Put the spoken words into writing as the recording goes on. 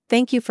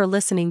Thank you for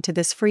listening to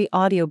this free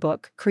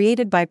audiobook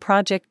created by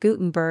Project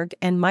Gutenberg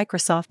and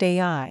Microsoft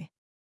AI.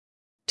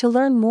 To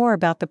learn more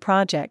about the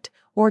project,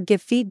 or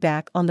give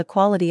feedback on the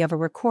quality of a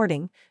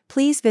recording,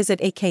 please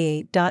visit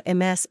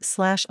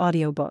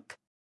aka.ms/audiobook.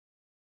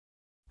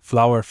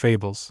 Flower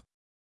Fables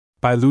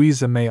by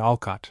Louisa May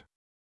Alcott.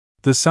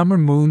 The summer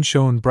moon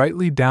shone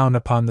brightly down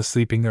upon the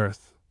sleeping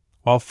earth,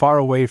 while far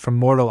away from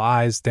mortal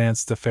eyes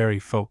danced the fairy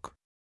folk.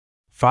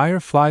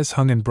 Fireflies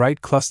hung in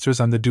bright clusters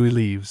on the dewy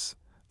leaves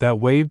that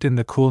waved in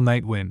the cool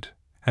night wind,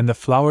 and the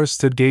flowers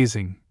stood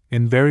gazing,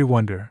 in very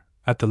wonder,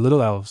 at the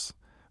little elves,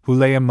 who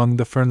lay among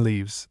the fern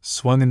leaves,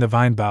 swung in the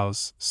vine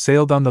boughs,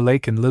 sailed on the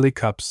lake in lily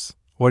cups,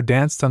 or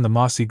danced on the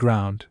mossy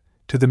ground,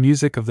 to the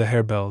music of the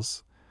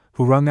harebells,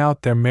 who rung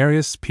out their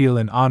merriest peal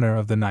in honor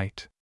of the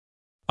night.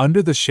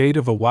 Under the shade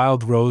of a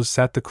wild rose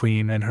sat the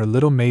queen and her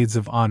little maids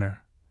of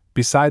honor,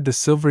 beside the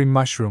silvery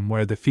mushroom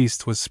where the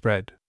feast was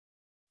spread.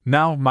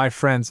 "Now, my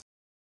friends,"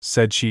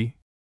 said she,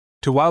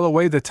 "to while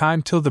away the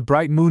time till the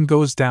bright moon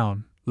goes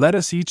down, let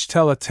us each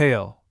tell a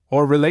tale,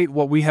 or relate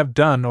what we have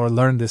done or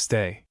learned this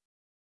day.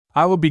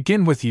 I will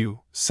begin with you,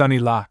 Sunny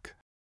Lock,"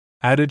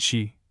 added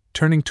she,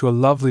 turning to a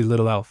lovely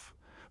little elf,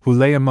 who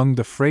lay among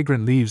the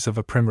fragrant leaves of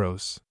a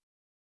primrose.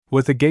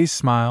 With a gay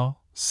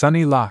smile,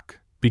 Sunny Lock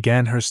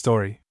began her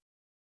story.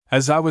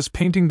 "As I was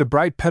painting the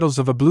bright petals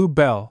of a blue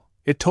bell,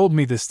 it told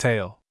me this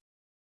tale.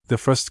 The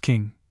Frost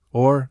King,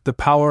 or the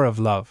Power of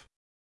Love.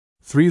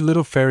 3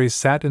 little fairies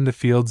sat in the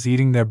fields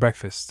eating their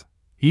breakfast,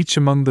 each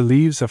among the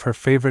leaves of her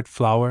favorite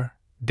flower.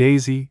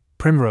 Daisy,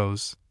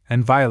 Primrose,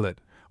 and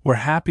Violet were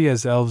happy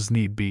as elves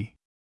need be.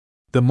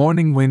 The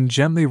morning wind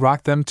gently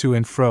rocked them to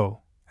and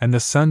fro, and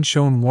the sun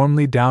shone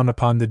warmly down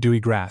upon the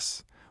dewy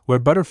grass, where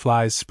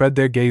butterflies spread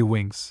their gay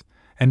wings,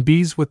 and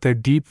bees with their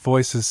deep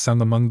voices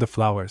sung among the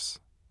flowers,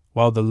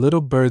 while the little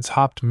birds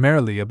hopped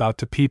merrily about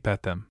to peep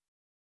at them.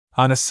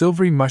 On a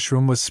silvery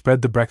mushroom was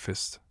spread the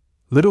breakfast.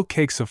 Little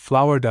cakes of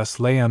flower dust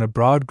lay on a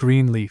broad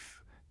green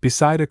leaf,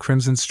 beside a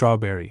crimson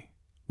strawberry,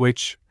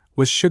 which,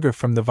 with sugar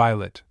from the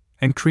violet,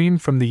 and cream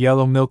from the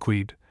yellow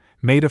milkweed,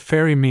 made a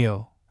fairy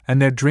meal,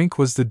 and their drink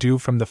was the dew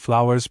from the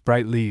flower's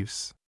bright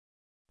leaves.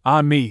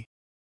 "Ah me!"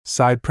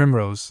 sighed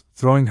Primrose,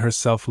 throwing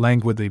herself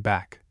languidly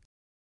back.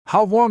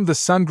 "How warm the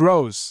sun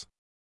grows!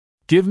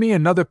 Give me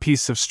another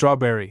piece of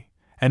strawberry,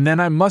 and then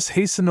I must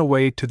hasten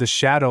away to the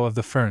shadow of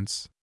the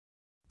ferns.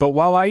 But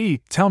while I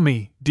eat, tell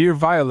me, dear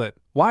Violet,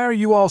 why are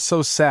you all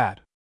so sad?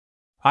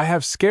 I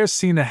have scarce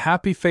seen a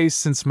happy face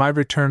since my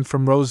return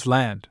from Rose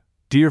Land.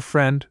 Dear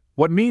friend,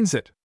 what means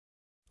it?"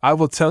 "I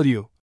will tell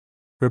you,"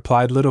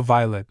 replied little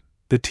Violet,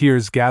 the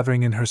tears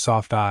gathering in her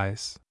soft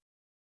eyes.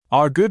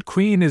 "Our good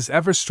queen is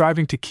ever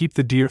striving to keep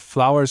the dear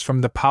flowers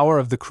from the power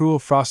of the cruel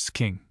Frost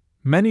King.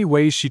 Many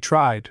ways she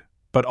tried,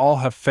 but all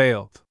have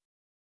failed.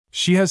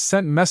 She has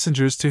sent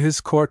messengers to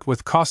his court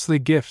with costly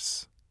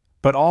gifts,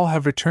 but all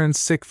have returned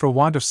sick for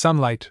want of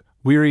sunlight,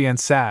 weary and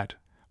sad.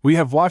 We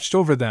have watched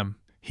over them,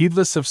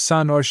 heedless of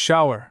sun or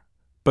shower,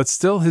 but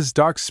still his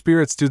dark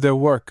spirits do their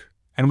work,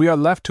 and we are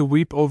left to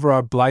weep over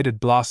our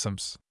blighted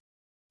blossoms.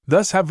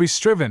 Thus have we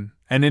striven,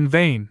 and in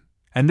vain,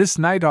 and this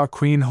night our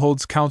queen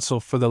holds council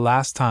for the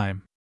last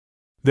time.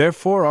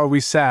 Therefore are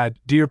we sad,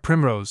 dear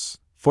Primrose,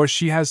 for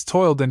she has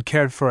toiled and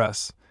cared for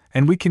us,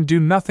 and we can do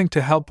nothing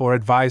to help or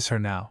advise her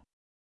now."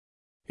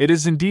 "It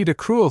is indeed a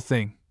cruel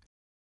thing,"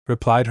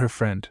 replied her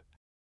friend,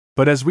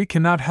 "but as we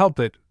cannot help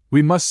it,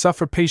 we must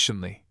suffer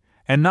patiently,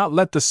 and not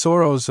let the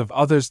sorrows of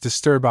others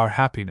disturb our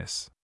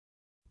happiness.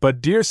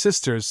 But, dear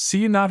sisters,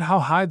 see you not how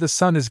high the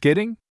sun is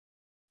getting?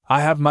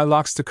 I have my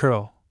locks to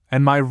curl,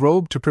 and my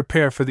robe to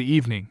prepare for the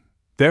evening,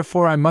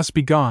 therefore I must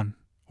be gone,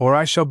 or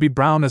I shall be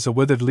brown as a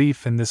withered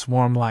leaf in this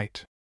warm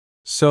light."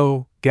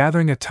 So,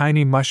 gathering a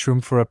tiny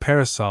mushroom for a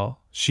parasol,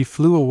 she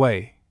flew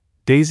away.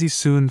 Daisy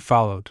soon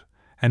followed,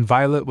 and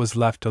Violet was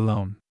left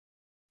alone.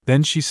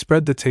 Then she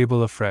spread the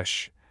table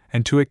afresh,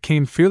 and to it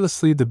came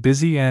fearlessly the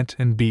busy ant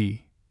and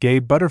bee, gay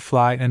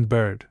butterfly and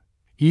bird.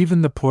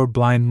 Even the poor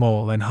blind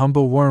mole and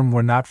humble worm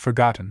were not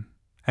forgotten,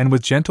 and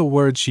with gentle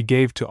words she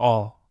gave to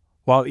all,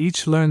 while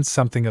each learned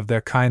something of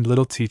their kind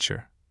little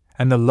teacher,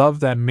 and the love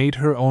that made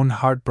her own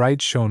heart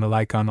bright shone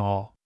alike on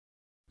all.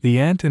 The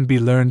ant and bee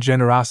learned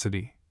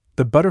generosity,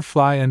 the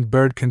butterfly and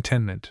bird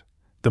contentment,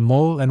 the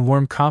mole and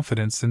worm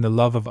confidence in the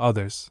love of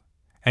others,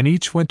 and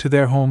each went to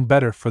their home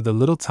better for the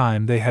little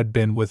time they had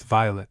been with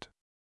Violet.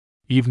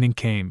 Evening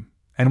came,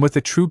 and with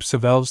the troops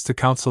of elves to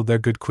counsel their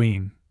good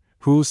queen,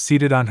 who,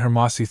 seated on her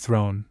mossy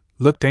throne,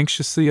 looked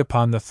anxiously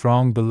upon the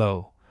throng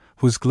below,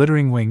 whose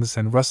glittering wings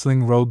and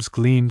rustling robes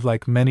gleamed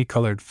like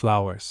many-colored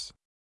flowers.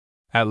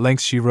 At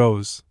length she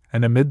rose,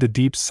 and amid the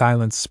deep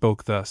silence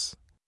spoke thus: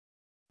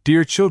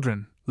 "Dear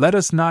children, let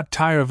us not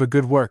tire of a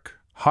good work,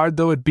 hard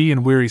though it be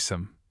and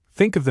wearisome.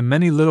 Think of the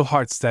many little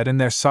hearts that in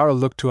their sorrow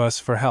look to us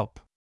for help.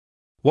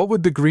 What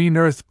would the green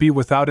earth be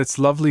without its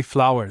lovely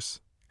flowers,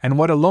 and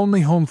what a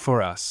lonely home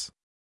for us?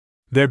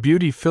 Their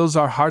beauty fills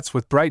our hearts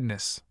with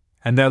brightness,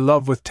 and their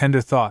love with tender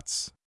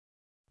thoughts.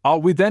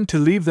 Ought we then to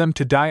leave them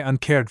to die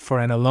uncared for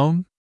and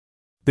alone?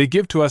 They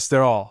give to us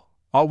their all,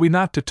 ought we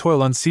not to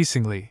toil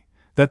unceasingly,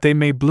 that they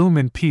may bloom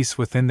in peace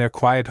within their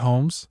quiet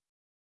homes?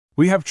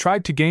 We have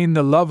tried to gain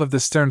the love of the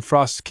stern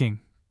Frost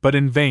King, but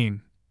in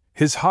vain.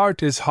 His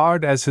heart is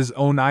hard as his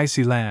own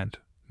icy land.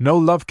 No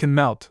love can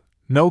melt,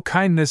 no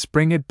kindness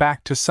bring it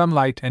back to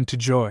sunlight and to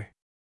joy.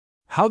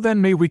 How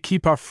then may we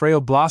keep our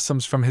frail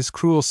blossoms from his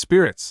cruel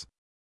spirits?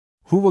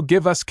 Who will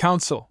give us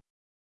counsel?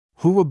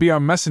 Who will be our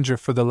messenger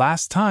for the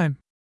last time?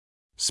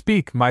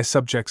 Speak, my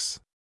subjects.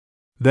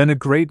 Then a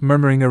great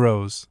murmuring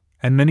arose,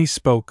 and many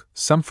spoke,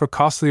 some for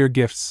costlier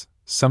gifts,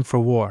 some for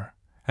war,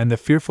 and the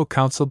fearful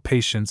counseled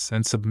patience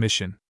and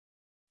submission.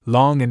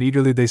 Long and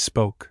eagerly they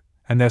spoke,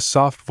 and their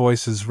soft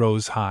voices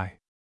rose high.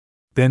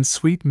 Then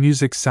sweet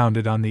music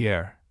sounded on the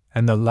air,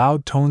 and the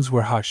loud tones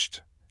were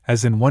hushed,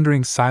 as in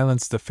wondering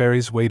silence the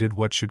fairies waited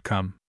what should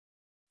come.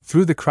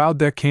 Through the crowd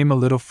there came a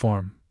little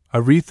form.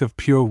 A wreath of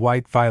pure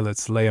white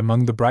violets lay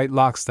among the bright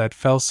locks that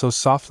fell so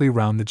softly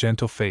round the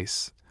gentle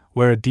face,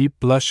 where a deep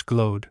blush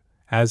glowed,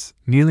 as,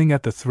 kneeling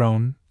at the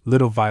throne,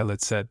 little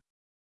Violet said,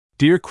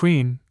 "Dear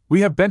Queen,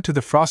 we have bent to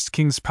the Frost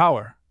King's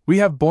power, we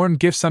have borne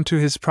gifts unto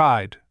his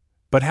pride,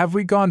 but have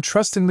we gone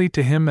trustingly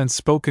to him and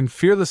spoken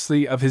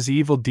fearlessly of his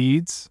evil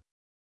deeds?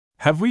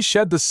 Have we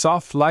shed the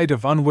soft light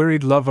of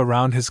unwearied love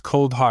around his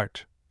cold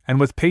heart, and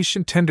with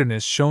patient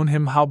tenderness shown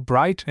him how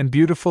bright and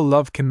beautiful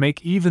love can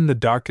make even the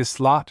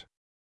darkest lot?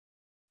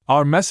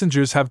 Our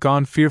messengers have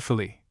gone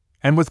fearfully,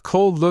 and with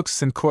cold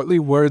looks and courtly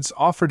words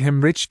offered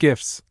him rich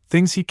gifts,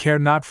 things he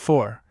cared not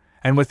for,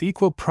 and with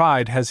equal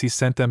pride has he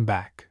sent them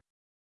back.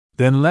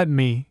 Then let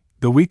me,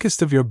 the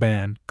weakest of your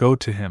band, go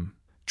to him,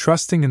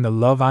 trusting in the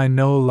love I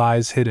know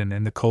lies hidden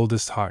in the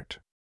coldest heart.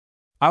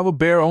 I will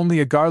bear only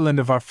a garland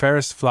of our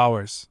fairest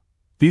flowers,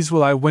 these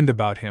will I wind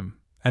about him,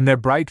 and their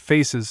bright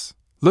faces,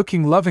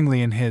 looking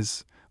lovingly in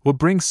his, will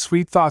bring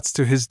sweet thoughts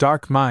to his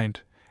dark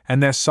mind,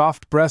 and their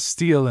soft breaths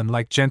steal in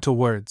like gentle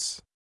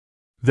words.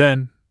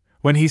 Then,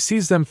 when he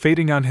sees them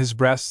fading on his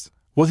breast,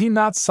 will he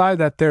not sigh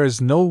that there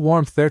is no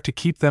warmth there to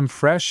keep them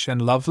fresh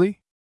and lovely?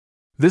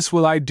 This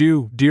will I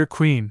do, dear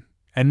Queen,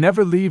 and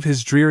never leave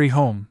his dreary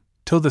home,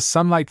 till the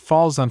sunlight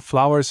falls on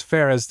flowers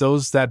fair as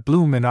those that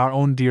bloom in our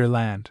own dear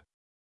land."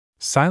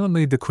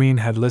 Silently the Queen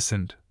had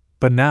listened,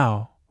 but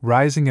now,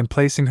 rising and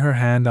placing her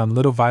hand on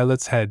little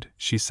Violet's head,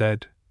 she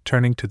said,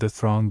 turning to the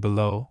throng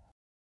below,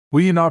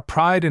 "We in our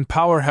pride and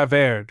power have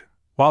erred,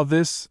 while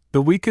this,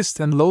 the weakest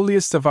and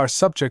lowliest of our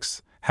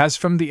subjects, has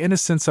from the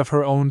innocence of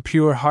her own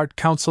pure heart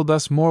counseled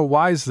us more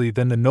wisely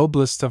than the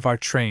noblest of our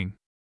train.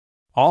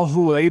 All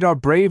who will aid our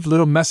brave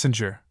little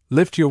messenger,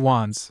 lift your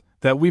wands,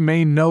 that we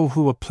may know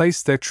who will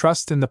place their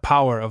trust in the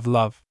power of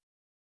love."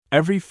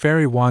 Every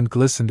fairy wand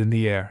glistened in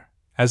the air,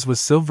 as with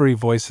silvery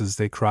voices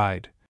they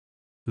cried,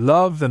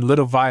 "Love and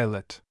little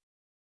Violet."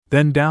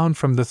 Then down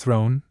from the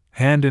throne,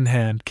 hand in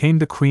hand, came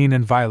the Queen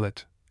and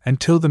Violet, and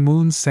till the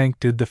moon sank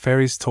did the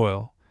fairies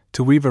toil,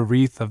 to weave a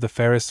wreath of the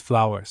fairest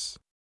flowers.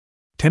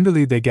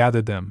 Tenderly they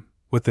gathered them,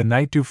 with the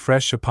night dew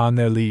fresh upon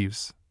their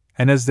leaves,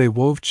 and as they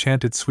wove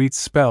chanted sweet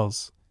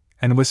spells,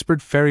 and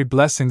whispered fairy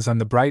blessings on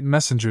the bright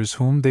messengers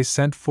whom they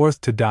sent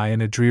forth to die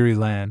in a dreary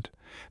land,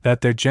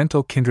 that their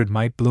gentle kindred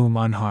might bloom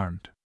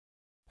unharmed.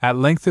 At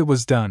length it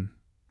was done,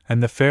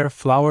 and the fair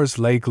flowers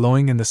lay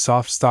glowing in the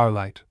soft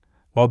starlight,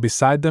 while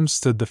beside them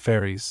stood the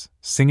fairies,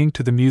 singing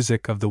to the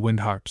music of the wind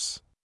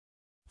harps.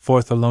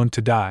 Forth alone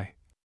to die,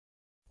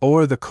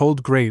 o'er the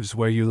cold graves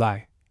where you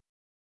lie,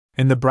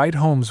 in the bright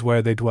homes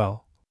where they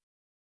dwell,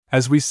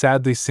 as we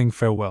sadly sing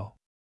farewell,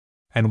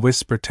 and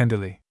whisper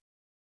tenderly,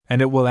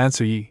 and it will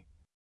answer ye,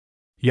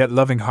 yet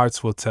loving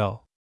hearts will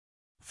tell,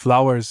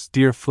 flowers,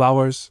 dear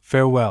flowers,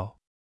 farewell.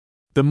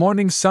 The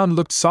morning sun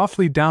looked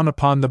softly down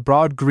upon the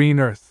broad green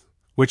earth,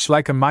 which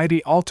like a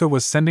mighty altar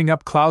was sending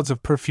up clouds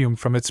of perfume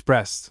from its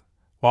breast,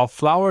 while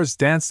flowers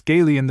danced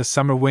gaily in the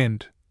summer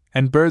wind,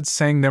 and birds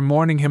sang their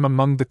morning hymn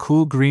among the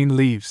cool green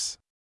leaves.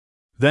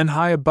 Then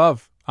high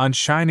above, on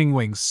shining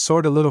wings,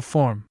 soared a little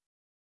form.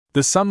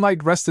 The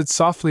sunlight rested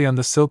softly on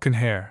the silken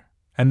hair,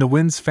 and the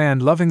winds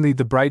fanned lovingly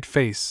the bright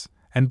face,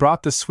 and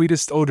brought the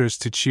sweetest odors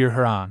to cheer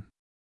her on.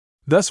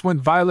 Thus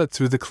went Violet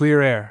through the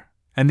clear air,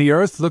 and the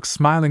earth looked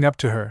smiling up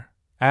to her,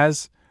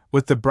 as,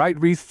 with the bright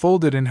wreath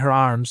folded in her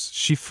arms,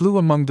 she flew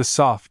among the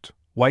soft,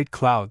 white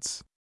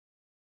clouds.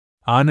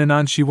 On and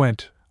on she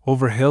went,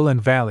 over hill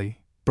and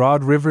valley,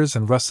 broad rivers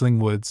and rustling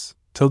woods,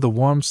 till the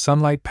warm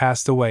sunlight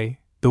passed away,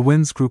 the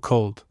winds grew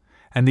cold,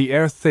 and the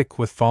air thick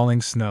with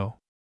falling snow.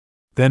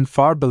 Then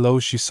far below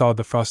she saw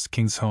the Frost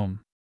King's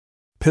home.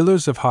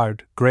 Pillars of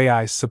hard, grey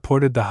ice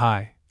supported the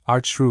high,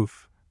 arched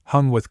roof,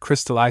 hung with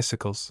crystal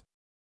icicles.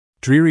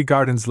 Dreary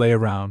gardens lay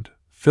around,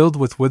 filled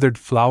with withered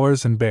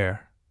flowers and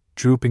bare,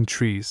 drooping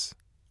trees,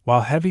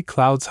 while heavy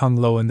clouds hung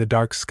low in the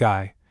dark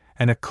sky,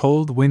 and a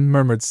cold wind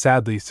murmured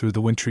sadly through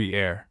the wintry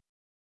air.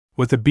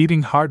 With a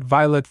beating heart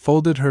Violet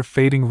folded her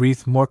fading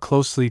wreath more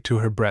closely to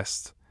her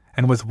breast,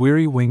 and with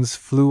weary wings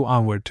flew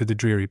onward to the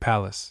dreary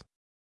palace.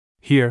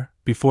 Here,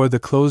 before the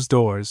closed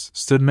doors,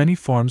 stood many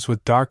forms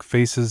with dark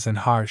faces and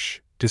harsh,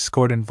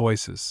 discordant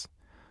voices,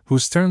 who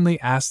sternly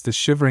asked the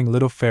shivering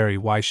little fairy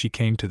why she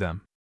came to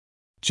them.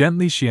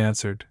 Gently she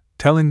answered,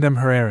 telling them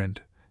her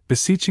errand,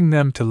 beseeching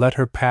them to let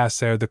her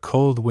pass ere the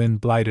cold wind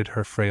blighted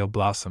her frail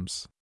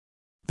blossoms.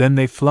 Then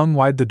they flung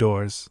wide the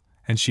doors,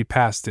 and she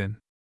passed in.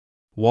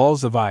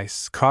 Walls of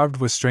ice, carved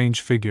with strange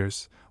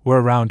figures,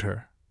 were around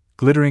her.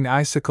 Glittering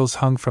icicles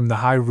hung from the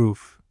high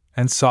roof,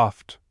 and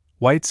soft,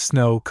 white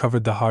snow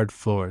covered the hard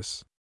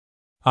floors.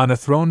 On a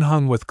throne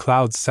hung with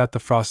clouds sat the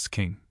Frost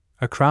King.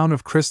 A crown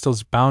of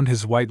crystals bound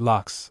his white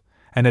locks,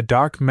 and a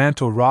dark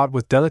mantle wrought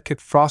with delicate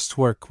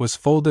frostwork was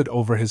folded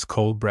over his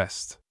cold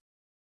breast.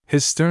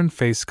 His stern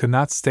face could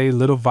not stay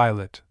little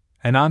Violet,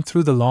 and on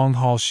through the long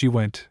hall she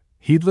went,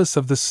 heedless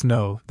of the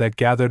snow that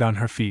gathered on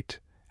her feet,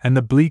 and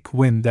the bleak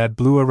wind that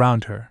blew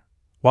around her,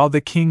 while the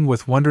king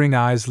with wondering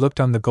eyes looked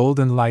on the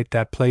golden light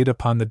that played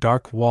upon the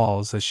dark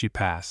walls as she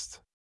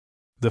passed.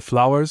 The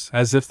flowers,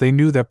 as if they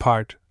knew their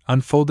part,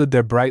 unfolded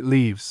their bright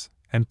leaves,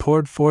 and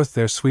poured forth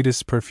their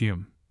sweetest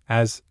perfume,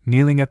 as,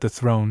 kneeling at the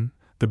throne,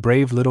 the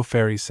brave little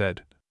fairy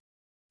said,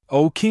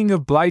 "O King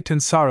of blight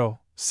and sorrow,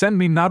 send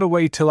me not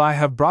away till I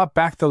have brought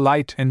back the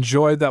light and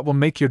joy that will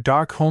make your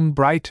dark home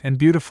bright and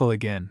beautiful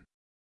again.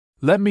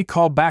 Let me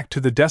call back to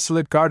the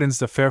desolate gardens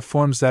the fair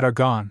forms that are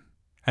gone,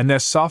 and their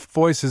soft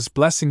voices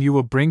blessing you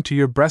will bring to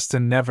your breast a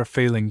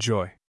never-failing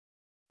joy.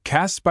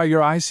 Cast by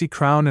your icy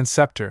crown and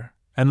scepter,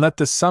 and let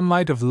the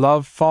sunlight of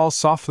love fall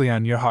softly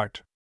on your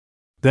heart.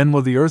 Then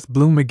will the earth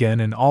bloom again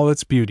in all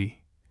its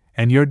beauty,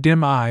 and your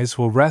dim eyes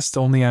will rest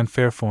only on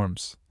fair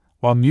forms,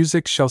 while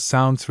music shall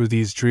sound through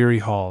these dreary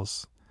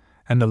halls,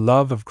 and the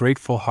love of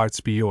grateful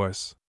hearts be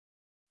yours.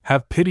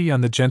 Have pity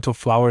on the gentle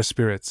flower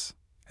spirits,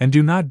 and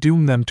do not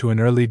doom them to an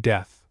early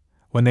death,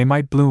 when they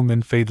might bloom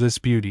in fadeless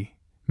beauty,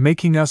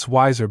 making us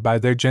wiser by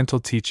their gentle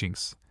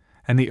teachings,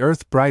 and the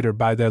earth brighter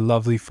by their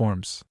lovely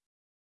forms.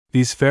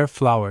 These fair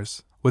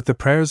flowers, with the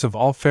prayers of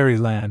all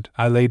fairyland,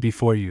 I lay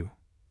before you.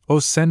 Oh,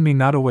 send me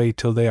not away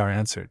till they are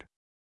answered."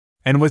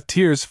 And with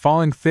tears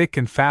falling thick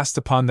and fast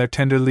upon their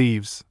tender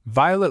leaves,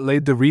 Violet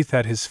laid the wreath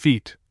at his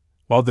feet,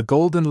 while the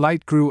golden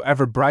light grew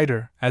ever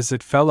brighter as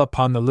it fell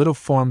upon the little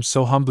form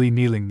so humbly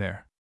kneeling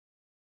there.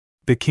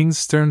 The king's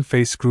stern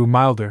face grew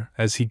milder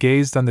as he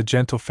gazed on the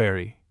gentle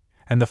fairy,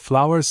 and the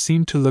flowers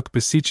seemed to look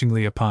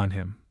beseechingly upon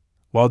him,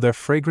 while their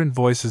fragrant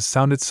voices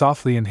sounded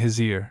softly in his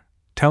ear,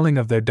 telling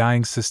of their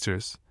dying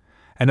sisters,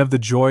 and of the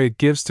joy it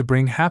gives to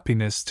bring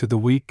happiness to the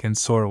weak and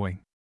sorrowing.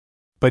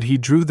 But he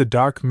drew the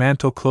dark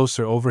mantle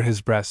closer over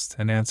his breast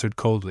and answered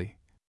coldly,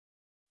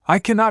 "I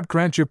cannot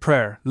grant your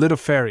prayer, little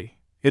fairy.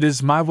 It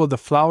is my will the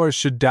flowers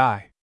should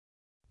die.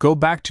 Go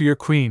back to your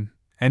queen,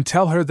 and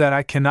tell her that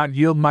I cannot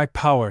yield my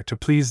power to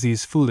please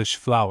these foolish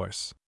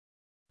flowers."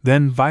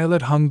 Then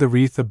Violet hung the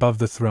wreath above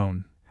the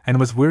throne, and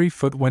with weary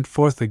foot went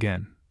forth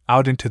again,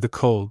 out into the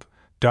cold,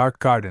 dark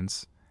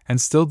gardens,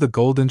 and still the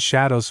golden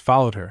shadows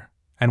followed her,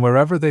 and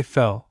wherever they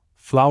fell,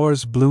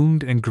 flowers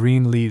bloomed and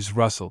green leaves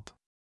rustled.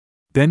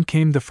 Then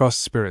came the frost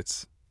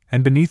spirits,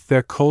 and beneath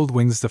their cold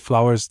wings the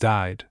flowers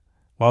died,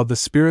 while the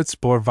spirits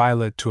bore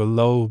Violet to a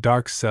low,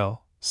 dark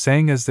cell,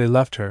 saying as they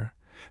left her,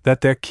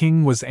 that their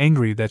king was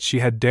angry that she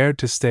had dared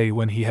to stay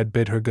when he had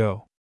bid her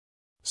go.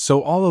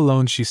 So all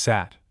alone she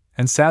sat,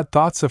 and sad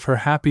thoughts of her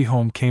happy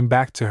home came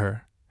back to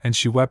her, and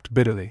she wept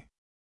bitterly.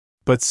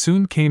 But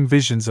soon came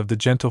visions of the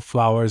gentle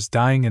flowers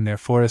dying in their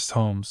forest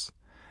homes,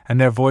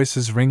 and their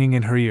voices ringing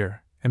in her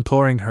ear,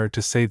 imploring her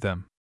to save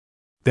them.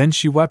 Then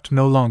she wept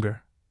no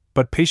longer,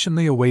 but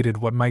patiently awaited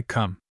what might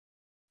come.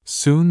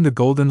 Soon the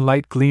golden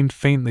light gleamed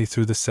faintly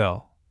through the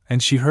cell,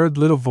 and she heard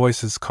little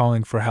voices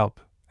calling for help,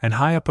 and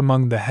high up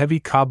among the heavy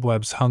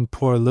cobwebs hung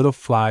poor little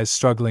flies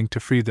struggling to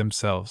free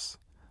themselves,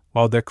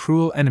 while their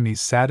cruel enemies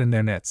sat in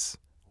their nets,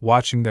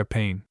 watching their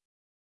pain.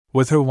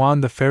 With her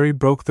wand the fairy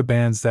broke the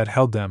bands that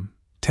held them,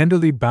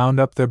 tenderly bound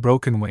up their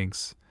broken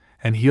wings,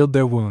 and healed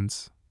their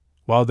wounds,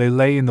 while they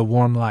lay in the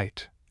warm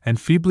light,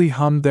 and feebly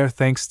hummed their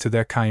thanks to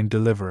their kind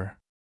deliverer.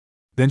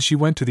 Then she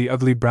went to the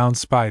ugly brown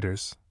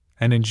spiders,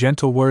 and in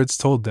gentle words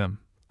told them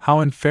how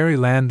in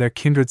fairyland their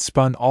kindred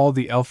spun all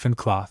the elfin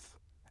cloth,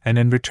 and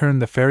in return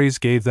the fairies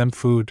gave them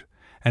food,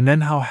 and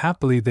then how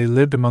happily they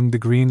lived among the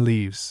green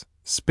leaves,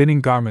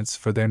 spinning garments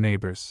for their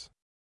neighbors.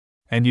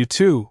 "And you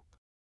too,"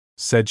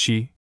 said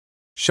she,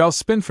 "shall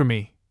spin for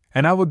me,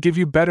 and I will give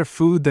you better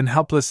food than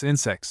helpless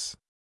insects.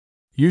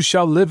 You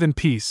shall live in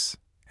peace,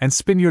 and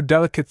spin your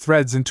delicate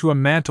threads into a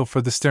mantle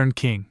for the stern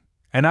king,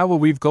 and I will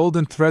weave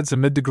golden threads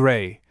amid the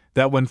gray,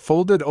 that when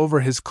folded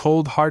over his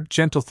cold heart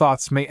gentle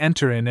thoughts may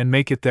enter in and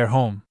make it their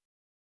home."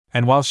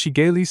 And while she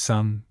gaily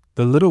sung,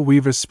 the little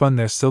weavers spun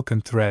their silken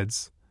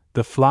threads,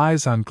 the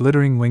flies on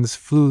glittering wings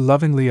flew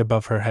lovingly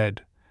above her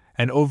head,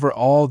 and over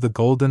all the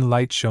golden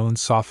light shone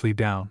softly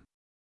down.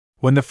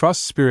 When the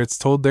frost spirits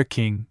told their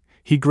king,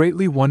 he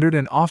greatly wondered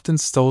and often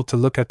stole to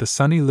look at the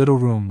sunny little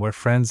room where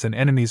friends and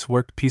enemies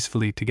worked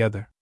peacefully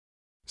together.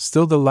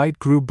 Still the light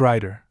grew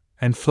brighter,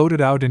 and floated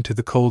out into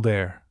the cold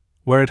air,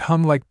 where it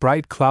hung like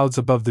bright clouds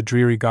above the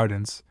dreary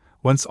gardens,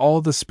 whence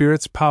all the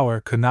spirit's power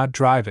could not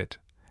drive it,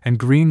 and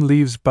green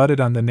leaves budded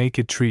on the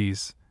naked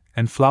trees,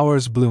 and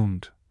flowers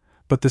bloomed,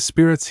 but the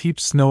spirits heaped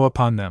snow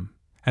upon them,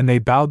 and they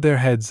bowed their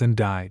heads and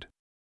died.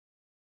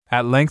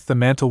 At length the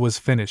mantle was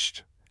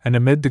finished, and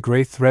amid the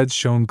gray threads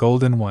shone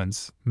golden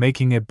ones,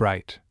 making it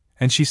bright,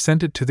 and she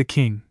sent it to the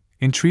king,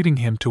 entreating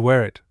him to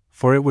wear it,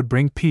 for it would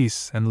bring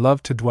peace and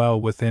love to dwell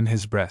within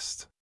his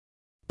breast.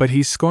 But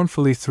he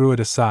scornfully threw it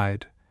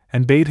aside,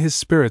 and bade his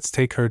spirits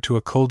take her to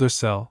a colder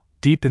cell,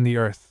 deep in the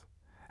earth,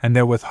 and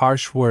there with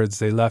harsh words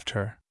they left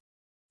her.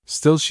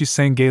 Still she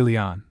sang gaily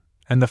on,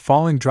 and the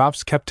falling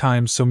drops kept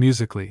time so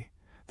musically,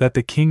 that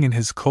the king in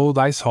his cold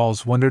ice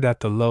halls wondered at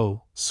the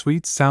low,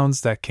 sweet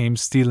sounds that came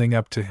stealing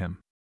up to him.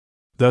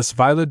 Thus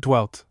Violet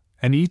dwelt,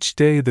 and each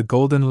day the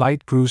golden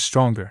light grew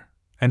stronger,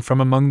 and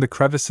from among the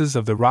crevices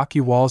of the rocky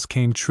walls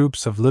came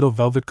troops of little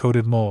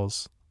velvet-coated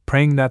moles,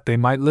 praying that they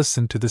might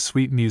listen to the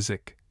sweet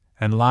music,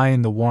 and lie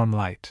in the warm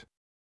light.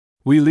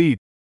 "We lead,"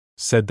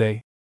 said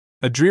they,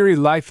 "a dreary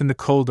life in the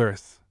cold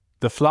earth.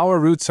 The flower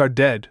roots are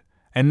dead,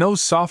 and no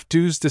soft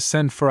dews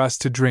descend for us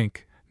to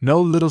drink, no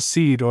little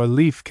seed or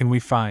leaf can we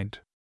find.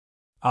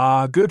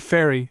 Ah, good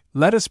fairy,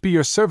 let us be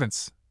your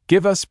servants,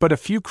 give us but a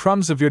few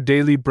crumbs of your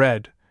daily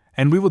bread,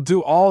 and we will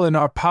do all in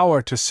our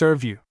power to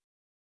serve you."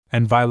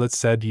 And Violet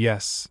said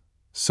yes.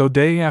 So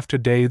day after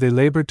day they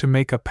labored to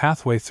make a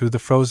pathway through the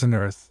frozen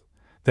earth,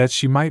 that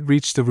she might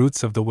reach the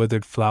roots of the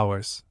withered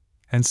flowers,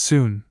 and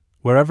soon,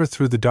 wherever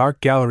through the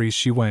dark galleries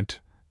she went,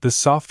 the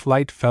soft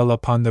light fell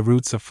upon the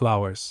roots of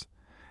flowers,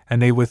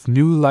 and they with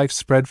new life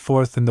spread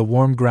forth in the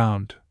warm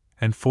ground,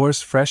 and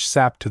forced fresh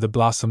sap to the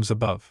blossoms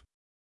above.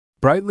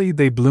 Brightly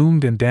they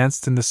bloomed and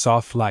danced in the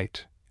soft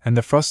light, and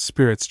the frost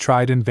spirits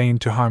tried in vain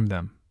to harm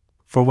them,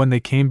 for when they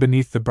came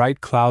beneath the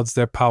bright clouds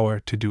their power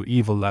to do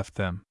evil left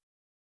them.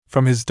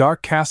 From his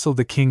dark castle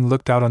the king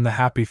looked out on the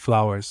happy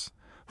flowers,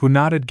 who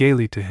nodded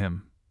gaily to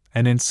him,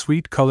 and in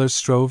sweet colors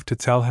strove to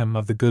tell him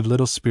of the good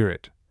little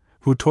spirit,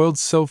 who toiled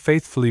so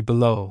faithfully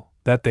below,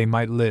 that they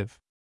might live.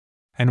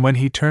 And when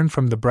he turned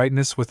from the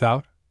brightness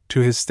without, to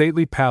his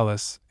stately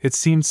palace, it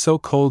seemed so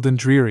cold and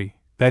dreary,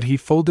 that he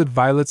folded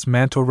Violet's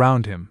mantle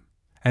round him,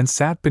 and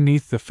sat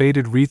beneath the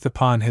faded wreath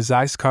upon his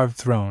ice-carved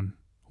throne,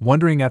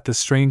 wondering at the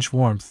strange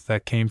warmth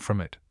that came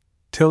from it,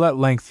 till at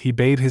length he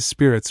bade his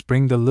spirits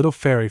bring the little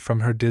fairy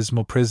from her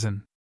dismal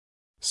prison.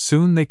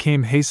 Soon they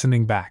came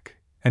hastening back,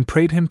 and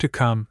prayed him to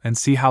come and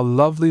see how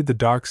lovely the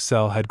dark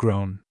cell had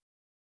grown.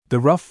 The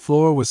rough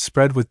floor was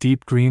spread with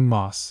deep green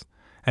moss,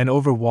 and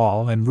over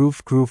wall and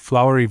roof grew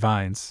flowery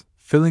vines,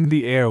 filling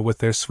the air with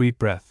their sweet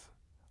breath,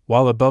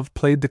 while above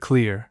played the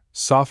clear,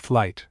 soft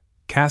light,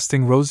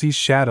 casting rosy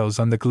shadows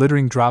on the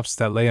glittering drops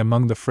that lay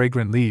among the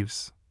fragrant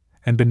leaves,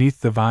 and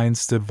beneath the vines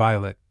stood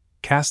Violet,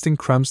 casting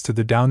crumbs to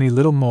the downy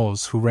little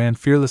moles who ran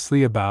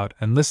fearlessly about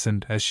and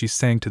listened as she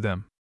sang to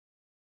them.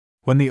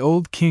 When the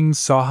old king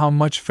saw how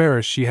much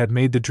fairer she had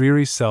made the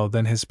dreary cell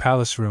than his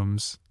palace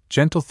rooms,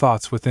 gentle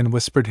thoughts within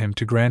whispered him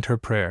to grant her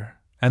prayer,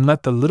 and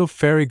let the little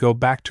fairy go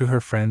back to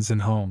her friends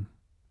and home.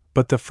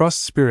 But the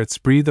frost spirits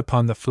breathed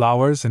upon the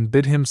flowers and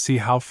bid him see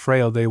how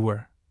frail they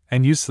were,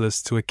 and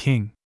useless to a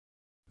king.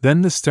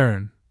 Then the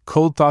stern,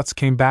 cold thoughts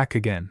came back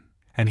again,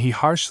 and he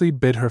harshly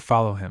bid her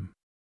follow him.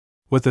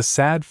 With a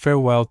sad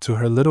farewell to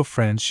her little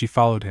friends she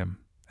followed him,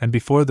 and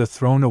before the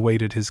throne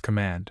awaited his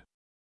command.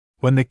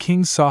 When the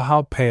king saw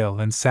how pale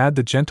and sad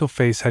the gentle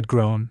face had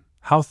grown,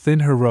 how thin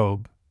her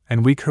robe,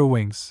 and weak her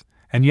wings,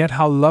 and yet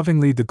how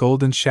lovingly the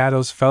golden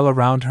shadows fell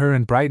around her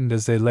and brightened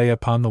as they lay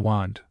upon the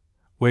wand,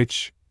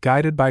 which,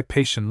 guided by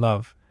patient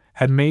love,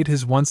 had made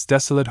his once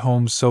desolate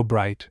home so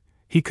bright,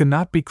 he could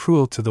not be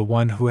cruel to the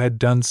one who had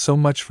done so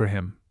much for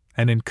him,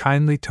 and in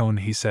kindly tone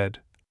he said,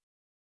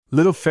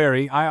 "Little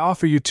fairy, I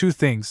offer you two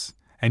things,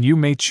 and you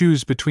may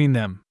choose between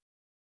them.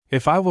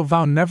 If I will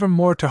vow never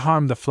more to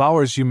harm the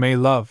flowers you may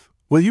love,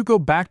 will you go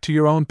back to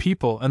your own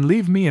people and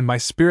leave me and my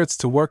spirits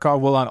to work our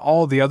will on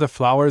all the other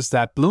flowers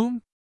that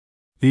bloom?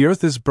 The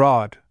earth is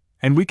broad,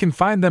 and we can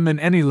find them in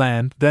any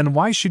land, then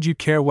why should you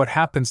care what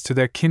happens to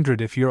their kindred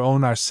if your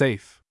own are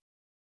safe?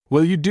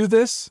 Will you do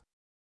this?"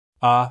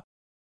 "Ah,"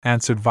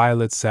 answered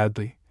Violet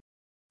sadly,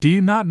 "do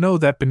you not know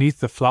that beneath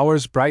the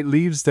flowers' bright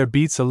leaves there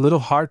beats a little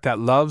heart that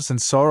loves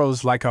and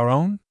sorrows like our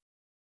own?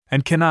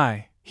 And can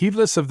I,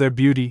 heedless of their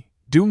beauty,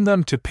 doom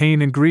them to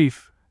pain and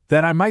grief,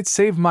 that I might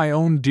save my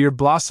own dear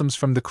blossoms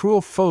from the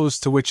cruel foes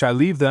to which I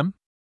leave them?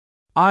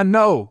 Ah,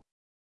 no!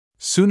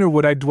 Sooner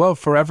would I dwell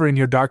forever in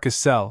your darkest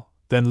cell,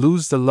 than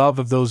lose the love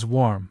of those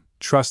warm,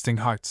 trusting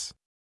hearts."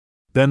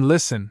 "Then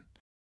listen,"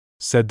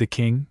 said the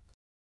king,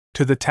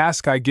 "to the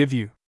task I give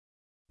you.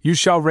 You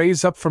shall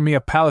raise up for me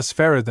a palace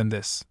fairer than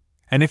this,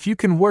 and if you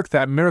can work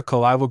that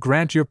miracle I will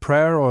grant your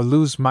prayer or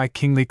lose my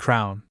kingly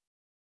crown.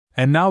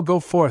 And now go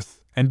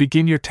forth, and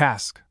begin your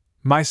task.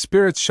 My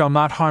spirits shall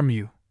not harm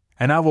you,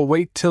 and I will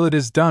wait till it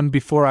is done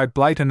before I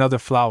blight another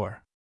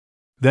flower."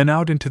 Then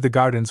out into the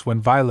gardens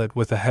went Violet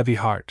with a heavy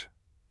heart,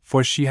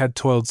 for she had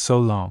toiled so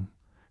long,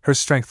 her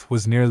strength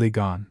was nearly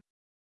gone.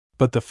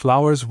 But the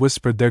flowers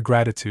whispered their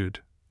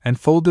gratitude, and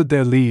folded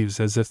their leaves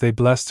as if they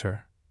blessed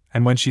her,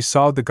 and when she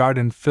saw the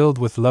garden filled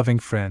with loving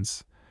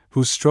friends,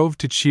 who strove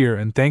to cheer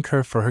and thank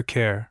her for her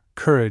care,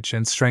 courage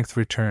and strength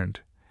returned,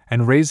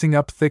 and raising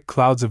up thick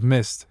clouds of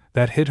mist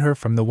that hid her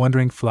from the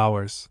wondering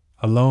flowers,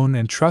 alone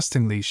and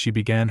trustingly she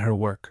began her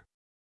work.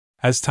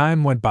 As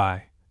time went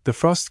by, the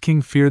Frost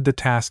King feared the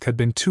task had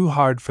been too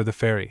hard for the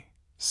fairy.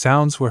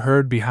 Sounds were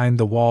heard behind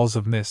the walls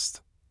of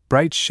mist,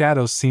 bright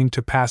shadows seemed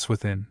to pass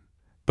within,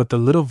 but the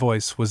little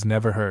voice was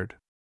never heard.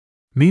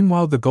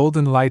 Meanwhile the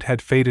golden light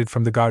had faded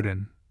from the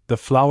garden, the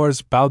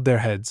flowers bowed their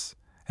heads,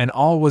 and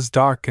all was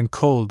dark and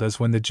cold as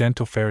when the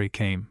gentle fairy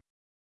came.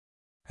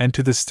 And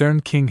to the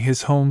stern king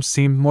his home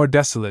seemed more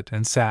desolate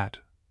and sad,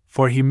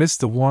 for he missed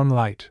the warm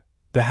light,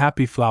 the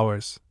happy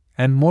flowers,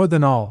 and more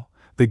than all,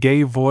 the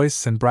gay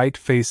voice and bright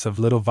face of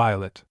little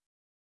Violet.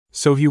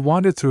 So he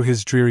wandered through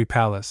his dreary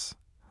palace,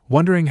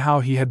 wondering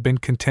how he had been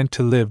content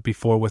to live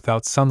before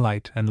without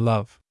sunlight and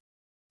love.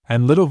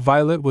 And little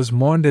Violet was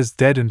mourned as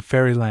dead in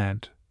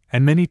fairyland,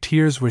 and many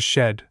tears were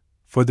shed,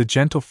 for the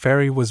gentle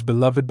fairy was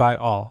beloved by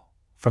all,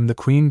 from the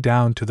queen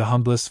down to the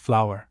humblest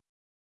flower.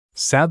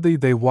 Sadly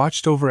they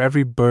watched over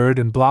every bird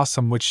and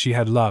blossom which she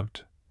had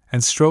loved,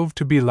 and strove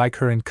to be like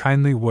her in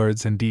kindly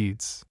words and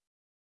deeds.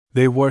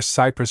 They wore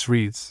cypress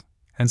wreaths,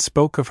 and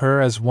spoke of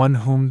her as one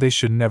whom they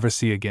should never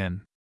see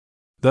again.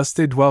 Thus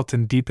they dwelt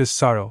in deepest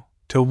sorrow,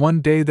 till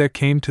one day there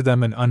came to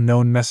them an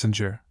unknown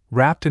messenger,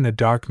 wrapped in a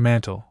dark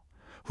mantle,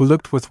 who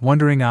looked with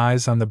wondering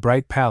eyes on the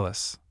bright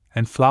palace,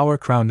 and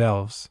flower-crowned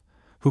elves,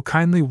 who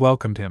kindly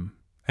welcomed him,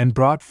 and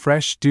brought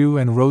fresh dew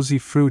and rosy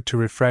fruit to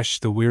refresh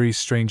the weary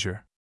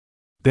stranger.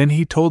 Then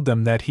he told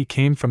them that he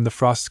came from the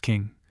Frost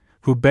King,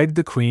 who begged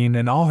the queen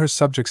and all her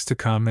subjects to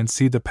come and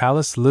see the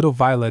palace little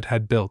Violet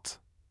had built,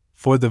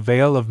 for the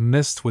veil of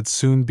mist would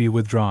soon be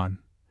withdrawn,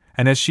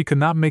 and as she could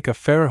not make a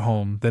fairer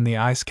home than the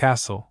ice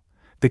castle,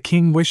 the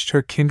king wished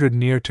her kindred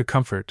near to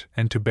comfort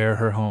and to bear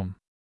her home.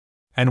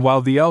 And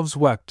while the elves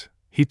wept,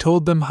 he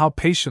told them how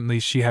patiently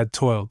she had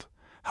toiled,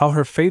 how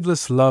her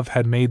fadeless love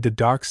had made the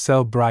dark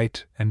cell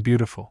bright and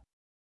beautiful.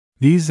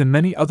 These and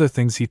many other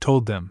things he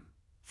told them,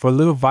 for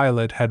little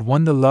Violet had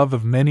won the love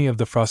of many of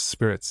the frost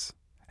spirits,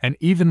 and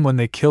even when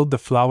they killed the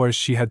flowers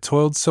she had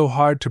toiled so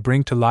hard to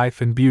bring to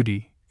life and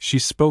beauty, she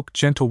spoke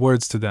gentle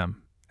words to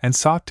them, and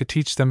sought to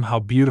teach them how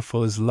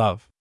beautiful is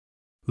love.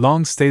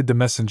 Long stayed the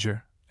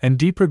messenger, and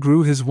deeper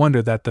grew his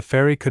wonder that the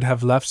fairy could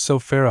have left so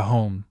fair a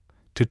home,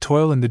 to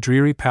toil in the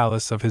dreary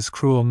palace of his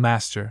cruel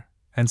master,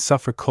 and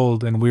suffer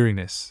cold and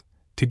weariness,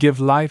 to give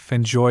life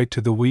and joy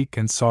to the weak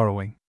and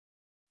sorrowing.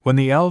 When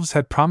the elves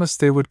had promised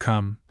they would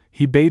come,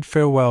 he bade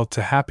farewell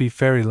to happy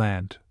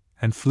fairyland,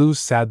 and flew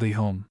sadly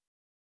home.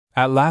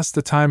 At last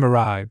the time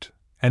arrived,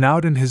 and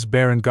out in his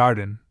barren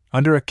garden,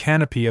 under a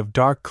canopy of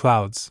dark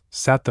clouds,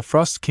 sat the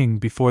Frost King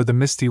before the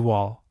misty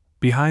wall,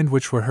 behind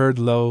which were heard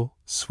low,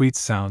 sweet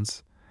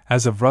sounds,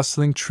 as of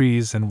rustling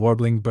trees and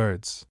warbling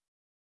birds.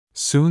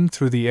 Soon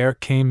through the air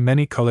came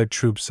many-colored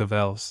troops of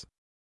elves.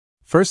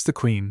 First the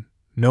queen,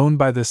 known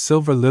by the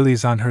silver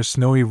lilies on her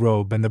snowy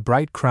robe and the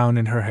bright crown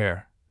in her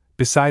hair,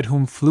 beside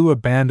whom flew a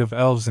band of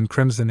elves in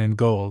crimson and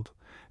gold,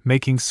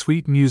 making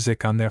sweet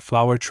music on their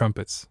flower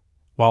trumpets,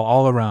 while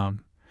all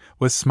around,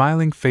 with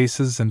smiling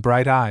faces and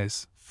bright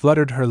eyes,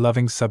 fluttered her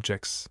loving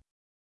subjects.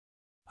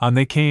 On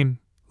they came,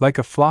 like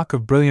a flock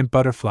of brilliant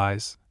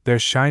butterflies, their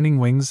shining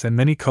wings and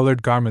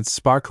many-colored garments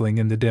sparkling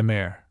in the dim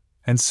air,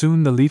 and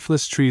soon the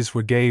leafless trees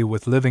were gay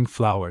with living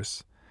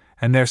flowers,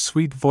 and their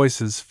sweet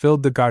voices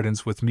filled the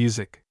gardens with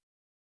music.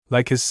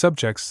 Like his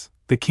subjects,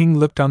 the king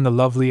looked on the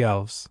lovely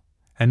elves,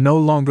 and no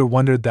longer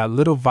wondered that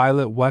little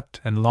Violet wept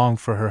and longed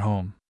for her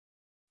home.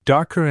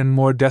 Darker and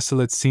more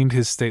desolate seemed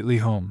his stately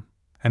home,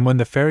 and when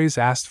the fairies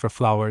asked for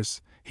flowers,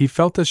 he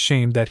felt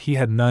ashamed that he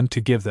had none to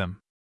give them.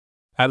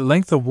 At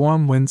length a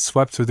warm wind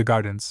swept through the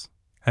gardens,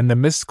 and the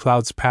mist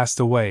clouds passed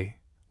away,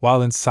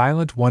 while in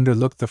silent wonder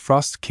looked the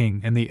Frost King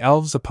and the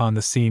elves upon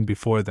the scene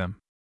before them.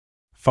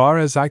 Far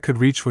as eye could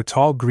reach were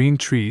tall green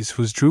trees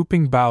whose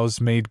drooping boughs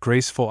made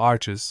graceful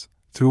arches,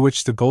 through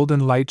which the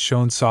golden light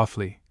shone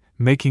softly,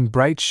 making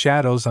bright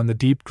shadows on the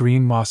deep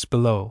green moss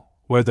below,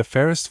 where the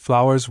fairest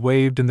flowers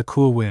waved in the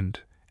cool wind,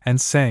 and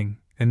sang,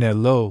 in their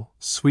low,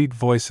 sweet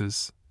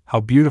voices, how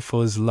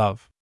beautiful is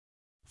love.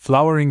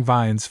 Flowering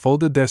vines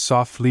folded their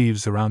soft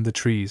leaves around the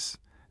trees,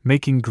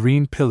 making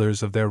green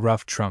pillars of their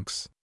rough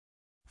trunks.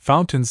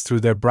 Fountains threw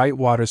their bright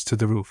waters to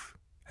the roof,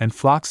 and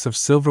flocks of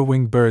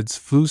silver-winged birds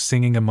flew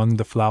singing among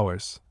the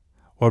flowers,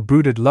 or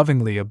brooded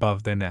lovingly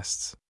above their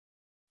nests.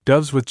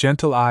 Doves with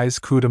gentle eyes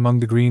cooed among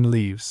the green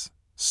leaves,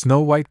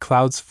 snow-white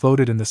clouds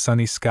floated in the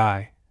sunny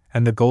sky,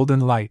 and the golden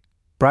light,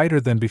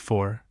 brighter than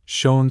before,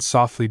 shone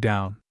softly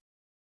down.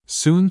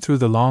 Soon through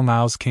the long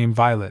aisles came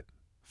Violet,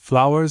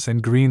 flowers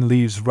and green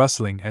leaves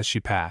rustling as she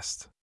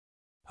passed.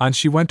 On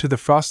she went to the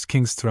Frost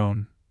King's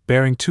throne,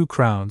 bearing 2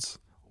 crowns,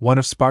 one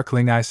of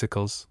sparkling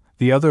icicles,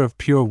 the other of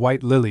pure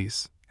white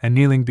lilies, and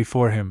kneeling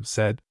before him,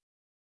 said,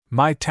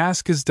 "My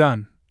task is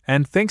done,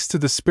 and thanks to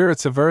the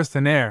spirits of earth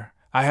and air,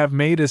 I have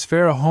made as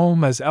fair a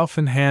home as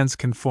elfin hands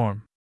can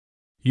form.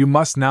 You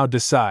must now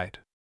decide.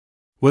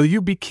 Will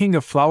you be king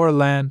of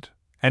Flowerland,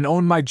 and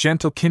own my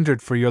gentle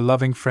kindred for your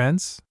loving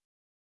friends?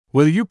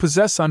 Will you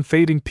possess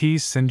unfading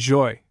peace and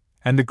joy,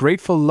 and the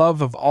grateful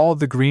love of all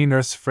the green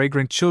earth's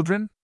fragrant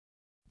children?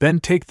 Then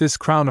take this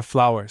crown of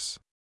flowers.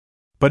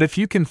 But if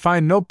you can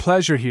find no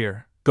pleasure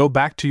here, go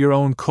back to your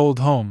own cold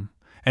home,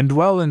 and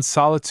dwell in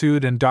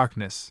solitude and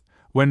darkness,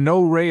 where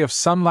no ray of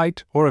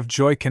sunlight or of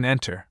joy can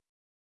enter.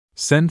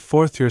 Send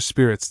forth your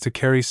spirits to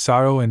carry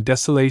sorrow and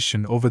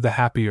desolation over the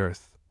happy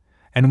earth,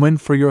 and win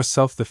for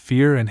yourself the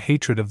fear and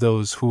hatred of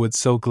those who would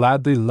so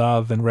gladly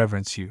love and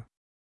reverence you.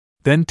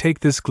 Then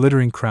take this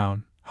glittering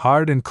crown,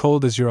 hard and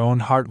cold as your own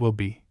heart will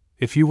be,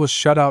 if you will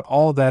shut out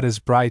all that is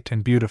bright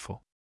and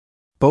beautiful.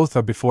 Both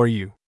are before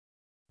you.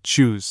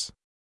 Choose.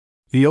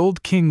 The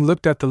old king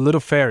looked at the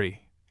little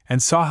fairy,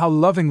 and saw how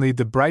lovingly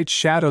the bright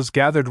shadows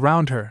gathered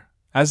round her,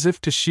 as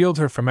if to shield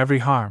her from every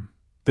harm.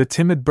 The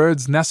timid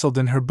birds nestled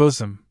in her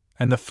bosom,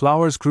 and the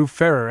flowers grew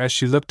fairer as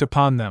she looked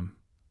upon them,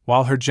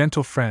 while her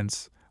gentle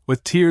friends,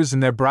 with tears in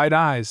their bright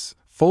eyes,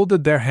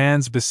 folded their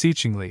hands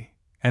beseechingly,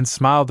 and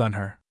smiled on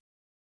her.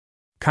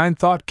 Kind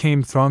thought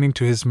came thronging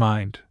to his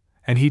mind,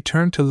 and he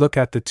turned to look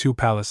at the two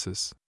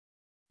palaces.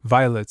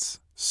 Violets,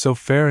 so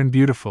fair and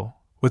beautiful,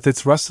 with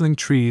its rustling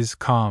trees,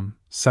 calm,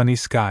 sunny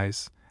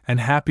skies, and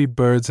happy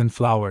birds and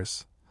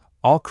flowers,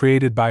 all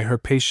created by her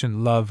patient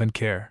love and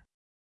care.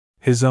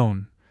 His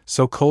own,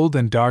 so cold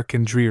and dark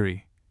and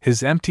dreary,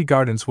 his empty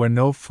gardens where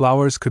no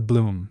flowers could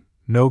bloom,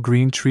 no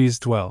green trees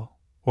dwell,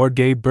 or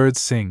gay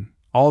birds sing,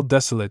 all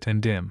desolate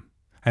and dim.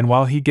 And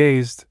while he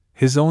gazed,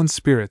 his own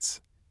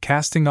spirits,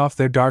 casting off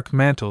their dark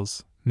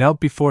mantles, knelt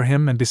before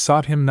him and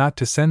besought him not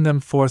to send them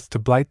forth to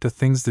blight the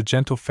things the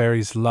gentle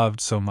fairies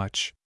loved so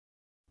much.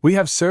 "We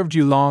have served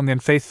you long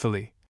and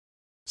faithfully,"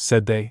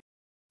 said they.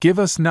 "Give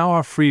us now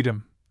our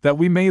freedom, that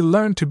we may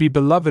learn to be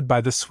beloved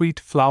by the sweet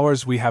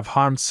flowers we have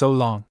harmed so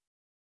long.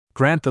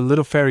 Grant the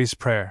little fairy's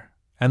prayer,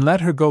 and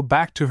let her go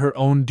back to her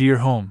own dear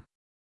home.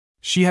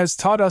 She has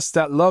taught us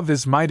that love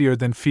is mightier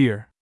than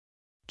fear.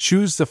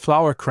 Choose the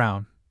flower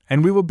crown,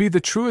 and we will be the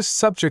truest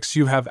subjects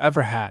you have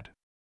ever had."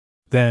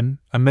 Then,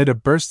 amid a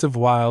burst of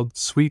wild,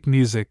 sweet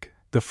music,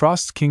 the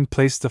Frost King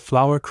placed the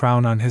flower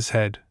crown on his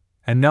head,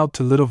 and knelt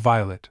to little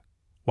Violet,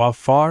 while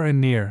far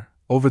and near,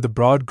 over the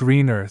broad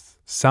green earth,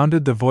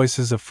 sounded the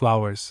voices of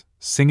flowers,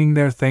 singing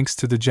their thanks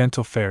to the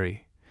gentle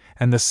fairy,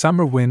 and the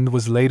summer wind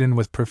was laden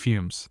with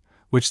perfumes,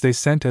 which they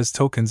sent as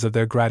tokens of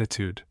their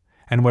gratitude,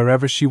 and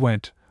wherever she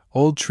went,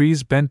 old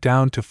trees bent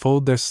down to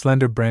fold their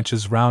slender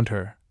branches round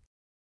her.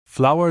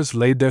 Flowers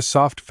laid their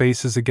soft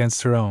faces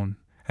against her own,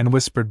 and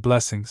whispered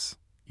blessings.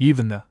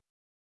 Even the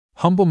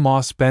humble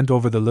moss bent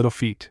over the little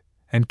feet,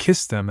 and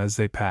kissed them as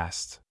they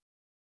passed.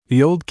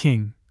 The old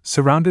king,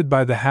 surrounded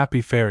by the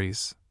happy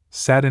fairies,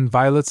 sat in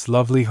Violet's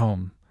lovely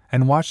home,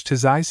 and watched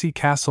his icy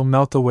castle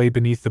melt away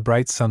beneath the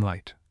bright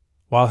sunlight,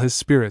 while his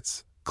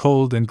spirits,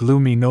 cold and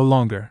gloomy no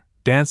longer,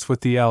 danced with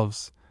the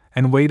elves,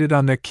 and waited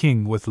on their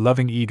king with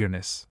loving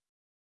eagerness.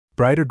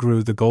 Brighter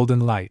grew the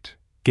golden light,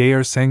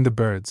 gayer sang the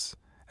birds,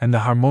 and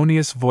the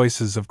harmonious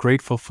voices of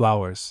grateful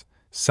flowers,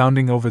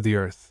 sounding over the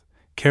earth,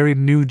 carried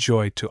new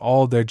joy to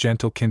all their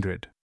gentle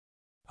kindred.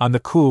 On the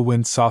cool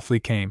wind softly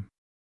came,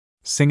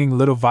 singing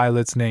little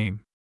Violet's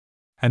name,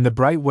 and the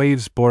bright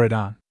waves bore it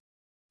on,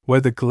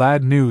 where the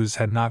glad news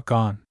had not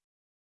gone,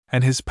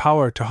 and his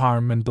power to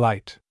harm and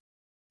blight,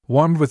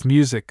 warmed with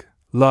music,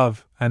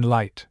 love, and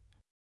light,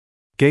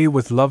 gay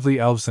with lovely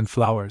elves and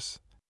flowers.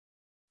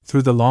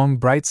 Through the long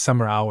bright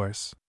summer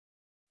hours,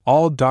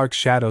 all dark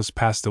shadows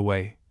passed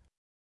away,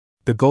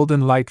 the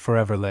golden light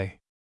forever lay,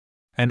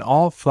 and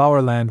all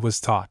Flowerland was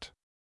taught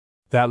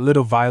that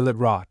little Violet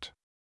wrought.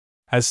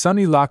 As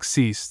Sunny Lock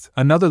ceased,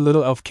 another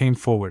little elf came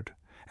forward,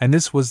 and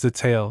this was the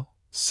tale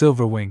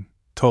Silverwing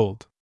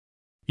told.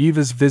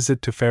 Eva's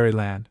visit to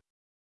Fairyland.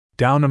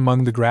 Down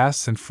among the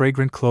grass and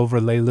fragrant clover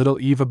lay little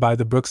Eva by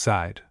the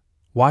brookside,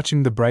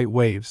 watching the bright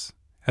waves,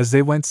 as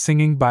they went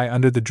singing by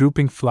under the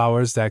drooping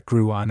flowers that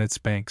grew on its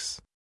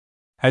banks.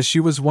 As she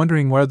was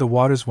wondering where the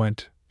waters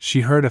went,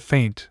 she heard a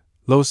faint,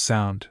 low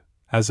sound,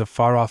 as of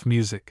far-off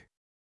music.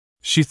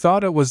 She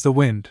thought it was the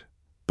wind,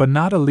 but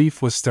not a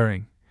leaf was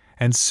stirring,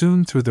 and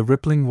soon through the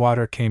rippling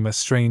water came a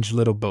strange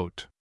little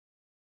boat.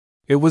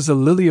 It was a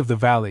lily of the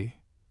valley,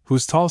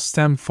 whose tall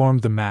stem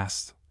formed the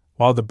mast,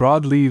 while the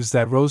broad leaves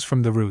that rose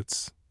from the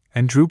roots,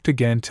 and drooped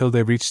again till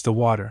they reached the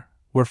water,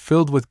 were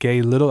filled with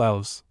gay little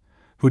elves,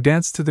 who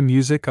danced to the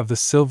music of the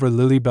silver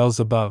lily bells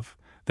above,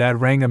 that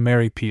rang a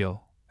merry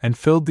peal, and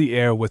filled the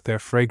air with their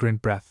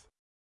fragrant breath.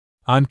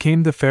 On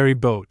came the fairy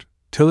boat,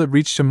 till it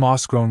reached a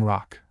moss-grown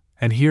rock,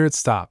 and here it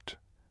stopped,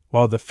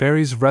 while the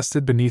fairies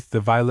rested beneath the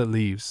violet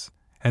leaves,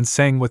 and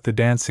sang with the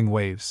dancing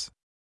waves.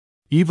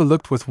 Eva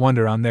looked with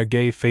wonder on their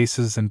gay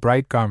faces and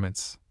bright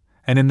garments,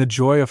 and in the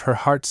joy of her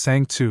heart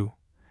sang too,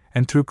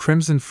 and threw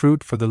crimson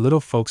fruit for the little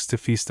folks to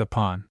feast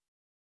upon.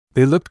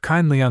 They looked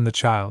kindly on the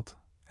child,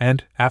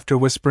 and, after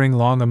whispering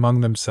long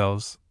among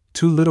themselves,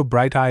 two little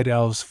bright-eyed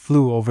elves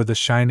flew over the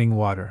shining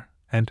water,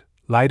 and,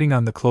 lighting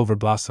on the clover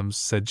blossoms,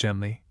 said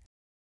gently,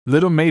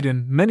 "Little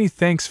maiden, many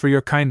thanks for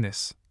your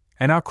kindness,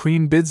 and our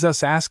queen bids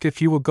us ask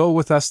if you will go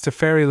with us to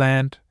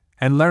Fairyland,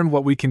 and learn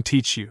what we can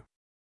teach you."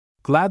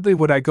 "Gladly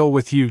would I go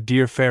with you,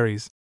 dear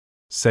fairies,"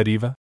 said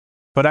Eva,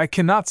 "but I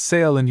cannot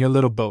sail in your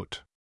little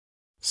boat.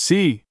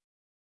 See,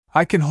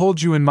 I can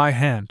hold you in my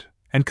hand,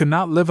 and could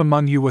not live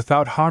among you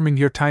without harming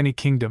your tiny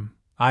kingdom.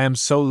 I am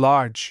so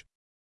large.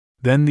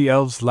 Then the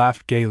elves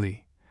laughed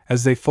gaily,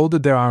 as they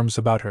folded their arms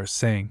about her,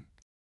 saying,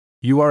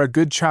 You are a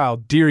good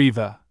child, dear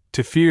Eva,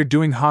 to fear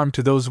doing harm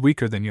to those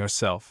weaker than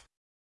yourself.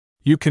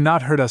 You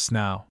cannot hurt us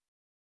now.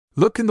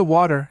 Look in the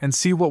water and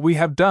see what we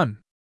have done.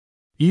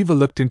 Eva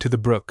looked into the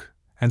brook,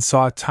 and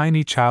saw a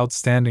tiny child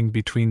standing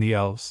between the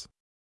elves.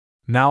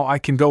 Now I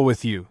can go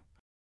with you,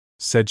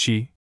 said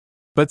she.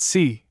 But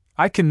see,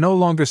 I can no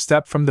longer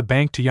step from the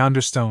bank to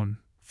yonder stone,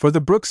 for the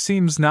brook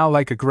seems now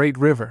like a great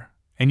river,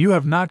 and you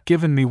have not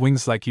given me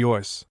wings like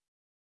yours.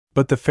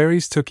 But the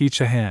fairies took each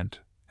a hand,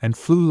 and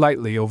flew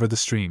lightly over the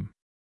stream.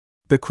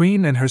 The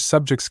queen and her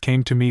subjects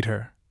came to meet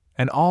her,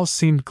 and all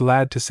seemed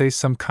glad to say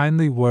some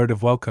kindly word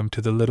of welcome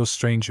to the little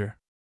stranger.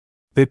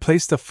 They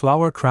placed a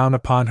flower crown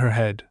upon her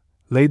head,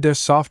 laid their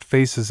soft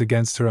faces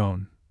against her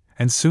own,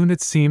 and soon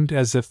it seemed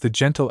as if the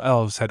gentle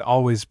elves had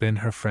always been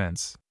her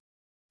friends.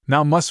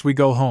 Now must we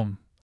go home,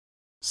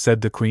 said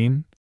the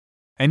queen,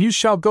 and you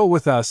shall go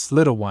with us,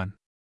 little one.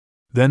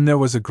 Then there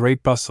was a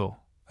great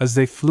bustle, as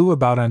they flew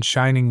about on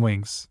shining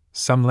wings,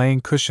 some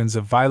laying cushions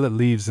of violet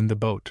leaves in the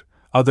boat,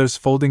 others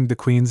folding the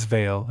queen's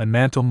veil and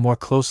mantle more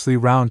closely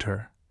round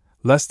her,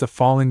 lest the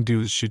falling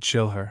dews should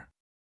chill her.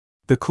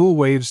 The cool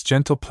waves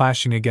gentle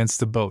plashing against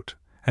the boat,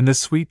 and the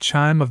sweet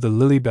chime of the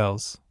lily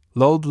bells,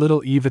 lulled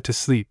little Eva to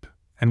sleep,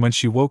 and when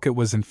she woke it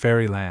was in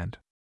fairyland.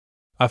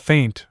 A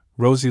faint,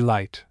 rosy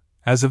light,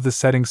 as of the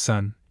setting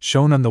sun,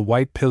 shone on the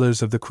white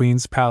pillars of the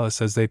queen's palace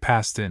as they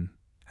passed in,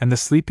 and the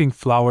sleeping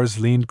flowers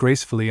leaned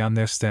gracefully on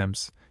their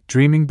stems,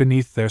 dreaming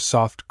beneath their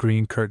soft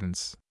green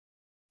curtains.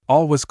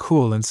 All was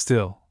cool and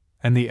still,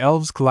 and the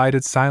elves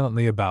glided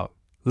silently about,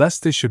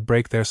 lest they should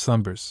break their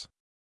slumbers.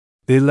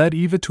 They led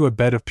Eva to a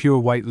bed of pure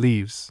white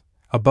leaves,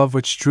 above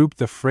which drooped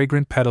the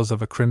fragrant petals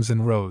of a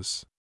crimson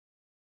rose.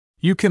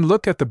 You can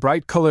look at the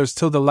bright colors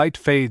till the light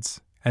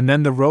fades, and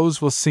then the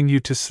rose will sing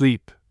you to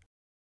sleep,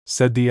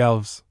 said the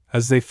elves,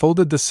 as they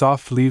folded the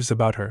soft leaves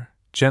about her,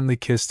 gently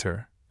kissed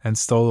her, and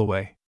stole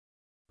away.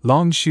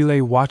 Long she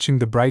lay watching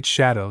the bright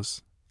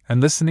shadows,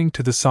 and listening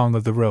to the song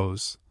of the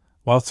rose,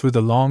 while through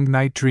the long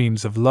night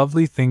dreams of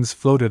lovely things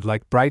floated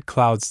like bright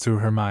clouds through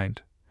her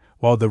mind,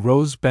 while the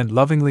rose bent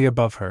lovingly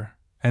above her,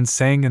 and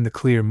sang in the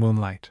clear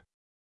moonlight.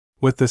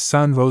 With the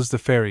sun rose the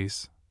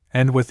fairies,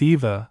 and with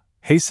Eva,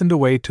 hastened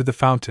away to the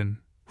fountain,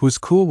 whose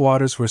cool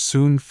waters were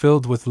soon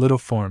filled with little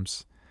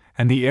forms,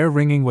 and the air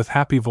ringing with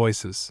happy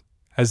voices,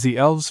 as the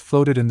elves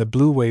floated in the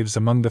blue waves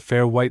among the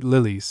fair white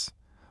lilies,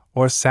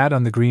 or sat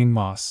on the green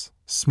moss,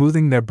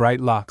 smoothing their bright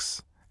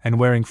locks, and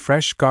wearing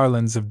fresh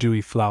garlands of dewy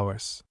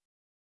flowers.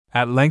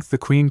 At length the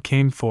queen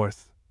came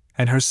forth,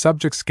 and her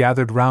subjects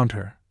gathered round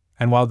her,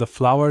 and while the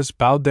flowers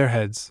bowed their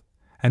heads,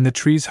 and the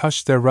trees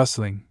hushed their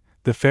rustling,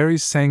 the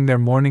fairies sang their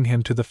morning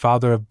hymn to the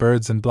Father of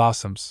birds and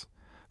blossoms,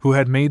 who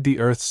had made the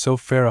earth so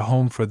fair a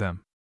home for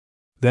them.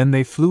 Then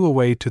they flew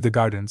away to the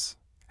gardens,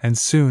 and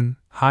soon,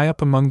 high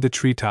up among the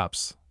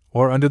treetops,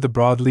 or under the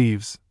broad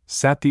leaves,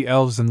 sat the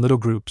elves in little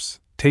groups,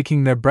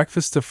 taking their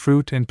breakfast of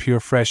fruit and pure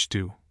fresh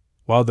dew,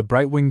 while the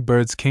bright-winged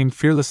birds came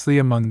fearlessly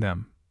among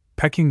them,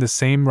 pecking the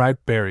same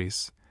ripe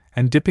berries,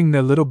 and dipping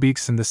their little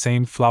beaks in the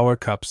same flower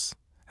cups,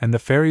 and the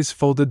fairies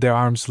folded their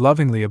arms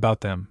lovingly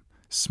about them,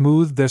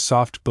 smoothed their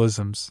soft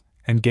bosoms,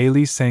 and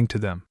gaily sang to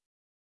them.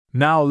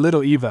 Now,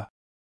 little Eva,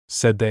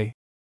 said they,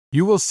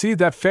 you will see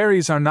that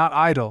fairies are not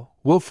idle,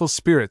 wilful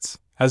spirits,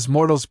 as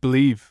mortals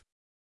believe.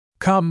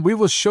 Come, we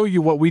will show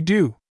you what we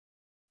do.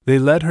 They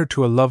led her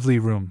to a lovely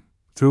room,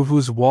 through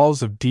whose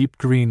walls of deep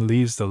green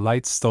leaves the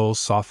light stole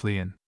softly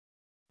in.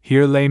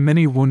 Here lay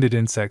many wounded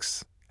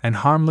insects, and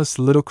harmless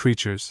little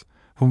creatures,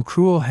 whom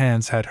cruel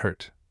hands had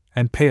hurt,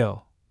 and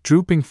pale,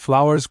 drooping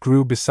flowers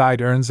grew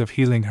beside urns of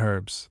healing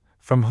herbs,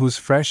 from whose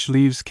fresh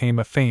leaves came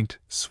a faint,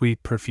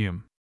 sweet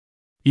perfume.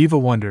 Eva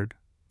wondered,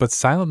 but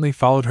silently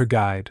followed her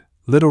guide,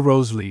 little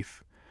Rose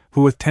Leaf,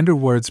 who with tender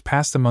words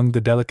passed among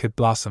the delicate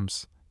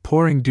blossoms,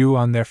 pouring dew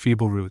on their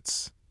feeble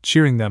roots,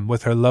 cheering them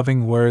with her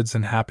loving words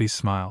and happy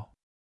smile.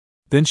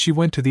 Then she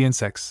went to the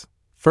insects,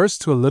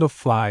 first to a little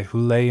fly who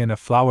lay in a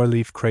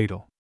flower-leaf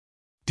cradle.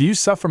 Do you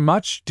suffer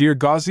much, dear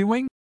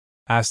Gozzywing?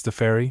 Asked the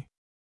fairy.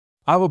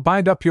 I will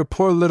bind up your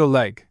poor little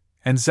leg,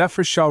 and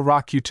Zephyr shall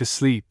rock you to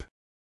sleep.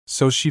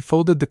 So she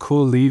folded the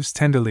cool leaves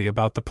tenderly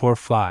about the poor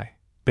fly,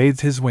 bathed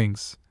his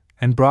wings,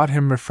 and brought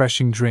him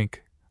refreshing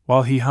drink,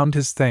 while he hummed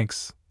his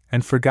thanks,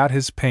 and forgot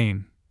his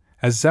pain,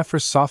 as Zephyr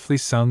softly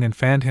sung and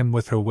fanned him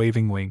with her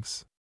waving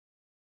wings.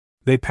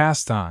 They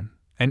passed on,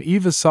 and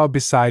Eva saw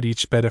beside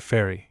each bed a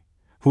fairy,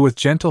 who with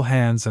gentle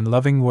hands and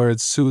loving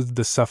words soothed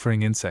the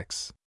suffering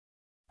insects.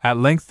 At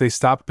length they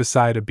stopped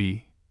beside a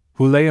bee,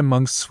 who lay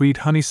amongst sweet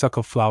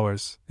honeysuckle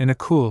flowers, in a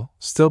cool,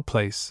 still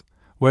place,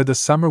 where the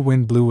summer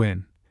wind blew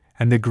in,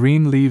 and the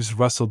green leaves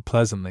rustled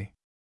pleasantly.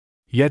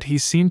 Yet he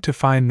seemed to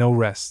find no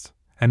rest,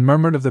 and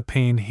murmured of the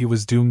pain he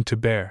was doomed to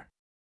bear.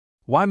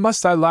 Why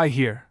must I lie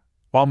here,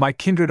 while my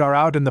kindred are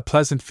out in the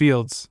pleasant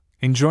fields,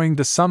 enjoying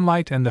the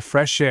sunlight and the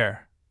fresh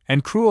air,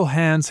 and cruel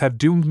hands have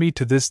doomed me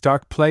to this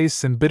dark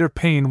place in bitter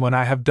pain when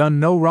I have done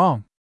no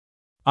wrong?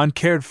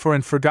 Uncared for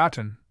and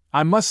forgotten,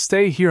 I must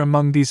stay here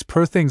among these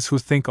poor things who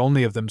think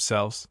only of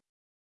themselves.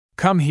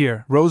 Come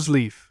here, Rose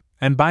Leaf,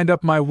 and bind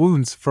up my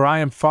wounds, for I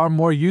am far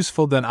more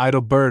useful than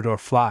idle bird or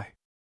fly.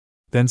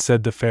 Then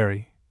said the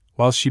fairy,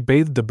 while she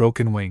bathed the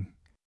broken wing,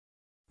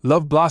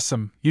 Love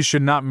Blossom, you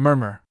should not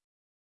murmur.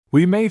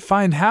 We may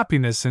find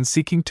happiness in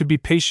seeking to be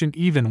patient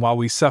even while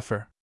we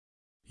suffer.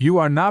 You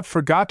are not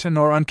forgotten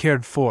or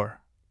uncared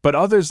for, but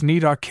others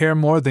need our care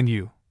more than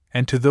you,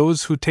 and to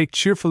those who take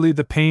cheerfully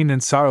the pain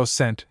and sorrow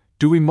sent,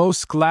 do we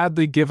most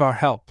gladly give our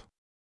help.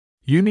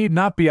 You need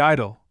not be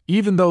idle,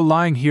 even though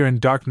lying here in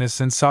darkness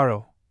and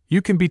sorrow,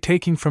 you can be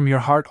taking from your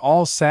heart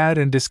all sad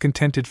and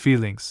discontented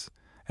feelings,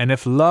 and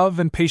if love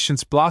and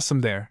patience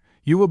blossom there,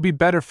 you will be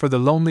better for the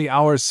lonely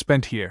hours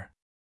spent here.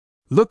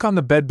 Look on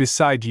the bed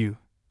beside you.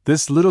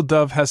 This little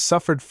dove has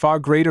suffered far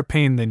greater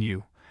pain than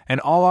you, and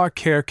all our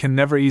care can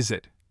never ease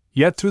it.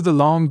 Yet through the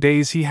long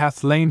days he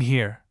hath lain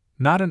here,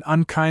 not an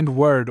unkind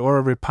word or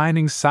a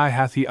repining sigh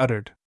hath he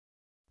uttered.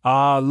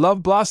 Ah,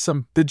 Love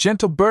Blossom, the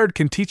gentle bird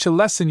can teach a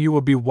lesson you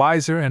will be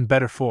wiser and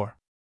better for.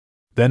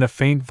 Then a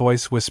faint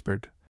voice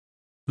whispered,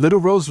 Little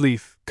Rose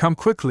Leaf, come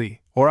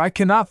quickly, or I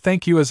cannot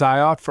thank you as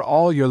I ought for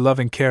all your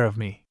loving care of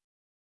me.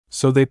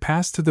 So they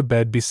passed to the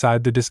bed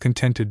beside the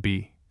discontented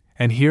bee,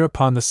 and here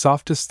upon the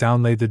softest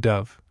down lay the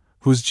dove,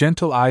 whose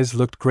gentle eyes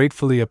looked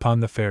gratefully upon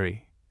the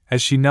fairy,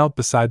 as she knelt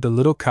beside the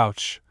little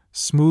couch,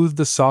 smoothed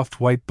the soft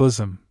white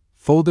bosom,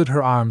 folded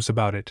her arms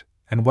about it,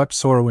 and wept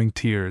sorrowing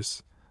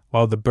tears,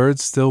 while the bird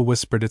still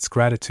whispered its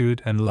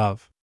gratitude and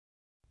love.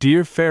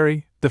 Dear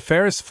fairy, the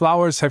fairest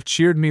flowers have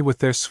cheered me with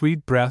their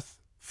sweet breath,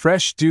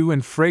 fresh dew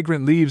and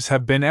fragrant leaves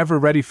have been ever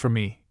ready for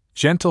me,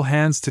 gentle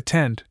hands to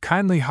tend,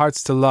 kindly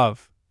hearts to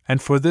love,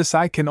 and for this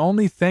I can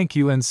only thank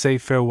you and say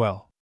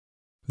farewell.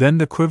 Then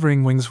the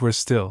quivering wings were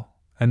still,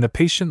 and the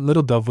patient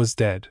little dove was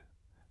dead,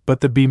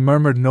 but the bee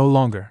murmured no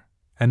longer,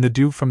 and the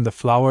dew from the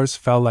flowers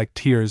fell like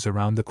tears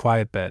around the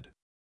quiet bed.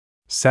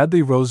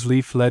 Sadly Rose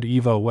Leaf led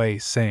Eva away,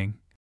 saying,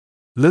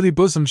 Lily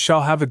Bosom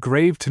shall have a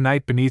grave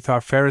tonight beneath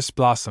our fairest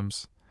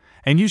blossoms,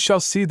 and you shall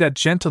see that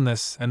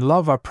gentleness and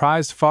love are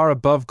prized far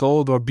above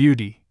gold or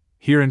beauty,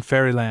 here in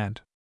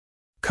fairyland.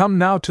 Come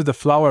now to the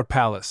flower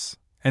palace,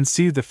 and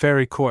see the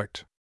fairy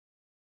court.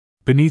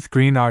 Beneath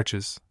green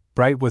arches,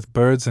 bright with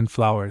birds and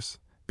flowers,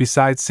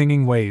 beside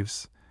singing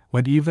waves,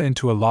 went Eva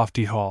into a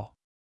lofty hall.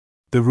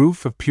 The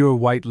roof of pure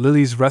white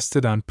lilies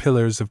rested on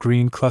pillars of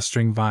green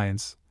clustering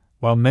vines,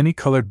 while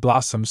many-colored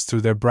blossoms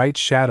threw their bright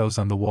shadows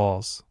on the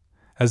walls,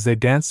 as they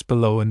danced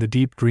below in the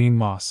deep green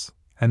moss,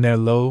 and their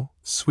low,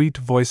 sweet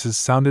voices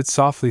sounded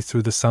softly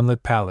through the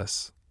sunlit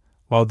palace,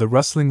 while the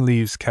rustling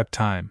leaves kept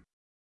time.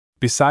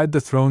 Beside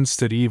the throne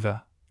stood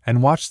Eva,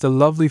 and watched the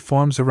lovely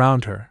forms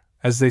around her,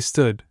 as they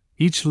stood,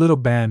 each little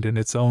band in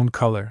its own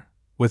color,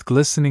 with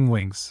glistening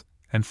wings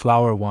and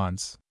flower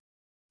wands.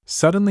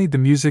 Suddenly the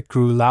music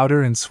grew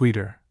louder and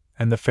sweeter,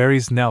 and the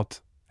fairies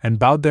knelt and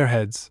bowed their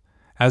heads,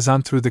 as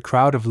on through the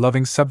crowd of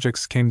loving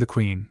subjects came the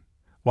queen,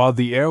 while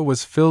the air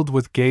was filled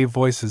with gay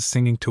voices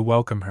singing to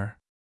welcome her.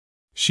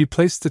 She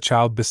placed the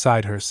child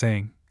beside her,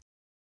 saying,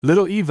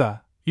 Little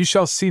Eva, you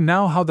shall see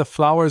now how the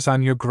flowers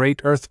on your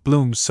great earth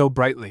bloom so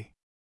brightly.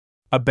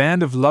 A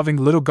band of loving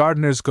little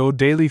gardeners go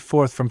daily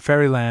forth from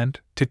fairyland,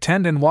 to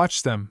tend and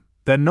watch them,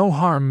 that no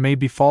harm may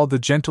befall the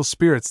gentle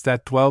spirits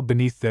that dwell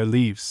beneath their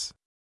leaves.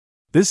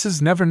 This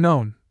is never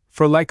known,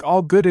 for like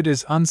all good it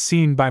is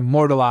unseen by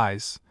mortal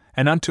eyes,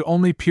 and unto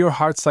only pure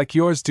hearts like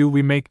yours do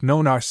we make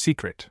known our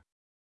secret.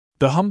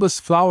 The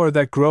humblest flower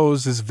that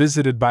grows is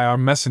visited by our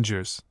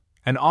messengers,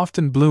 and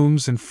often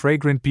blooms in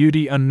fragrant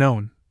beauty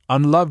unknown,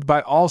 unloved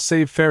by all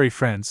save fairy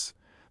friends,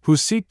 who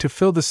seek to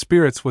fill the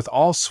spirits with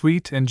all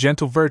sweet and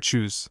gentle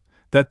virtues,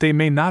 that they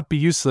may not be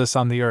useless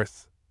on the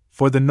earth,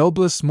 for the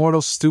noblest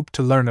mortals stoop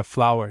to learn of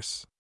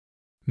flowers.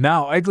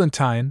 Now,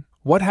 Eglantine,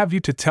 what have you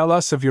to tell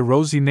us of your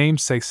rosy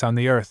namesakes on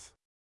the earth?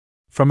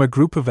 From a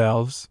group of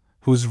elves,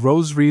 whose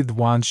rose-wreathed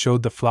wands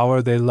showed the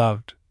flower they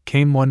loved,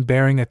 came one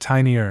bearing a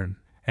tiny urn,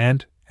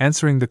 and,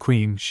 answering the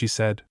queen, she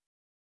said,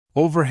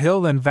 Over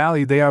hill and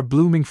valley they are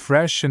blooming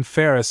fresh and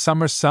fair as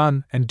summer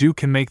sun and dew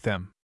can make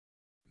them.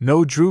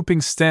 No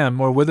drooping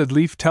stem or withered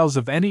leaf tells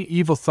of any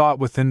evil thought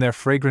within their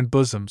fragrant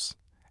bosoms,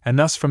 and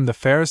thus from the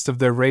fairest of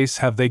their race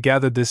have they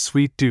gathered this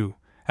sweet dew,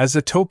 as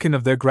a token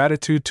of their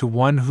gratitude to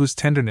one whose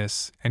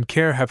tenderness and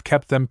care have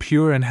kept them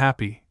pure and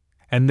happy,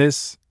 and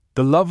this,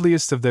 the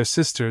loveliest of their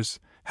sisters,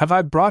 have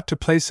I brought to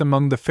place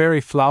among the fairy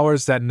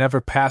flowers that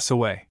never pass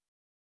away.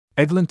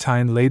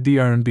 Eglantine laid the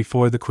urn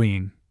before the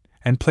queen,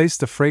 and placed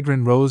the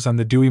fragrant rose on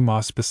the dewy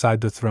moss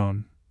beside the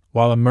throne,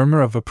 while a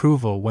murmur of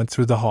approval went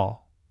through the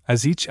hall,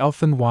 as each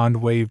elfin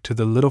wand waved to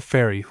the little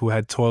fairy who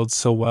had toiled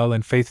so well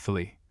and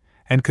faithfully,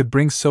 and could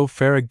bring so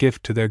fair a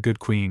gift to their good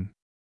queen.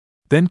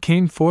 Then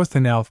came forth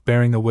an elf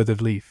bearing a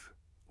withered leaf,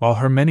 while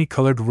her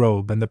many-colored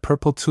robe and the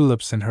purple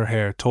tulips in her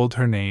hair told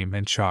her name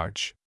and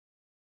charge.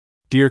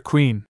 Dear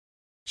queen,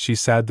 she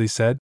sadly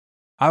said,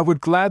 I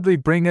would gladly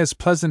bring as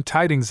pleasant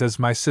tidings as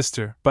my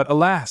sister, but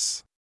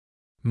alas!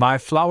 My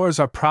flowers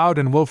are proud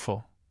and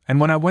wilful, and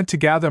when I went to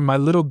gather my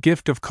little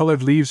gift of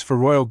colored leaves for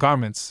royal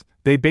garments,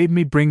 they bade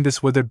me bring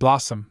this withered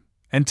blossom,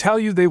 and tell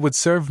you they would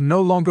serve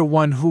no longer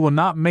one who will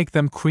not make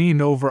them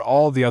queen over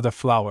all the other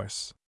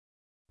flowers.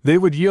 They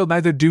would yield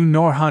neither dew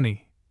nor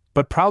honey,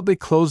 but proudly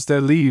close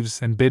their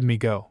leaves and bid me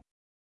go.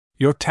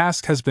 Your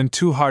task has been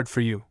too hard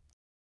for you,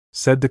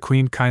 said the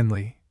queen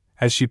kindly,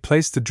 as she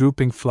placed the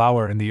drooping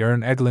flower in the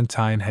urn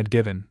Eglantine had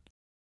given.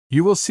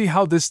 You will see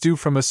how this dew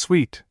from a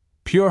sweet,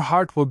 pure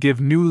heart will give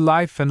new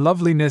life and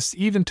loveliness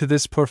even to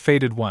this poor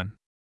faded one.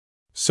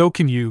 So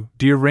can you,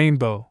 dear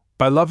rainbow,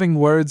 by loving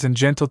words and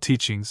gentle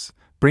teachings,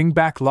 bring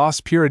back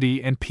lost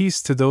purity and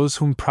peace to those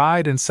whom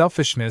pride and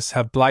selfishness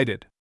have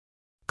blighted.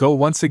 Go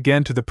once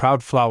again to the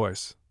proud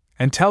flowers,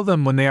 and tell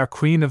them when they are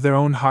queen of their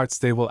own hearts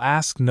they will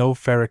ask no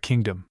fairer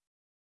kingdom.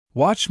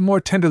 Watch more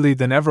tenderly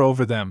than ever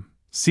over them,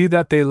 see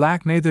that they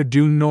lack neither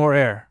dew nor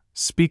air,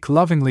 speak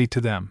lovingly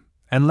to them,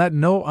 and let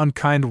no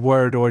unkind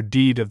word or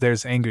deed of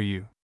theirs anger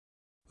you.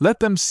 Let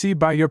them see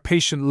by your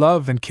patient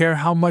love and care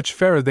how much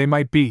fairer they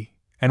might be,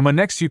 and when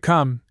next you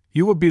come,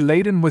 you will be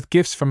laden with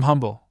gifts from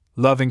humble,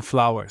 loving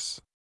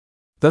flowers.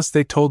 Thus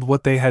they told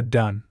what they had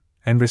done,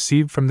 and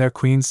received from their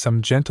queen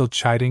some gentle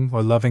chiding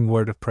or loving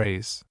word of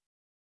praise.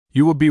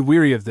 You will be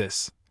weary of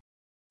this,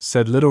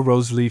 said little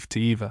Roseleaf to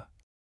Eva.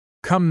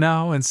 Come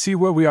now and see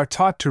where we are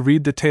taught to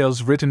read the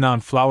tales written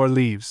on flower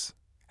leaves,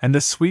 and the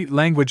sweet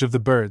language of the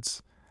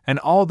birds, and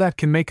all that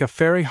can make a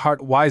fairy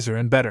heart wiser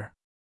and better.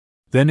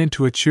 Then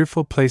into a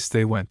cheerful place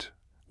they went,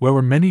 where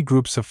were many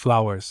groups of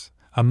flowers,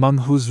 among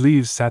whose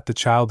leaves sat the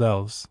child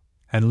elves,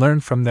 and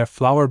learned from their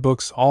flower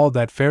books all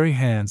that fairy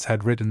hands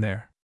had written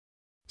there.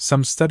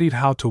 Some studied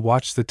how to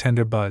watch the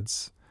tender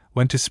buds,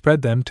 when to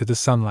spread them to the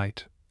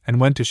sunlight, and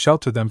when to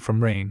shelter them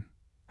from rain,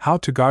 how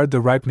to guard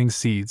the ripening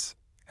seeds,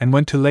 and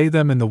when to lay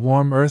them in the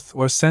warm earth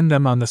or send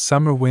them on the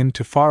summer wind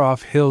to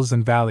far-off hills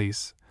and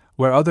valleys,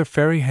 where other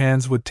fairy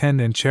hands would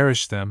tend and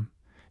cherish them,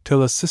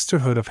 till a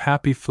sisterhood of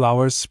happy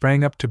flowers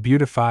sprang up to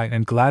beautify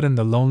and gladden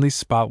the lonely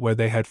spot where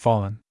they had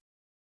fallen.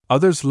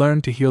 Others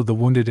learned to heal the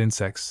wounded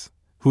insects,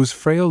 whose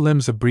frail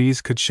limbs a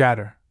breeze could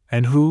shatter,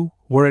 and who,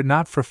 were it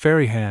not for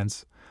fairy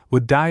hands,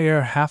 would die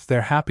ere half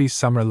their happy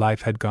summer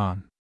life had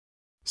gone.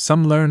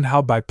 Some learned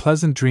how by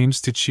pleasant dreams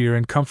to cheer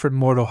and comfort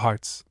mortal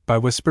hearts, by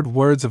whispered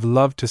words of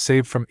love to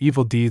save from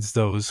evil deeds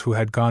those who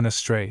had gone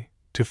astray,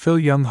 to fill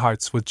young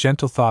hearts with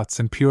gentle thoughts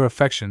and pure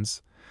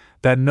affections,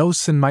 that no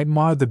sin might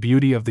mar the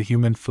beauty of the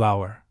human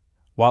flower,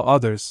 while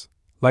others,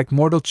 like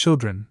mortal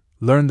children,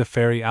 learned the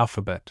fairy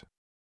alphabet.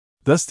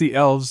 Thus the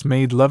elves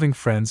made loving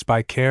friends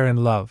by care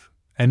and love,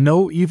 and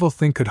no evil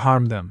thing could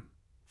harm them,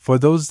 for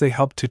those they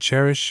helped to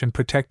cherish and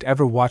protect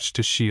ever watched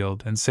to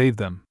shield and save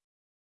them.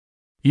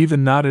 Eva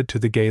nodded to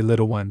the gay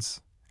little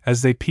ones,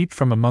 as they peeped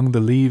from among the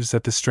leaves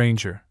at the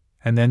stranger,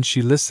 and then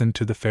she listened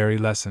to the fairy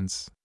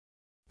lessons.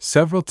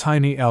 Several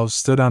tiny elves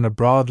stood on a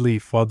broad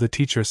leaf while the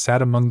teacher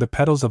sat among the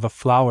petals of a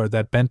flower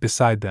that bent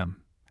beside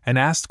them, and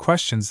asked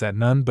questions that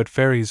none but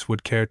fairies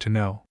would care to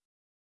know.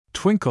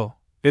 Twinkle,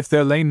 if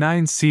there lay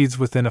 9 seeds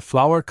within a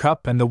flower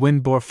cup and the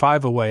wind bore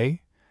 5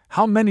 away,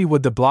 how many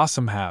would the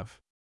blossom have?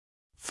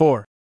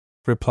 4,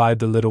 replied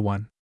the little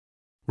one.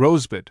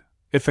 Rosebud,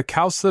 if a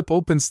cowslip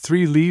opens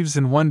 3 leaves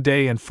in one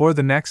day and 4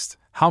 the next,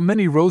 how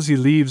many rosy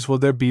leaves will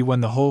there be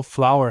when the whole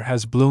flower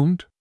has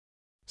bloomed?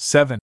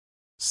 7,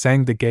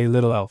 sang the gay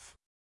little elf.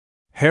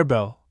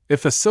 Harebell,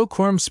 if a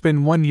silkworm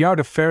spin 1 yard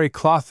of fairy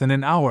cloth in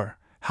an hour,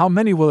 how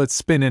many will it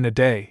spin in a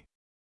day?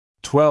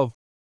 12,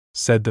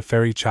 said the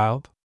fairy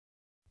child.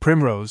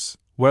 Primrose,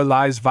 where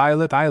lies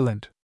Violet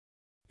Island?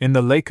 In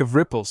the lake of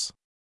ripples.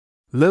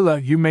 Lilla,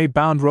 you may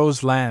bound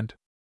Rose Land.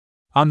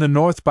 On the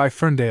north by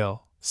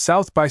Ferndale,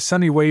 south by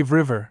Sunny Wave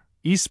River,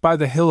 east by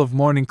the hill of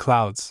morning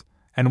clouds,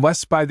 and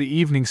west by the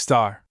evening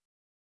star.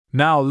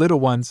 Now, little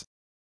ones,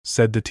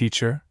 said the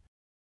teacher,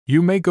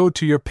 you may go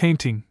to your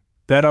painting,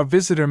 that our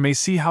visitor may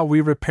see how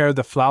we repair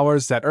the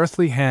flowers that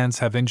earthly hands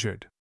have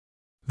injured.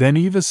 Then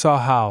Eva saw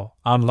how,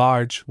 on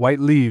large,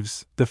 white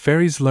leaves, the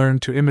fairies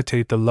learned to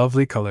imitate the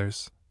lovely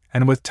colors,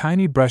 and with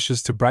tiny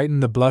brushes to brighten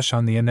the blush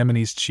on the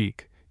anemone's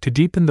cheek, to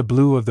deepen the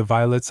blue of the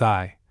violet's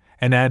eye,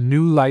 and add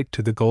new light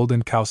to the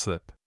golden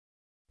cowslip.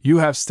 You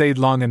have stayed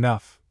long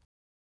enough,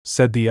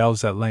 said the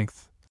elves at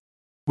length.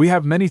 We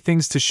have many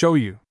things to show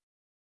you.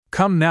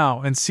 Come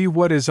now and see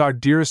what is our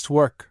dearest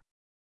work.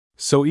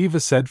 So Eva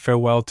said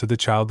farewell to the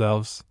child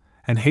elves,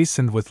 and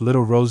hastened with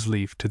little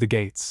Roseleaf to the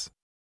gates.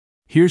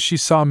 Here she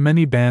saw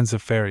many bands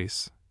of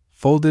fairies,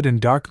 folded in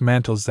dark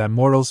mantles that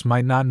mortals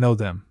might not know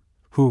them,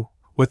 who,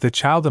 with the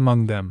child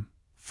among them,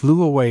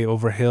 flew away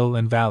over hill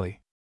and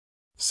valley.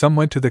 Some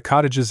went to the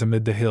cottages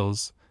amid the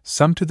hills,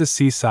 some to the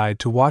seaside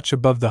to watch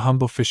above the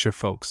humble fisher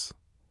folks,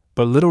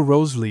 but little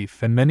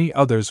Roseleaf and many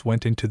others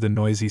went into the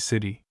noisy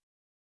city.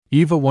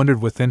 Eva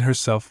wondered within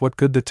herself what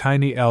good the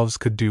tiny elves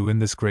could do in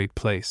this great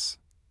place.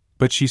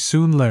 But she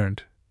soon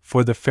learned,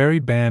 for the fairy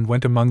band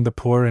went among the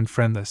poor and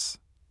friendless,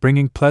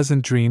 bringing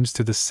pleasant dreams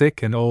to the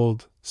sick and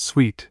old,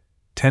 sweet,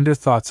 tender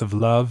thoughts of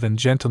love and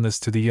gentleness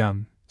to the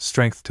young,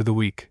 strength to the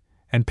weak,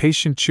 and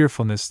patient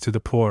cheerfulness to the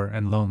poor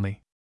and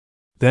lonely.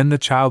 Then the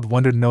child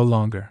wondered no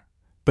longer,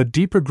 but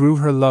deeper grew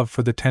her love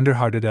for the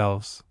tender-hearted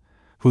elves,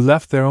 who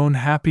left their own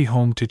happy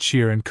home to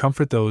cheer and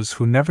comfort those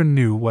who never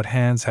knew what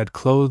hands had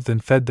clothed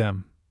and fed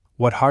them,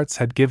 what hearts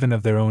had given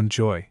of their own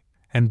joy,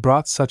 and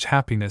brought such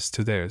happiness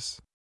to theirs.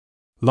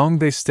 Long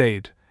they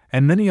stayed,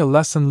 and many a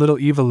lesson little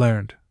Eva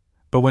learned,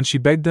 but when she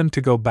begged them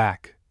to go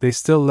back, they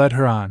still led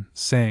her on,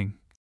 saying,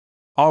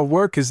 "Our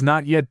work is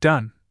not yet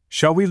done.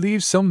 Shall we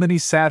leave so many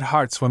sad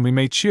hearts when we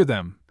may cheer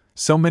them,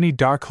 so many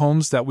dark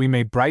homes that we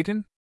may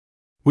brighten?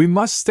 We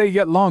must stay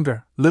yet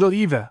longer, little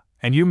Eva,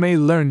 and you may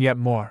learn yet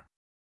more."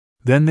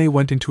 Then they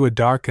went into a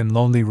dark and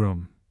lonely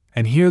room,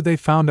 and here they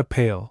found a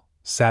pale,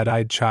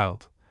 sad-eyed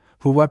child,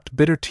 who wept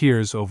bitter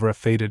tears over a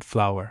faded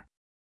flower.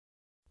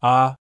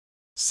 "Ah,"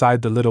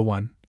 sighed the little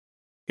one,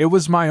 "it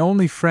was my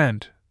only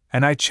friend,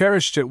 and I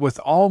cherished it with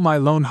all my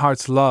lone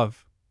heart's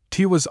love.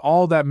 'T was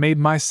all that made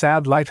my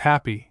sad life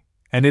happy,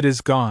 and it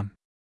is gone."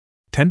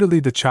 Tenderly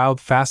the child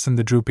fastened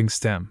the drooping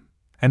stem,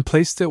 and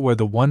placed it where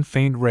the one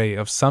faint ray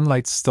of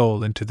sunlight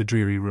stole into the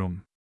dreary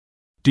room.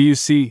 "Do you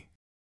see?"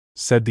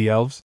 said the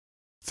elves.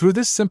 "Through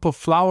this simple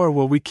flower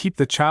will we keep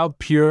the child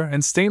pure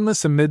and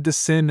stainless amid the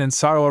sin and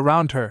sorrow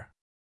around her.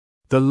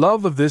 The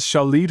love of this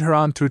shall lead her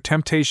on through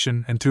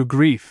temptation and through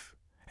grief,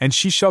 and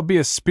she shall be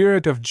a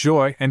spirit of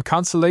joy and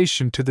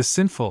consolation to the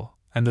sinful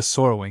and the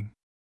sorrowing."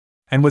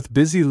 And with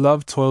busy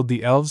love toiled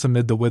the elves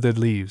amid the withered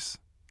leaves,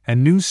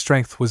 and new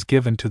strength was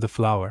given to the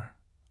flower,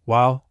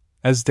 while,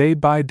 as day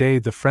by day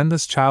the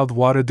friendless child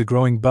watered the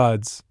growing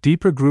buds,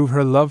 deeper grew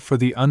her love for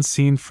the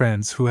unseen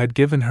friends who had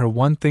given her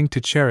one thing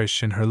to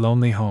cherish in her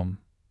lonely home.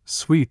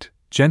 Sweet,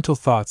 gentle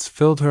thoughts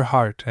filled her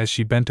heart as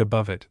she bent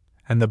above it,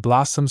 and the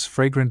blossom's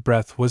fragrant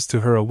breath was to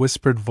her a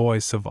whispered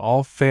voice of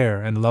all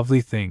fair and lovely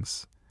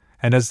things,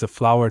 and as the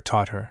flower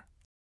taught her,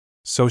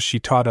 so she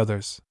taught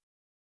others.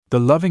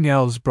 The loving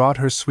elves brought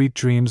her sweet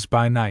dreams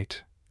by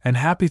night, and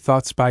happy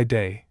thoughts by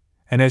day,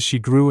 and as she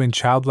grew in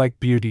childlike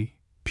beauty,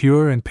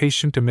 pure and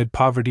patient amid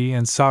poverty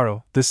and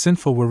sorrow, the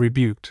sinful were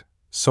rebuked,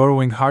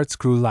 sorrowing hearts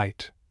grew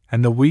light,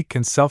 and the weak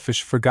and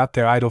selfish forgot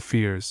their idle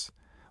fears,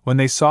 when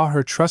they saw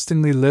her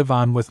trustingly live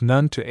on with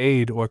none to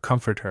aid or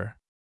comfort her.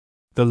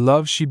 The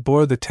love she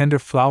bore the tender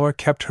flower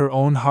kept her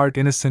own heart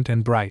innocent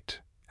and bright,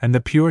 and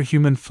the pure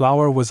human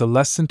flower was a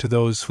lesson to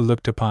those who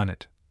looked upon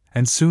it,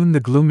 and soon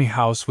the gloomy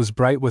house was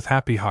bright with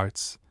happy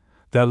hearts,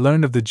 that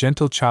learned of the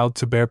gentle child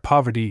to bear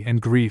poverty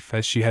and grief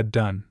as she had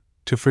done,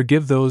 to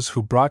forgive those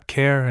who brought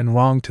care and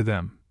wrong to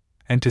them,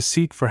 and to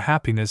seek for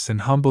happiness in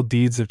humble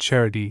deeds of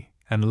charity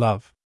and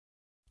love.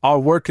 "Our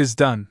work is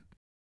done,"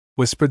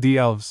 whispered the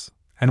elves,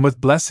 and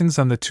with blessings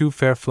on the two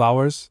fair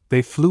flowers,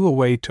 they flew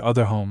away to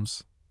other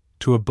homes,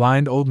 to a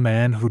blind old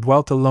man who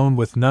dwelt alone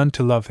with none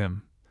to love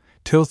him,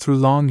 till through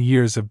long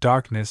years of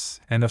darkness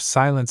and of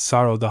silent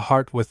sorrow the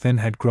heart within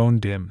had grown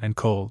dim and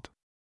cold.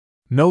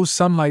 No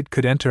sunlight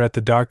could enter at the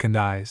darkened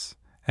eyes,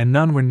 and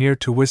none were near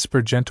to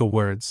whisper gentle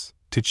words,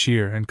 to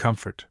cheer and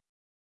comfort.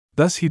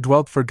 Thus he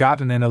dwelt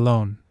forgotten and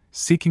alone,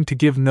 seeking to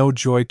give no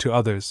joy to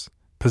others,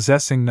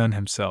 possessing none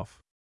himself.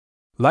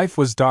 Life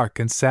was dark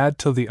and sad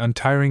till the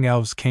untiring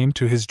elves came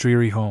to his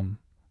dreary home,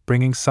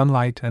 bringing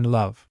sunlight and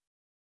love.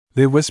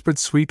 They whispered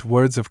sweet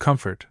words of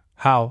comfort,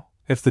 how,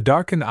 if the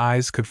darkened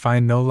eyes could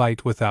find no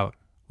light without,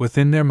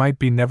 within there might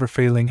be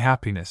never-failing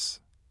happiness,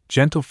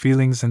 gentle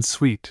feelings and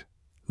sweet,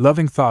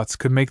 loving thoughts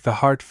could make the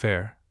heart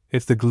fair,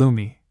 if the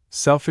gloomy,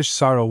 selfish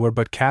sorrow were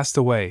but cast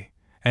away,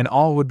 and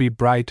all would be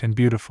bright and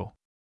beautiful.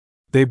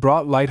 They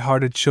brought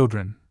light-hearted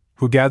children,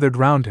 who gathered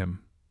round him,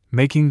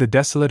 making the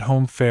desolate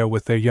home fair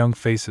with their young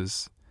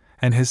faces,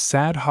 and his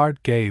sad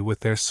heart gay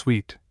with their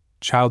sweet,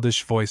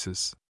 childish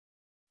voices.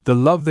 The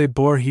love they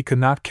bore he could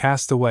not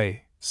cast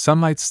away,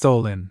 sunlight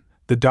stole in,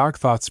 the dark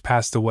thoughts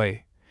passed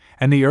away,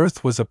 and the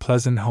earth was a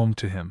pleasant home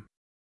to him.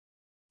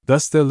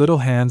 Thus their little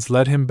hands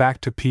led him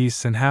back to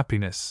peace and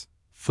happiness,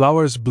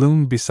 flowers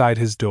bloomed beside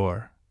his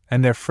door,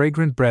 and their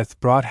fragrant breath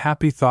brought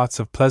happy thoughts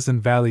of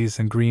pleasant valleys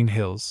and green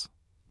hills.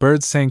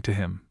 Birds sang to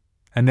him,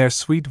 and their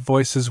sweet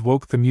voices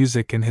woke the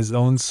music in his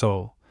own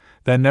soul,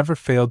 that never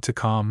failed to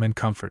calm and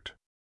comfort.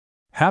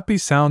 Happy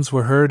sounds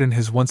were heard in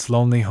his once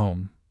lonely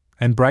home,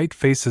 and bright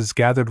faces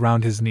gathered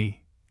round his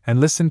knee, and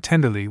listened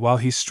tenderly while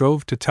he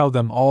strove to tell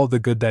them all the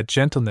good that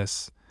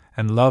gentleness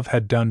and love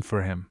had done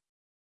for him.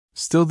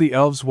 Still the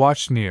elves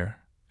watched near,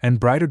 and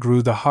brighter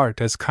grew the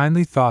heart as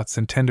kindly thoughts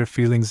and tender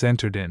feelings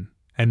entered in,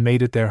 and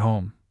made it their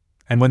home.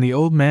 And when the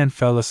old man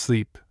fell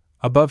asleep,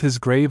 above his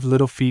grave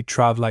little feet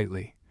trod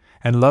lightly,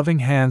 and loving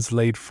hands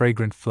laid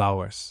fragrant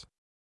flowers.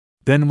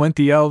 Then went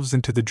the elves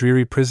into the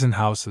dreary prison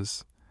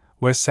houses,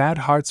 where sad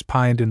hearts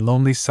pined in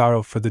lonely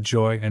sorrow for the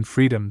joy and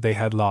freedom they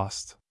had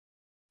lost.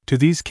 To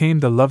these came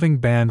the loving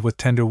band with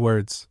tender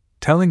words,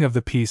 telling of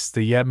the peace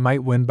they yet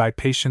might win by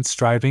patient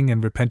striving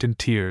and repentant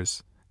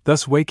tears,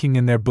 thus waking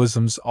in their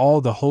bosoms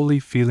all the holy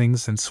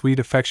feelings and sweet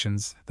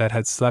affections that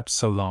had slept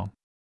so long.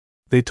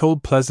 They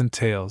told pleasant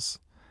tales,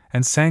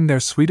 and sang their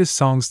sweetest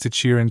songs to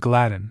cheer and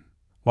gladden,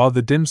 while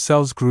the dim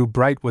cells grew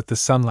bright with the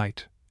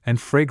sunlight,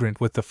 and fragrant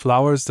with the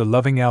flowers the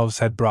loving elves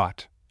had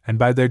brought, and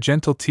by their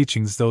gentle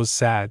teachings those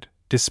sad,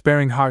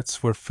 despairing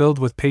hearts were filled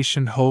with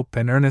patient hope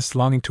and earnest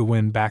longing to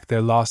win back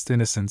their lost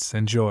innocence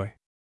and joy.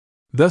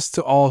 Thus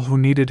to all who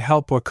needed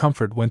help or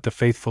comfort went the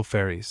faithful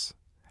fairies,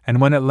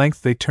 and when at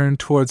length they turned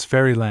towards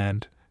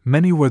fairyland,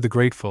 many were the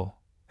grateful,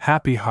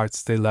 happy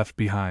hearts they left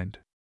behind.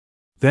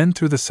 Then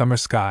through the summer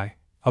sky,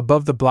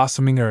 above the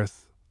blossoming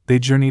earth, they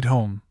journeyed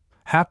home,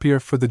 happier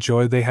for the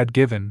joy they had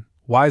given,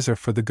 wiser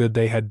for the good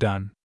they had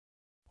done.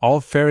 All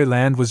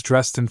fairyland was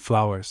dressed in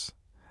flowers,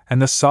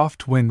 and the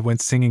soft wind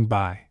went singing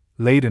by,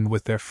 laden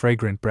with their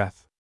fragrant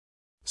breath.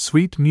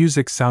 Sweet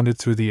music sounded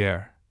through the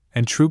air,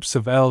 and troops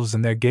of elves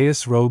in their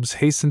gayest robes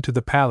hastened to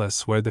the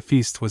palace where the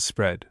feast was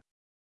spread.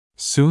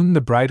 Soon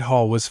the bright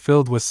hall was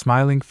filled with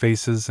smiling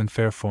faces and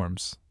fair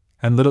forms,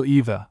 and little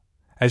Eva,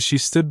 as she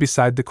stood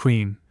beside the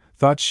queen,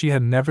 thought she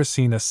had never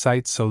seen a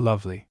sight so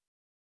lovely.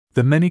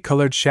 The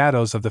many-colored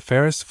shadows of the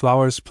fairest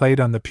flowers played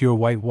on the pure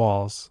white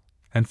walls,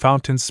 and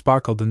fountains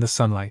sparkled in the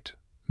sunlight,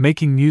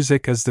 making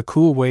music as the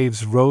cool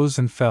waves rose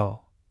and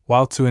fell,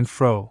 while to and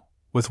fro,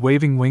 with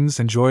waving wings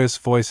and joyous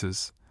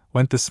voices,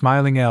 went the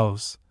smiling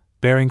elves,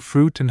 bearing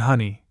fruit and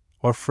honey,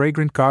 or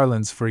fragrant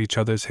garlands for each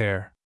other's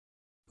hair.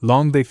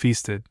 Long they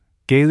feasted,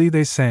 gaily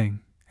they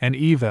sang, and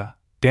Eva,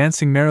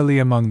 dancing merrily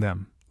among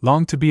them,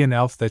 longed to be an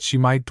elf that she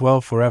might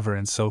dwell forever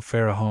in so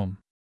fair a home.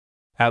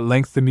 At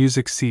length the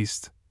music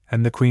ceased,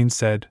 and the queen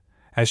said,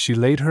 as she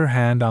laid her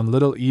hand on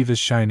little Eva's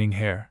shining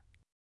hair,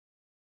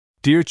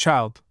 "Dear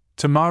child,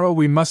 tomorrow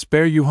we must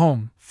bear you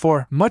home,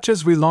 for, much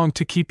as we long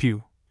to keep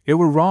you, it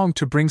were wrong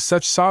to bring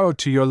such sorrow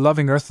to your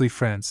loving earthly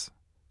friends.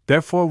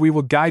 Therefore we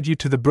will guide you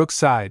to the brook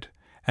side,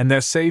 and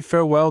there say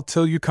farewell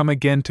till you come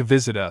again to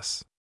visit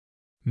us.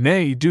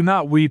 Nay, do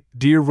not weep,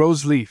 dear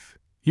Rose Leaf,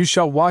 you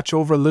shall watch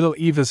over little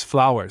Eva's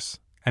flowers,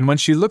 and when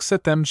she looks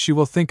at them she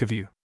will think of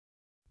you.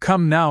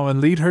 Come now and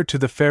lead her to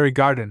the fairy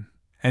garden,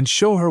 and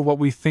show her what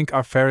we think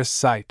our fairest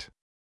sight.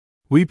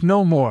 Weep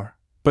no more,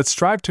 but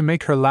strive to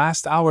make her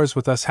last hours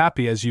with us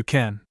happy as you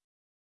can."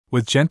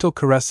 With gentle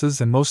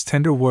caresses and most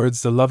tender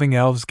words the loving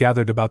elves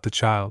gathered about the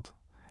child,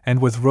 and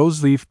with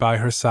Rose Leaf by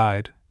her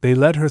side, they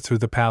led her through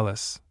the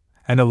palace,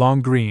 and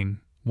along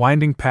green,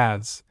 winding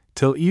paths,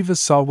 till Eva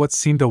saw what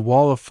seemed a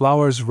wall of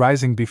flowers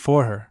rising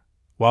before her,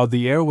 while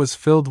the air was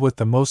filled with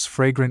the most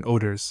fragrant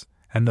odors,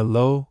 and the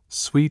low,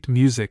 sweet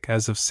music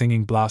as of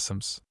singing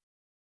blossoms.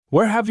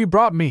 "Where have you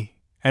brought me,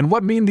 and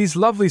what mean these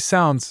lovely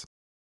sounds?"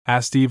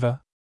 asked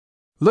Eva.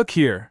 "Look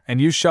here, and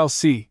you shall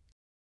see,"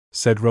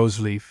 said Rose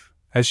Leaf,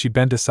 as she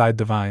bent aside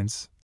the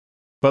vines.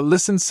 "But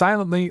listen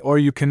silently or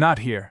you cannot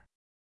hear."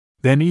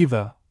 Then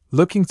Eva,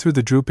 looking through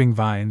the drooping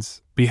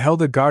vines,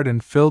 beheld a garden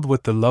filled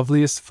with the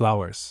loveliest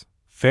flowers,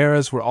 fair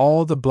as were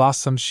all the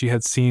blossoms she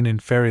had seen in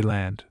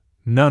fairyland.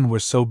 None were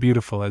so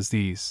beautiful as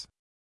these.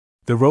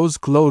 The rose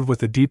glowed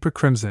with a deeper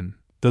crimson,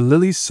 the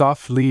lily's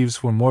soft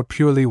leaves were more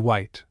purely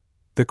white,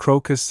 the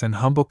crocus and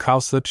humble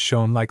cowslip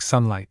shone like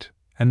sunlight,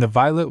 and the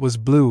violet was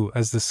blue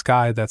as the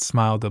sky that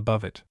smiled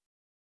above it.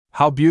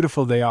 "How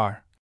beautiful they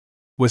are!"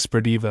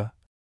 whispered Eva.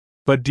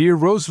 "But dear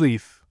Rose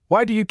Leaf,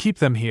 why do you keep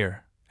them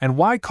here, and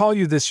why call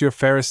you this your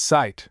fairest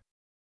sight?"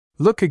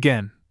 "Look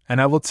again,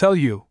 and I will tell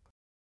you,"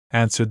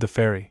 answered the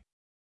fairy.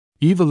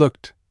 Eva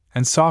looked,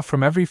 and saw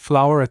from every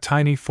flower a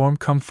tiny form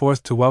come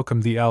forth to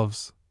welcome the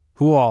elves,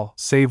 who all,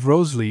 save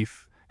Rose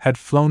Leaf, had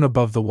flown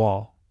above the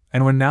wall,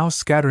 and were now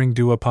scattering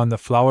dew upon the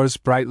flowers'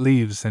 bright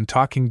leaves and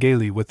talking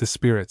gaily with the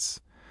spirits,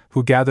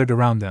 who gathered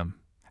around them,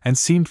 and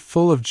seemed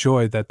full of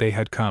joy that they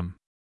had come.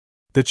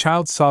 The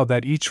child saw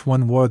that each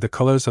one wore the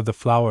colors of the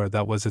flower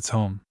that was its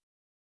home.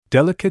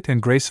 Delicate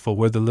and graceful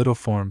were the little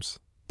forms,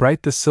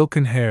 bright the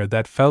silken hair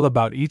that fell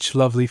about each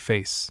lovely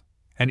face,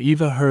 and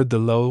Eva heard the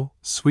low,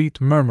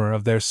 sweet murmur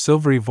of their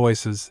silvery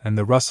voices and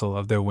the rustle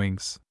of their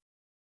wings.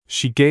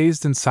 She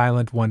gazed in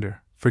silent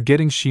wonder,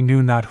 forgetting she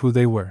knew not who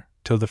they were,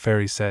 till the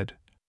fairy said,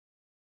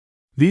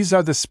 "These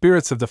are the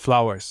spirits of the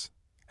flowers,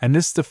 and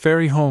this the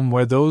fairy home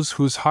where those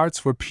whose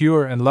hearts were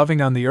pure and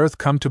loving on the earth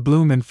come to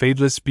bloom in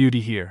fadeless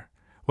beauty here,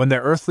 when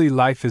their earthly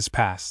life is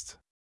past.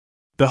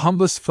 The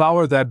humblest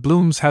flower that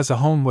blooms has a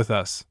home with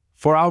us,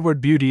 for outward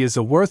beauty is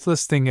a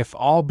worthless thing if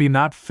all be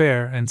not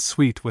fair and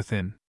sweet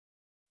within.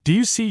 Do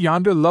you see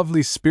yonder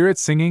lovely spirit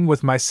singing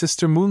with my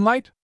sister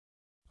Moonlight?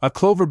 A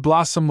clover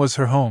blossom was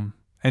her home,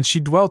 and she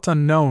dwelt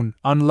unknown,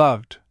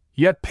 unloved,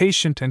 yet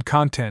patient and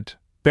content,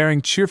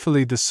 bearing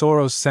cheerfully the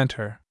sorrows sent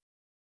her.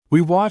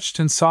 We watched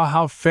and saw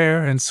how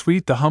fair and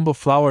sweet the humble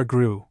flower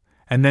grew,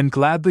 and then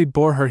gladly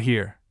bore her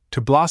here,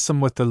 to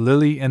blossom with the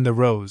lily and the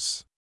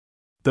rose.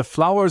 The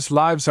flowers'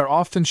 lives are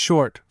often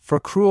short, for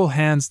cruel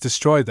hands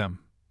destroy them,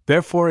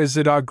 therefore is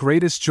it our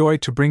greatest joy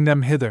to bring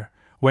them hither,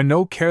 where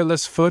no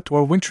careless foot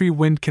or wintry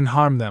wind can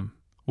harm them,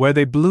 where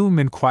they bloom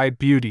in quiet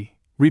beauty,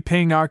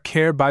 repaying our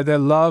care by their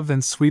love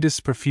and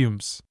sweetest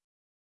perfumes.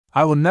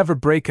 I will never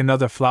break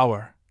another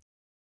flower,"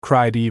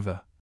 cried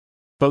Eva.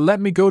 "But let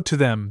me go to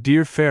them,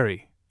 dear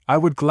fairy. I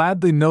would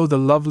gladly know the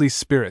lovely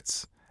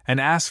spirits,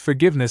 and ask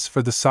forgiveness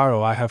for the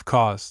sorrow I have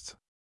caused.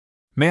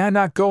 May I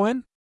not go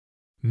in?"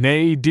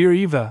 "Nay, dear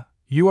Eva,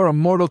 you are a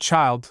mortal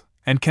child,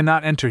 and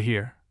cannot enter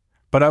here,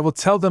 but I will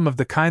tell them of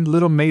the kind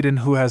little maiden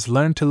who has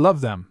learned to love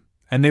them,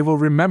 and they will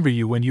remember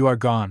you when you are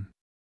gone.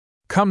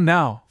 Come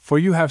now, for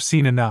you have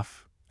seen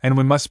enough, and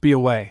we must be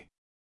away."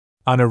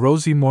 On a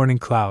rosy morning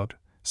cloud,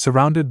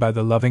 surrounded by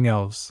the loving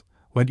elves,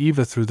 went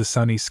Eva through the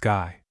sunny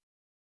sky.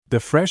 The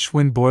fresh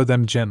wind bore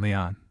them gently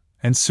on,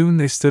 and soon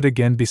they stood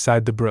again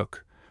beside the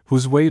brook,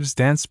 whose waves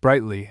danced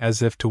brightly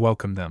as if to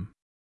welcome them.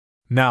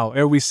 "Now,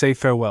 ere we say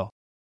farewell,"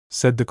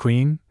 said the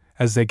Queen,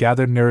 as they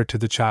gathered nearer to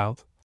the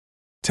child,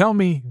 "tell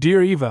me,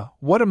 dear Eva,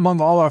 what among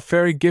all our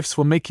fairy gifts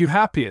will make you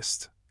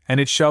happiest, and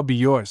it shall be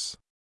yours."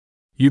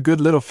 "You good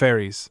little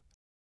fairies,"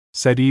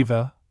 said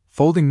Eva,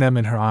 folding them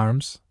in her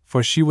arms,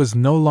 for she was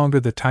no longer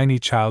the tiny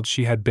child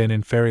she had been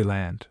in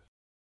fairyland.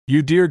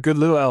 "You dear good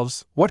little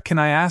elves, what can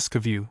I ask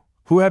of you,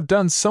 who have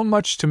done so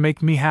much to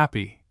make me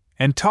happy,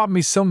 and taught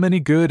me so many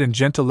good and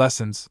gentle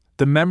lessons,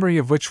 the memory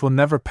of which will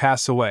never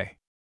pass away?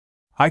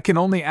 I can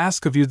only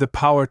ask of you the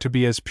power to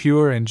be as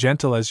pure and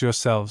gentle as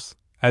yourselves,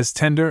 as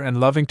tender and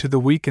loving to the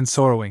weak and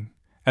sorrowing,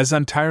 as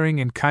untiring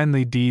in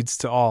kindly deeds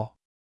to all.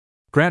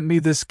 Grant me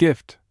this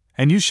gift,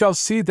 and you shall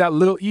see that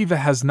little Eva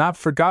has not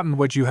forgotten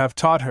what you have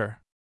taught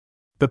her.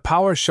 The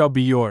power shall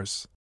be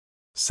yours,"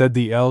 said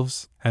the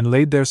elves, and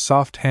laid their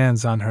soft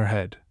hands on her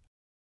head.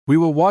 "We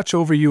will watch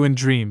over you in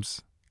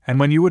dreams, and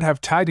when you would have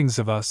tidings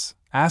of us,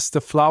 ask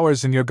the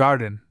flowers in your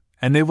garden,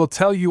 and they will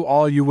tell you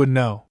all you would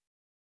know.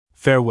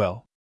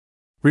 Farewell.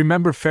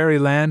 Remember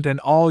Fairyland and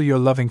all your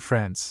loving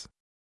friends."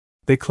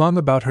 They clung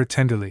about her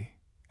tenderly,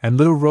 and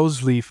little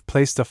Rose Leaf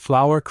placed a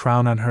flower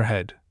crown on her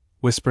head,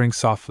 whispering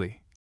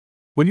softly,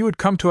 "When you would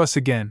come to us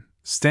again,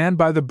 stand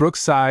by the brook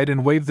side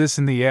and wave this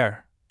in the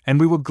air, and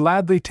we will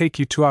gladly take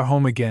you to our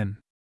home again.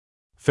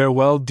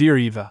 Farewell, dear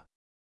Eva.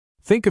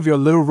 Think of your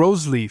little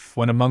Rose Leaf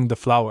when among the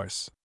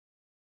flowers."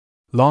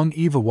 Long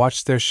Eva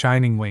watched their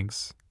shining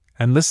wings,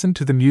 and listened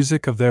to the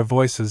music of their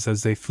voices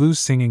as they flew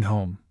singing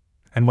home,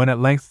 and when at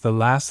length the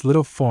last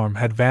little form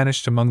had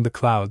vanished among the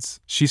clouds,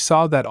 she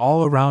saw that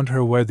all around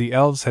her where the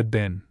elves had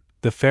been,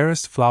 the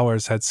fairest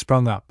flowers had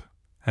sprung up,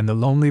 and the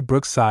lonely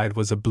brookside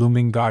was a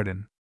blooming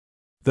garden.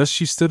 Thus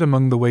she stood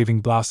among the waving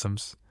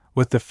blossoms,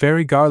 with the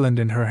fairy garland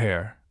in her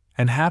hair,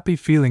 and happy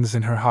feelings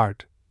in her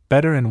heart,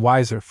 better and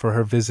wiser for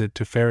her visit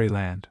to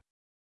Fairyland.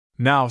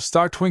 "Now,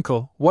 Star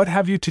Twinkle, what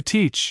have you to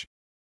teach?"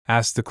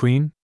 asked the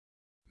Queen.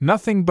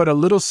 "Nothing but a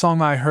little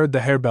song I heard the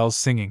harebells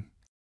singing,"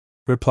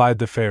 replied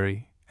the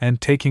fairy, and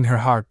taking her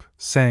harp,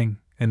 sang,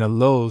 in a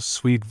low,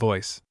 sweet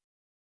voice,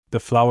 the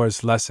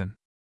flower's lesson.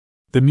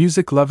 The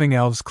music-loving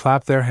elves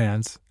clapped their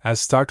hands, as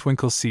Star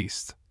Twinkle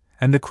ceased,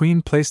 and the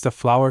Queen placed a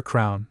flower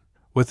crown,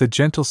 with a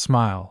gentle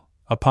smile,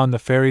 upon the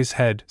fairy's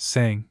head,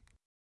 saying,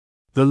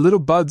 "The little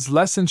bud's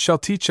lesson shall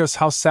teach us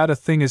how sad a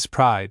thing is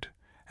pride,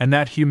 and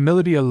that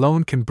humility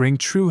alone can bring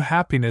true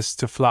happiness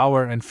to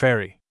flower and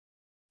fairy.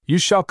 You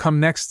shall come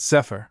next,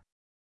 Zephyr."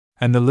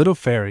 And the little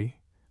fairy,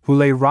 who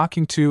lay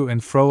rocking to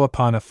and fro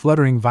upon a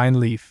fluttering vine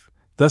leaf,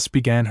 thus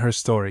began her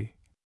story.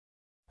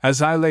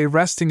 "As I lay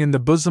resting in the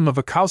bosom of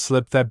a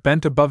cowslip that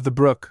bent above the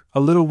brook, a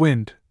little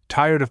wind,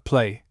 tired of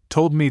play,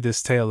 told me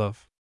this tale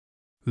of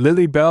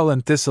Lily Bell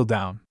and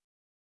Thistledown.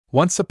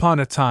 Once upon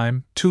a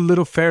time, two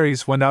little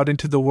fairies went out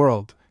into the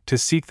world to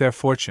seek their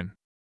fortune.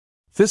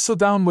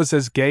 Thistledown was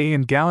as gay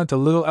and gallant a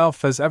little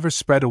elf as ever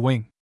spread a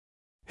wing.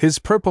 His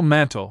purple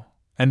mantle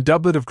and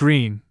doublet of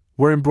green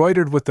were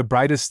embroidered with the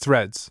brightest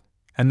threads,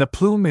 and the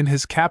plume in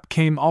his cap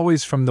came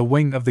always from the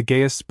wing of the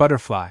gayest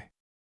butterfly.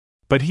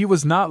 But he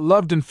was not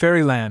loved in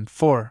Fairyland,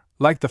 for,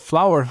 like the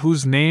flower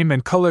whose name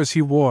and colors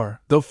he wore,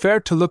 though fair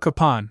to look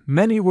upon,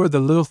 many were the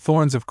little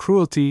thorns of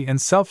cruelty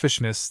and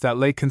selfishness that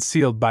lay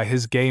concealed by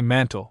his gay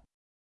mantle.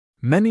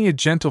 Many a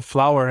gentle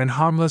flower and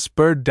harmless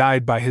bird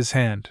died by his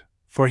hand,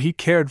 for he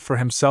cared for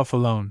himself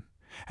alone,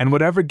 and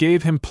whatever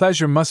gave him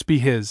pleasure must be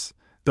his,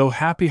 though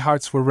happy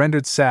hearts were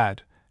rendered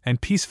sad,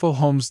 and peaceful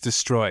homes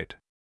destroyed.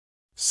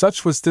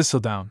 Such was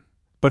Thistledown,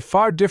 but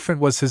far different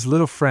was his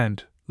little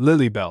friend,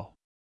 Lilybell.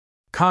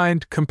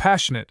 Kind,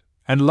 compassionate,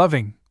 and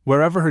loving,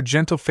 wherever her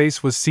gentle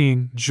face was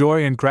seen,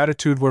 joy and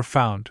gratitude were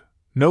found.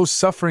 No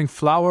suffering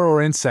flower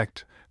or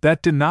insect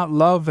that did not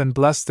love and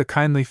bless the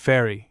kindly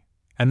fairy,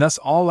 and thus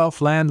all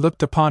Elfland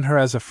looked upon her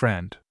as a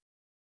friend.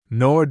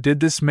 Nor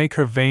did this make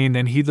her vain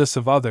and heedless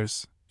of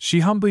others.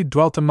 She humbly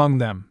dwelt among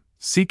them,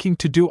 seeking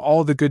to do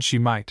all the good she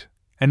might,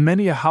 and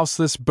many a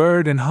houseless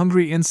bird and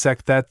hungry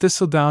insect that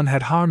Thistledown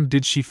had harmed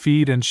did she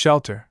feed and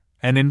shelter,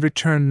 and in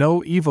return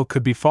no evil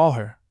could befall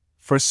her,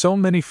 for so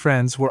many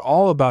friends were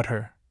all about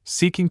her,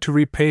 seeking to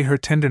repay her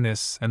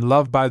tenderness and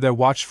love by their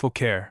watchful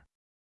care.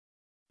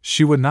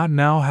 She would not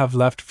now have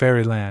left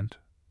Fairyland,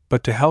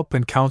 but to help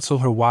and counsel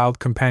her wild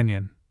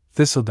companion,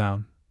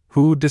 Thistledown,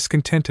 who,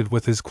 discontented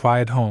with his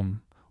quiet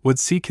home, would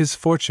seek his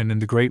fortune in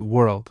the great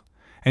world,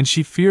 and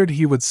she feared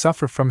he would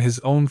suffer from his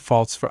own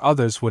faults, for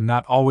others would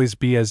not always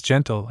be as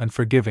gentle and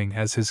forgiving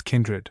as his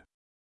kindred.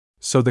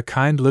 So the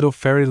kind little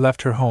fairy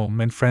left her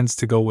home and friends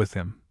to go with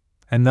him,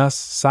 and thus,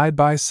 side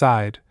by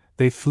side,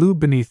 they flew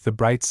beneath the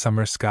bright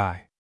summer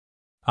sky.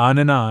 On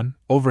and on,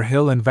 over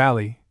hill and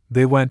valley,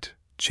 they went,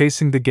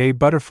 chasing the gay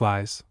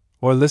butterflies,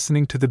 or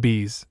listening to the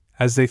bees,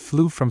 as they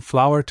flew from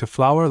flower to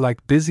flower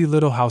like busy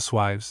little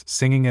housewives,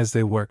 singing as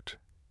they worked,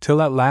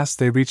 till at last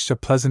they reached a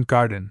pleasant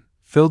garden,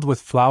 filled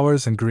with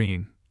flowers and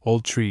green,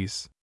 old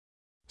trees.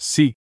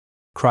 "See!"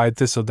 cried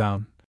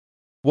Thistledown.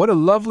 "What a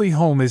lovely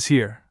home is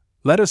here!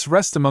 Let us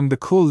rest among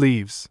the cool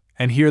leaves,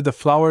 and hear the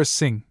flowers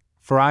sing,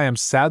 for I am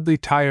sadly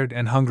tired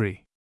and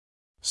hungry."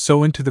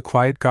 So into the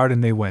quiet garden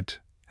they went,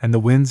 and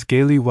the winds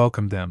gaily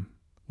welcomed them,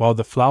 while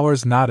the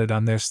flowers nodded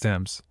on their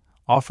stems,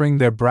 offering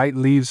their bright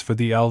leaves for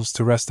the elves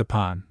to rest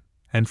upon,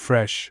 and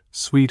fresh,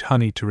 sweet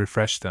honey to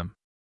refresh them.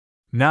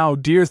 "Now,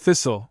 dear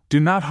Thistle, do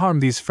not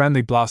harm these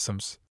friendly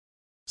blossoms,"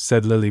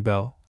 said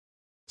Lilybell.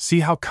 "See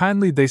how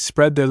kindly they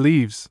spread their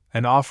leaves,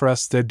 and offer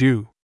us their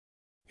dew.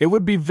 It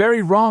would be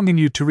very wrong in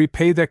you to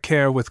repay their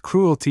care with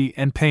cruelty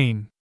and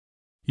pain.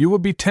 You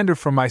will be tender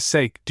for my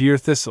sake, dear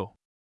Thistle."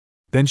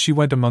 Then she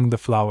went among the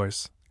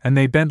flowers, and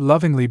they bent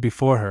lovingly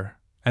before her,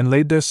 and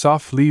laid their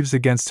soft leaves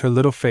against her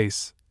little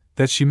face,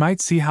 that she might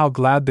see how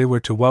glad they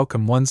were to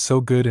welcome one so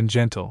good and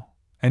gentle,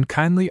 and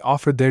kindly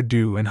offered their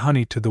dew and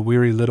honey to the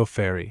weary little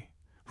fairy,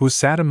 who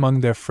sat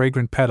among their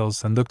fragrant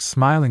petals and looked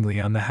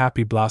smilingly on the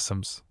happy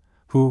blossoms,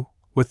 who,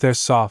 with their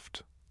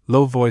soft,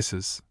 low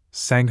voices,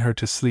 sang her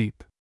to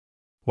sleep.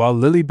 While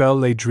Lilybell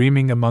lay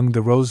dreaming among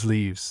the rose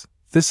leaves,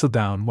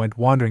 Thistledown went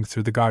wandering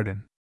through the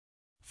garden.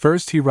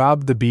 First he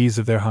robbed the bees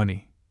of their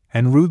honey,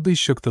 and rudely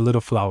shook the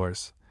little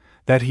flowers,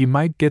 that he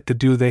might get the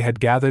dew they had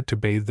gathered to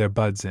bathe their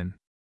buds in.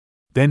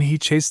 Then he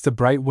chased the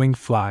bright-winged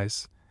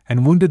flies,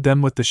 and wounded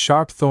them with the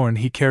sharp thorn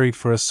he carried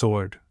for a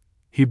sword.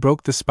 He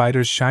broke the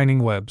spiders' shining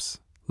webs,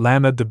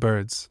 lamed the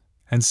birds,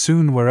 and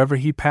soon wherever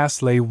he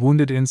passed lay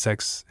wounded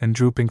insects and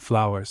drooping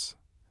flowers,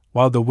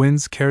 while the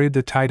winds carried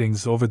the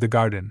tidings over the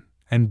garden,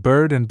 and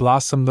bird and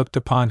blossom looked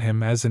upon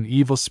him as an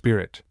evil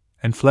spirit,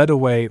 and fled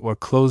away or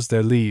closed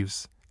their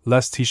leaves,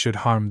 lest he should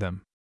harm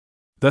them.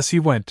 Thus he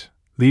went,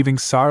 leaving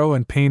sorrow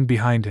and pain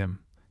behind him,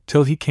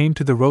 till he came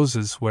to the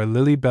roses where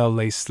Lilybell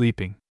lay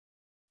sleeping.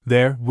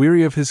 There,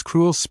 weary of his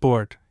cruel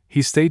sport,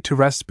 he stayed to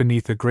rest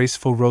beneath a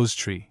graceful rose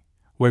tree,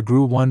 where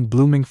grew one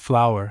blooming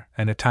flower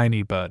and a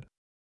tiny bud.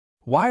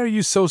 "Why are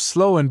you so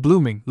slow in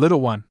blooming, little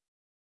one?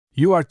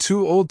 You are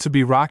too old to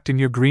be rocked in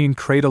your green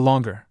cradle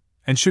longer,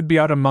 and should be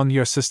out among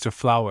your sister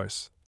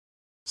flowers,"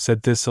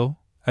 said Thistle,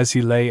 as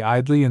he lay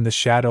idly in the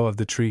shadow of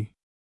the tree.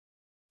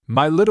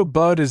 "My little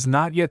bud is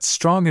not yet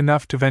strong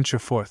enough to venture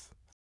forth,"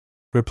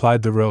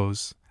 replied the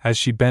rose, as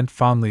she bent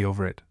fondly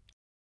over it.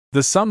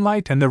 "The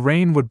sunlight and the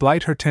rain would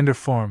blight her tender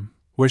form,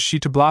 were she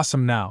to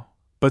blossom now,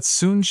 but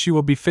soon she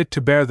will be fit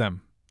to bear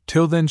them.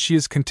 Till then she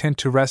is content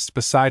to rest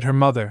beside her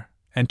mother,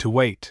 and to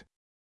wait."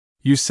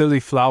 "You silly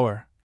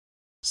flower,"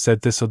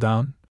 said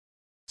Thistledown.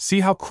 "See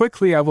how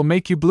quickly I will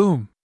make you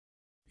bloom.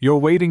 Your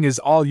waiting is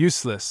all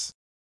useless."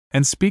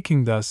 And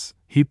speaking thus,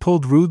 he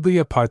pulled rudely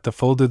apart the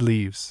folded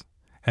leaves,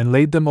 and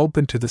laid them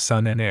open to the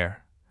sun and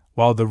air,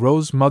 while the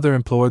rose mother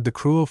implored the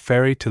cruel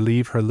fairy to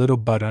leave her little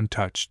bud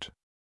untouched.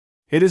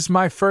 "It is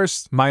my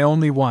first, my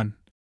only one,"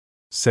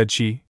 said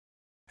she,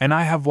 "and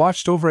I have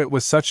watched over it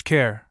with such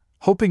care,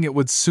 hoping it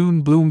would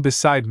soon bloom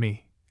beside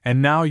me,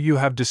 and now you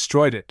have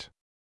destroyed it.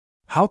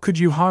 How could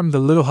you harm the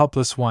little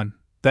helpless one,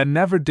 that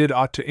never did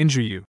aught to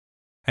injure you?"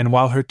 And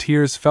while her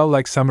tears fell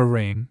like summer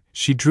rain,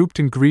 she drooped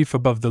in grief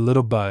above the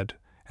little bud,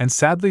 and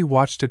sadly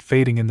watched it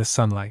fading in the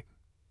sunlight.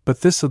 But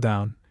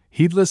Thistledown,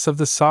 heedless of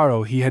the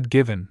sorrow he had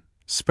given,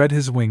 spread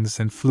his wings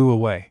and flew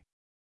away.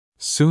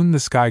 Soon the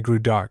sky grew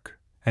dark,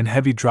 and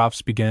heavy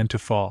drops began to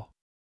fall.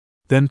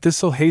 Then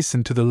Thistle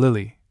hastened to the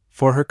lily,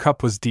 for her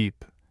cup was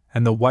deep,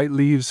 and the white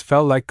leaves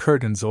fell like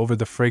curtains over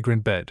the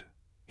fragrant bed.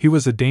 He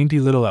was a dainty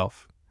little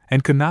elf,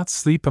 and could not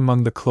sleep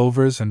among the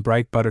clovers and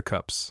bright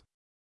buttercups.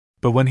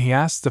 But when he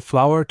asked the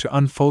flower to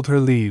unfold her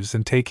leaves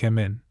and take him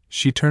in,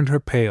 she turned her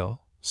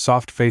pale,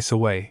 soft face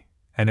away,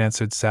 and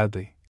answered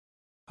sadly,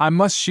 "I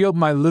must shield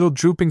my little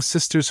drooping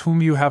sisters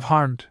whom you have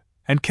harmed,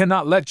 and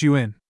cannot let you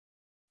in."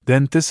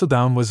 Then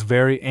Thistledown was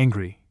very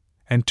angry,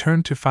 and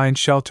turned to find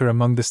shelter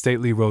among the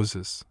stately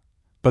roses.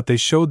 But they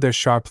showed their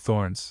sharp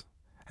thorns,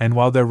 and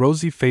while their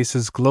rosy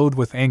faces glowed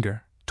with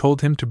anger,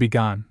 told him to be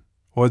gone,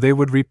 or they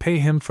would repay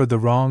him for the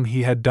wrong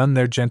he had done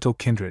their gentle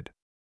kindred.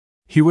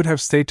 He would have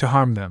stayed to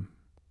harm them,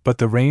 but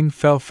the rain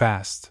fell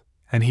fast,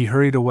 and he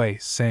hurried away,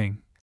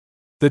 saying,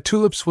 "The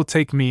tulips will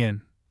take me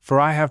in, for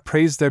I have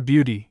praised their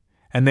beauty,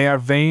 and they are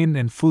vain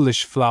and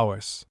foolish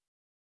flowers."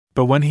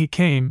 But when he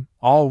came,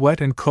 all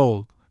wet and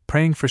cold,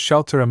 praying for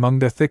shelter among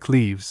their thick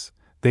leaves,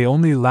 they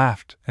only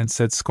laughed and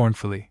said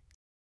scornfully,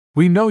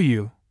 "We know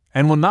you,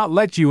 and will not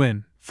let you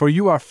in, for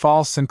you are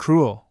false and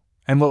cruel,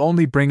 and will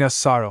only bring us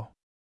sorrow.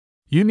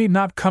 You need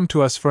not come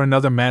to us for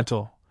another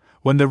mantle,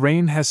 when the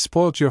rain has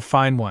spoilt your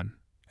fine one,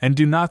 and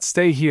do not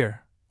stay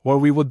here, or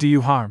we will do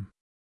you harm."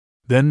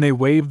 Then they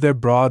waved their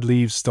broad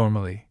leaves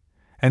stormily,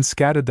 and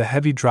scattered the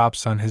heavy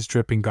drops on his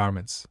dripping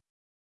garments.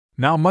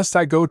 "Now must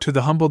I go to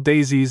the humble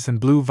daisies and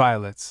blue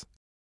violets,"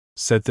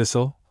 said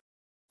Thistle.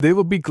 "They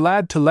will be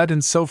glad to let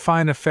in so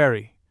fine a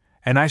fairy,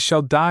 and I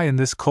shall die in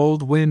this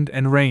cold wind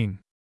and rain."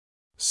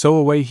 So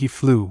away he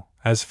flew,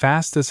 as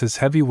fast as his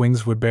heavy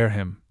wings would bear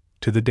him,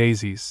 to the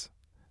daisies.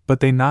 But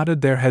they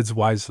nodded their heads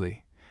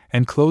wisely,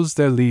 and closed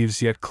their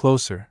leaves yet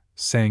closer,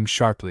 saying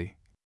sharply,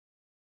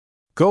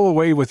 Go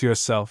away with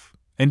yourself,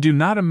 and do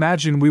not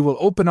imagine we will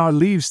open our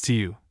leaves to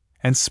you,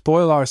 and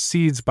spoil our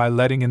seeds by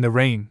letting in the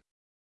rain.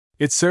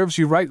 It serves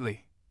you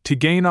rightly, to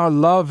gain our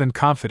love and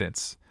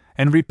confidence,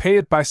 and repay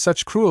it by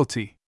such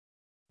cruelty.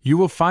 You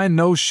will find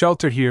no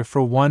shelter here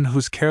for one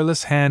whose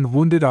careless hand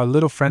wounded our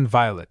little friend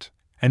Violet,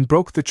 and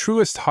broke the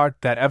truest heart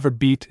that ever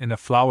beat in a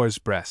flower's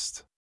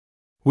breast.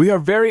 We are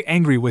very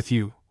angry with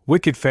you,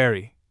 wicked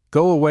fairy.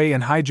 Go away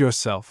and hide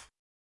yourself.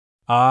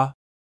 Ah!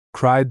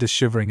 Cried the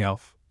shivering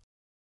elf.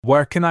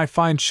 Where can I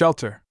find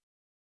shelter?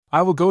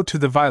 I will go to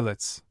the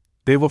violets,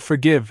 they will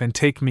forgive and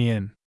take me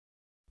in.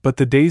 But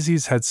the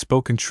daisies had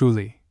spoken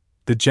truly.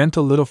 The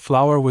gentle little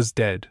flower was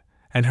dead,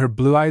 and her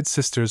blue-eyed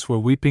sisters were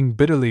weeping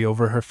bitterly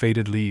over her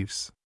faded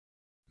leaves.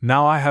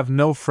 Now I have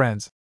no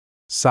friends,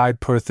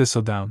 sighed poor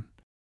Thistledown,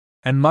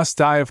 and must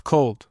die of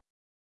cold.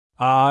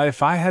 Ah,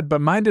 if I had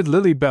but minded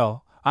Lily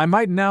Bell, I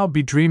might now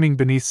be dreaming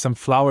beneath some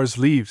flower's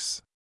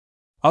leaves.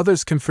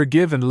 Others can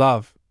forgive and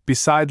love,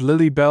 beside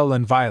Lily Bell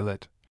and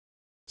Violet,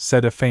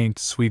 said a faint,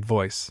 sweet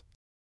voice.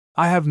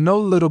 I have no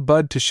little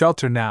bud to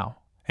shelter now,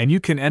 and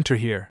you can enter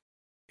here.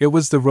 It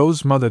was the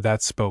Rose Mother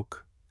that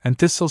spoke, and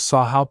Thistle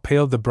saw how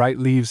pale the bright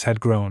leaves had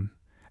grown,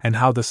 and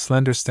how the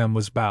slender stem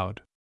was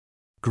bowed.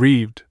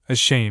 Grieved,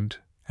 ashamed,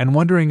 and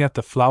wondering at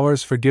the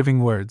flower's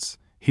forgiving words,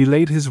 he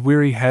laid his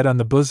weary head on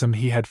the bosom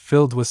he had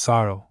filled with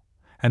sorrow,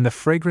 and the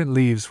fragrant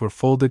leaves were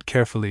folded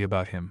carefully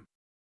about him.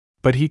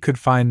 But he could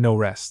find no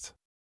rest.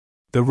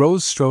 The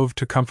rose strove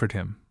to comfort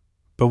him,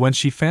 but when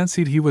she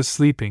fancied he was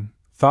sleeping,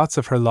 thoughts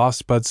of her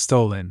lost bud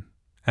stole in,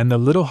 and the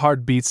little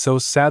heart beat so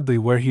sadly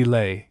where he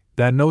lay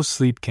that no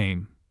sleep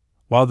came,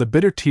 while the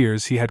bitter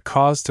tears he had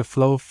caused to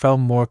flow fell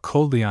more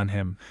coldly on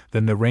him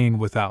than the rain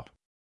without.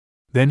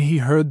 Then he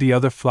heard the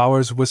other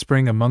flowers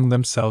whispering among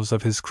themselves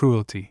of his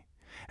cruelty,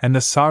 and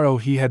the sorrow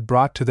he had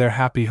brought to their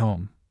happy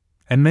home,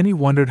 and many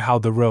wondered how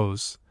the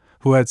rose,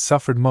 who had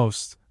suffered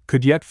most,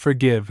 could yet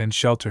forgive and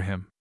shelter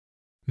him.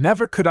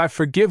 Never could I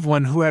forgive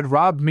one who had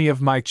robbed me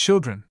of my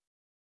children.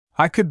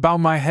 I could bow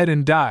my head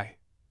and die,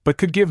 but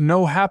could give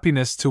no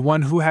happiness to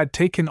one who had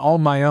taken all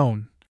my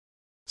own,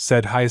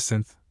 said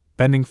Hyacinth,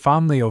 bending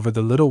fondly over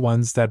the little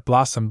ones that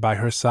blossomed by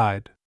her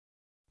side.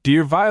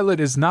 Dear Violet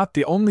is not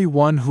the only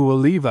one who will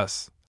leave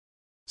us,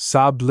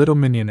 sobbed little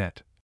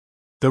Mignonette.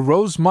 The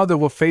Rose Mother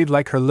will fade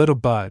like her little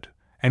bud,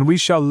 and we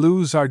shall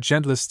lose our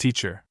gentlest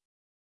teacher.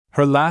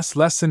 Her last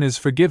lesson is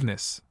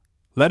forgiveness.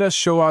 Let us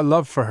show our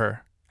love for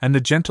her, and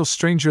the gentle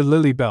stranger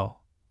Lily Bell,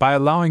 by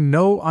allowing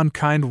no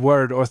unkind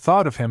word or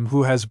thought of him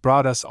who has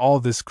brought us all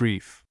this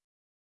grief.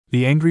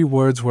 The angry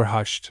words were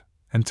hushed,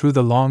 and through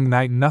the long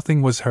night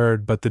nothing was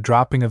heard but the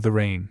dropping of the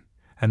rain,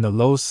 and the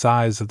low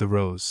sighs of the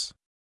rose.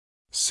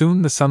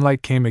 Soon the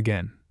sunlight came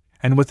again,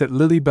 and with it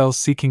Lily Bell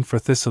seeking for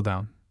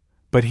Thistledown,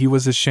 but he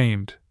was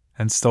ashamed,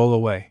 and stole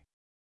away.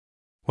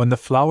 When the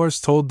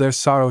flowers told their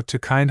sorrow to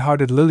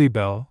kind-hearted Lily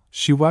Bell,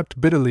 she wept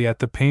bitterly at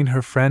the pain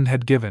her friend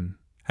had given,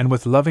 and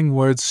with loving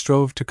words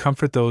strove to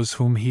comfort those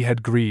whom he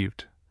had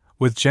grieved.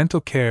 With gentle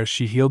care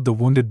she healed the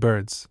wounded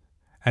birds,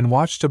 and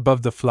watched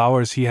above the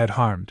flowers he had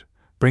harmed,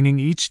 bringing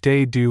each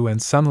day dew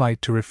and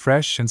sunlight to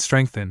refresh and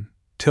strengthen,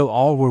 till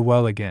all were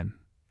well again,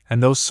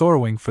 and those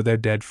sorrowing for their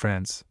dead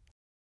friends.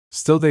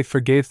 Still they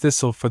forgave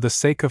Thistle for the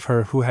sake of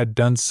her who had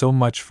done so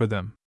much for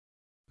them.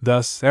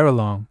 Thus, ere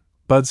long,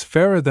 buds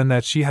fairer than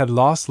that she had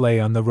lost lay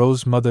on the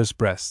Rose Mother's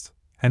breast,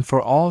 and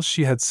for all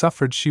she had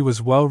suffered she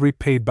was well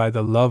repaid by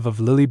the love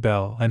of Lily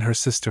Bell and her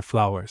sister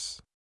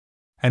flowers.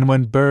 And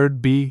when bird,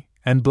 bee,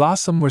 and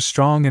blossom were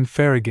strong and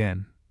fair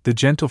again, the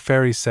gentle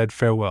fairy said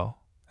farewell,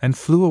 and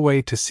flew away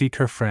to seek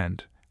her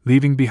friend,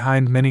 leaving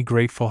behind many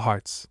grateful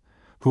hearts,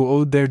 who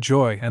owed their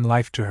joy and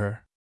life to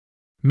her.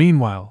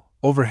 Meanwhile,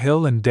 over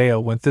hill and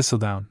dale went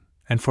Thistledown,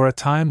 and for a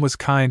time was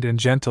kind and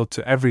gentle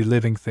to every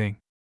living thing.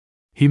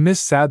 He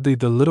missed sadly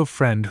the little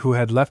friend who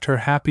had left her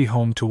happy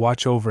home to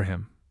watch over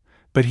him,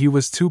 but he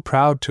was too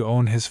proud to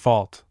own his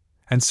fault,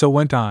 and so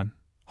went on,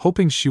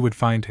 hoping she would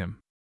find him.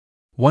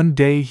 One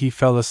day he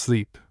fell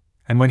asleep,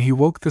 and when he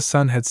woke the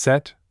sun had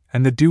set,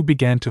 and the dew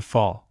began to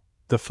fall.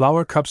 The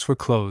flower cups were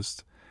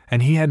closed,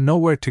 and he had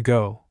nowhere to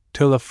go,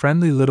 till a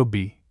friendly little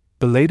bee,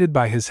 belated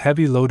by his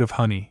heavy load of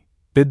honey,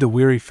 bid the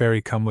weary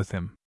fairy come with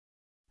him.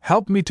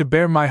 "Help me to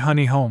bear my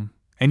honey home,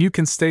 and you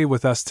can stay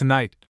with us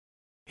tonight,"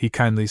 he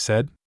kindly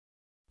said.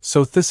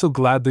 So Thistle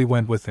gladly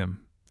went with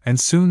him, and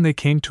soon they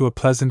came to a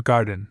pleasant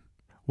garden,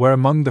 where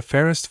among the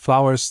fairest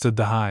flowers stood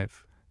the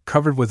hive,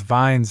 covered with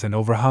vines and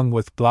overhung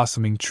with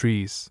blossoming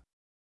trees.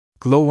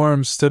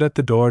 Glowworms stood at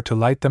the door to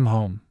light them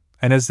home,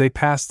 and as they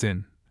passed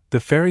in, the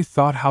fairy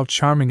thought how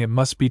charming it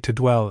must be to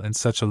dwell in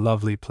such a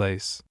lovely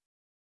place.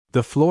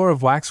 The floor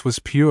of wax was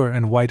pure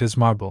and white as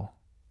marble,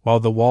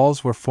 while the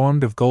walls were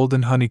formed of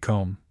golden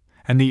honeycomb,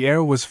 and the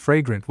air was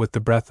fragrant with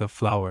the breath of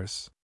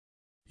flowers.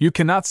 "You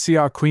cannot see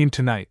our queen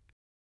tonight,"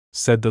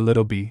 said the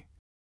little bee,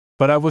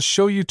 "but I will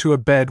show you to a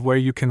bed where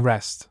you can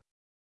rest."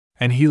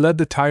 And he led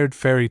the tired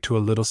fairy to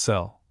a little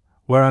cell,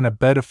 where on a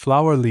bed of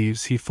flower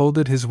leaves he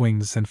folded his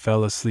wings and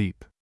fell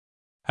asleep.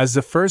 As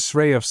the first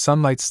ray of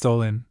sunlight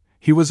stole in,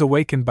 he was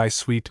awakened by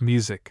sweet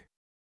music.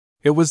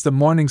 It was the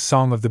morning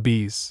song of the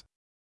bees.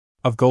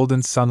 Of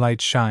golden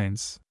sunlight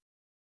shines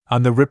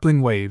on the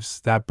rippling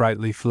waves that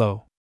brightly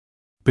flow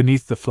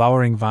beneath the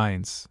flowering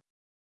vines.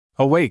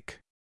 Awake!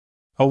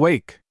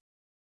 Awake!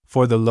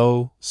 For the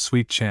low,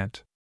 sweet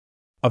chant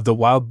of the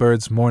wild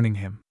bird's morning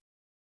hymn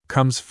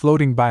comes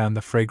floating by on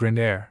the fragrant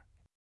air,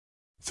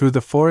 through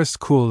the forest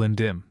cool and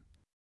dim.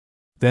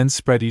 Then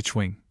spread each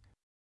wing,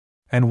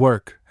 and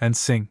work and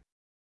sing,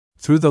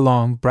 through the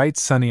long, bright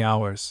sunny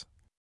hours.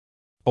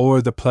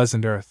 O'er the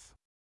pleasant earth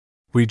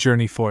we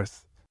journey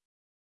forth,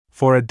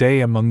 for a day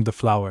among the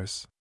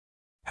flowers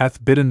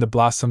hath bidden the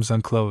blossoms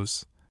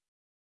unclose,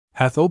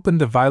 hath opened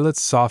the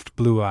violet's soft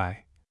blue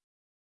eye,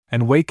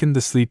 and wakened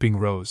the sleeping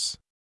rose.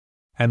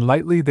 And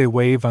lightly they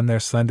wave on their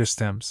slender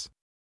stems,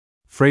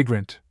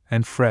 fragrant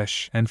and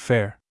fresh and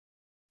fair,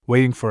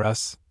 waiting for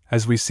us,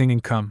 as we singing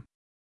come,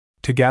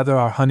 to gather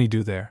our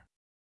honeydew there.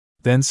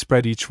 Then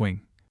spread each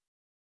wing,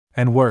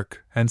 and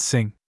work and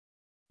sing,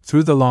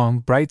 through the long,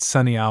 bright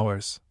sunny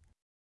hours.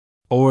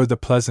 O'er the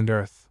pleasant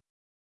earth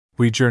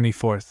we journey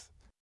forth,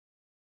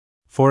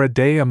 for a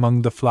day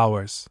among the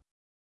flowers.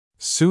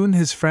 Soon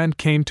his friend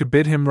came to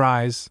bid him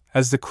rise,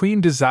 as the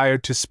queen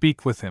desired to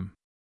speak with him.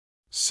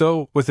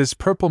 So, with his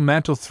purple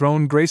mantle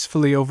thrown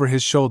gracefully over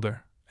his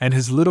shoulder, and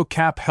his little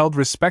cap held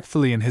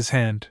respectfully in his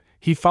hand,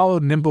 he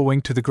followed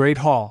Nimblewing to the great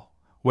hall,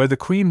 where the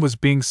queen was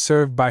being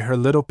served by her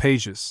little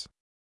pages.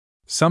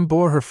 Some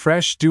bore her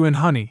fresh dew and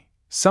honey,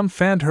 some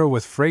fanned her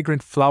with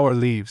fragrant flower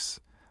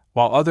leaves,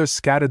 while others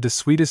scattered the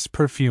sweetest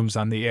perfumes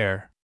on the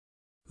air.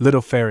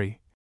 "Little fairy,"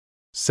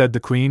 said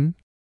the queen,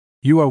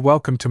 "you are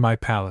welcome to my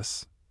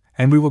palace,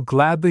 and we will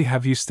gladly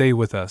have you stay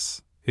with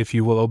us, if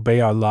you will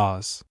obey our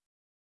laws.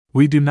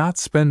 We do not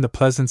spend the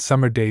pleasant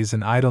summer days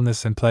in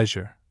idleness and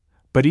pleasure,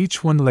 but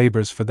each one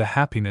labors for the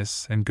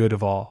happiness and good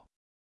of all.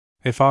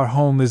 If our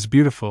home is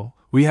beautiful,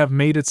 we have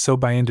made it so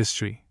by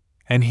industry,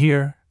 and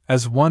here,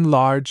 as one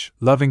large,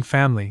 loving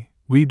family,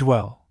 we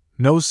dwell.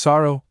 No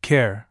sorrow,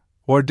 care,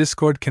 or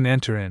discord can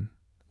enter in,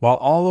 while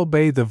all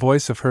obey the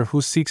voice of her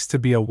who seeks to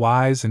be a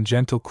wise and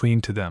gentle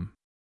queen to them.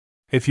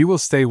 If you will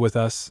stay with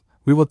us,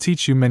 we will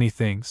teach you many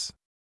things.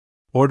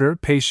 Order,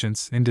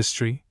 patience,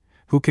 industry.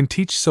 Who can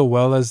teach so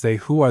well as they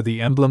who are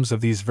the emblems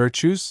of these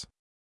virtues?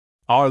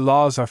 Our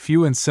laws are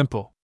few and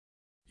simple.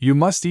 You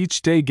must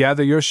each day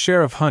gather your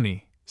share of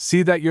honey,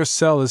 see that your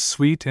cell is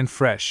sweet and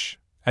fresh,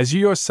 as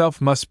you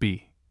yourself must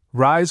be,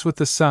 rise with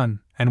the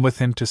sun, and with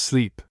him to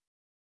sleep.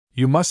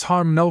 You must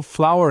harm no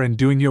flower in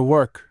doing your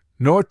work,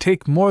 nor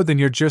take more than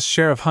your just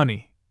share of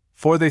honey,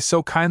 for they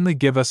so kindly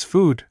give us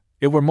food,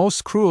 it were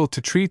most cruel to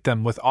treat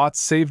them with aught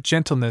save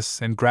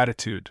gentleness and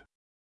gratitude.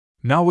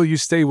 Now will you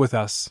stay with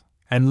us,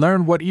 and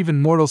learn what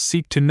even mortals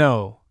seek to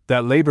know,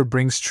 that labor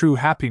brings true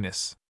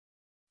happiness?"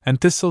 And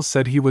Thistle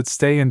said he would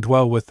stay and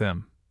dwell with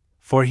them,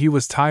 for he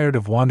was tired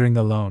of wandering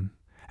alone,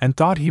 and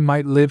thought he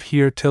might live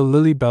here till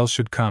Lilybell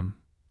should come,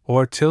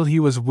 or till he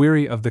was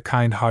weary of the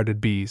kind-hearted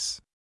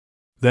bees.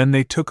 Then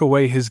they took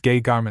away his gay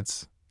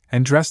garments,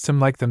 and dressed him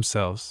like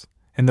themselves,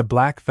 in the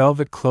black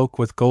velvet cloak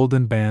with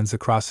golden bands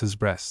across his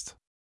breast.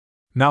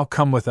 "Now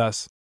come with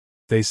us,"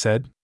 they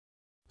said.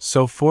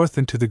 So forth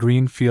into the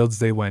green fields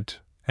they went,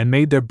 and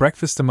made their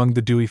breakfast among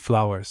the dewy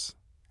flowers,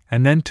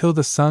 and then till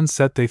the sun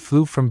set they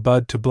flew from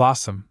bud to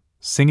blossom,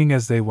 singing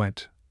as they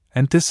went,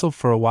 and Thistle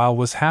for a while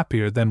was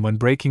happier than when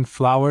breaking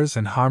flowers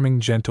and harming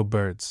gentle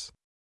birds.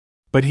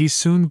 But he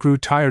soon grew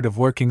tired of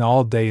working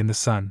all day in the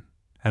sun,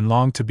 and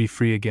longed to be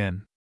free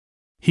again.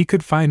 He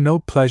could find no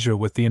pleasure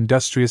with the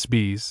industrious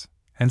bees,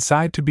 and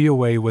sighed to be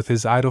away with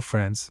his idle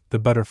friends, the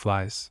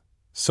butterflies.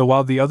 So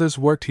while the others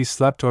worked he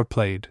slept or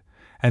played,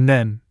 and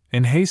then,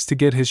 in haste to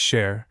get his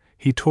share,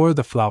 he tore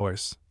the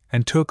flowers,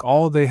 and took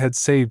all they had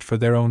saved for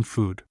their own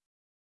food.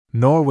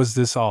 Nor was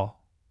this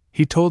all.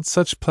 He told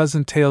such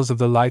pleasant tales of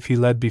the life he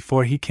led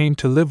before he came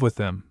to live with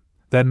them,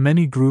 that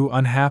many grew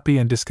unhappy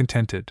and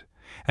discontented,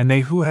 and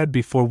they who had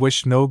before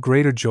wished no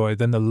greater joy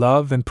than the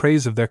love and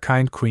praise of their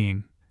kind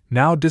queen,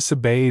 now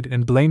disobeyed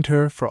and blamed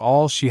her for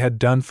all she had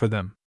done for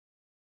them.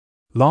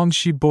 Long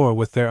she bore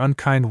with their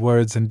unkind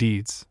words and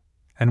deeds,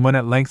 and when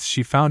at length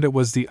she found it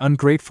was the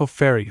ungrateful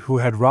fairy who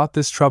had wrought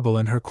this trouble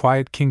in her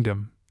quiet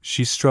kingdom,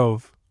 she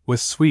strove,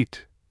 with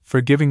sweet,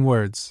 forgiving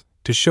words,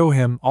 to show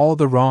him all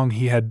the wrong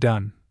he had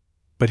done.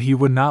 But he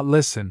would not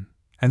listen,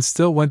 and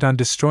still went on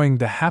destroying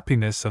the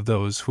happiness of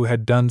those who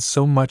had done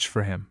so much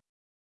for him.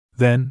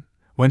 Then,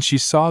 when she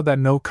saw that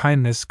no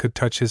kindness could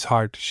touch his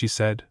heart, she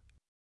said,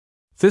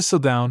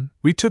 "Thistledown,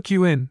 we took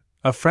you in,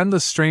 a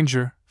friendless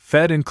stranger,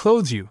 fed and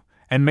clothed you,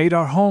 and made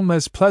our home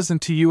as pleasant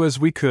to you as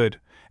we could,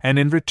 and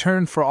in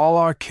return for all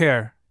our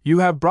care, you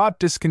have brought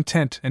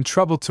discontent and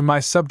trouble to my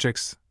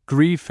subjects,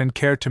 grief and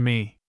care to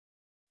me.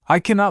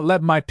 I cannot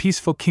let my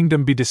peaceful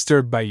kingdom be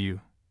disturbed by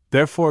you,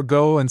 therefore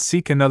go and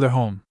seek another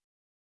home.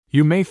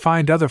 You may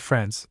find other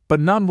friends, but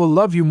none will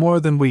love you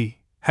more than we,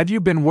 had you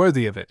been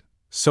worthy of it,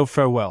 so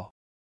farewell."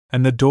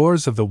 And the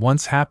doors of the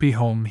once happy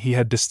home he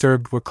had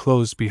disturbed were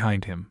closed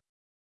behind him.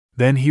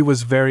 Then he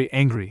was very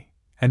angry,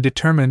 and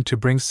determined to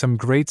bring some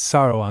great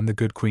sorrow on the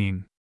good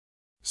queen.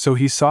 So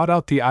he sought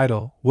out the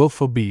idle,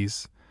 wilful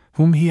bees,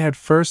 whom he had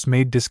first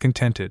made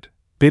discontented,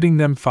 bidding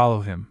them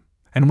follow him,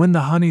 and when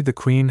the honey the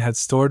queen had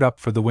stored up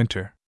for the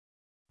winter.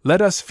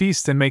 "Let us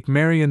feast and make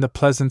merry in the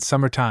pleasant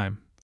summer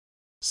time,"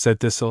 said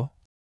Thistle.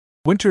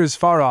 "Winter is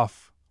far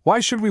off. Why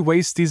should we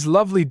waste these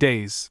lovely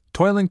days,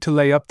 toiling to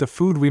lay up the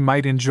food we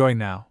might enjoy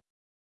now?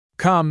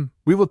 Come,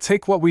 we will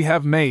take what we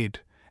have made,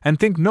 and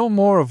think no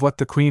more of what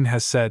the queen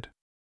has said."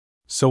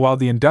 So while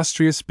the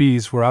industrious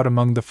bees were out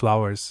among the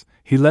flowers,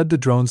 he led the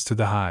drones to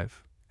the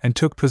hive, and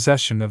took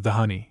possession of the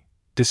honey,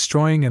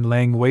 destroying and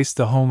laying waste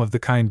the home of the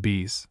kind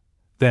bees.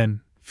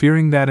 Then,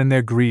 fearing that in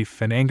their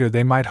grief and anger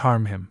they might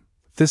harm him,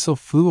 Thistle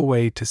flew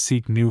away to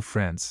seek new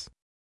friends.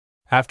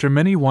 After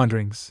many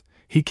wanderings,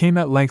 he came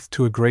at length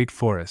to a great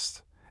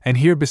forest, and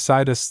here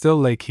beside a still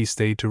lake he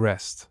stayed to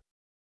rest.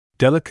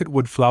 Delicate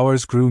wood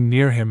flowers grew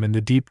near him in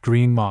the deep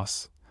green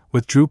moss,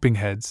 with drooping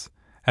heads,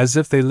 as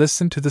if they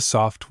listened to the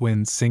soft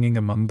wind singing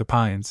among the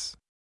pines.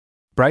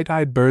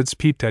 Bright-eyed birds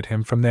peeped at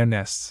him from their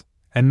nests,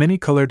 and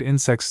many-colored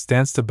insects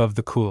danced above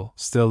the cool,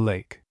 still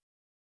lake.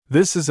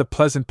 "This is a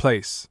pleasant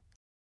place,"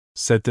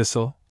 said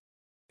Thistle.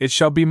 "It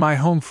shall be my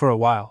home for a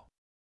while.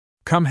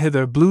 Come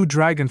hither, blue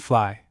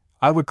dragonfly,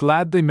 I would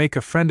gladly make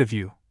a friend of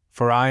you,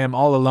 for I am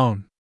all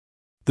alone."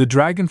 The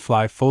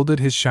dragonfly folded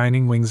his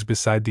shining wings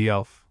beside the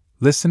elf,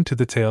 listened to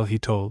the tale he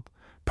told,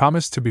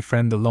 promised to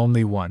befriend the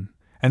lonely one,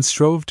 and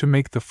strove to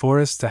make the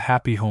forest a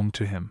happy home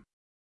to him.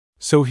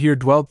 So here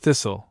dwelt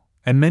Thistle,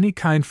 and many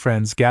kind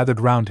friends gathered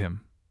round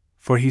him,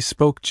 for he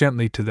spoke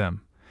gently to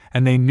them,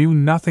 and they knew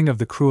nothing of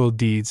the cruel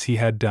deeds he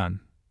had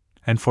done,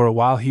 and for a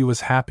while he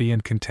was happy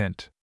and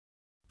content.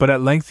 But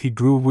at length he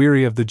grew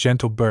weary of the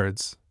gentle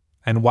birds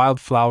and wild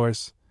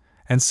flowers,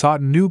 and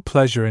sought new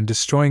pleasure in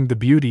destroying the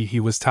beauty he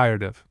was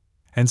tired of,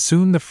 and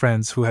soon the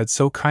friends who had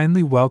so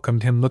kindly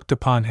welcomed him looked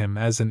upon him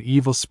as an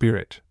evil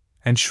spirit,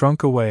 and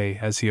shrunk away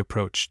as he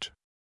approached.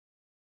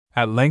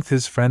 At length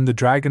his friend the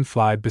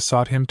dragonfly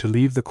besought him to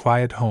leave the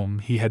quiet home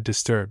he had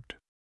disturbed.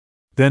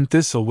 Then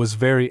Thistle was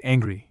very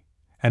angry,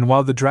 and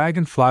while the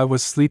dragonfly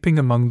was sleeping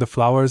among the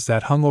flowers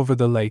that hung over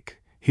the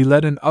lake, he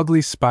led an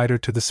ugly spider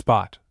to the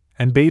spot,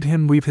 and bade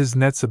him weave his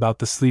nets about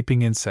the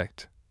sleeping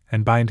insect,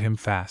 and bind him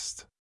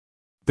fast.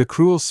 The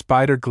cruel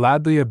spider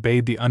gladly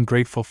obeyed the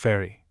ungrateful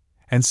fairy,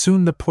 and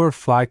soon the poor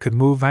fly could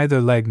move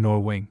neither leg nor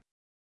wing.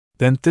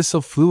 Then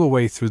Thistle flew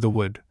away through the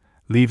wood,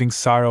 leaving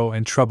sorrow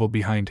and trouble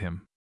behind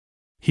him.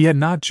 He had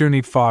not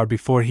journeyed far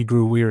before he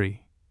grew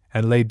weary,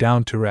 and lay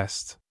down to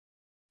rest.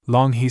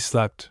 Long he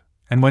slept,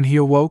 and when he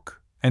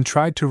awoke, and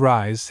tried to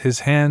rise,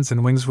 his hands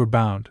and wings were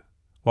bound,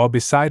 while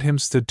beside him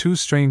stood two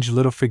strange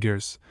little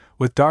figures,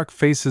 with dark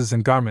faces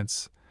and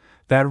garments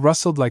that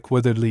rustled like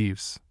withered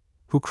leaves,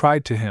 who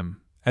cried to him,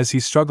 as he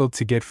struggled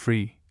to get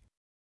free,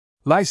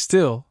 "Lie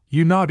still,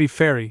 you naughty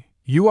fairy,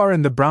 you are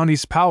in the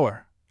brownie's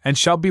power, and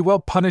shall be well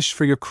punished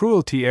for your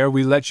cruelty ere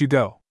we let you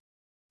go."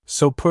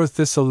 So poor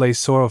Thistle lay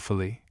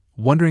sorrowfully,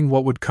 wondering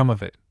what would come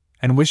of it,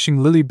 and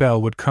wishing Lily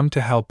Bell would come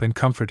to help and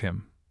comfort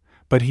him.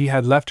 But he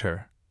had left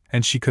her,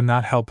 and she could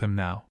not help him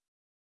now.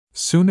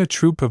 Soon a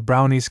troop of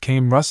brownies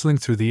came rustling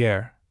through the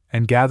air,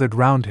 and gathered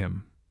round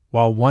him,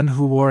 while one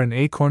who wore an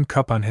acorn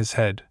cup on his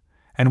head,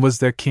 and was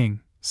their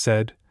king,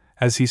 said,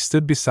 as he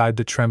stood beside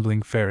the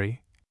trembling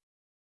fairy,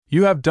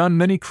 "You have done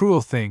many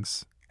cruel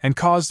things, and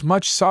caused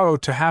much sorrow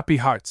to happy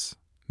hearts.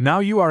 Now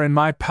you are in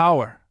my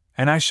power,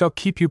 and I shall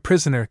keep you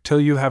prisoner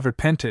till you have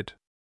repented.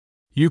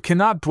 You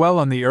cannot dwell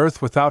on the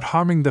earth without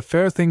harming the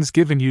fair things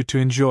given you to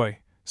enjoy,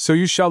 so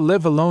you shall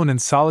live alone in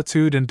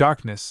solitude and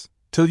darkness,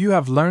 till you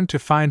have learned to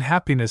find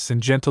happiness in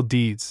gentle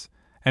deeds,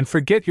 and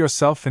forget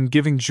yourself in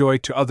giving joy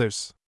to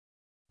others.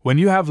 When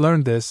you have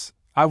learned this,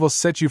 I will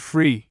set you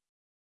free."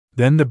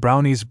 Then the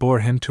brownies bore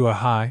him to a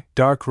high,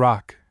 dark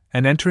rock,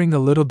 and entering a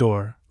little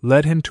door,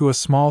 led him to a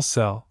small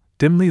cell,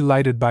 dimly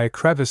lighted by a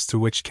crevice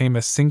through which came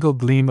a single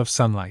gleam of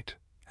sunlight,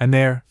 and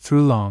there,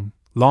 through long,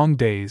 long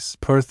days,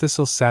 poor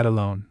Thistle sat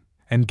alone,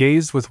 and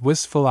gazed with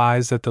wistful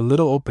eyes at the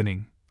little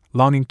opening,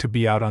 longing to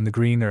be out on the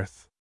green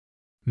earth.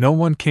 No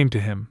one came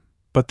to him,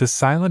 but the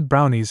silent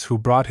brownies who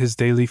brought his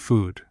daily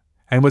food,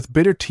 and with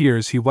bitter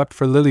tears he wept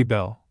for Lily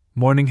Bell,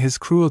 mourning his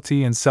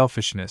cruelty and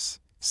selfishness,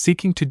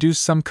 seeking to do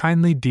some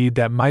kindly deed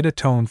that might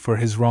atone for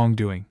his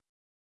wrongdoing.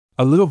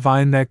 A little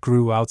vine that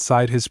grew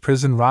outside his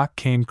prison rock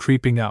came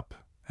creeping up,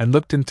 and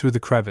looked in through the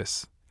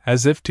crevice,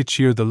 as if to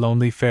cheer the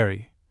lonely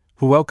fairy,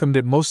 who welcomed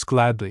it most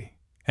gladly,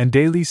 and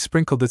daily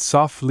sprinkled its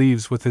soft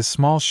leaves with his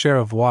small share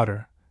of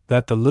water,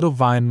 that the little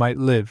vine might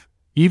live,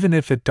 even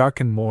if it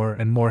darkened more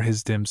and more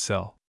his dim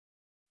cell.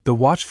 The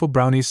watchful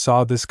brownies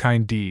saw this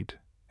kind deed,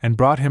 and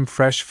brought him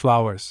fresh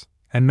flowers,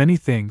 and many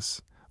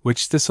things,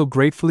 which Thistle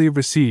gratefully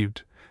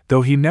received,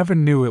 though he never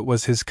knew it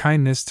was his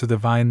kindness to the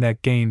vine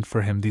that gained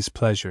for him these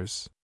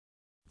pleasures.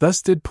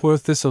 Thus did poor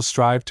Thistle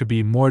strive to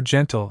be more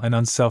gentle and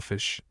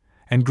unselfish,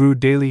 and grew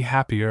daily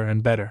happier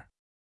and better.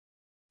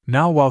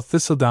 Now while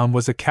Thistledown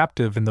was a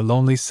captive in the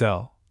lonely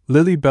cell,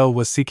 Lily Bell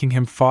was seeking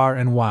him far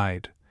and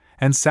wide,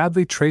 and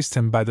sadly traced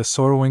him by the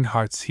sorrowing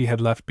hearts he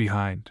had left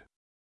behind.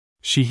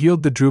 She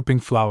healed the drooping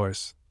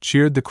flowers,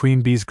 cheered the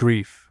queen bee's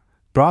grief,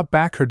 brought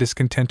back her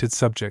discontented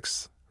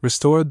subjects,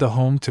 restored the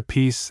home to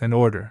peace and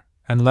order,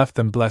 and left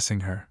them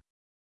blessing her.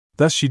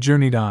 Thus she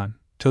journeyed on,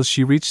 till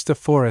she reached the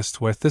forest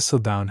where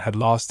Thistledown had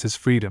lost his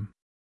freedom.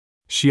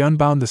 She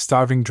unbound the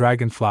starving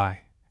dragonfly,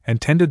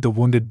 and tended the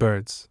wounded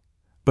birds.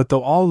 But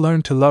though all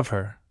learned to love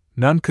her,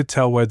 none could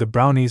tell where the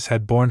brownies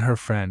had borne her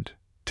friend,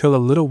 till a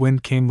little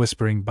wind came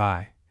whispering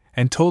by,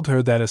 and told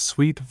her that a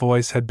sweet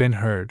voice had been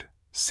heard,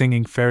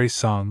 singing fairy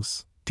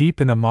songs, deep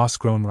in a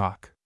moss-grown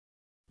rock.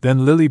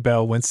 Then Lily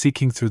Bell went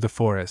seeking through the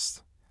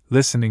forest,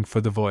 listening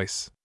for the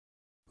voice.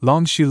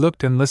 Long she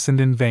looked and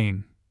listened in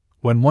vain,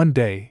 when one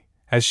day,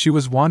 as she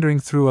was wandering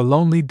through a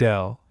lonely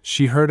dell,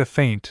 she heard a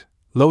faint,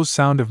 low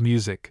sound of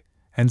music,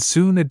 and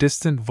soon a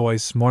distant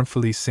voice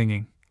mournfully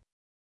singing.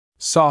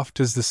 Soft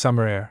is the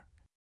summer air.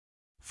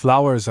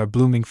 Flowers are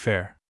blooming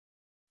fair.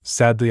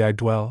 Sadly I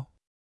dwell.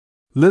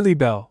 Lily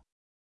Bell!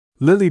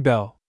 Lily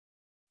Bell!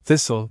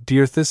 Thistle,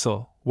 dear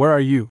Thistle, where are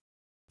you?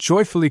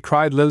 Joyfully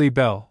cried Lily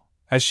Bell,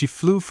 as she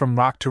flew from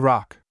rock to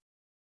rock.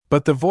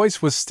 But the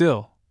voice was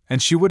still,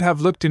 and she would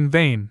have looked in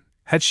vain,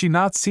 had she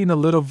not seen a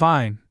little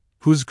vine,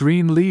 whose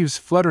green leaves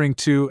fluttering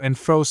to and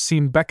fro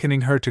seemed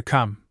beckoning her to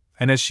come,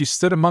 and as she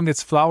stood among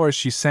its flowers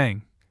she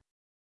sang,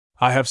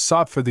 I have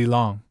sought for thee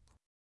long,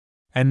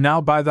 and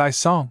now by thy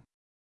song,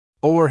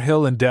 o'er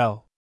hill and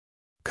dell,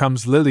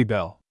 comes Lily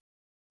Bell.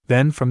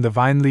 Then from the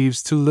vine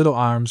leaves 2 little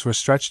arms were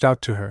stretched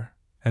out to her,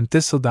 and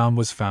Thistledown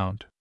was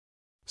found.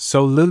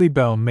 So Lily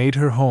Bell made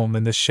her home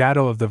in the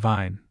shadow of the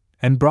vine,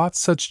 and brought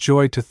such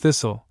joy to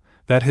Thistle,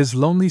 that his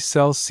lonely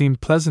cell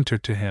seemed pleasanter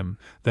to him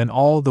than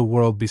all the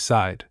world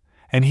beside,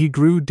 and he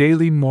grew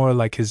daily more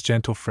like his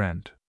gentle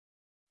friend.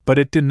 But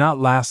it did not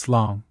last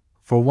long,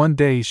 for one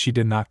day she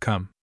did not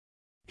come.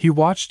 He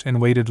watched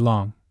and waited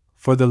long,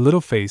 for the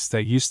little face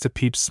that used to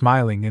peep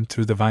smiling in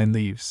through the vine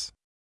leaves.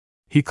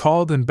 He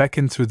called and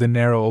beckoned through the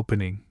narrow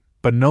opening,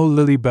 but no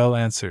Lily Bell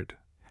answered,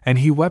 and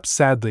he wept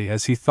sadly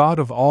as he thought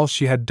of all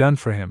she had done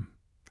for him,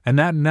 and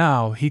that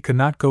now he could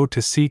not go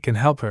to seek and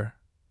help her,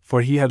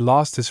 for he had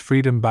lost his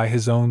freedom by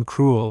his own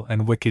cruel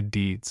and wicked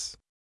deeds.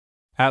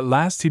 At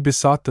last he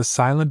besought the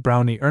silent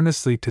brownie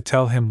earnestly to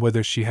tell him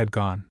whither she had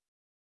gone.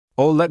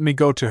 Oh, let me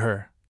go to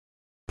her,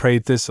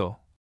 prayed Thistle.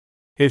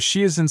 If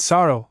she is in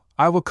sorrow,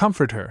 I will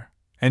comfort her,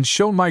 and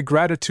show my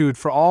gratitude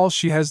for all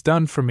she has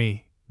done for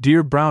me.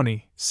 Dear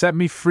brownie, set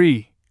me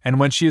free, and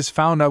when she is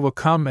found I will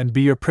come and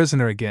be your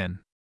prisoner again.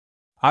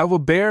 I will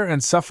bear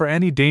and suffer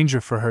any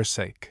danger for her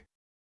sake.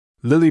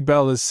 Lily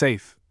Bell is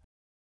safe,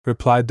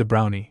 replied the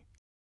brownie.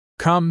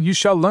 Come, you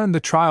shall learn the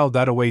trial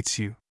that awaits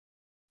you.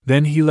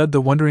 Then he led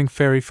the wondering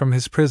fairy from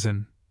his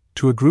prison,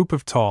 to a group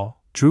of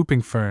tall,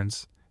 drooping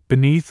ferns,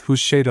 beneath whose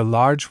shade a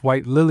large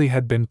white lily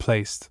had been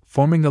placed,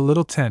 forming a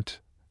little tent,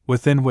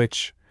 within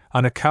which,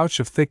 on a couch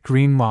of thick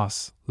green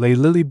moss, lay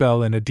Lily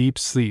Bell in a deep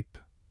sleep.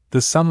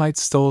 The sunlight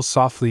stole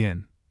softly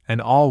in,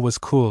 and all was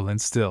cool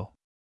and still.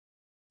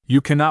 You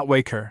cannot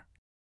wake her,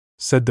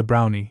 said the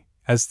brownie,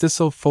 as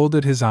Thistle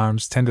folded his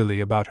arms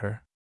tenderly about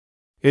her.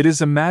 It is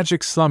a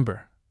magic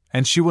slumber,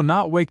 and she will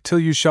not wake till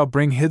you shall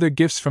bring hither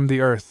gifts from the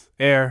earth,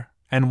 air,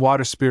 and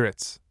water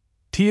spirits.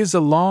 'Tis a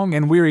long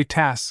and weary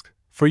task,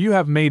 for you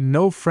have made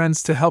no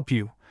friends to help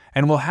you,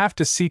 and will have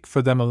to seek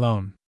for them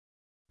alone.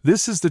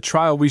 This is the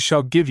trial we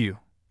shall give you,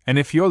 and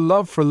if your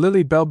love for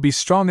Lily Bell be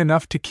strong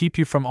enough to keep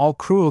you from all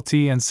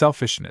cruelty and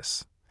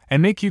selfishness,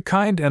 and make you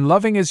kind and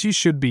loving as you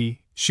should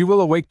be, she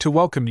will awake to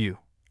welcome you,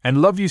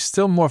 and love you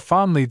still more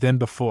fondly than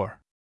before.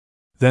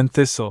 Then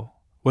Thistle,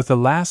 with a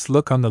last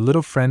look on the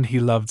little friend he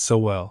loved so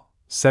well,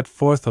 set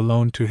forth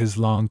alone to his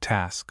long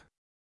task.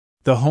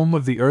 The home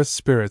of the earth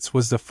spirits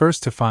was the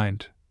first to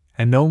find,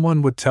 and no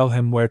one would tell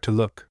him where to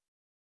look.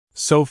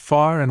 So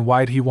far and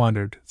wide he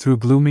wandered, through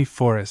gloomy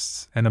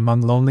forests and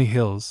among lonely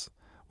hills,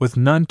 with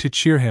none to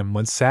cheer him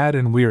when sad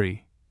and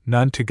weary,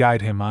 none to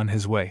guide him on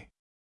his way.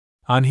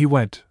 On he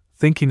went,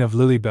 thinking of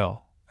Lily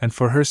Bell, and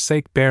for her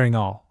sake bearing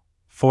all,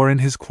 for in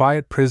his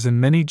quiet prison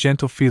many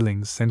gentle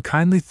feelings and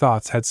kindly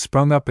thoughts had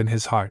sprung up in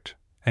his heart,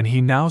 and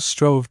he now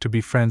strove to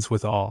be friends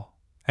with all,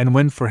 and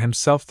win for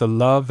himself the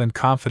love and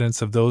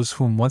confidence of those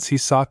whom once he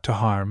sought to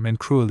harm and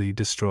cruelly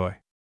destroy.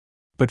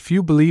 But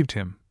few believed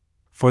him,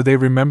 for they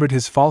remembered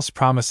his false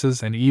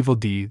promises and evil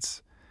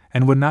deeds,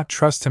 and would not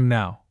trust him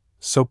now,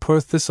 so poor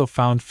Thistle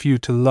found few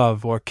to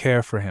love or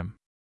care for him.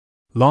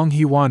 Long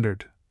he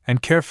wandered,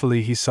 and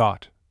carefully he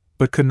sought,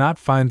 but could not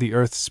find the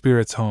earth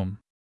spirit's home.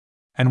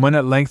 And when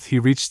at length he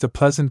reached the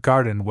pleasant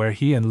garden where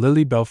he and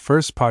Lily Bell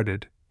first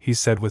parted, he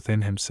said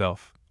within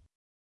himself,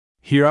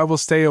 Here I will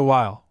stay a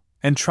while,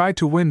 and try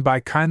to win by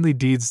kindly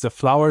deeds the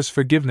flowers'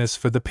 forgiveness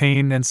for the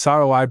pain and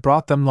sorrow I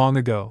brought them long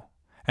ago,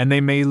 and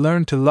they may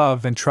learn to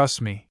love and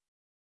trust me.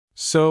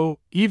 So,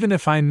 even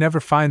if I never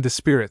find the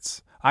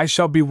spirits, I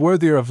shall be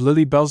worthier of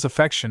Lily Bell's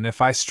affection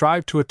if I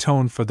strive to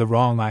atone for the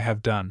wrong I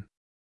have done.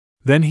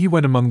 Then he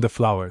went among the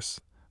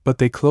flowers, but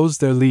they closed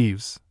their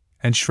leaves,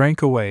 and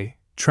shrank away,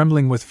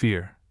 trembling with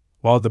fear,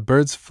 while the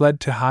birds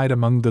fled to hide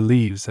among the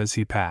leaves as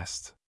he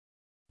passed.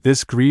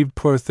 This grieved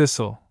poor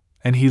Thistle,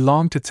 and he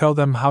longed to tell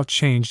them how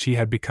changed he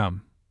had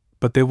become,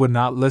 but they would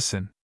not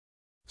listen.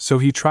 so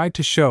he tried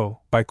to show,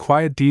 by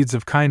quiet deeds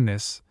of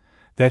kindness,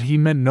 that he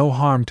meant no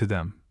harm to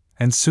them,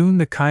 and soon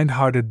the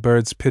kind-hearted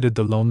birds pitied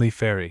the lonely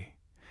fairy,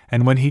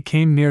 and when he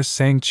came near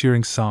sang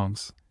cheering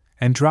songs,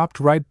 and dropped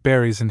ripe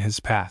berries in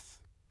his path,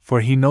 for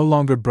he no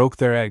longer broke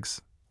their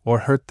eggs, or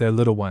hurt their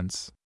little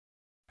ones.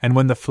 And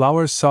when the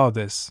flowers saw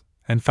this,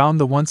 and found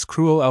the once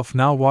cruel elf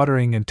now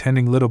watering and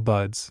tending little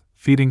buds,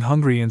 feeding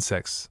hungry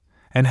insects,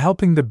 and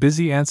helping the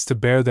busy ants to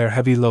bear their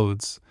heavy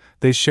loads,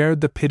 they shared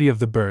the pity of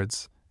the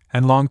birds,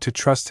 and longed to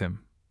trust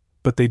him,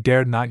 but they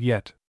dared not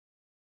yet.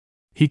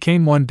 He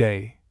came one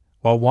day,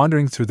 while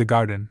wandering through the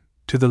garden,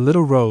 to the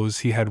little rose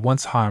he had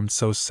once harmed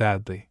so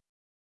sadly.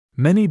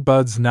 Many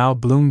buds now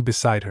bloomed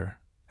beside her,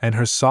 and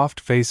her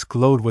soft face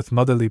glowed with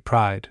motherly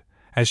pride,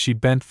 as she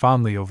bent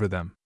fondly over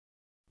them.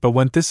 But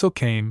when Thistle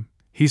came,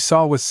 he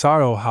saw with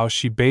sorrow how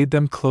she bade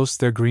them close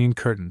their green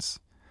curtains,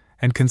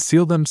 and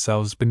conceal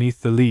themselves beneath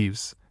the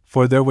leaves,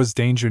 for there was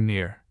danger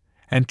near,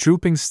 and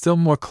drooping still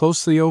more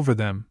closely over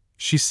them,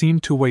 she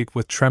seemed to wait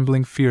with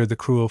trembling fear the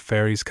cruel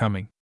fairy's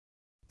coming.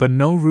 But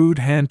no rude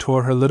hand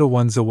tore her little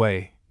ones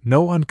away,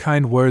 no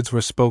unkind words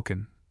were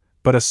spoken,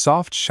 but a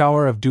soft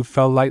shower of dew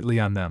fell lightly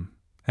on them,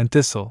 and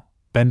Thistle,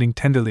 bending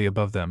tenderly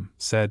above them,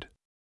 said,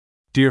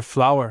 "Dear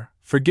flower,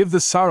 forgive the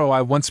sorrow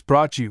I once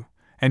brought you,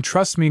 and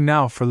trust me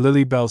now for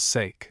Lily-Bell's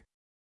sake.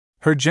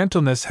 Her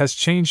gentleness has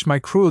changed my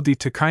cruelty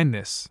to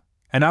kindness,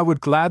 and I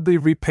would gladly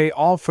repay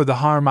all for the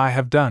harm I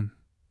have done,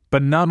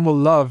 but none will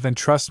love and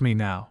trust me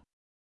now."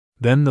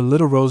 Then the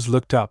little rose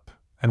looked up,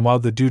 and while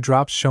the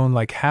dewdrops shone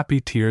like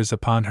happy tears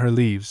upon her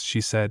leaves, she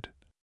said,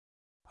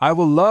 "I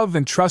will love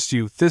and trust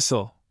you,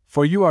 Thistle,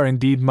 for you are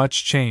indeed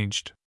much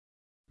changed.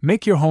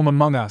 Make your home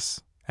among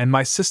us, and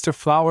my sister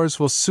flowers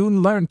will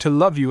soon learn to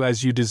love you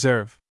as you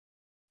deserve.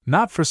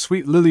 Not for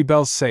sweet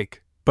Lily-Bell's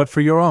sake, but for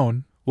your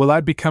own, will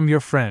I become your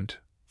friend,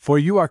 for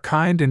you are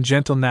kind and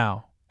gentle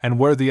now, and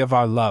worthy of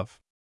our love.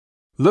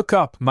 Look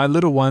up, my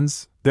little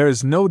ones, there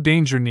is no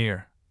danger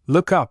near.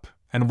 Look up,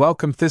 and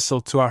welcome Thistle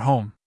to our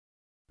home."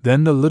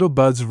 Then the little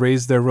buds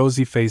raised their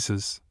rosy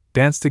faces,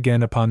 danced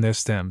again upon their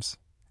stems,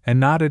 and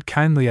nodded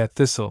kindly at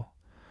Thistle,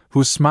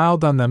 who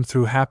smiled on them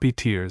through happy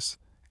tears,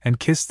 and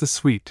kissed the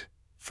sweet,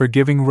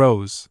 forgiving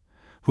rose,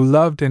 who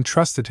loved and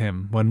trusted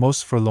him when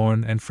most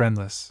forlorn and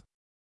friendless.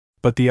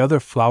 But the other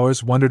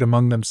flowers wondered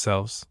among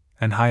themselves,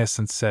 and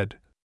Hyacinth said,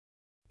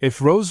 "If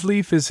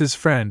Roseleaf is his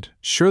friend,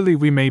 surely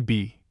we may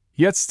be,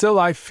 yet still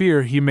I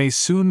fear he may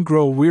soon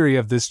grow weary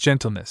of this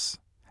gentleness,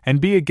 and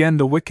be again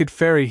the wicked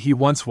fairy he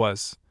once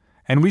was,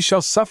 and we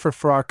shall suffer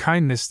for our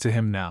kindness to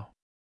him now."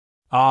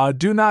 "Ah,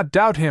 do not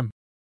doubt him!"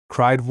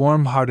 cried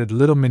warm-hearted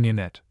little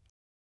Mignonette.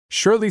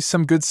 "Surely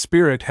some good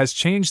spirit has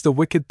changed the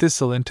wicked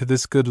Thistle into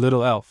this good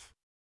little elf.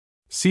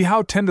 See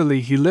how tenderly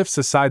he lifts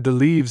aside the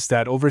leaves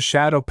that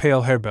overshadow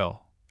pale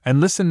Harebell,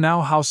 and listen now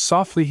how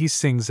softly he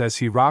sings as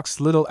he rocks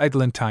little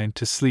Eglantine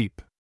to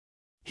sleep.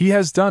 He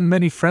has done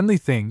many friendly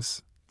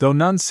things, though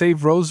none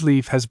save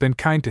Roseleaf has been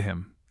kind to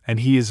him,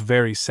 and he is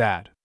very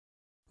sad.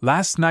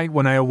 Last night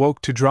when I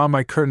awoke to draw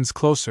my curtains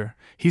closer,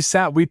 he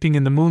sat weeping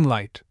in the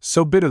moonlight,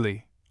 so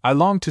bitterly, I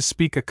longed to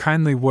speak a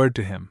kindly word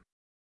to him.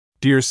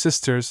 Dear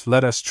sisters,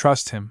 let us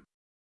trust him."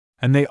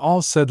 And they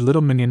all said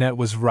little Mignonette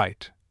was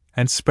right,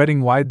 and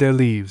spreading wide their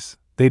leaves,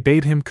 they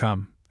bade him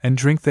come, and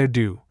drink their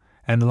dew,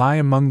 and lie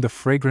among the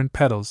fragrant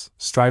petals,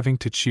 striving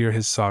to cheer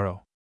his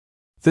sorrow.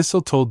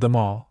 Thistle told them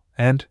all,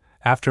 and,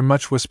 after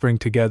much whispering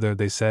together,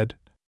 they said,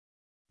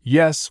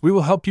 "Yes, we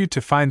will help you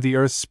to find the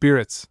earth's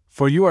spirits,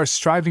 for you are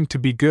striving to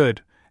be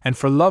good, and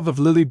for love of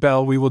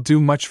Lily-Bell we will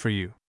do much for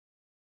you."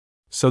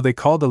 So they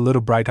called a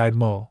little bright-eyed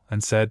mole,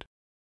 and said,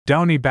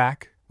 "Downy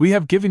Back, we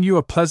have given you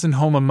a pleasant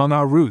home among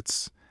our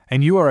roots,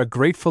 and you are a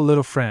grateful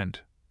little friend,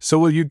 so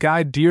will you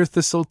guide dear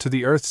Thistle to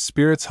the earth's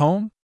spirits'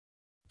 home?"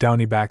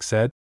 Downy Back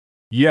said,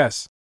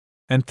 "Yes."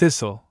 And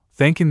Thistle,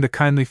 thanking the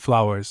kindly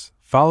flowers,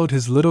 followed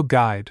his little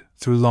guide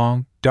through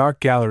long, dark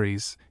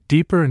galleries,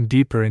 deeper and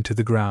deeper into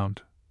the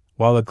ground,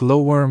 while a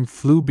glowworm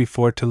flew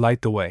before to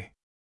light the way.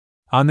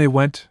 On they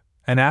went,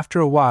 and after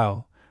a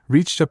while,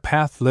 reached a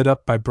path lit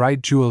up by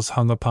bright jewels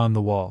hung upon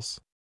the walls.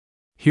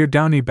 Here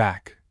Downy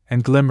Back,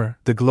 and Glimmer,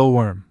 the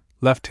glowworm,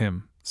 left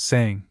him,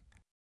 saying,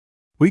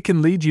 "We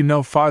can lead you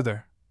no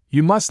farther,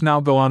 you must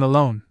now go on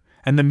alone,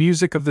 and the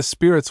music of the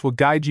spirits will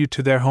guide you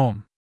to their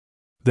home."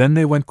 Then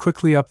they went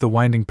quickly up the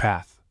winding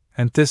path,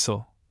 and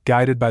Thistle,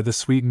 guided by the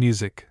sweet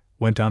music,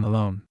 went on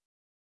alone.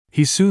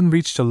 He soon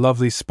reached a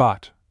lovely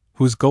spot,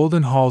 whose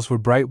golden halls were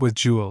bright with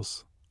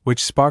jewels,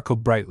 which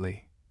sparkled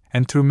brightly,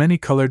 and threw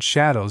many-colored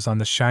shadows on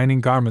the shining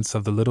garments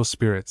of the little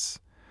spirits,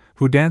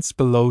 who danced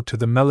below to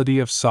the melody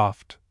of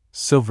soft,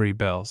 silvery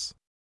bells.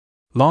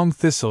 Long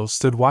Thistle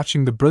stood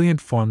watching the brilliant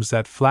forms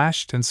that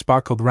flashed and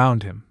sparkled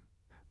round him,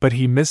 but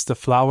he missed the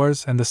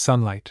flowers and the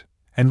sunlight,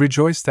 and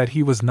rejoiced that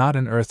he was not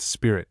an earth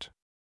spirit.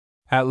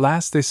 At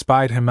last they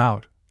spied him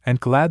out, and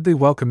gladly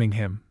welcoming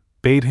him,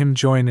 bade him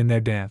join in their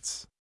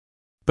dance.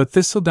 But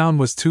Thistledown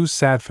was too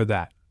sad for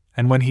that,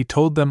 and when he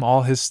told them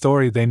all his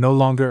story they no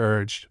longer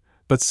urged,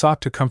 but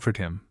sought to comfort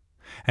him,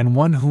 and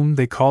one whom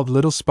they called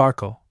Little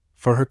Sparkle,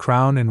 for her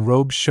crown and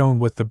robe shone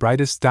with the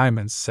brightest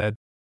diamonds, said,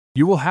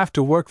 "You will have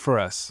to work for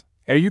us,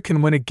 ere you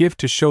can win a gift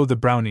to show the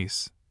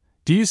brownies.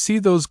 Do you see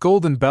those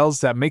golden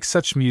bells that make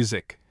such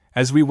music,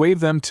 as we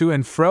wave them to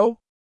and fro?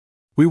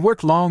 We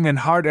worked long and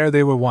hard ere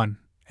they were won,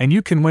 and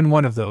you can win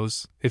one of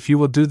those, if you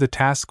will do the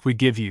task we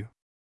give you."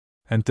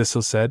 And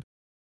Thistle said,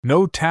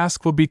 "No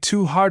task will be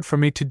too hard for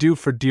me to do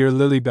for dear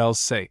Lilybell's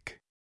sake."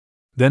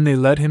 Then they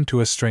led him to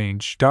a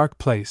strange, dark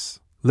place,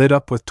 lit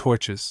up with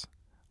torches,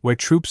 where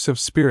troops of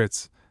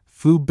spirits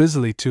flew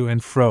busily to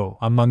and fro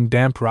among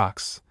damp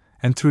rocks,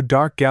 and through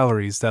dark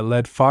galleries that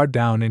led far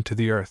down into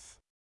the earth.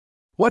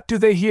 "What do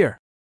they here?"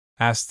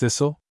 asked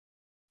Thistle.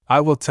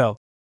 "I will tell,"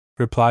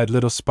 replied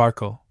Little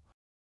Sparkle,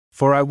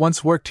 "for I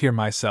once worked here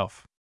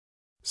myself.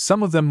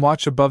 Some of them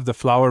watch above the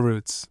flower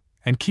roots,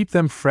 and keep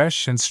them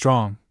fresh and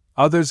strong.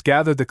 Others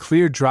gather the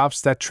clear drops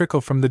that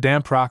trickle from the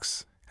damp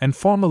rocks, and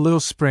form a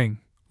little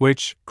spring,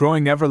 which,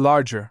 growing ever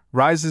larger,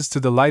 rises to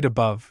the light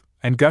above,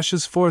 and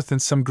gushes forth in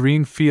some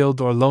green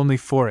field or lonely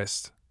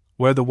forest,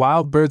 where the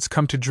wild birds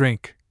come to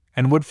drink,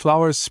 and wood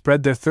flowers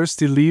spread their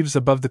thirsty leaves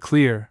above the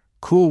clear,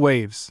 cool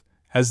waves,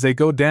 as they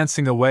go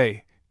dancing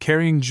away,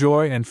 carrying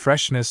joy and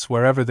freshness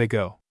wherever they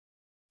go.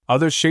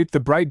 Others shape the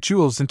bright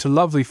jewels into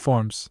lovely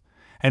forms,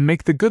 and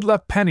make the good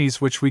luck pennies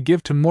which we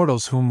give to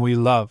mortals whom we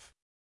love.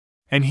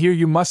 And here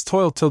you must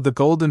toil till the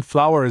golden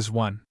flower is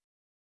won."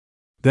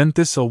 Then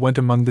Thistle went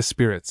among the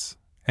spirits,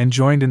 and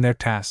joined in their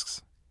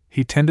tasks.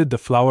 He tended the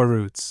flower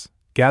roots,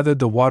 gathered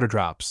the water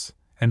drops,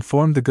 and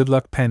formed the good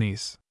luck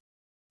pennies.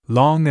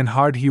 Long and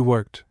hard he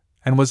worked,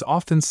 and was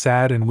often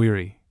sad and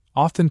weary,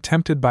 often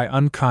tempted by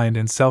unkind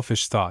and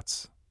selfish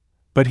thoughts.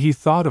 But he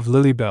thought of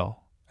Lilybell,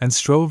 and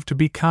strove to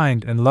be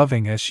kind and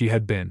loving as she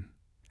had been.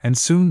 And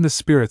soon the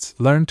spirits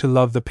learned to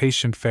love the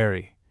patient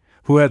fairy,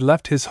 who had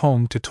left his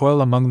home to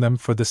toil among them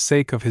for the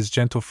sake of his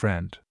gentle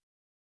friend.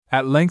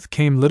 At length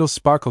came Little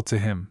Sparkle to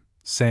him,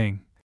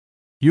 saying,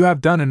 "You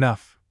have done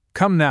enough.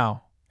 Come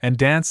now, and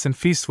dance and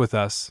feast with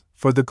us,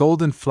 for the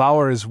golden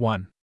flower is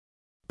won."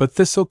 But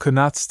Thistle could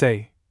not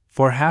stay,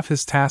 for half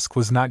his task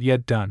was not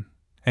yet done,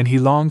 and he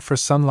longed for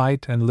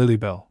sunlight and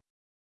Lilybell.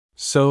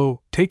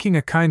 So, taking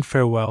a kind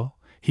farewell,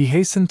 he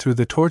hastened through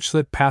the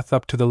torchlit path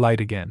up to the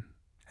light again,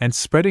 and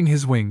spreading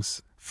his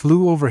wings,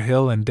 flew over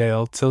hill and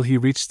dale till he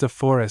reached the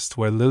forest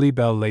where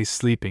Lilybell lay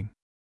sleeping.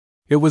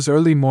 It was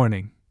early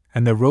morning,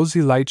 and the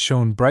rosy light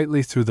shone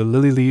brightly through the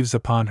lily leaves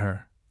upon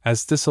her,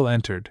 as Thistle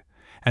entered,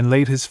 and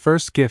laid his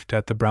first gift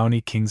at the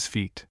Brownie King's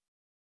feet.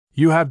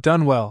 "You have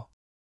done well,"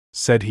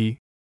 said he.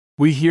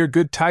 "We hear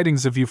good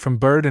tidings of you from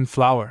bird and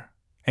flower,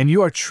 and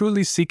you are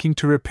truly seeking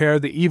to repair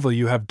the evil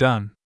you have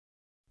done.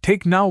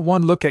 Take now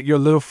one look at your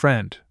little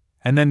friend,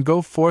 and then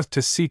go forth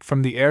to seek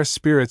from the air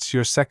spirits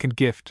your second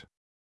gift."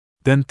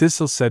 Then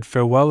Thistle said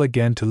farewell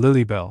again to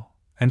Lilybell,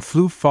 and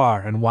flew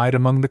far and wide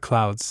among the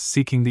clouds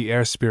seeking the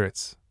air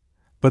spirits.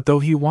 But though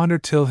he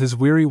wandered till his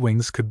weary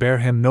wings could bear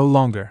him no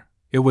longer,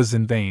 it was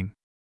in vain.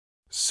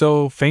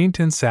 So, faint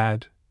and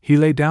sad, he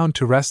lay down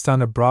to rest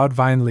on a broad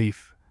vine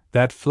leaf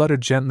that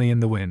fluttered gently in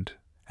the wind,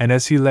 and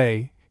as he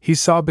lay, he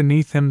saw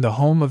beneath him the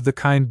home of the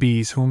kind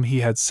bees whom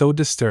he had so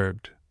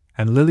disturbed,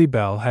 and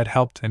Lilybell had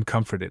helped and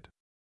comforted.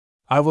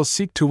 "I will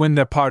seek to win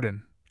their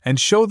pardon, and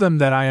show them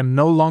that I am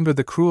no longer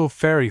the cruel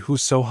fairy who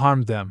so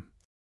harmed them,"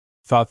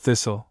 thought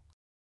Thistle.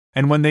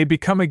 "And when they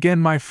become again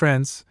my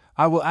friends,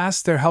 I will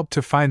ask their help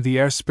to find the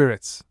air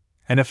spirits,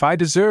 and if I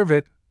deserve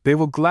it, they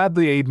will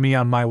gladly aid me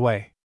on my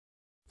way."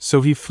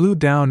 So he flew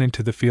down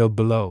into the field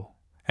below,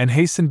 and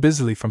hastened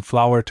busily from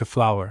flower to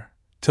flower,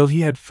 till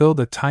he had filled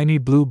a tiny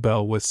blue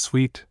bell with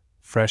sweet,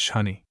 fresh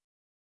honey.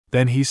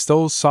 Then he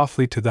stole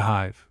softly to the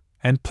hive,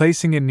 and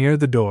placing it near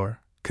the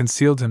door,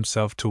 concealed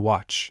himself to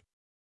watch.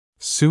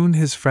 Soon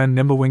his friend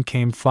Nimblewing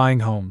came flying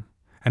home,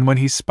 and when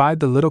he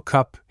spied the little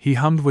cup, he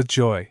hummed with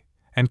joy,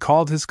 and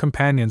called his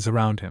companions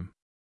around him.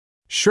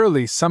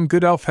 "Surely some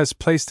good elf has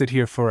placed it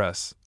here for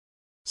us,"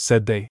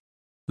 said they.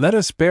 "Let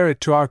us bear it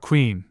to our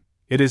queen.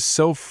 It is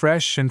so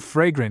fresh and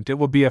fragrant it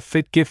will be a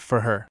fit gift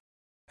for her."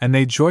 And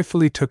they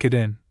joyfully took it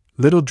in,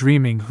 little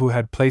dreaming who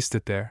had placed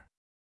it there.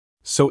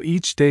 So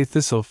each day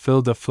Thistle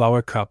filled a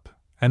flower cup,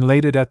 and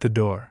laid it at the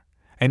door,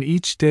 and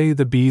each day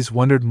the bees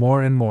wondered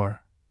more and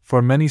more,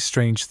 for many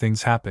strange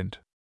things happened.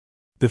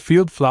 The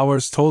field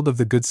flowers told of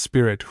the good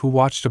spirit who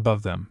watched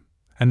above them,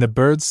 and the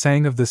birds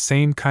sang of the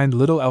same kind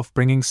little elf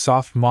bringing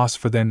soft moss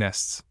for their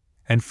nests,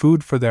 and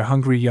food for their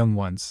hungry young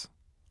ones,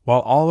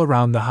 while all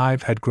around the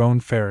hive had grown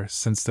fairer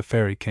since the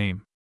fairy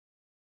came.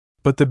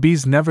 But the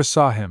bees never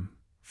saw him,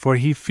 for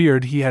he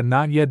feared he had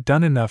not yet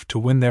done enough to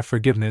win their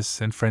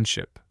forgiveness and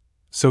friendship.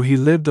 So he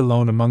lived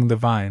alone among the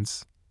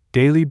vines,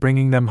 daily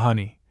bringing them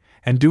honey,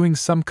 and doing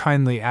some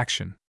kindly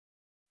action.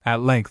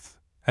 At length,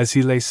 as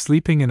he lay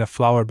sleeping in a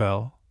flower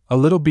bell, a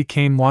little bee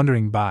came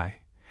wandering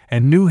by,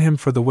 and knew him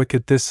for the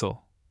wicked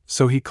Thistle,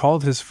 so he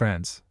called his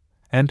friends,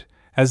 and,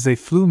 as they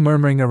flew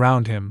murmuring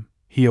around him,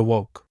 he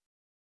awoke.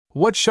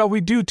 "What shall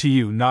we do to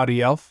you,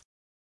 naughty elf?"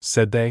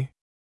 said they.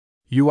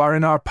 "You are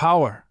in our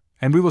power,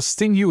 and we will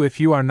sting you if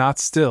you are not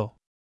still."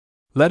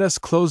 Let us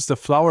close the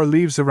flower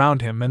leaves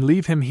around him and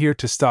leave him here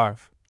to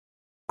starve,"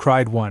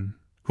 cried one,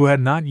 who had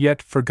not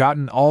yet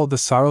forgotten all the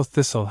sorrow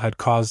Thistle had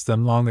caused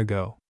them long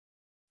ago.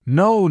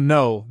 "No,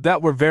 no,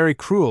 that were very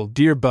cruel,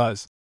 dear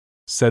Buzz,"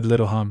 said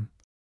Little Hum.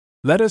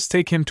 "Let us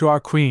take him to our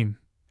queen,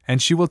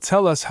 and she will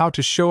tell us how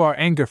to show our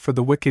anger for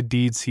the wicked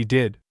deeds he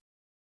did.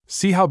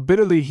 See how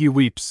bitterly he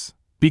weeps.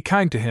 Be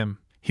kind to him,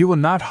 he will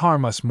not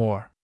harm us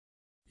more."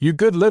 "You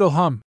good Little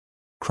Hum!"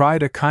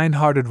 cried a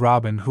kind-hearted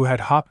robin who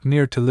had hopped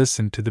near to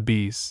listen to the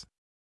bees.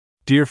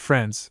 "Dear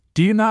friends,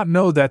 do you not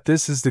know that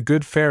this is the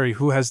good fairy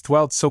who has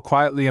dwelt so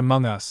quietly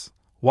among us,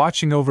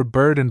 watching over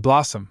bird and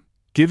blossom,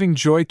 giving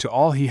joy to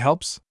all he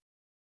helps?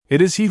 It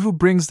is he who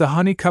brings the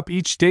honey cup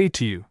each day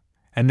to you,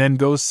 and then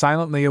goes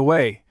silently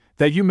away,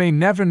 that you may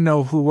never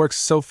know who works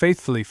so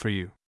faithfully for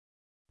you.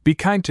 Be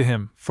kind to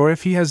him, for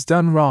if he has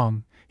done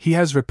wrong, he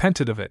has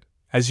repented of it,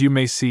 as you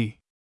may see."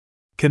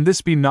 "Can this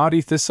be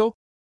naughty Thistle?"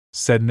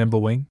 said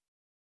Nimblewing.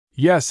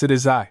 "Yes, it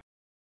is I,"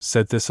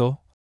 said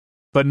Thistle,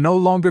 "but no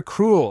longer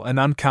cruel and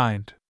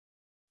unkind.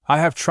 I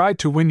have tried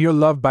to win your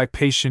love by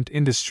patient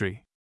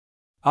industry.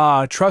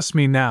 Ah, trust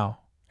me now,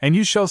 and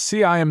you shall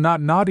see I am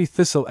not naughty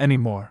Thistle any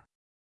more."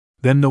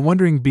 Then the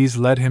wondering bees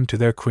led him to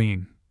their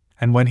queen,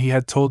 and when he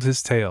had told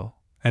his tale,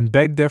 and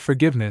begged their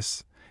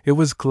forgiveness, it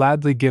was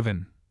gladly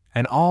given,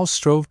 and all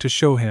strove to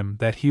show him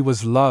that he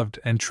was loved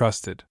and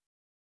trusted.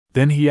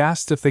 Then he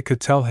asked if they could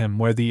tell him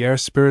where the air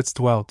spirits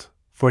dwelt,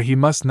 for he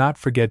must not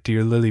forget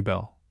dear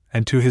Lilybell,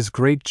 and to his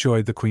great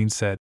joy the queen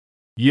said,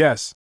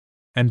 "Yes,"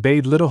 and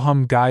bade Little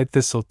Hum guide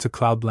Thistle to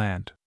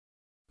Cloudland.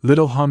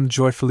 Little Hum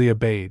joyfully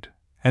obeyed,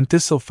 and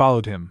Thistle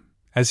followed him,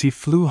 as he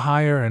flew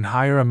higher and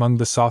higher among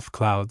the soft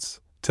clouds,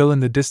 till in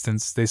the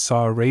distance they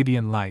saw a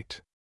radiant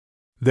light.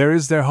 "There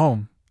is their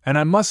home, and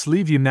I must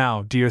leave you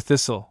now, dear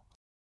Thistle,"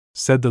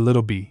 said the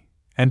little bee,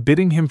 and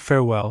bidding him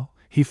farewell,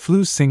 he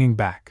flew singing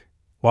back,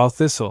 while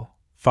Thistle,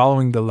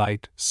 following the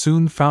light,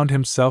 soon found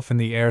himself in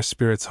the air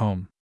spirit's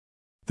home.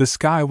 The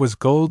sky was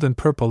gold and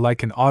purple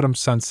like an autumn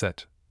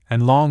sunset,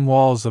 and long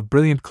walls of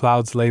brilliant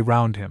clouds lay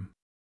round him.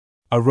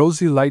 A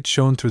rosy light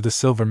shone through the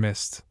silver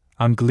mist,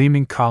 on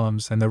gleaming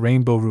columns and the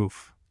rainbow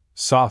roof.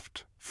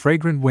 Soft,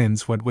 fragrant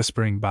winds went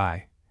whispering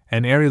by,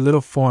 and airy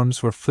little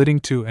forms were flitting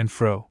to and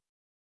fro.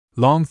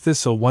 Long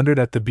Thistle wondered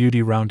at the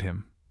beauty round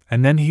him,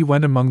 and then he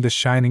went among the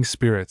shining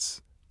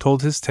spirits,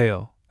 told his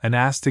tale, and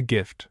asked a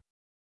gift.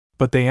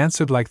 But they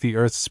answered like the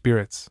earth's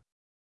spirits.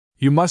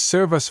 "You must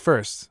serve us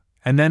first,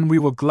 and then we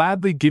will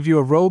gladly give you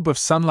a robe of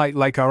sunlight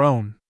like our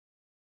own."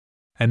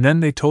 And then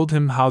they told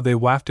him how they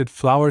wafted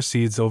flower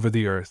seeds over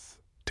the earth,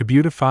 to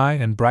beautify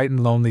and brighten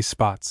lonely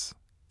spots,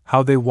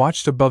 how they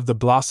watched above the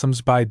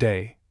blossoms by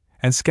day,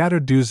 and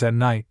scattered dews at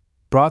night,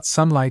 brought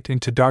sunlight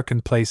into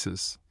darkened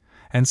places,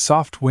 and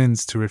soft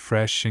winds to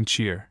refresh and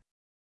cheer.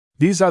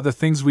 "These are the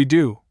things we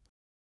do,"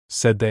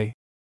 said they,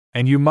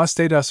 "and you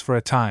must aid us for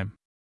a time."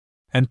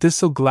 And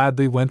Thistle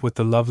gladly went with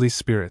the lovely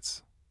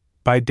spirits.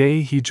 By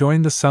day he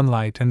joined the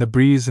sunlight and the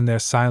breeze in their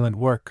silent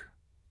work.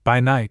 By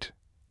night,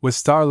 with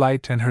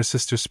Starlight and her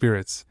sister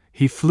spirits,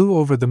 he flew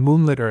over the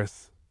moonlit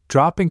earth,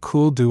 dropping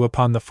cool dew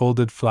upon the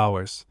folded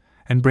flowers,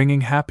 and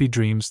bringing happy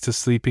dreams to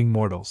sleeping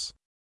mortals.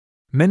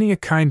 Many a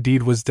kind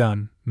deed was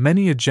done,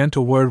 many a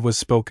gentle word was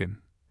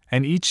spoken,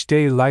 and each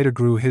day lighter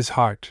grew his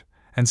heart,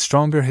 and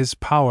stronger his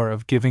power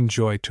of giving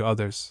joy to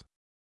others.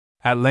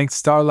 At length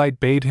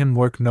Starlight bade him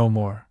work no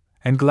more,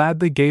 and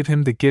gladly gave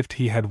him the gift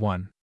he had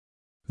won.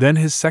 Then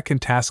his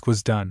second task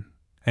was done,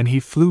 and he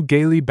flew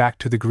gaily back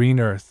to the green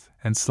earth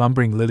and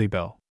slumbering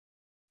Lilybell.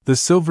 The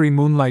silvery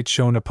moonlight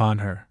shone upon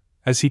her,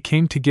 as he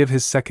came to give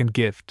his second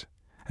gift,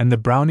 and the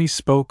brownie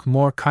spoke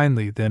more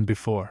kindly than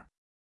before.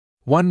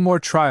 "One more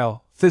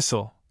trial,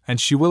 Thistle, and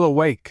she will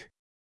awake.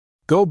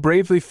 Go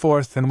bravely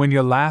forth and win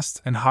your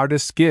last and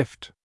hardest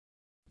gift."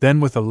 Then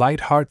with a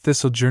light heart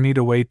Thistle journeyed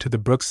away to the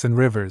brooks and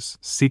rivers,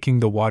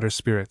 seeking the water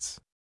spirits.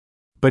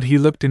 But he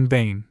looked in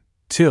vain,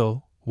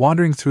 till,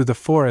 wandering through the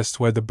forest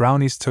where the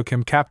brownies took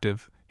him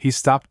captive, he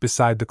stopped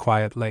beside the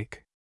quiet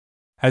lake.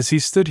 As he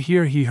stood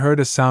here he heard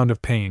a sound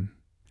of pain,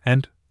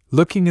 and,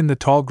 looking in the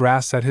tall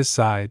grass at his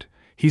side,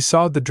 he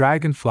saw the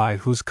dragonfly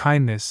whose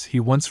kindness he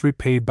once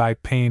repaid by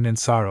pain and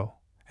sorrow,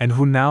 and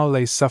who now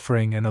lay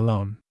suffering and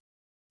alone.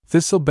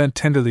 Thistle bent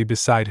tenderly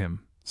beside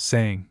him,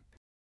 saying,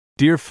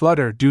 "Dear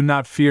Flutter, do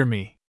not fear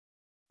me.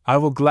 I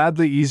will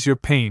gladly ease your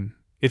pain,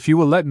 if you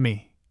will let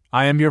me.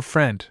 I am your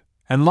friend,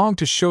 and long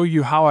to show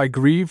you how I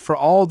grieve for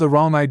all the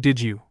wrong I did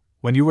you,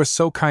 when you were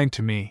so kind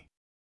to me.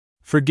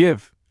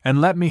 Forgive,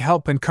 and let me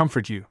help and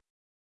comfort you."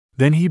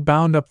 Then he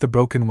bound up the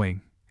broken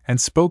wing, and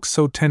spoke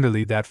so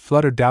tenderly that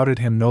Flutter doubted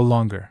him no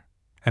longer,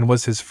 and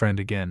was his friend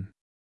again.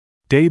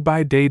 Day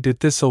by day did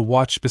Thistle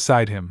watch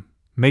beside him,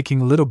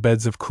 making little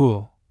beds of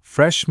cool,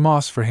 fresh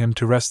moss for him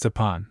to rest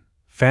upon,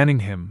 fanning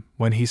him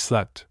when he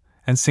slept,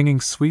 and singing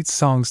sweet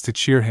songs to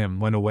cheer him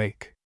when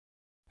awake.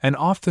 And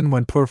often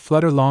when poor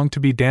Flutter longed to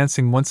be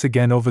dancing once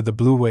again over the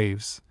blue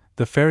waves,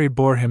 the fairy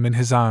bore him in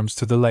his arms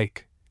to the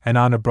lake, and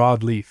on a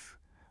broad leaf,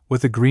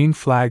 with a green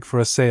flag for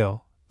a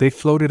sail, they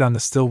floated on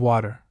the still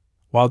water,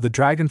 while the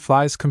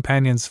dragonfly's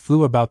companions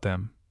flew about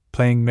them,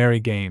 playing merry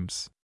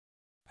games.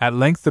 At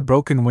length the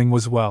broken wing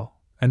was well,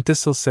 and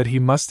Thistle said he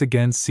must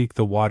again seek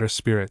the water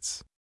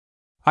spirits.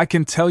 "I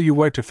can tell you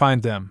where to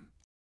find them,"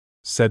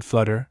 said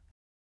Flutter.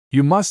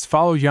 "You must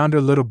follow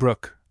yonder little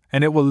brook,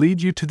 and it will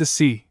lead you to the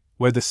sea,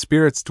 where the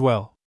spirits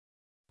dwell.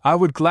 I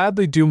would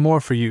gladly do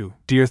more for you,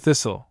 dear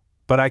Thistle,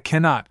 but I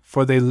cannot,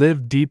 for they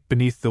live deep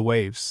beneath the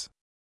waves.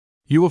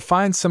 You will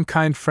find some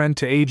kind friend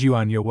to aid you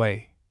on your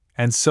way,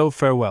 and so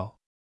farewell."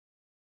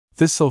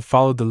 Thistle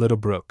followed the little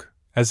brook,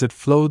 as it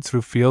flowed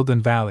through field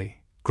and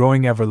valley,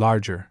 growing ever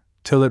larger,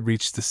 till it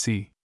reached the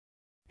sea.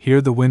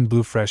 Here the wind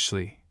blew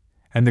freshly,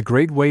 and the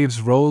great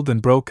waves rolled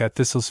and broke at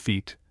Thistle's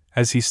feet,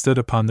 as he stood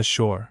upon the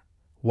shore,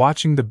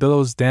 watching the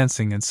billows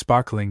dancing and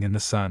sparkling in the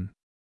sun.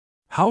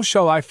 "How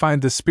shall I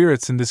find the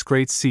spirits in this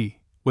great sea,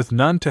 with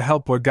none to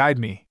help or guide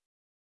me?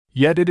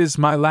 Yet it is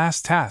my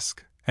last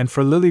task, and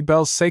for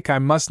Lilybell's sake I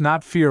must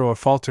not fear or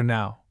falter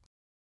now,"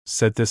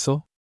 said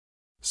Thistle.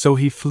 So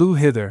he flew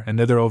hither and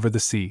thither over the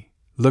sea,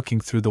 looking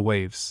through the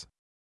waves.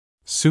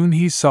 Soon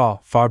he saw,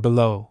 far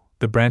below,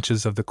 the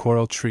branches of the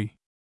coral tree.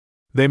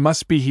 "They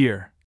must be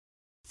here,"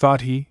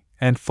 thought he,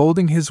 and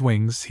folding his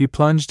wings he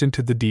plunged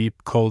into the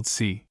deep, cold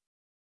sea.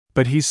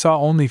 But he saw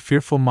only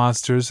fearful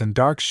monsters and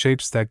dark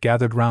shapes that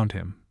gathered round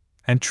him,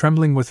 and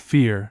trembling with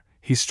fear,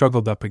 he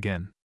struggled up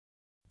again.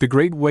 The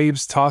great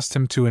waves tossed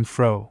him to and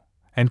fro,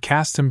 and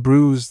cast him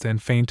bruised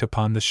and faint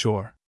upon the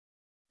shore.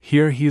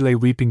 Here he lay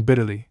weeping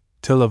bitterly,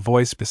 till a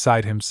voice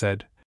beside him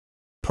said,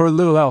 "Poor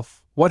little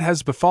elf, what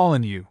has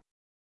befallen you?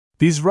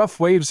 These rough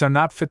waves are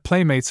not fit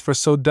playmates for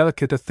so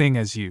delicate a thing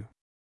as you.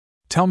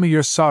 Tell me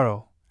your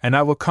sorrow, and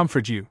I will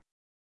comfort you."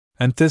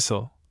 And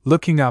Thistle,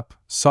 looking up,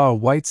 saw a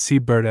white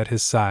sea-bird at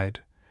his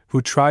side,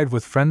 who tried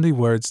with friendly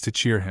words to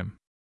cheer him.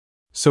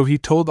 So he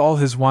told all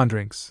his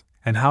wanderings,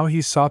 and how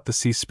he sought the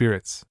sea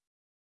spirits.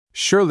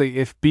 "Surely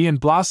if bee and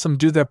blossom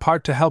do their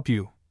part to help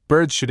you,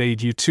 birds should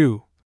aid you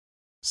too,"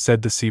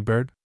 said the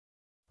sea-bird.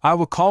 "I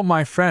will call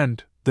my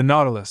friend, the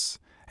Nautilus,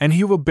 and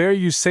he will bear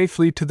you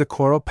safely to the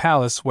coral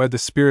palace where the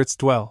spirits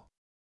dwell."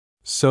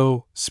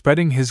 So,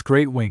 spreading his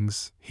great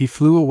wings, he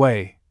flew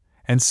away,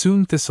 and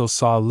soon Thistle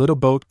saw a little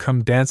boat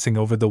come dancing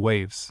over the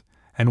waves,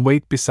 and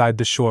wait beside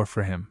the shore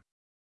for him.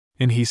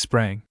 In he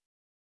sprang.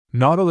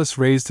 Nautilus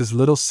raised his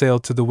little sail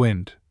to the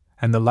wind,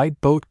 and the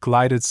light boat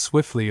glided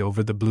swiftly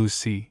over the blue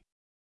sea.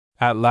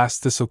 At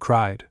last Thistle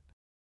cried,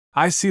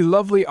 "I see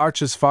lovely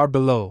arches far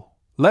below,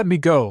 let me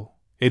go,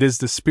 it is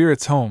the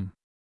spirits' home.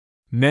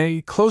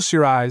 Nay, close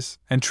your eyes,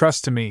 and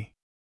trust to me.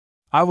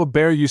 I will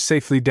bear you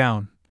safely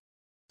down,"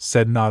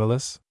 said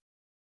Nautilus.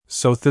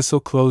 So Thistle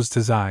closed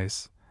his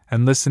eyes,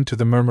 and listened to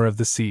the murmur of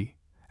the sea,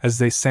 as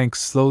they sank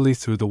slowly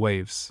through the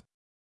waves.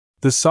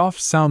 The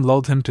soft sound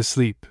lulled him to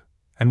sleep,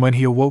 and when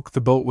he awoke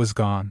the boat was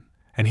gone,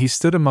 and he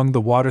stood among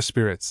the water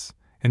spirits,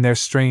 in their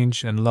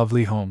strange and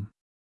lovely home.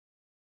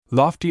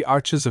 Lofty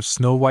arches of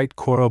snow-white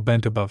coral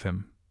bent above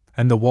him,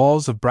 and the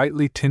walls of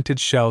brightly tinted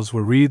shells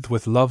were wreathed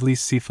with lovely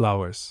sea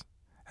flowers,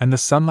 and the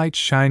sunlight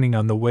shining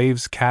on the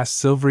waves cast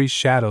silvery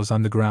shadows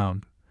on the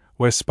ground,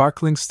 where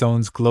sparkling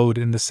stones glowed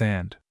in the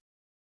sand.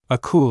 A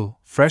cool,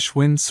 fresh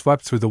wind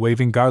swept through the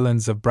waving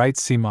garlands of bright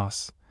sea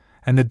moss,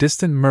 and the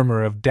distant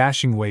murmur of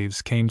dashing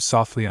waves came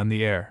softly on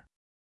the air.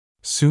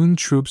 Soon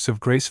troops of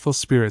graceful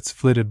spirits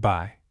flitted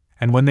by,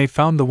 and when they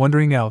found the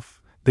wondering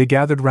elf, they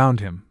gathered round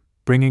him,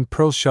 bringing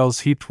pearl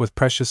shells heaped with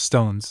precious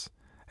stones,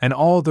 and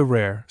all the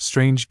rare,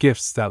 strange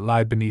gifts that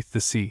lie beneath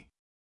the sea.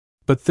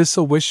 But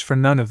Thistle wished for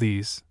none of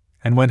these,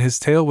 and when his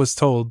tale was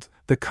told,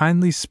 the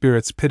kindly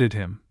spirits pitied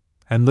him,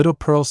 and little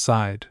Pearl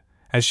sighed,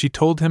 as she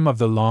told him of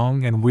the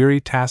long and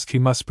weary task he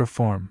must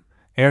perform,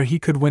 ere he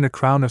could win a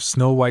crown of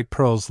snow-white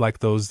pearls like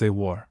those they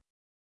wore.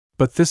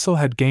 But Thistle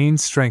had gained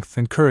strength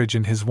and courage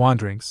in his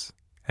wanderings,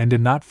 and did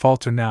not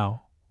falter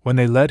now, when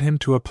they led him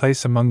to a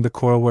place among the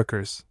coral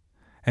workers,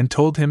 and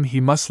told him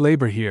he must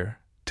labor here,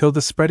 till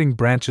the spreading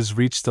branches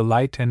reached the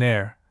light and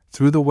air,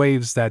 through the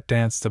waves that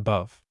danced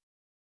above.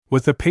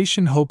 With a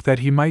patient hope that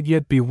he might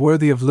yet be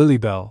worthy of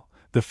Lilybell,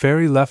 the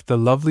fairy left the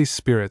lovely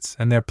spirits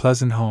and their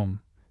pleasant home,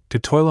 to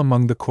toil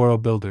among the coral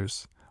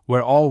builders,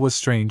 where all was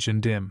strange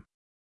and dim.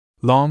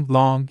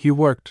 Long he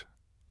worked,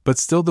 but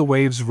still the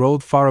waves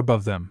rolled far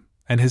above them,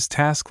 and his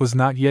task was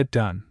not yet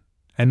done,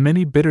 and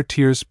many bitter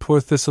tears poor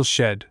Thistle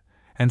shed,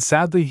 and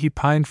sadly he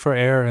pined for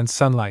air and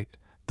sunlight,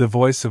 the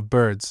voice of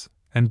birds,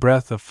 and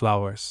breath of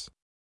flowers.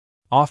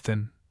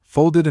 Often,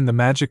 folded in the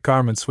magic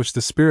garments which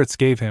the spirits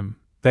gave him,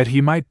 that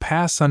he might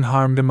pass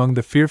unharmed among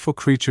the fearful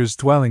creatures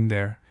dwelling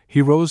there,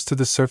 he rose to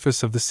the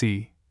surface of the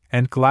sea,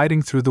 and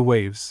gliding through the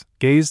waves,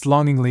 gazed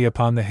longingly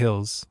upon the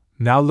hills,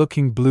 now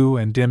looking blue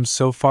and dim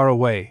so far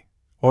away,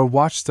 or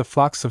watched the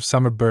flocks of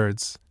summer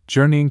birds,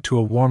 journeying to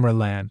a warmer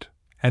land,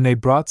 and they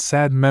brought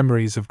sad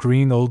memories of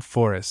green old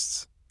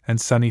forests, and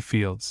sunny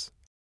fields,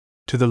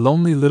 to the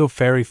lonely little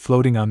fairy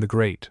floating on the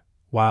great,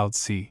 wild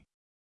sea.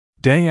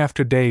 Day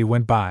after day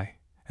went by,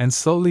 and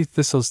slowly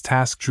Thistle's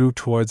task drew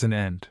towards an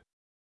end.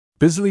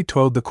 Busily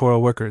toiled the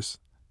coral workers,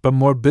 but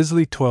more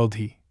busily toiled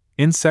he.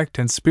 Insect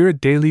and spirit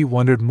daily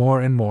wondered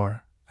more and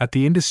more, at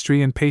the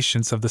industry and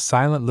patience of the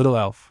silent little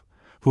elf,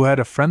 who had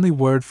a friendly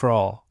word for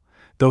all,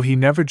 though he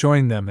never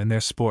joined them in their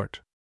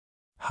sport.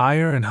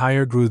 Higher and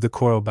higher grew the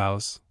coral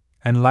boughs,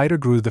 and lighter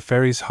grew the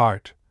fairy's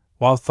heart,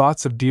 while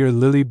thoughts of dear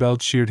Lily Bell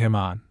cheered him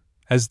on,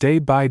 as day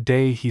by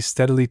day he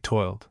steadily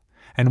toiled,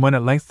 and when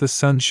at length the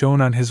sun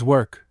shone on his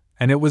work,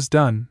 and it was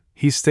done,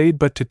 he stayed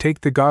but to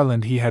take the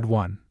garland he had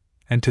won,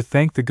 and to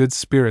thank the good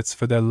spirits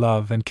for their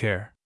love and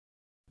care.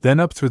 Then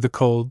up through the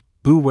cold,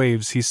 blue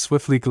waves he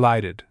swiftly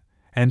glided,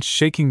 and,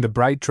 shaking the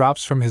bright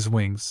drops from his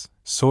wings,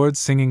 soared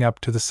singing up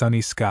to the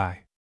sunny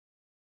sky.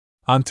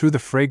 On through the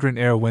fragrant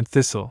air went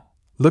Thistle,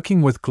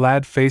 looking with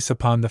glad face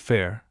upon the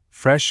fair,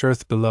 fresh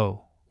earth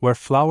below, where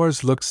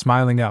flowers looked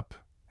smiling up,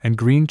 and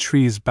green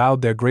trees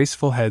bowed their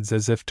graceful heads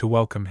as if to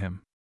welcome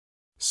him.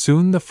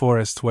 Soon the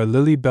forest where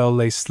Lily Bell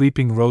lay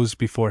sleeping rose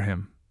before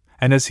him,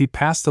 and as he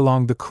passed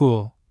along the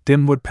cool,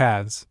 dim wood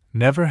paths,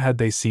 never had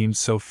they seemed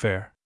so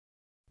fair.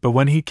 But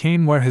when he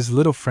came where his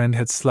little friend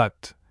had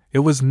slept, it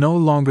was no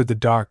longer the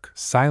dark,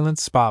 silent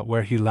spot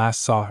where he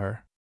last saw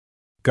her.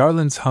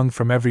 Garlands hung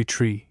from every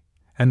tree,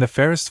 and the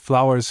fairest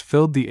flowers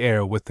filled the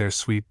air with their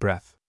sweet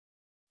breath.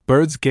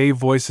 Birds' gay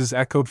voices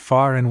echoed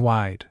far and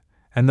wide,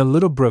 and the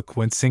little brook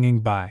went singing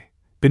by,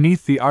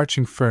 beneath the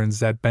arching ferns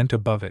that bent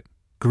above it.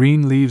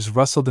 Green leaves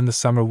rustled in the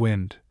summer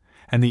wind,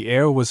 and the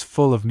air was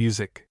full of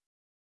music.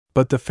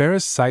 But the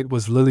fairest sight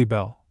was Lily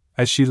Bell,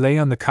 as she lay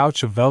on the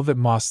couch of velvet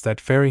moss that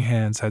fairy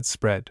hands had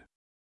spread.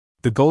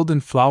 The golden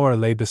flower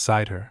lay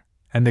beside her,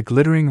 and the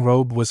glittering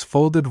robe was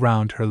folded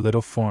round her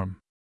little form.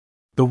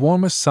 The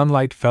warmest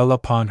sunlight fell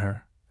upon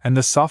her, and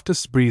the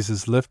softest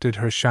breezes lifted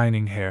her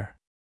shining hair.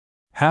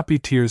 Happy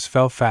tears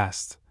fell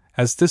fast,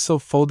 as Thistle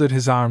folded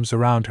his arms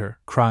around her,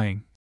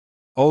 crying,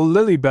 "O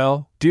Lily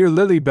Bell, dear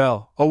Lily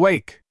Bell,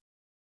 awake!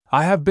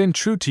 I have been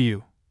true to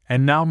you,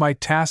 and now my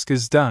task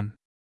is done."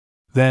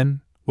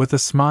 Then, with a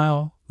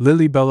smile,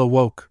 Lily Bell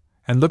awoke,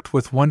 and looked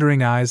with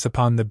wondering eyes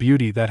upon the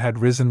beauty that had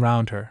risen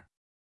round her.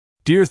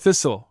 "Dear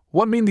Thistle,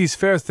 what mean these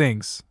fair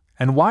things,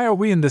 and why are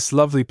we in this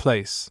lovely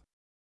place?"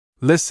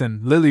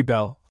 "Listen, Lily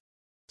Bell,"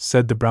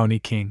 said the Brownie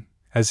King,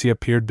 as he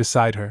appeared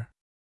beside her.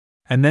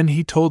 And then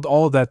he told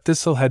all that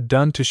Thistle had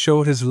done to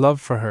show his love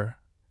for her,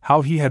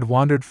 how he had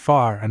wandered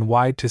far and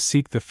wide to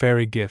seek the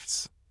fairy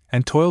gifts,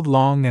 and toiled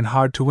long and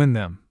hard to win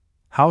them,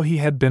 how he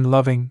had been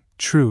loving,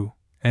 true,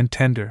 and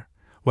tender,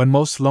 when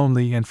most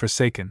lonely and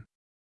forsaken.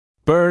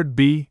 Bird,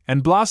 bee,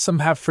 and blossom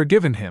have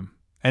forgiven him,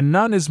 and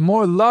none is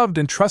more loved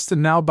and trusted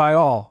now by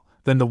all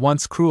than the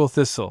once cruel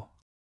Thistle,"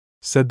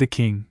 said the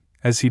king,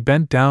 as he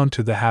bent down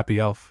to the happy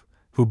elf,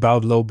 who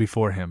bowed low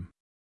before him.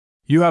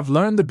 "You have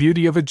learned the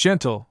beauty of a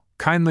gentle,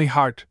 kindly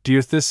heart,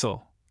 dear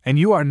Thistle, and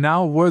you are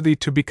now worthy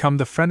to become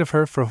the friend of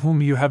her for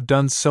whom you have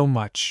done so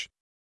much.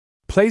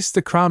 Place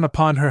the crown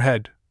upon her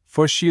head,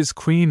 for she is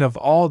queen of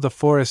all the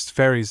forest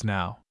fairies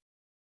now."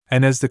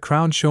 And as the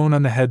crown shone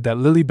on the head that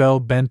Lily Bell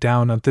bent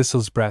down on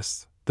Thistle's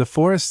breast, the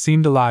forest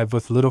seemed alive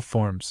with little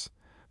forms,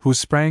 who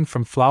sprang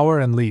from flower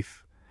and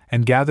leaf,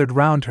 and gathered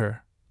round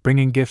her,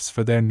 bringing gifts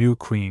for their new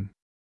queen.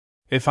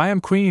 "If I am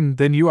queen,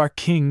 then you are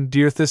king,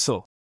 dear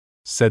Thistle,"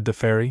 said the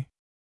fairy.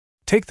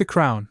 "Take the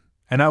crown,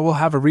 and I will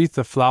have a wreath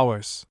of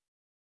flowers.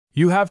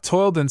 You have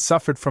toiled and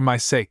suffered for my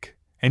sake,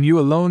 and you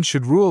alone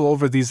should rule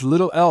over these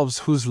little elves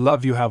whose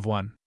love you have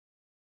won.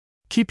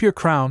 Keep your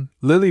crown,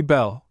 Lily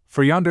Bell,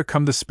 for yonder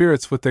come the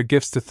spirits with their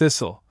gifts to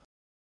Thistle,"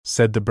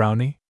 said the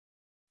Brownie.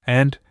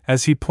 And,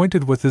 as he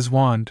pointed with his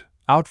wand,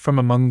 out from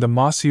among the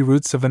mossy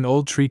roots of an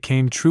old tree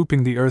came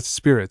trooping the earth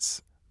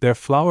spirits, their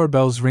flower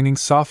bells ringing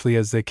softly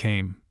as they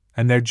came,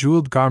 and their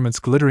jeweled garments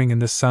glittering in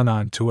the sun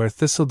on to where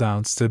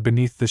Thistledown stood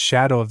beneath the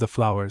shadow of the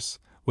flowers,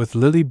 with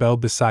Lily Bell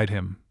beside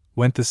him,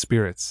 went the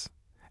spirits,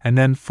 and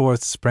then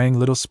forth sprang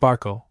little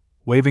Sparkle,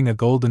 waving a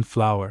golden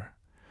flower,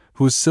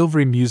 whose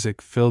silvery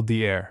music filled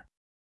the air.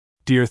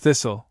 "Dear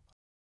Thistle,"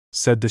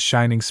 said the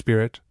shining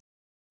spirit,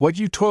 "what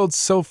you toiled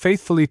so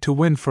faithfully to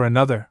win for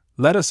another,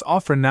 let us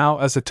offer now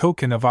as a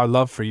token of our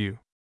love for you."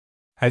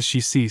 As she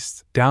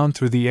ceased, down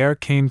through the air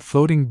came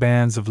floating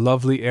bands of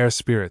lovely air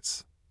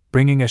spirits,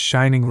 bringing a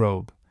shining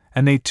robe,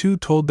 and they too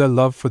told their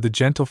love for the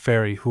gentle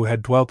fairy who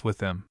had dwelt with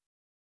them.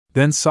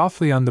 Then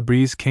softly on the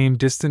breeze came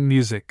distant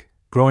music,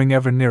 growing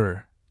ever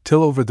nearer,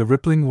 till over the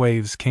rippling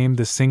waves came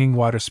the singing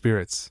water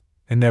spirits,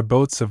 in their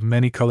boats of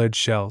many-colored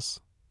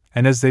shells,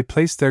 and as they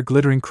placed their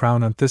glittering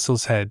crown on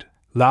Thistle's head,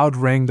 loud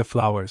rang the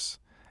flowers,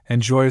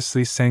 and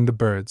joyously sang the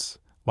birds,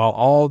 while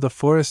all the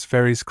forest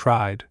fairies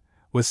cried,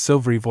 with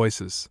silvery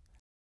voices,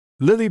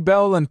 "Lily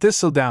Bell and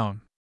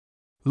Thistledown!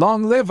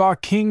 Long live our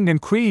king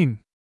and queen!"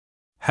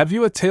 "Have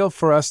you a tale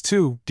for us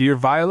too, dear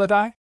Violet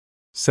Eye?"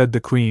 said the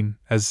queen,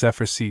 as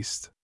Zephyr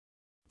ceased.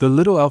 The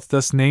little elf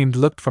thus named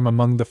looked from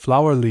among the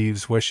flower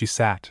leaves where she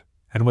sat,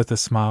 and with a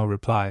smile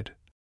replied,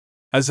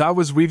 "As I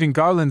was weaving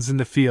garlands in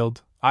the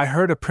field, I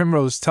heard a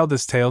primrose tell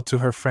this tale to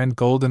her friend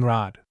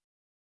Goldenrod."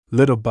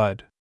 Little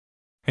Bud.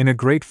 In a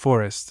great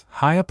forest,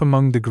 high up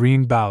among the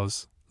green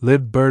boughs,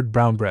 lived Bird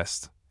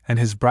Brownbreast, and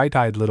his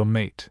bright-eyed little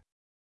mate.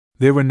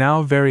 They were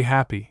now very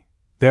happy.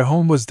 Their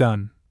home was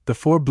done, the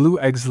 4 blue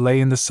eggs lay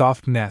in the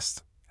soft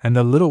nest, and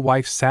the little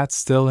wife sat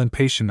still and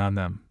patient on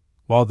them,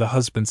 while the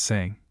husband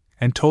sang,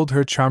 and told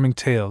her charming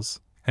tales,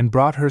 and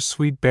brought her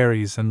sweet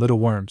berries and little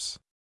worms.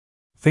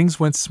 Things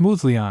went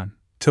smoothly on,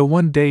 till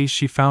one day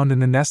she found in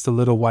the nest a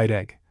little white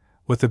egg,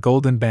 with a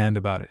golden band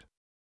about it.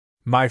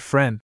 "My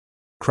friend,"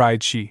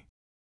 cried she,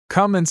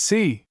 "come and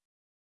see!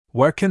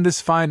 Where can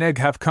this fine egg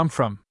have come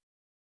from?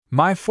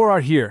 My four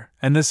are here,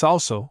 and this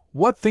also,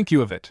 what think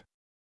you of it?"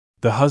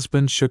 The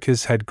husband shook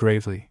his head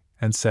gravely,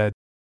 and said,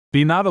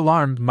 "Be not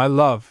alarmed, my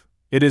love,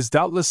 it is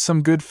doubtless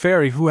some good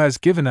fairy who has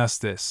given us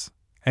this,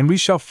 and we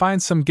shall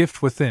find some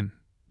gift within.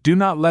 Do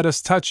not let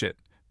us touch it,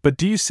 but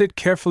do you sit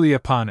carefully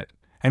upon it,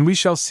 and we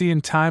shall see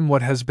in time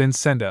what has been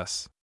sent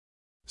us."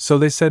 So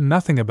they said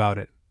nothing about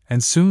it,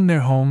 and soon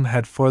their home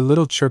had 4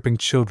 little chirping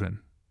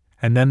children,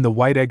 and then the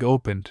white egg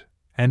opened,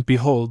 and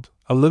behold,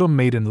 a little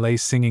maiden lay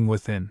singing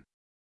within.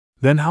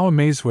 Then how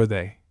amazed were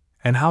they,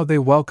 and how they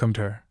welcomed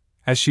her,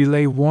 as she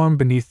lay warm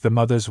beneath the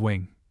mother's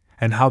wing,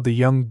 and how the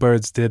young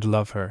birds did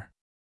love her.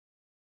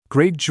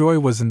 Great joy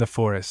was in the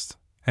forest,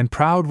 and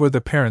proud were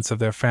the parents of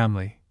their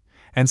family,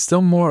 and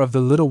still more of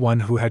the little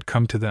one who had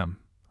come to them,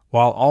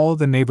 while all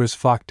the neighbors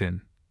flocked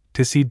in,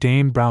 to see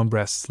Dame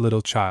Brownbreast's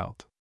little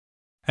child.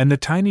 And the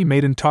tiny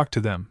maiden talked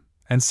to them,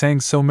 and sang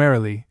so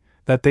merrily,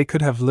 that they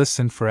could have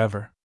listened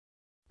forever.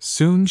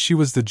 Soon she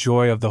was the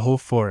joy of the whole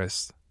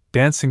forest,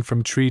 dancing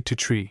from tree to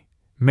tree,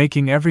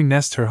 making every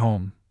nest her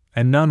home,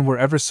 and none were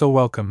ever so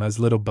welcome as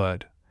little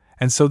Bud,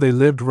 and so they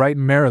lived right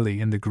merrily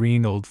in the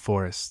green old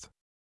forest.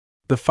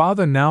 The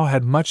father now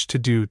had much to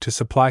do to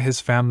supply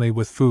his family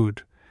with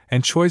food,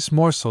 and choice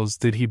morsels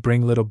did he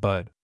bring little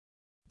Bud.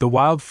 The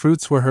wild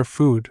fruits were her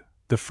food,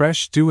 the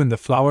fresh dew in the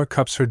flower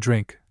cups her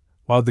drink,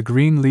 while the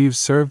green leaves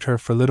served her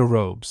for little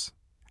robes,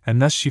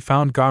 and thus she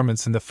found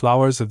garments in the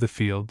flowers of the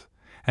field,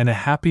 and a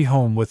happy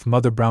home with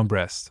Mother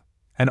Brownbreast,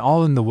 and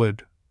all in the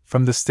wood,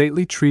 from the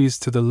stately trees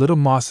to the little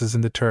mosses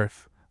in the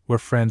turf, were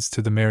friends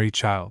to the merry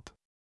child.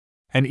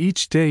 And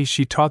each day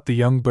she taught the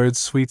young birds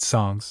sweet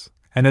songs,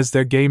 and as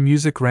their gay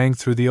music rang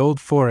through the old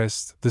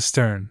forest, the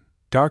stern,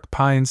 dark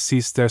pines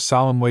ceased their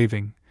solemn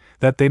waving,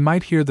 that they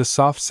might hear the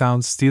soft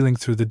sounds stealing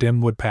through the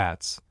dim wood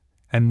paths,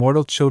 and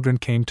mortal children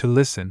came to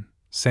listen,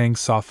 saying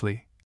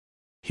softly,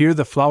 "Hear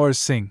the flowers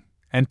sing,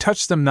 and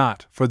touch them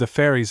not, for the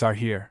fairies are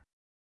here."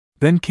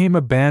 Then came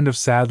a band of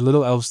sad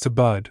little elves to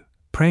Bud,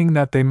 praying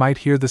that they might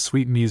hear the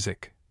sweet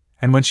music,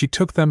 and when she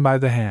took them by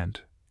the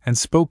hand, and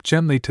spoke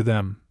gently to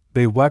them,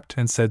 they wept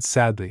and said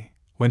sadly,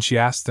 when she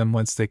asked them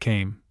whence they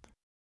came,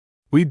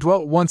 "We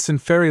dwelt once in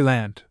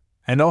fairyland,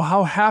 and oh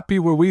how happy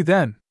were we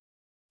then!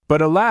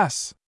 But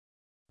alas!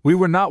 We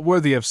were not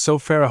worthy of so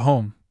fair a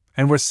home,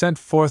 and were sent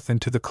forth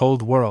into the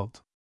cold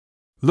world.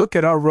 Look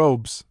at our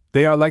robes,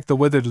 they are like the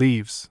withered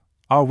leaves,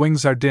 our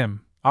wings are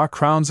dim, our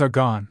crowns are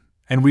gone,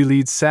 and we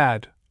lead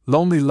sad,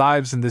 lonely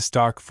lives in this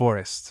dark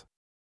forest.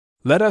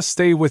 Let us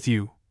stay with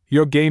you,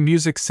 your gay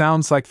music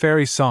sounds like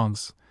fairy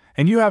songs,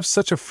 and you have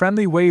such a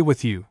friendly way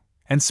with you,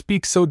 and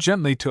speak so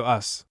gently to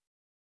us.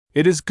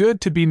 It is good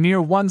to be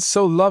near one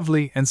so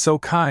lovely and so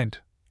kind,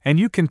 and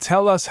you can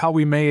tell us how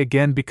we may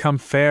again become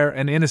fair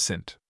and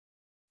innocent.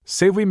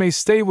 Say we may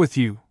stay with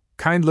you,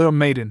 kind little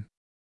maiden."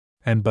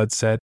 And Bud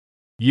said,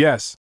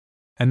 "Yes,"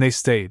 and they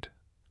stayed,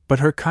 but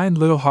her kind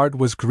little heart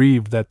was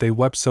grieved that they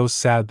wept so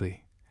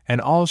sadly,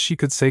 and all she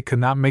could say could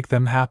not make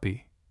them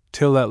happy,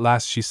 till at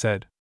last she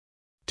said,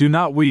 "Do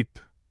not weep,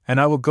 and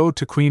I will go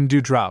to Queen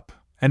Dewdrop,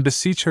 and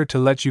beseech her to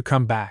let you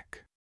come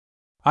back.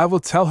 I will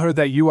tell her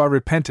that you are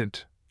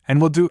repentant, and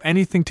will do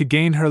anything to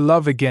gain her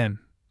love again,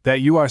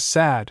 that you are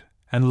sad,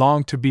 and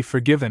long to be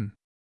forgiven.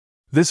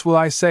 This will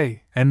I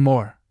say, and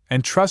more,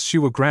 and trust she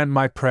will grant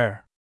my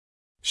prayer.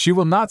 She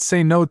will not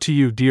say no to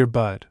you, dear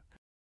Bud,"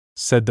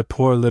 said the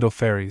poor little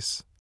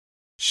fairies.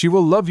 "She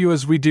will love you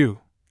as we do,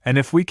 and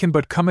if we can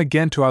but come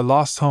again to our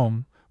lost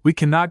home, we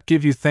cannot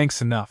give you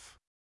thanks enough.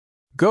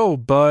 Go,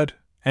 Bud,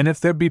 and if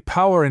there be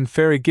power in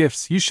fairy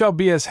gifts, you shall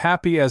be as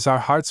happy as our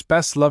heart's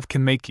best love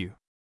can make you."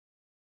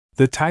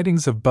 The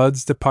tidings of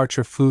Bud's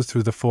departure flew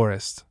through the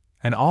forest,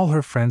 and all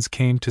her friends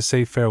came to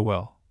say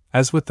farewell,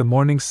 as with the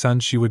morning sun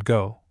she would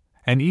go,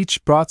 and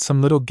each brought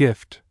some little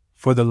gift,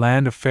 for the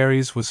land of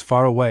fairies was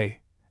far away,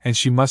 and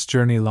she must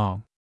journey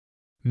long.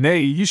 "Nay,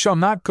 you shall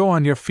not go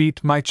on your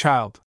feet, my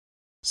child,"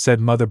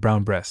 said Mother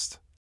Brownbreast.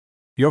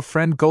 "Your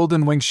friend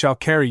Goldenwing shall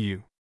carry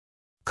you.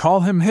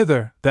 Call him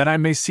hither, that I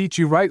may seat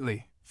you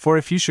rightly, for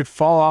if you should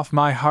fall off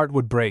my heart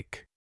would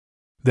break."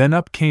 Then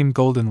up came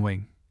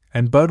Goldenwing,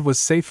 and Bud was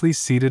safely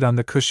seated on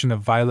the cushion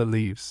of violet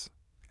leaves,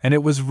 and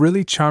it was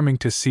really charming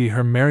to see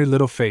her merry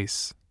little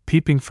face,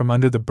 peeping from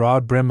under the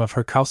broad brim of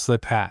her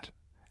cowslip hat,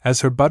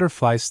 as her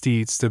butterfly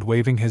steed stood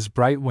waving his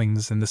bright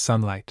wings in the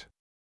sunlight.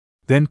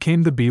 Then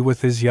came the bee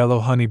with his yellow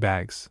honey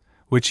bags,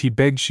 which he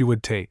begged she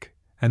would take,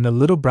 and the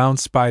little brown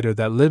spider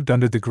that lived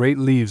under the great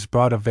leaves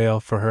brought a veil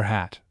for her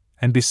hat,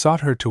 and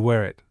besought her to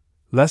wear it,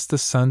 lest the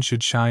sun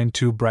should shine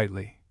too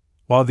brightly,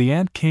 while the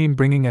ant came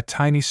bringing a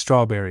tiny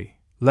strawberry,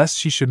 lest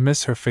she should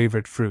miss her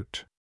favorite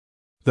fruit.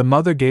 The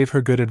mother gave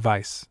her good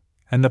advice,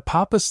 and the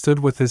papa stood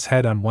with his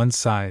head on one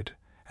side,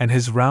 and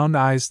his round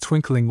eyes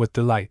twinkling with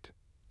delight,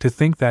 to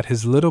think that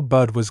his little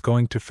Bud was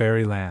going to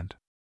fairyland.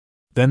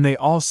 Then they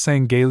all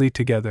sang gaily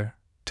together,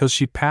 till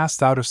she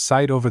passed out of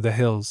sight over the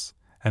hills,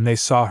 and they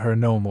saw her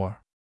no more.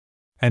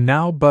 And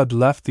now Bud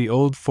left the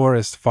old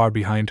forest far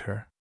behind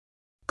her.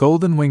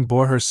 Golden Wing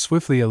bore her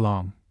swiftly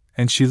along,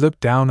 and she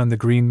looked down on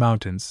the green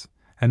mountains,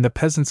 and the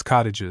peasants'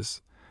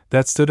 cottages,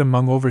 that stood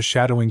among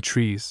overshadowing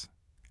trees,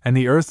 and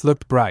the earth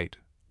looked bright,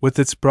 with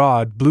its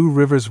broad blue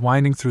rivers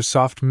winding through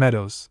soft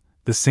meadows,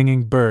 the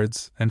singing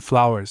birds and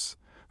flowers,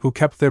 who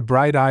kept their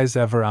bright eyes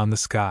ever on the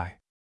sky.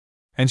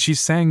 And she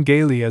sang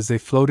gaily as they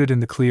floated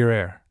in the clear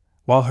air,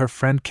 while her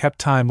friend kept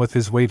time with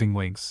his waving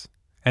wings,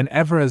 and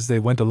ever as they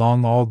went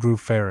along all grew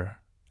fairer,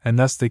 and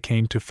thus they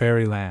came to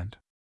fairyland.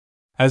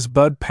 As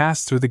Bud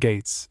passed through the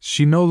gates,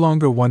 she no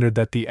longer wondered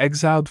that the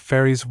exiled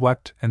fairies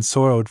wept and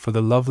sorrowed for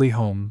the lovely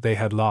home they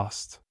had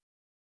lost.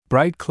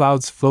 Bright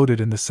clouds floated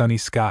in the sunny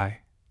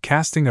sky,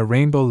 casting a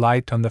rainbow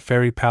light on the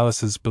fairy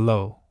palaces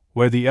below,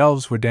 where the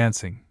elves were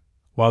dancing,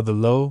 while the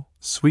low,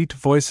 sweet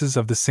voices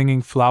of the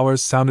singing flowers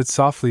sounded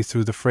softly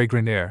through the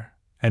fragrant air,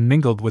 and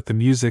mingled with the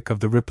music of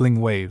the rippling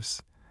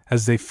waves,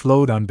 as they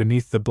flowed on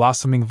beneath the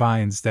blossoming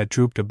vines that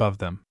drooped above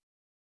them.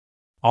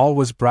 All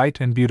was bright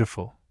and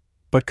beautiful,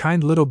 but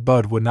kind little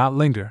Bud would not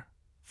linger,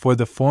 for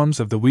the forms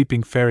of the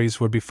weeping fairies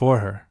were before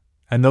her,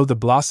 and though the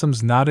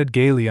blossoms nodded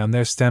gaily on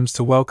their stems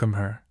to welcome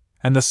her,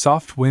 and the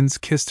soft winds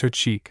kissed her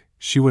cheek,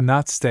 she would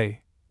not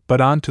stay,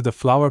 but on to the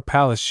flower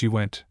palace she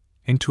went,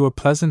 into a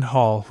pleasant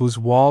hall whose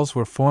walls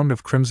were formed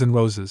of crimson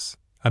roses,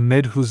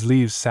 amid whose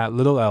leaves sat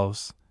little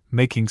elves,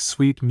 making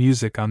sweet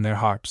music on their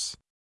harps.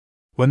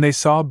 When they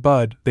saw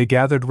Bud, they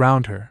gathered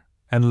round her,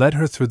 and led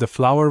her through the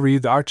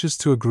flower-wreathed arches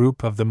to a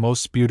group of the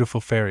most beautiful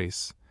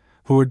fairies,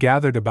 who were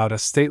gathered about a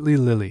stately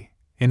lily,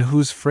 in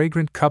whose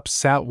fragrant cups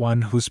sat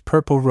one whose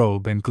purple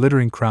robe and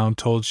glittering crown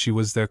told she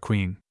was their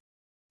queen.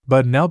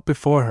 Bud knelt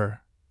before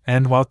her,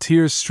 and while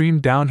tears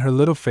streamed down her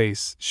little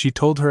face, she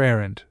told her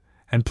errand,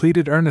 and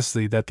pleaded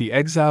earnestly that the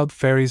exiled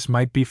fairies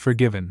might be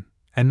forgiven,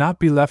 and not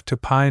be left to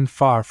pine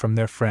far from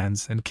their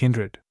friends and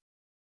kindred.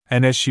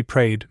 And as she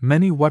prayed,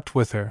 many wept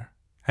with her,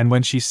 and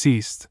when she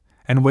ceased,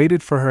 and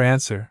waited for her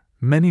answer,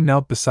 many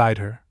knelt beside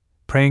her,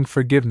 praying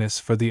forgiveness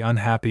for the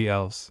unhappy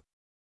elves.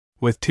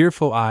 With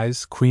tearful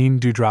eyes, Queen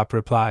Dewdrop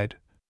replied,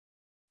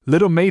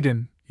 "Little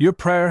maiden, your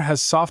prayer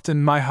has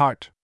softened my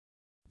heart.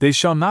 They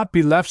shall not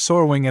be left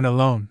sorrowing and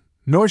alone,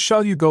 nor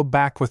shall you go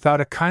back without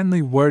a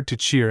kindly word to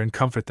cheer and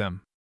comfort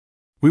them.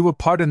 We will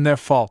pardon their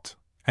fault,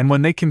 and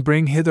when they can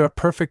bring hither a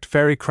perfect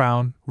fairy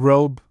crown,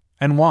 robe,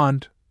 and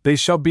wand, they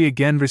shall be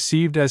again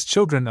received as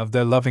children of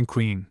their loving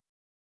queen.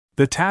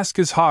 The task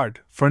is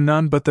hard, for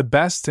none but the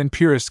best and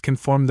purest can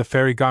form the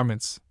fairy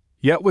garments,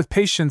 yet with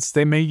patience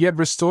they may yet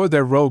restore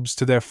their robes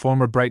to their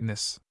former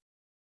brightness.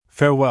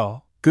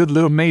 Farewell, good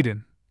little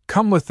maiden,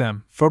 come with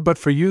them, for but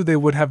for you they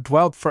would have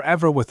dwelt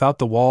forever without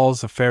the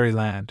walls of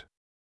fairyland.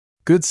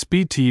 Good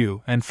speed to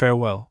you, and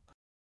farewell,"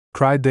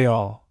 cried they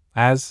all,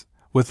 as,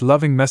 with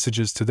loving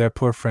messages to their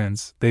poor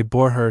friends, they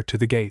bore her to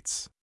the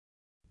gates.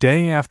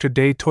 Day after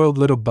day toiled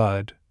little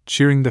Bud,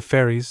 cheering the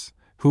fairies,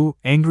 who,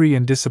 angry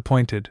and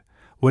disappointed,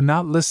 would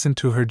not listen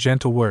to her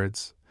gentle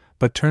words,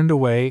 but turned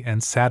away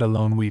and sat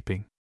alone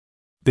weeping.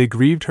 They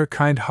grieved her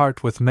kind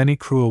heart with many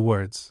cruel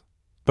words,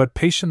 but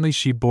patiently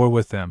she bore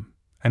with them,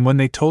 and when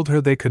they told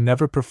her they could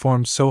never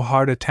perform so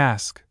hard a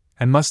task,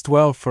 and must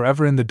dwell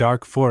forever in the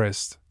dark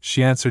forest,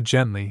 she answered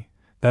gently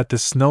that the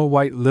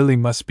snow-white lily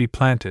must be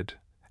planted,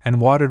 and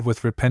watered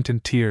with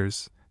repentant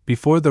tears,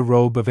 before the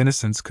robe of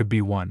innocence could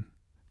be won,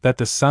 that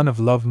the sun of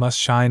love must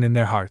shine in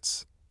their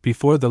hearts,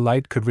 before the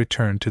light could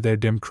return to their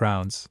dim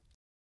crowns,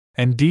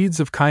 and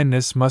deeds of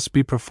kindness must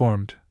be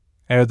performed,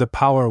 ere the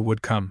power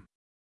would come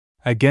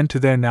again to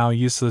their now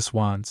useless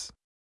wands.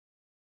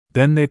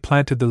 Then they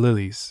planted the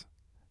lilies,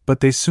 but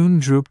they soon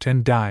drooped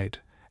and died,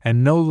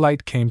 and no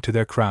light came to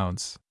their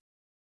crowns.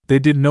 They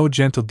did no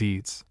gentle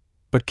deeds,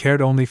 but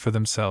cared only for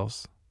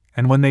themselves,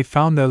 and when they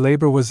found their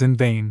labor was in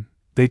vain,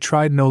 they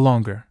tried no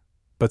longer,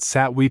 but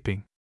sat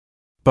weeping.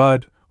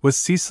 Bud, with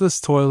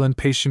ceaseless toil and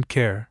patient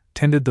care,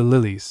 tended the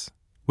lilies,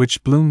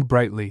 which bloomed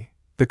brightly,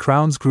 the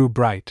crowns grew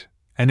bright,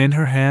 and in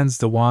her hands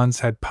the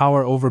wands had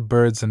power over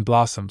birds and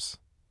blossoms,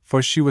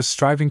 for she was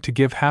striving to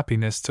give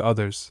happiness to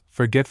others,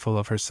 forgetful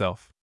of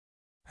herself.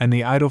 And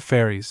the idle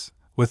fairies,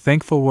 with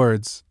thankful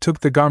words, took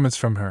the garments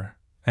from her,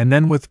 and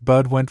then with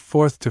Bud went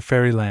forth to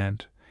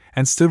fairyland,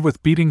 and stood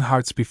with beating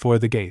hearts before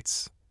the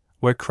gates,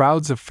 where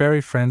crowds of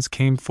fairy friends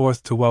came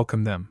forth to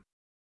welcome them.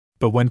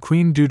 But when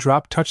Queen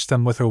Dewdrop touched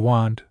them with her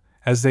wand,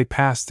 as they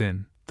passed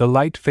in, the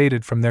light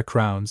faded from their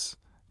crowns,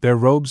 their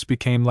robes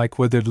became like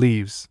withered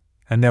leaves,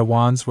 and their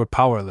wands were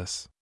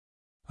powerless.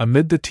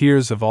 Amid the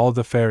tears of all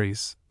the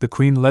fairies, the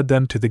queen led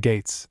them to the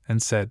gates,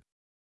 and said,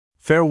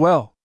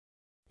 "Farewell!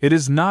 It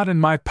is not in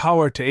my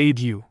power to aid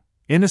you.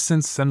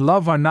 Innocence and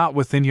love are not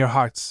within your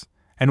hearts,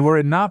 and were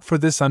it not for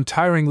this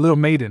untiring little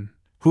maiden,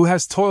 who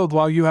has toiled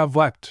while you have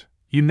wept,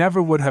 you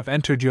never would have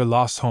entered your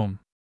lost home.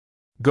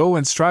 Go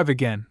and strive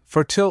again,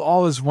 for till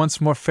all is once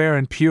more fair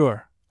and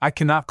pure, I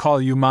cannot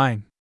call you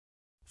mine.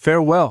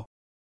 Farewell!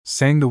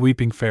 Sang the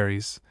weeping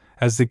fairies,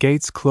 as the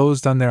gates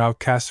closed on their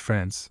outcast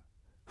friends,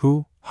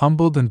 who,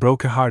 humbled and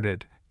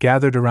broken-hearted,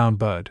 gathered around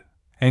Bud,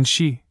 and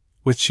she,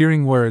 with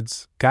cheering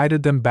words,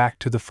 guided them back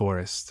to the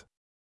forest.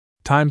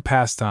 Time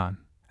passed on,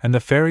 and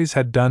the fairies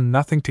had done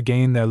nothing to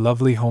gain their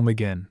lovely home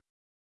again.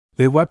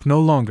 They wept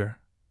no longer,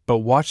 but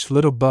watched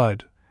little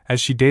Bud,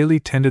 as she daily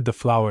tended the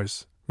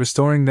flowers,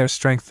 restoring their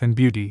strength and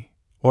beauty,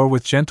 or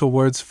with gentle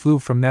words flew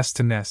from nest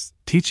to nest,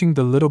 teaching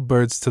the little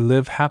birds to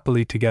live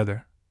happily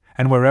together,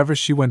 and wherever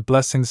she went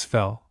blessings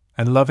fell,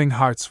 and loving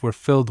hearts were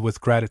filled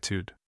with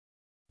gratitude.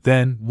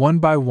 Then, one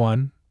by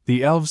one,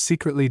 the elves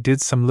secretly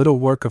did some little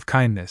work of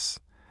kindness,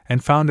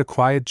 and found a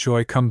quiet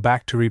joy come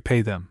back to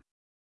repay them.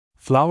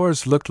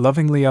 Flowers looked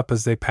lovingly up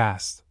as they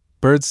passed,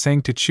 birds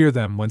sang to cheer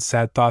them when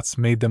sad thoughts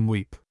made them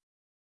weep.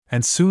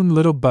 And soon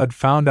little Bud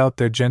found out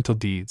their gentle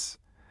deeds,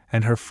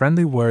 and her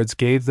friendly words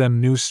gave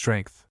them new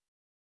strength.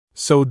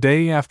 So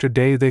day after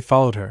day they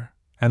followed her,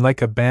 and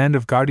like a band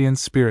of guardian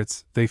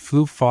spirits they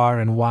flew far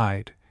and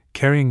wide,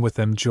 carrying with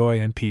them joy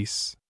and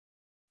peace.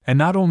 And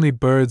not only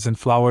birds and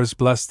flowers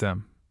blessed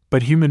them,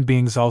 but human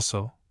beings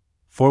also,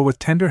 for with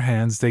tender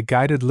hands they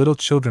guided little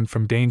children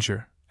from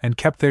danger, and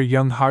kept their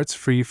young hearts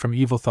free from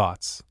evil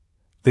thoughts.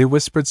 They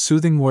whispered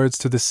soothing words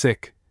to the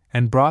sick,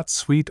 and brought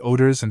sweet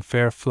odors and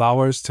fair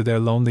flowers to their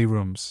lonely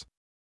rooms.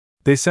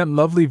 They sent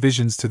lovely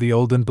visions to the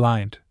old and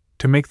blind,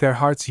 to make their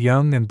hearts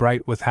young and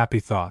bright with happy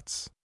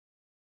thoughts.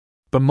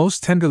 But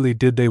most tenderly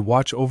did they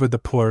watch over the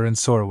poor and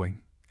sorrowing,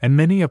 and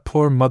many a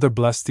poor mother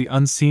blessed the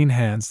unseen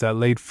hands that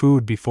laid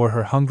food before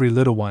her hungry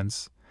little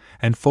ones,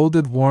 and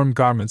folded warm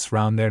garments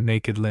round their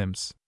naked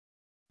limbs.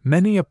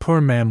 Many a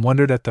poor man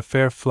wondered at the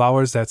fair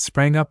flowers that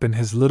sprang up in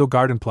his little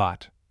garden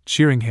plot,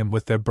 cheering him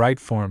with their bright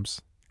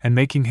forms, and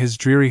making his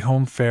dreary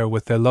home fair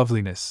with their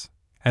loveliness,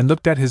 and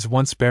looked at his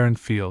once barren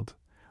field,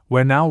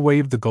 where now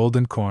waved the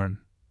golden corn,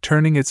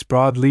 turning its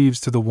broad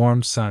leaves to the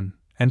warm sun,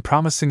 and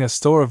promising a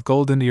store of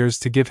golden ears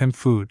to give him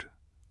food,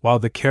 while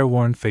the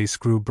careworn face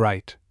grew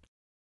bright,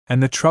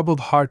 and the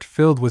troubled heart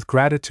filled with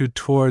gratitude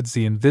towards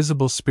the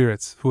invisible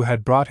spirits who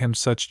had brought him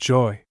such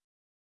joy.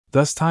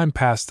 Thus time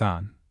passed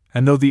on,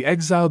 and though the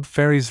exiled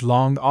fairies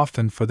longed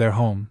often for their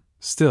home,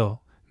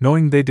 still,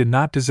 knowing they did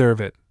not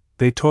deserve it,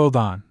 they toiled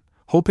on,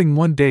 hoping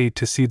one day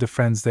to see the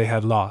friends they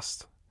had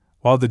lost,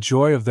 while the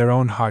joy of their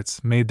own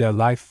hearts made their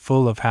life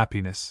full of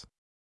happiness.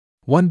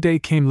 One day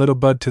came little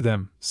Bud to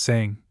them,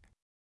 saying,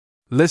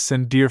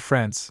 "Listen, dear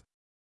friends.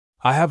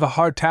 I have a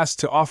hard task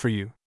to offer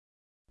you.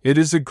 It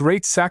is a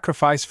great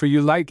sacrifice for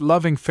you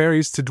light-loving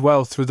fairies to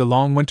dwell through the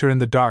long winter in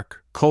the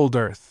dark, cold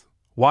earth,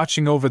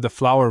 watching over the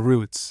flower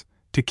roots,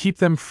 to keep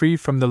them free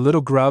from the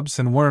little grubs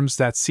and worms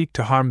that seek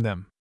to harm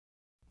them.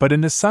 But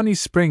in the sunny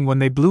spring when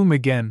they bloom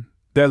again,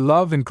 their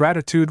love and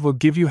gratitude will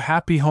give you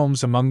happy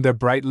homes among their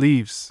bright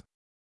leaves.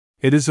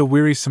 It is a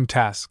wearisome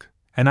task,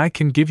 and I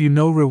can give you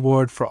no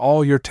reward for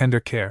all your tender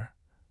care,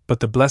 but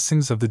the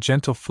blessings of the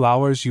gentle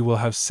flowers you will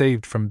have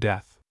saved from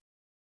death.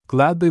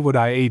 Gladly would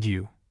I aid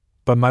you,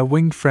 but my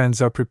winged friends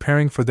are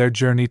preparing for their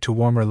journey to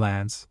warmer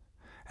lands,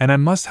 and I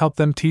must help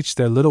them teach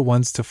their little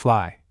ones to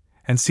fly,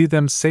 and see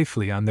them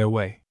safely on their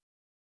way.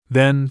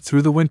 Then,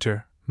 through the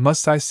winter,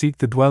 must I seek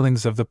the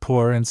dwellings of the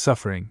poor and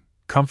suffering,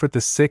 comfort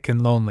the sick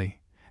and lonely,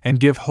 and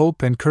give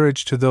hope and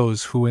courage to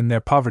those who in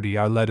their poverty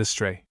are led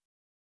astray.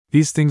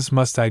 These things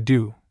must I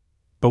do,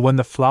 but when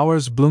the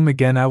flowers bloom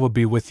again I will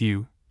be with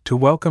you, to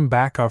welcome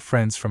back our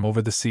friends from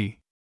over the sea."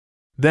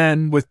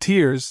 Then, with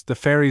tears, the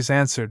fairies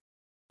answered,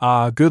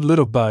 "Ah, good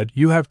little Bud,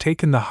 you have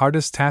taken the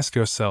hardest task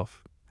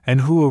yourself,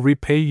 and who will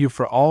repay you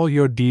for all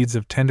your deeds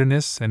of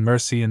tenderness and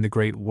mercy in the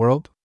great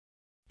world?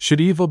 Should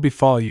evil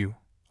befall you,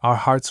 our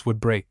hearts would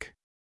break.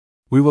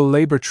 We will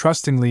labor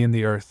trustingly in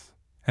the earth,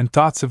 and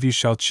thoughts of you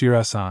shall cheer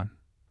us on,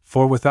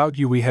 for without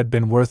you we had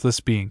been worthless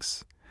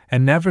beings,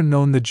 and never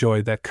known the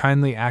joy that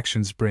kindly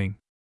actions bring.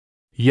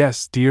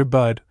 Yes, dear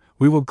Bud,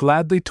 we will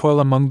gladly toil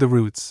among the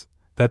roots,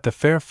 that the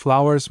fair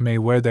flowers may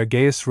wear their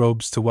gayest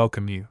robes to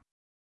welcome you."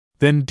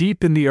 Then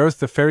deep in the earth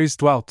the fairies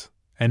dwelt,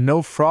 and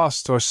no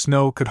frost or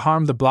snow could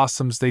harm the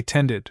blossoms they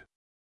tended.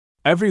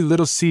 Every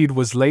little seed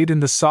was laid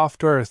in the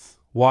soft earth,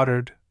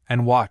 watered,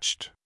 and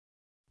watched.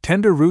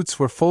 Tender roots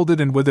were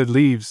folded in withered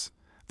leaves,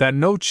 that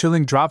no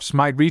chilling drops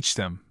might reach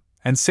them,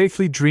 and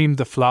safely dreamed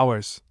the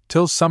flowers,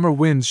 till summer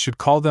winds should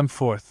call them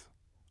forth,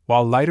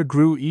 while lighter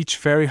grew each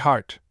fairy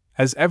heart,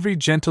 as every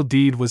gentle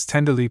deed was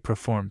tenderly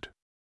performed.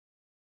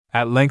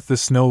 At length the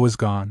snow was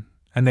gone,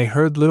 and they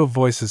heard little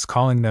voices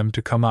calling them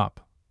to come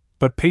up,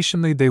 but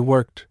patiently they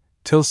worked,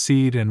 till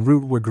seed and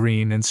root were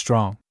green and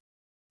strong.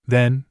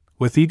 Then,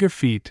 with eager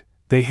feet,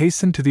 they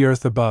hastened to the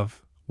earth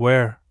above,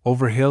 where,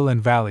 over hill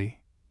and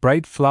valley,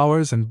 bright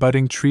flowers and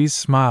budding trees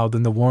smiled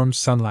in the warm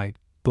sunlight,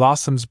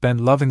 blossoms bent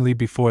lovingly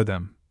before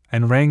them,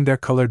 and rang their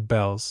colored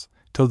bells,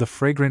 till the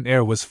fragrant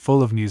air was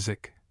full of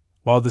music,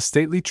 while the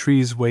stately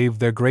trees waved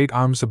their great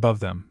arms above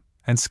them,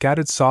 and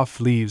scattered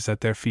soft leaves at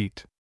their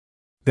feet.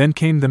 Then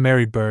came the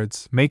merry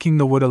birds, making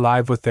the wood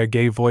alive with their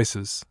gay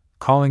voices,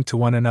 calling to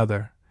one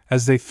another,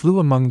 as they flew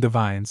among the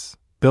vines,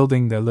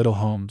 building their little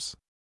homes.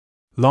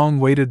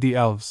 Long waited the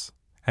elves,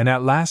 and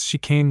at last she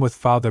came with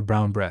Father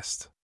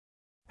Brown-Breast.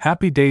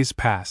 Happy days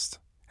passed,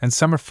 and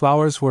summer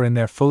flowers were in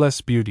their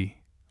fullest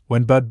beauty,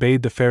 when Bud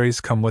bade the fairies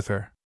come with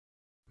her.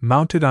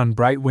 Mounted on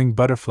bright-winged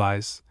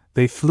butterflies,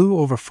 they flew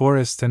over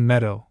forest and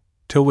meadow,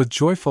 till with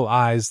joyful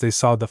eyes they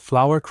saw the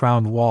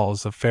flower-crowned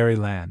walls of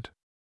fairyland.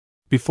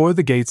 Before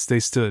the gates they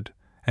stood,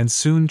 and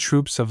soon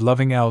troops of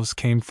loving elves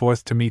came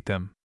forth to meet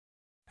them.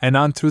 And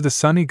on through the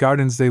sunny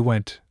gardens they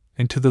went,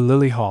 into the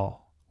lily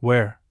hall,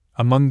 where,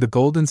 among the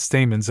golden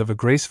stamens of a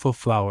graceful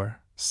flower,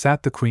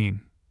 sat the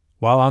queen,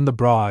 while on the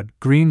broad,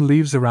 green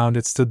leaves around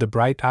it stood the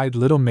bright-eyed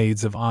little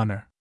maids of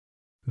honor.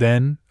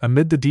 Then,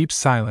 amid the deep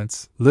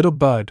silence, little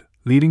Bud,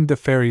 leading the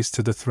fairies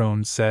to the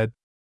throne, said,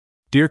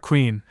 "Dear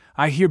Queen,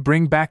 I here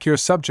bring back your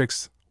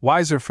subjects,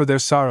 wiser for their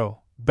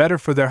sorrow, better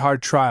for their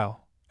hard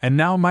trial, and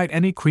now might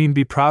any queen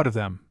be proud of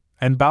them,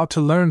 and bow to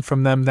learn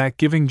from them that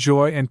giving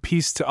joy and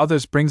peace to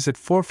others brings it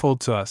fourfold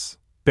to us,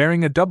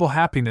 bearing a double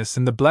happiness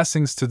in the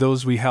blessings to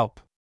those we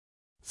help."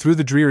 Through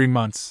the dreary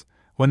months,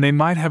 when they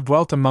might have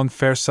dwelt among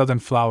fair southern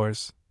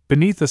flowers,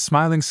 beneath a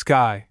smiling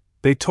sky,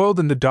 they toiled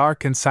in the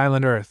dark and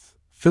silent earth,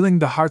 filling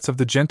the hearts of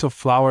the gentle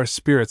flower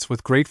spirits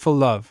with grateful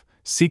love,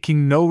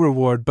 seeking no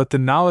reward but the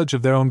knowledge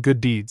of their own good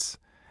deeds,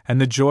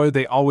 and the joy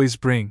they always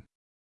bring.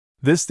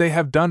 This they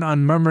have done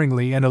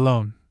unmurmuringly and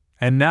alone,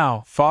 and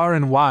now, far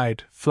and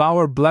wide,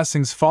 flower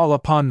blessings fall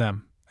upon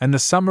them, and the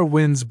summer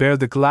winds bear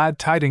the glad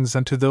tidings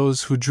unto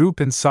those who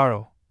droop in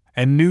sorrow,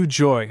 and new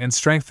joy and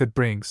strength it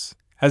brings,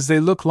 as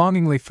they look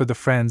longingly for the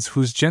friends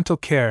whose gentle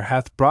care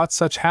hath brought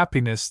such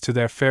happiness to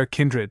their fair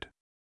kindred.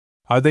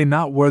 Are they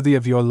not worthy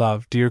of your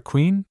love, dear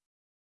Queen?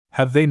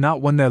 Have they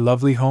not won their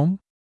lovely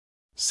home?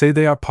 Say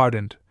they are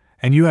pardoned,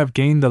 and you have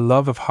gained the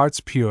love of hearts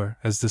pure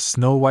as the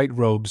snow-white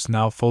robes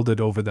now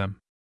folded over them.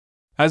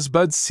 As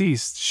Bud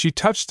ceased, she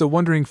touched the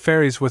wondering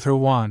fairies with her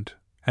wand,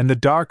 and the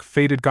dark,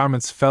 faded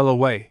garments fell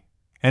away,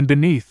 and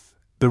beneath,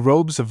 the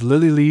robes of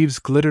lily leaves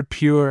glittered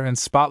pure and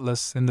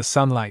spotless in the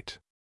sunlight.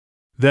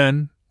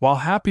 Then, while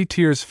happy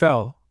tears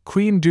fell,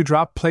 Queen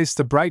Dewdrop placed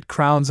the bright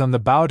crowns on the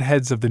bowed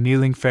heads of the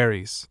kneeling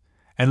fairies,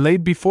 and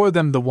laid before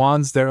them the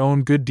wands their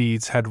own good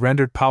deeds had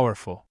rendered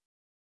powerful.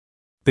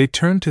 They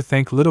turned to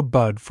thank little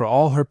Bud for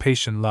all her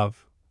patient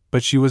love,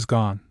 but she was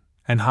gone,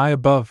 and high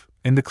above,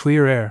 in the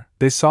clear air,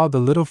 they saw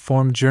the little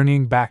form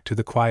journeying back to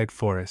the quiet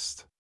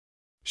forest.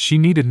 She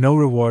needed no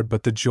reward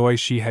but the joy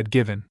she had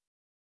given.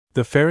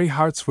 The fairy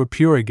hearts were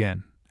pure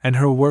again, and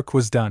her work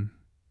was done.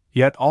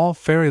 Yet all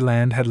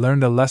fairyland had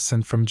learned a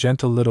lesson from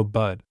gentle little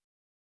Bud.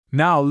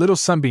 "Now, little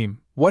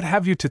Sunbeam, what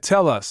have you to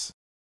tell us?"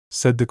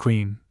 said the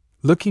Queen,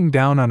 looking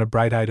down on a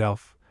bright-eyed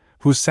elf,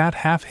 who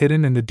sat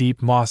half-hidden in the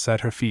deep moss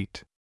at her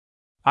feet.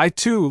 "I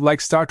too, like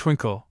Star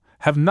Twinkle,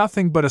 have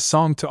nothing but a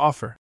song to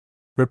offer,"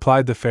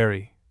 replied the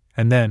fairy,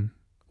 and then,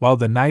 while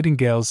the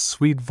nightingale's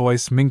sweet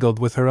voice mingled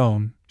with her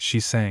own, she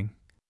sang,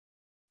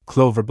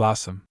 "Clover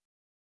Blossom,"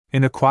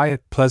 in a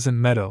quiet, pleasant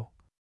meadow,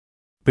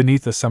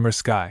 beneath a summer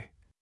sky,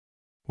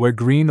 where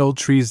green old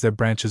trees their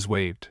branches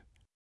waved,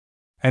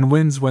 and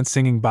winds went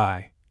singing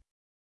by,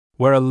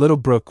 where a little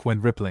brook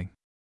went rippling,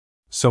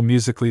 so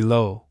musically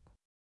low,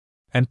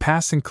 and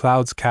passing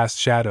clouds cast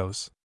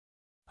shadows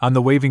on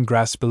the waving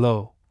grass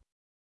below,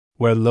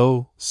 where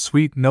low,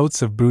 sweet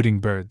notes of brooding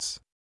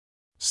birds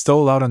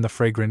stole out on the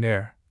fragrant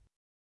air,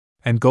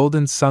 and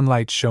golden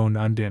sunlight shone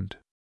undimmed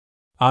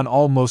on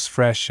all most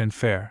fresh and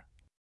fair.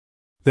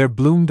 There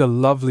bloomed a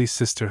lovely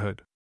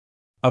sisterhood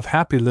of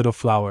happy little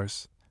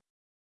flowers,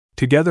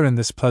 together in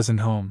this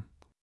pleasant home,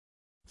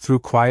 through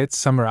quiet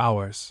summer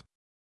hours.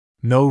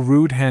 No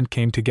rude hand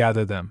came to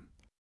gather them,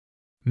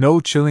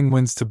 no chilling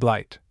winds to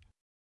blight.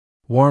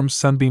 Warm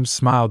sunbeams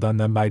smiled on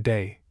them by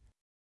day,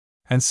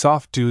 and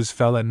soft dews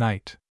fell at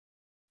night.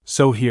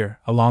 So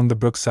here, along the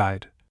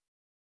brookside,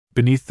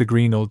 beneath the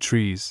green old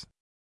trees,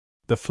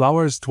 the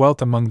flowers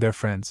dwelt among their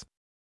friends,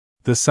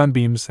 the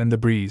sunbeams and the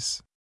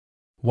breeze.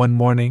 One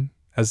morning,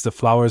 as the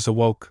flowers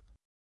awoke,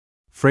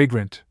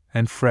 fragrant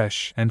and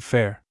fresh and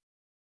fair,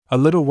 a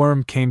little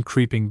worm came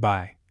creeping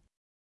by,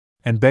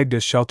 and begged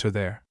a shelter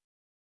there.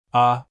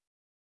 "Ah,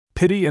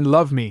 pity and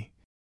love me,"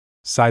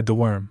 sighed the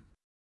worm.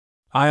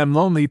 "I am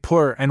lonely,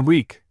 poor, and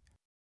weak.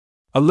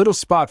 A little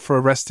spot for a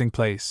resting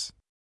place,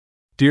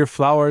 dear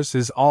flowers,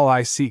 is all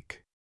I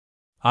seek.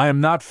 I am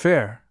not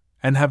fair,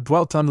 and have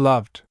dwelt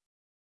unloved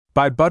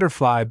by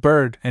butterfly,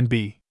 bird, and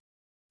bee.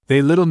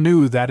 They little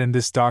knew that in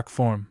this dark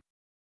form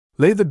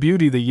lay the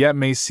beauty they yet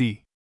may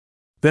see.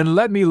 Then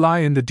let me lie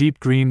in the deep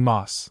green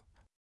moss,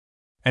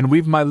 and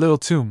weave my little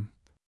tomb,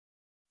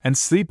 and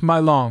sleep my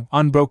long,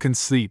 unbroken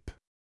sleep,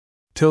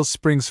 till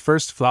spring's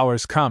first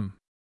flowers come.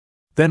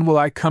 Then will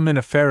I come in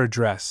a fairer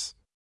dress,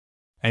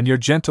 and your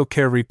gentle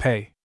care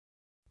repay,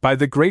 by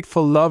the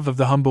grateful love of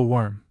the humble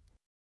worm.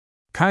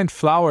 Kind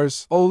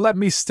flowers, oh let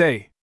me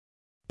stay!"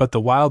 But the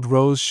wild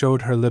rose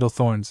showed her little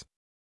thorns,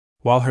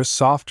 while her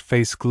soft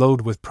face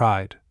glowed with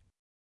pride.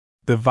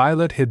 The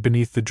violet hid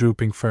beneath the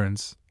drooping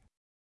ferns,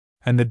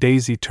 and the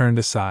daisy turned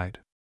aside.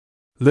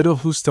 Little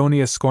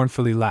Houstonia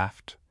scornfully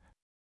laughed,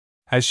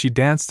 as she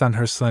danced on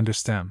her slender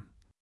stem,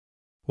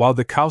 while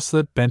the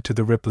cowslet bent to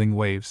the rippling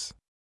waves,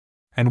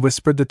 and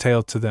whispered the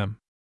tale to them.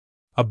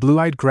 A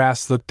blue-eyed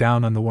grass looked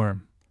down on the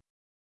worm,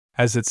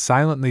 as it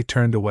silently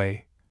turned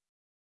away,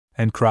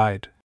 and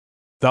cried,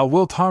 "Thou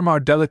wilt harm our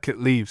delicate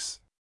leaves,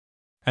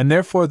 and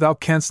therefore thou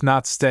canst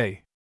not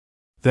stay."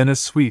 Then a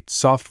sweet,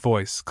 soft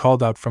voice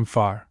called out from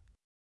far,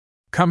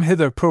 "Come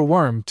hither, poor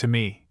worm, to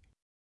me.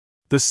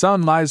 The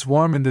sun lies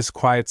warm in this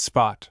quiet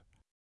spot,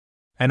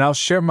 and I'll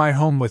share my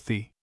home with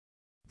thee."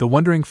 The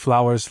wondering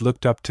flowers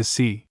looked up to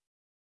see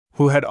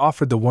who had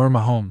offered the worm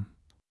a home.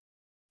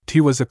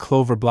 'Twas a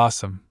clover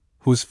blossom,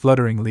 whose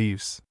fluttering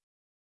leaves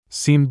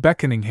seemed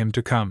beckoning him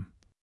to come.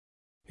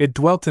 It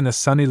dwelt in a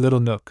sunny little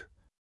nook,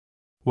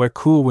 where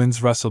cool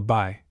winds rustled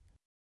by,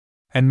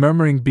 and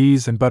murmuring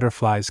bees and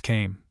butterflies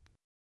came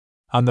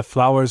on the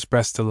flower's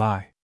breast to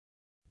lie.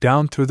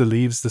 Down through the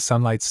leaves the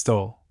sunlight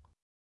stole,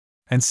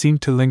 and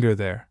seemed to linger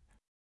there,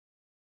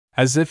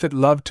 as if it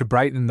loved to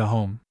brighten the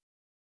home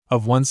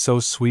of one so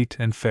sweet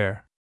and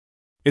fair.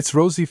 Its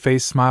rosy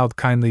face smiled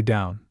kindly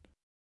down,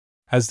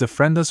 as the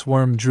friendless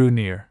worm drew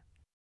near,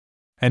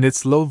 and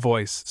its low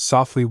voice,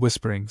 softly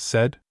whispering,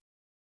 said,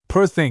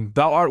 "Poor thing,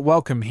 thou art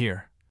welcome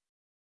here.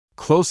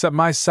 Close at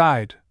my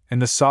side, in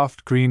the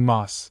soft green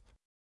moss,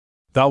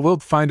 thou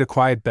wilt find a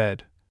quiet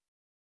bed,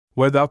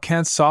 where thou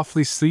canst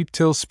softly sleep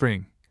till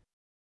spring,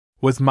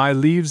 with my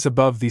leaves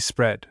above thee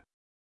spread.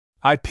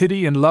 I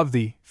pity and love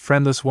thee,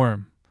 friendless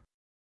worm,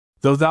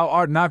 though thou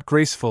art not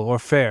graceful or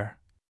fair,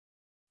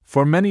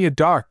 for many a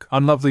dark,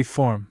 unlovely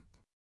form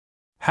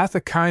hath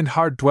a kind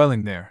heart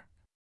dwelling there.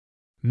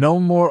 No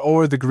more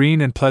o'er the green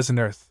and pleasant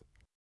earth,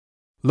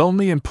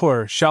 lonely and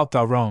poor, shalt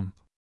thou roam,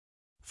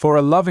 for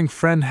a loving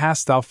friend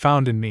hast thou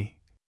found in me,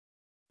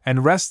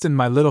 and rest in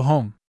my little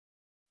home."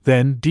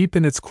 Then, deep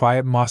in its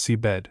quiet mossy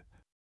bed,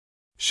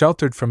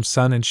 sheltered from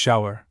sun and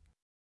shower,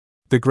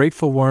 the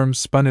grateful worm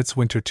spun its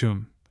winter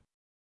tomb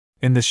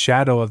in the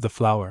shadow of the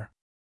flower,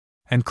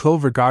 and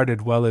clover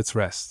guarded well its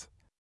rest,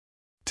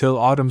 till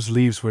autumn's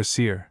leaves were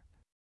sere,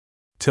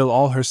 till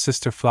all her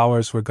sister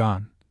flowers were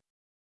gone,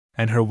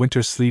 and her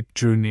winter sleep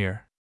drew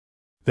near.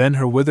 Then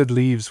her withered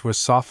leaves were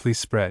softly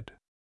spread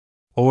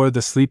o'er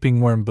the sleeping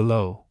worm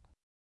below,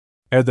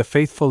 ere the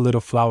faithful little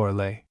flower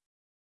lay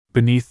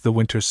beneath the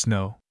winter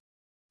snow.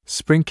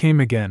 Spring came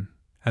again,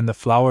 and the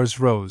flowers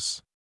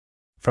rose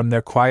from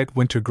their quiet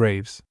winter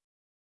graves,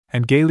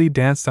 and gaily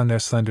danced on their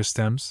slender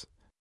stems,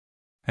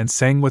 and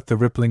sang with the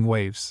rippling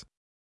waves.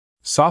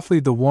 Softly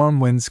the warm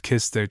winds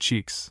kissed their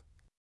cheeks,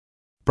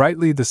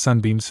 brightly the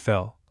sunbeams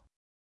fell,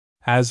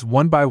 as,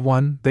 one by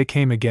one, they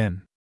came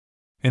again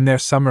in their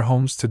summer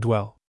homes to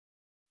dwell.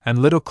 And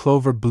little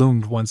clover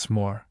bloomed once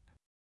more,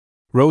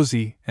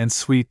 rosy and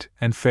sweet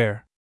and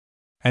fair,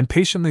 and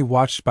patiently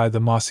watched by the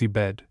mossy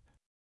bed,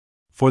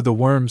 for the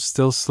worms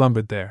still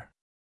slumbered there.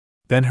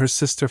 Then her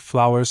sister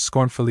flowers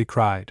scornfully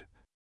cried,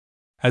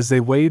 as they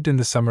waved in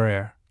the summer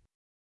air,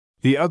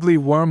 "The ugly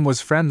worm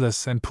was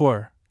friendless and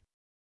poor.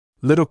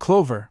 Little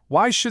clover,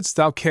 why shouldst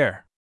thou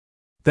care?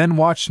 Then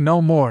watch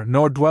no more,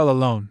 nor dwell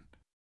alone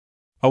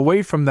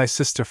away from thy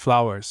sister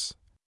flowers.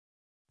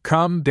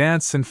 Come,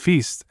 dance and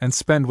feast and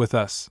spend with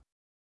us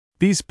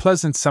these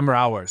pleasant summer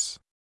hours.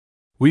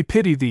 We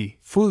pity thee,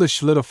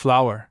 foolish little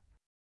flower,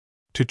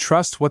 to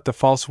trust what the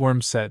false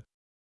worm said.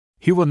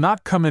 He will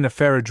not come in a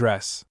fairer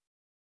dress,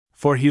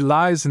 for he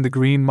lies in the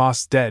green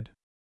moss dead."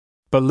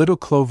 But little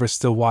clover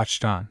still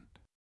watched on,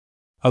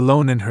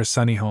 alone in her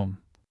sunny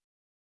home.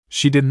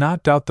 She did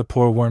not doubt the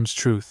poor worm's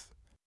truth,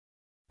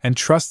 and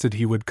trusted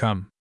he would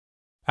come.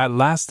 At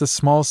last the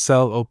small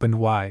cell opened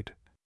wide,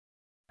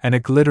 and a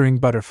glittering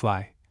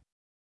butterfly,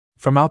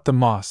 from out the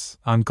moss,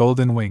 on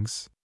golden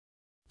wings,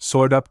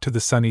 soared up to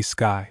the sunny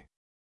sky.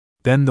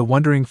 Then the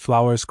wondering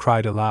flowers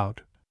cried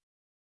aloud,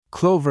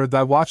 "Clover,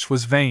 thy watch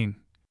was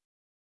vain.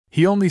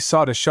 He only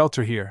sought a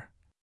shelter here,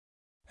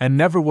 and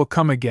never will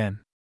come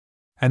again."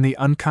 And the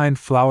unkind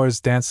flowers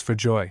danced for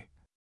joy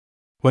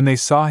when they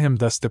saw him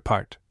thus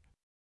depart.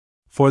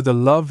 For the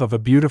love of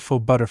a beautiful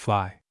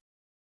butterfly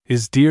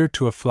is dear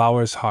to a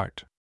flower's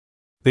heart.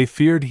 They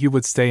feared he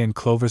would stay in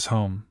Clover's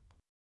home,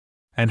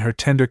 and her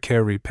tender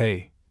care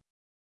repay.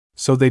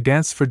 So they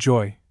danced for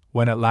joy,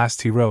 when at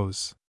last he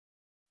rose,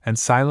 and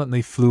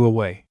silently flew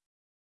away.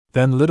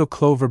 Then little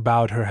Clover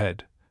bowed her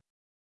head,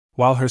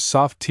 while her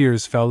soft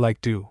tears fell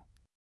like dew,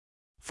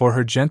 for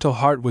her gentle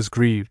heart was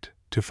grieved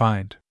to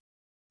find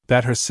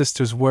that her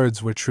sister's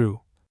words were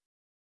true,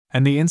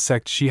 and the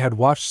insect she had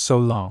watched so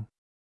long,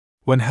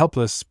 when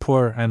helpless,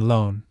 poor, and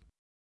lone,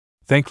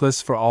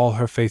 thankless for all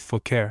her faithful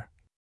care,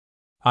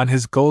 on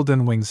his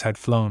golden wings had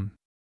flown.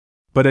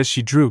 But as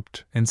she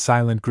drooped in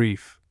silent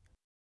grief,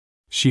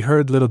 she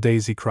heard little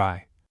Daisy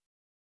cry,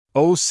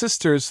 "Oh,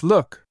 sisters,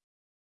 look!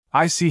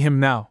 I see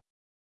him now,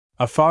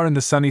 afar in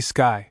the sunny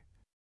sky.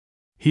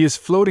 He is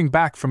floating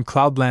back from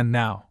cloudland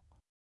now,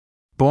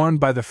 borne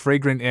by the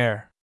fragrant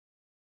air.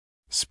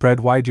 Spread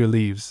wide your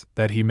leaves,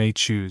 that he may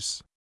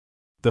choose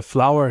the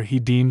flower he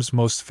deems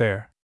most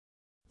fair."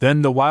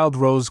 Then the wild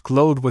rose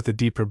glowed with a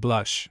deeper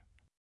blush,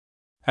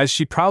 as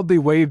she proudly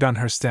waved on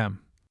her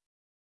stem.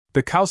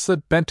 The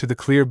cowslip bent to the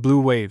clear blue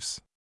waves,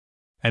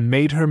 and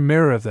made her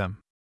mirror of them.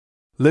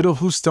 Little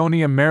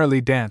Houstonia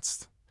merrily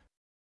danced,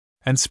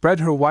 and spread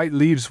her white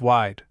leaves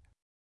wide,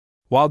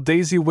 while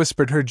Daisy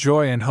whispered her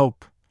joy and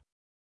hope,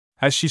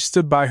 as she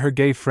stood by her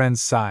gay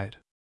friend's side.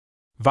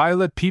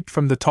 Violet peeped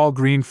from the tall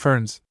green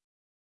ferns,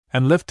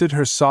 and lifted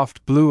her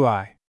soft blue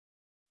eye,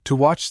 to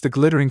watch the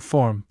glittering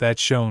form that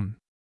shone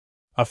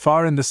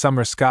afar in the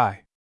summer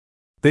sky.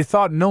 They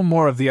thought no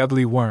more of the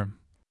ugly worm,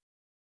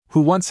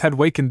 who once had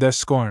wakened their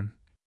scorn,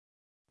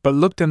 but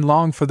looked and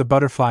longed for the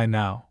butterfly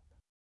now,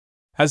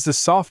 as the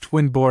soft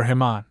wind bore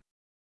him on.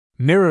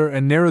 Nearer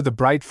and nearer the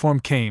bright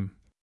form came,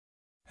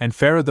 and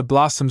fairer the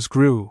blossoms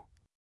grew.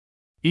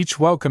 Each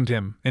welcomed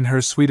him in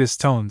her sweetest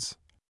tones,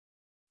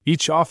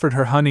 each offered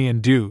her honey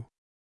and dew.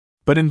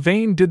 But in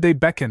vain did they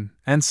beckon,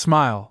 and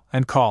smile,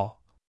 and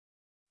call,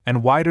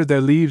 and wider their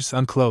leaves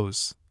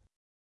unclose.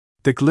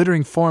 The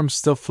glittering form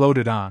still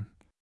floated on,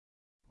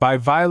 by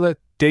Violet,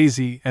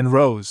 Daisy, and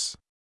Rose.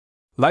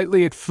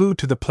 Lightly it flew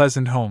to the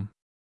pleasant home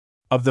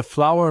of the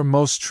flower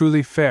most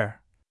truly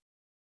fair.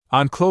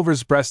 On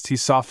Clover's breast he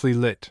softly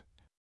lit,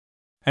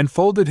 and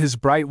folded his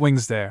bright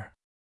wings there.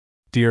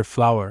 Dear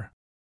flower,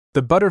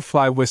 the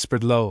butterfly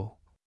whispered low,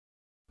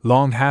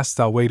 long hast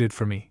thou waited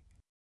for me.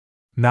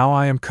 Now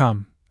I am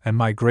come, and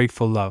my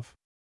grateful love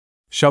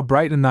shall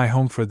brighten thy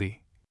home for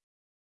thee.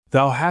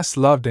 Thou hast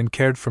loved and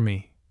cared for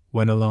me,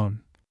 when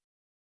alone,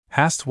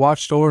 hast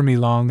watched o'er me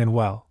long and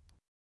well,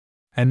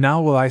 and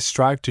now will I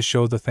strive to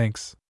show the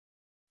thanks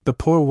the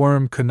poor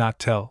worm could not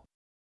tell.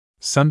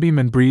 Sunbeam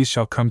and breeze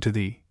shall come to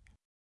thee,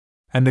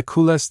 and the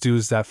coolest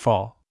dews that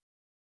fall.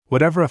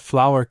 Whatever a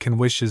flower can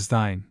wish is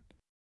thine,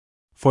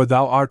 for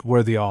thou art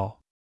worthy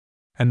all,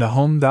 and the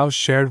home thou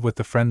shared with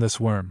the friendless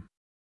worm,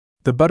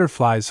 the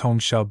butterfly's home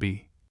shall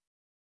be.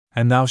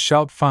 And thou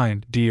shalt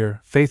find,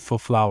 dear, faithful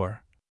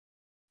flower,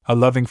 a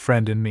loving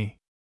friend in me.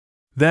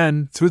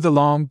 Then, through the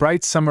long,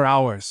 bright summer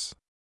hours,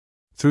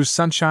 through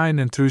sunshine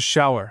and through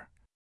shower,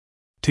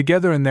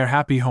 together in their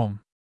happy home,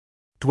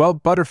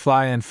 dwelt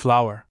butterfly and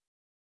flower.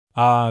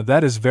 Ah,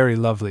 that is very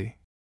lovely,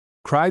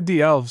 cried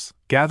the elves,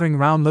 gathering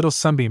round little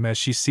Sunbeam as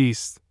she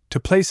ceased, to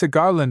place a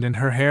garland in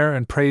her hair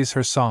and praise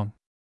her song.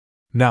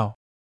 Now,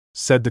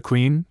 said the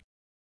Queen,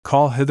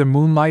 call hither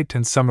Moonlight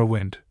and Summer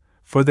Wind,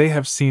 for they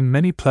have seen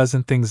many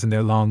pleasant things in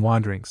their long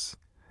wanderings,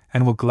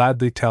 and will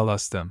gladly tell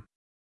us them.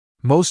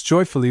 Most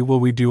joyfully will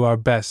we do our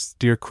best,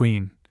 dear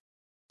Queen,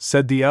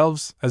 said the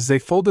elves as they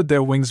folded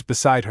their wings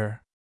beside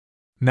her.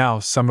 Now,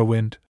 Summer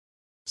Wind,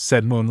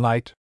 said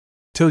Moonlight,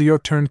 till your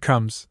turn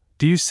comes,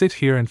 do you sit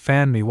here and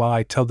fan me while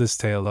I tell this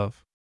tale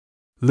of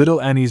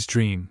Little Annie's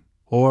Dream,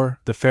 or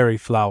the Fairy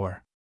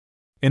Flower.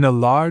 In a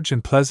large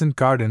and pleasant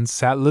garden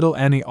sat little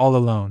Annie all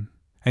alone,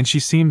 and she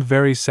seemed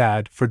very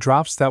sad, for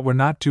drops that were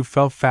not dew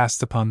fell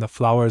fast upon the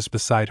flowers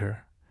beside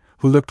her,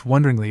 who looked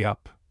wonderingly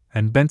up,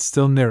 and bent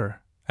still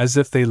nearer, as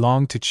if they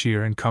longed to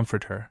cheer and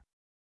comfort her.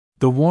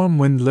 The warm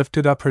wind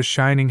lifted up her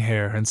shining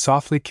hair and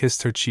softly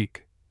kissed her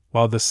cheek,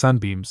 while the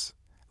sunbeams,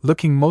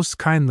 looking most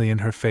kindly in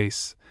her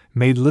face,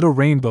 made little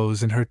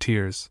rainbows in her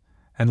tears,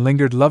 and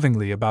lingered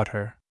lovingly about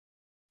her.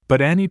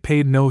 But Annie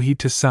paid no heed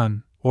to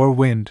sun, or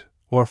wind,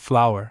 or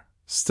flower,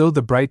 still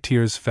the bright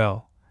tears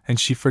fell, and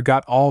she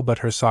forgot all but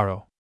her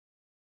sorrow.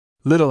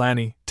 Little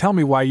Annie, tell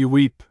me why you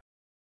weep,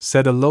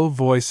 said a low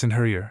voice in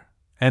her ear,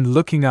 and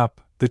looking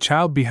up, the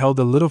child beheld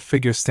a little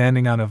figure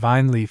standing on a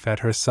vine leaf at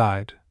her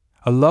side.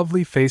 A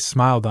lovely face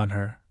smiled on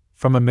her,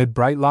 from amid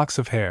bright locks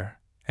of hair,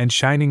 and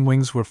shining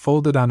wings were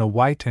folded on a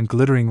white and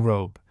glittering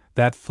robe,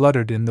 that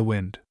fluttered in the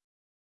wind.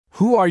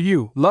 Who are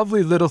you,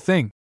 lovely little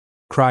thing?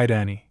 Cried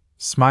Annie,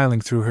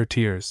 smiling through her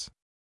tears.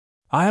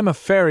 I am a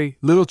fairy,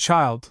 little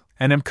child,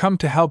 and am come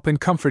to help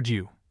and comfort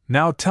you.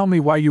 Now tell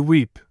me why you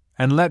weep,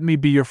 and let me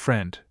be your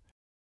friend,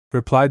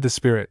 replied the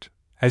spirit,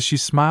 as she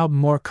smiled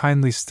more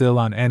kindly still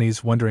on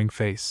Annie's wondering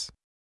face.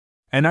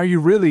 And are you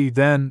really,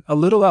 then, a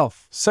little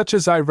elf, such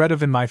as I read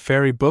of in my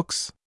fairy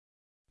books?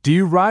 Do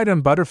you ride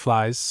on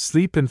butterflies,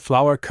 sleep in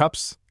flower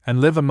cups,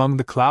 and live among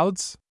the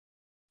clouds?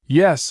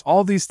 Yes,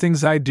 all these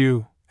things I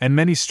do, and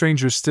many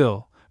strangers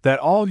still, that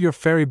all your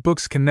fairy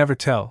books can never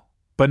tell.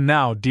 But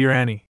now, dear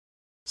Annie,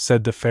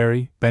 said the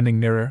fairy, bending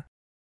nearer,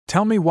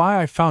 tell me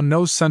why I found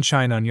no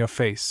sunshine on your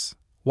face.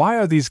 Why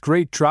are these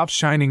great drops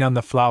shining on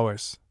the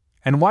flowers?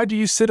 And why do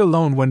you sit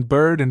alone when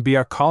bird and bee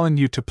are calling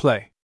you to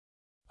play?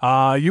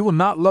 Ah, you will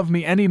not love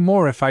me any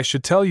more if I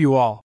should tell you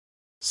all,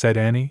 said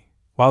Annie,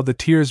 while the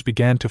tears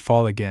began to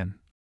fall again.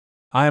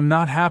 I am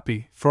not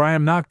happy, for I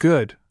am not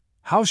good.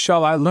 How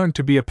shall I learn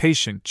to be a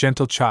patient,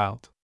 gentle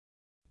child?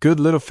 Good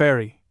little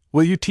fairy,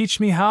 will you teach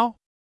me how?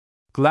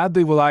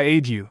 Gladly will I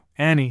aid you,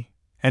 Annie,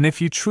 and if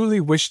you truly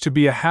wish to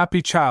be a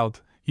happy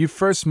child, you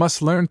first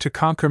must learn to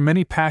conquer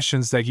many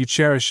passions that you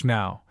cherish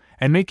now,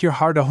 and make your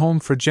heart a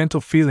home for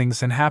gentle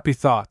feelings and happy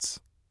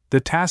thoughts. The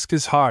task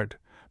is hard,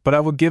 but I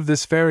will give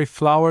this fairy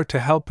flower to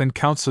help and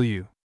counsel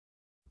you.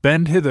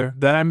 Bend hither,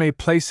 that I may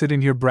place it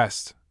in your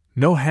breast.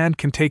 No hand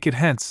can take it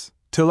hence,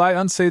 till I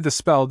unsay the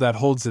spell that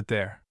holds it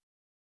there.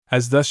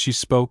 As thus she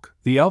spoke,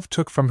 the elf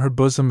took from her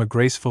bosom a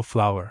graceful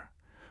flower,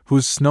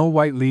 whose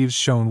snow-white leaves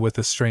shone with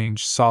a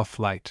strange, soft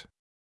light.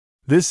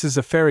 "This is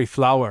a fairy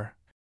flower,"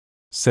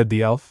 said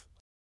the elf.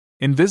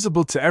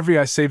 "Invisible to every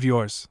eye save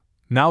yours.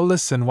 Now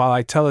listen while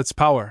I tell its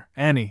power,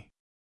 Annie.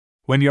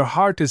 When your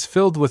heart is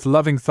filled with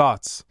loving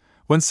thoughts,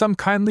 when some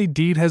kindly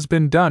deed has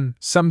been done,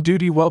 some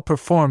duty well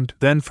performed,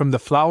 then from the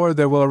flower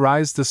there will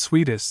arise the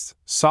sweetest,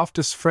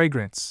 softest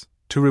fragrance,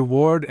 to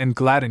reward and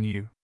gladden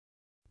you.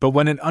 But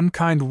when an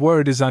unkind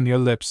word is on your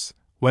lips,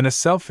 when a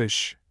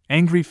selfish,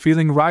 angry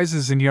feeling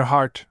rises in your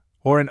heart,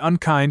 or an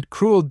unkind,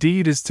 cruel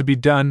deed is to be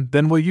done,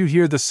 then will you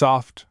hear the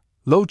soft,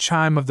 low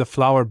chime of the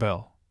flower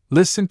bell.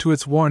 Listen to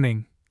its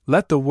warning,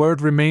 let the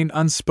word remain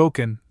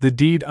unspoken, the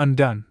deed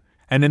undone,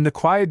 and in the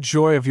quiet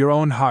joy of your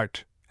own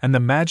heart, and the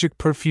magic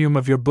perfume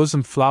of your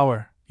bosom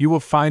flower, you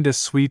will find a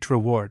sweet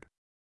reward.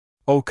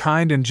 O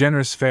kind and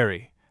generous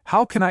fairy,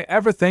 how can I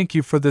ever thank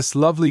you for this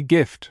lovely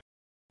gift?"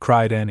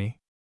 cried Annie.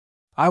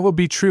 "I will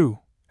be true,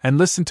 and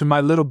listen to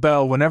my little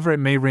bell whenever it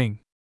may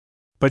ring.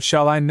 But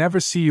shall I never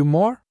see you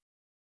more?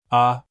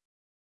 Ah!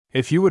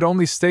 If you would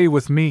only stay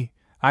with me,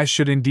 I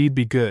should indeed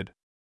be good."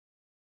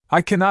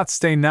 "I cannot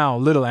stay now,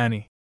 little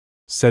Annie,"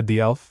 said the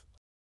elf.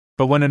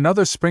 "But when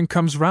another spring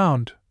comes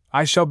round,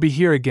 I shall be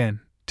here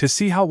again, to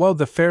see how well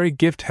the fairy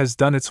gift has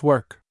done its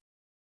work.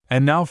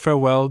 And now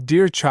farewell,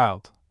 dear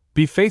child,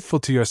 be faithful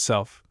to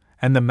yourself,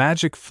 and the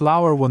magic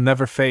flower will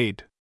never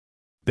fade."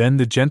 Then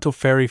the gentle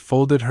fairy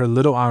folded her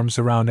little arms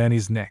around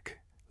Annie's neck,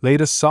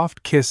 laid a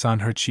soft kiss on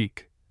her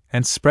cheek,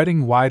 and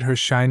spreading wide her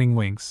shining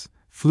wings,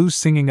 flew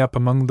singing up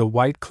among the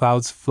white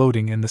clouds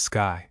floating in the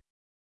sky.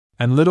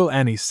 And little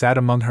Annie sat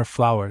among her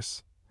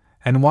flowers,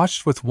 and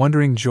watched with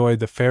wondering joy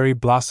the fairy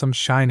blossom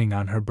shining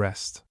on her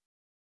breast.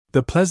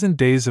 The pleasant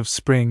days of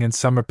spring and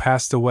summer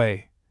passed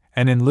away,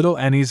 and in little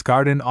Annie's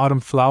garden autumn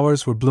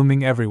flowers were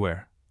blooming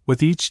everywhere,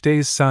 with each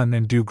day's sun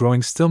and dew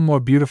growing still more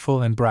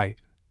beautiful and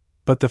bright.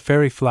 But the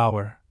fairy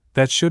flower,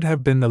 that should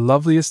have been the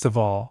loveliest of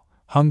all,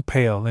 hung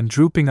pale and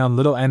drooping on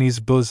little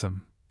Annie's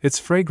bosom. Its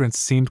fragrance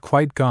seemed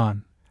quite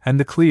gone, and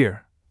the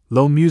clear,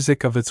 low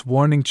music of its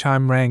warning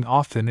chime rang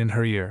often in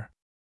her ear.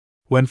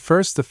 When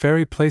first the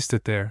fairy placed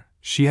it there,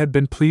 she had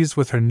been pleased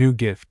with her new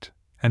gift,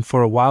 and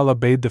for a while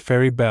obeyed the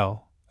fairy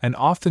bell, and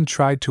often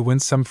tried to win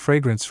some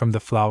fragrance from the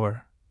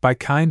flower, by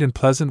kind and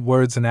pleasant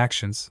words and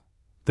actions.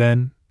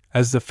 Then,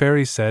 as the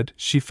fairy said,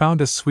 she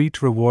found a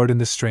sweet reward in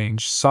the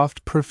strange,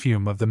 soft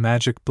perfume of the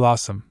magic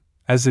blossom,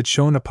 as it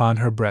shone upon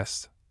her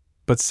breast.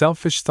 But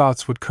selfish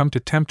thoughts would come to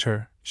tempt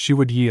her, she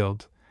would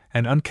yield,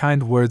 and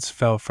unkind words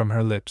fell from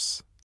her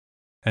lips.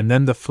 And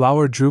then the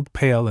flower drooped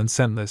pale and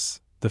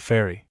scentless, the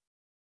fairy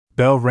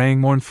bell rang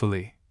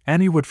mournfully,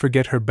 Annie would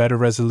forget her better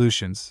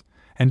resolutions,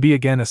 and be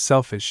again a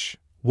selfish,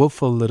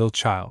 wilful little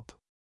child.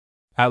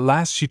 At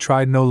last she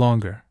tried no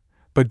longer,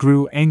 but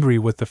grew angry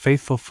with the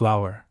faithful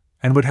flower,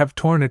 and would have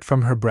torn it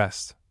from her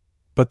breast.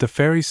 But the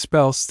fairy's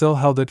spell still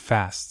held it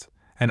fast,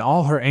 and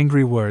all her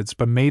angry words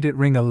but made it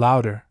ring a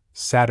louder,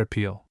 sadder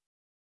peal.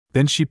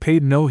 Then she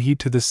paid no heed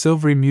to the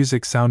silvery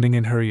music sounding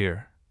in her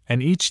ear,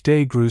 and each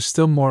day grew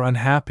still more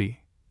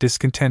unhappy,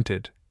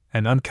 discontented,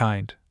 and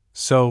unkind.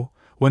 So,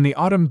 when the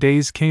autumn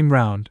days came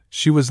round,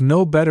 she was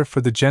no better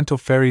for the gentle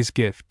fairy's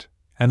gift,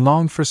 and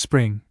longed for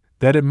spring,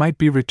 that it might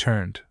be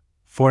returned,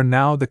 for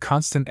now the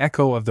constant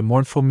echo of the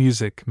mournful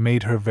music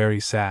made her very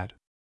sad.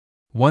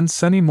 One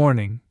sunny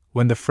morning,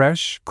 when the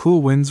fresh,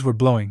 cool winds were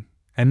blowing,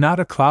 and not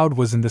a cloud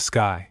was in the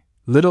sky,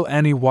 little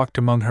Annie walked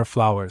among her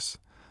flowers,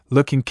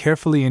 looking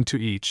carefully into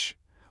each,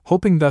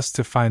 hoping thus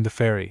to find the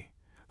fairy,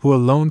 who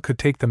alone could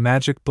take the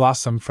magic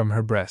blossom from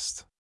her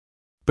breast.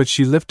 But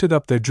she lifted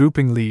up their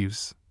drooping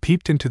leaves,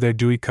 peeped into their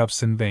dewy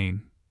cups in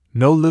vain.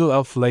 No little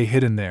elf lay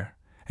hidden there,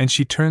 and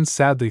she turned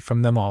sadly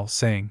from them all,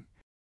 saying,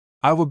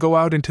 "I will go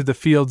out into the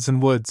fields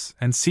and woods,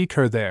 and seek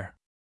her there.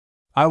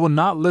 I will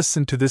not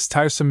listen to this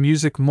tiresome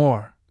music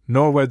more,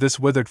 nor wear this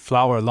withered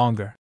flower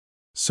longer."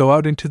 So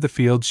out into the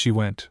fields she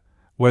went,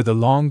 where the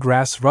long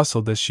grass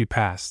rustled as she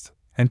passed,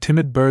 and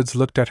timid birds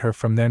looked at her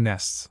from their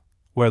nests,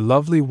 where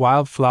lovely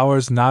wild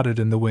flowers nodded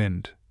in the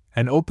wind,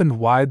 and opened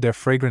wide their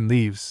fragrant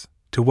leaves,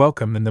 to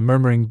welcome in the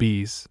murmuring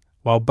bees,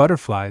 while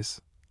butterflies,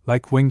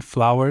 like winged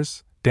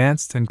flowers,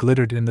 danced and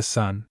glittered in the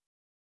sun.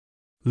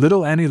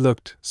 Little Annie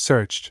looked,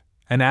 searched,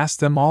 and asked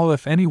them all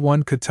if any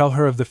one could tell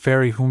her of the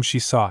fairy whom she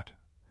sought.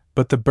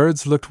 But the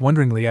birds looked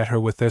wonderingly at her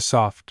with their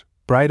soft,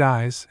 bright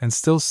eyes, and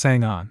still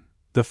sang on.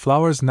 The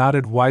flowers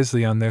nodded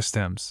wisely on their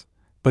stems,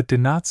 but did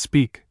not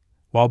speak,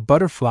 while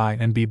butterfly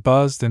and bee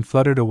buzzed and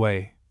fluttered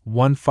away,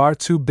 one far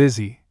too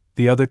busy,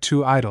 the other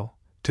too idle,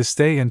 to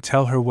stay and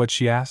tell her what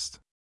she asked.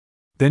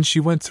 Then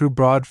she went through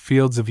broad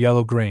fields of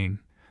yellow grain,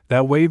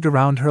 that waved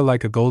around her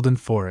like a golden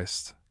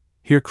forest.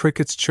 Here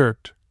crickets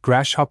chirped,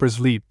 grasshoppers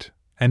leaped,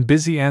 and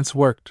busy ants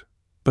worked,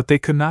 but they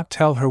could not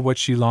tell her what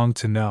she longed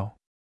to know.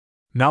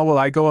 "Now will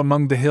I go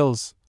among the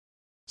hills,"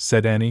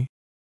 said Annie.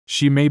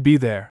 "She may be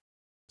there."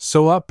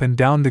 So up and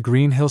down the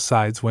green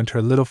hillsides went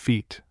her little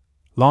feet.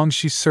 Long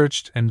she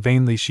searched and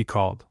vainly she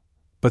called,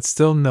 but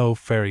still no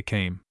fairy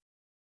came.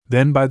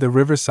 Then by the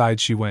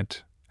riverside she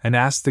went, and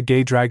asked the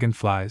gay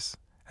dragonflies,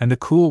 and the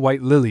cool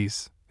white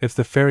lilies, if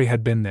the fairy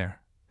had been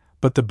there.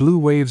 But the blue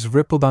waves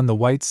rippled on the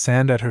white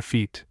sand at her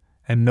feet,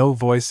 and no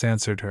voice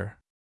answered her.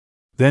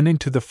 Then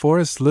into the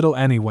forest little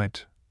Annie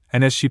went,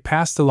 and as she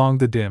passed along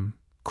the dim,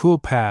 cool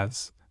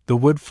paths, the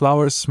wood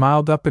flowers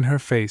smiled up in her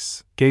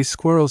face, gay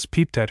squirrels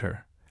peeped at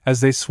her,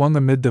 as they swung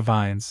amid the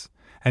vines,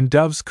 and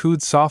doves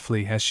cooed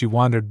softly as she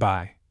wandered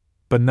by,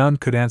 but none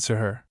could answer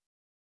her.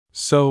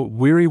 So,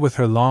 weary with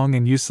her long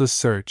and useless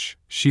search,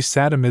 she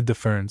sat amid the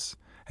ferns,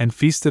 and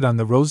feasted on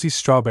the rosy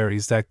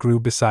strawberries that grew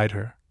beside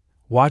her,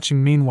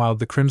 watching meanwhile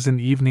the crimson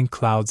evening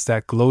clouds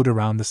that glowed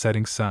around the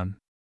setting sun.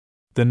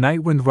 The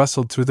night wind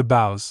rustled through the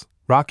boughs,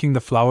 rocking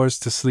the flowers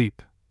to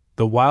sleep,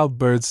 the wild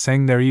birds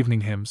sang their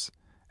evening hymns,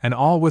 and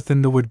all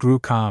within the wood grew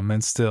calm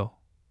and still.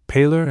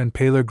 Paler and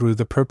paler grew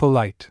the purple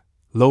light,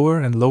 lower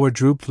and lower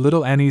drooped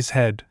little Annie's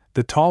head,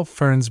 the tall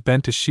ferns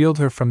bent to shield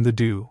her from the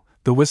dew,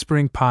 the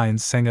whispering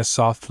pines sang a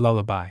soft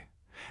lullaby,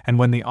 and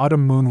when the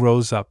autumn moon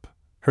rose up,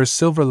 her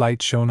silver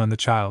light shone on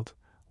the child,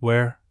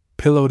 where,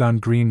 pillowed on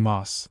green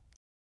moss,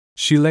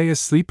 she lay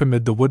asleep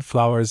amid the wood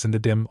flowers in the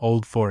dim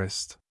old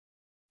forest.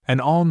 And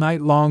all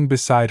night long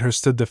beside her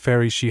stood the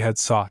fairy she had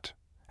sought,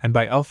 and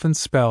by elfin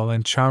spell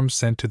and charm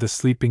sent to the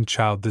sleeping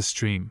child this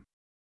dream.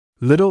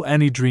 Little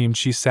Annie dreamed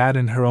she sat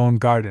in her own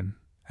garden,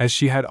 as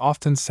she had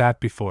often sat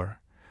before,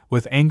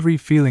 with angry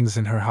feelings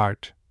in her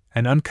heart,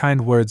 and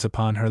unkind words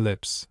upon her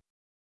lips.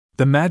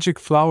 The magic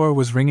flower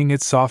was ringing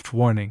its soft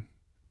warning,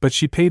 but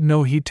she paid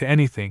no heed to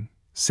anything,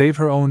 save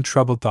her own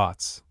troubled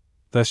thoughts.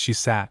 Thus she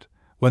sat,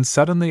 when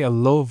suddenly a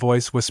low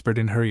voice whispered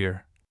in her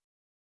ear,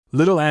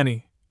 "Little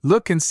Annie,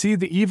 look and see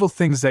the evil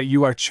things that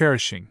you are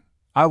cherishing.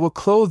 I will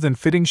clothe in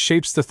fitting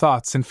shapes the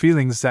thoughts and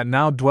feelings that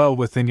now dwell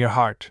within your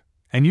heart,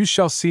 and you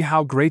shall see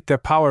how great their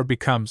power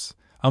becomes,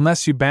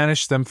 unless you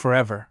banish them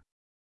forever."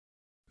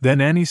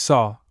 Then Annie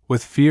saw,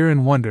 with fear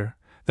and wonder,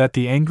 that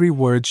the angry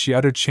words she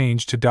uttered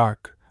changed to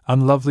dark,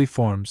 unlovely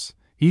forms,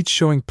 each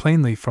showing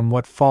plainly from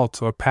what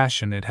fault or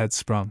passion it had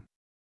sprung.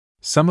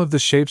 Some of the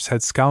shapes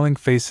had scowling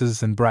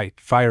faces and bright,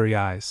 fiery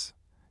eyes.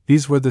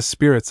 These were the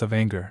spirits of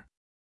anger.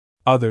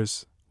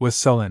 Others, with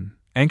sullen,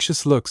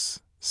 anxious looks,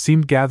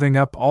 seemed gathering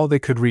up all they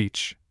could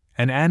reach,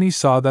 and Annie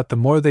saw that the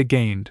more they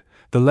gained,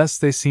 the less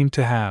they seemed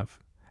to have,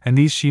 and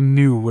these she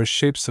knew were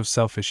shapes of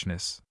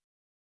selfishness.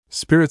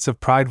 Spirits of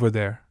pride were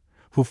there,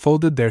 who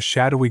folded their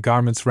shadowy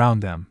garments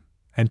round them,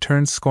 and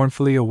turned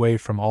scornfully away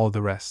from all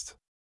the rest.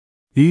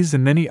 These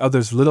and many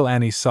others little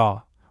Annie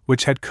saw,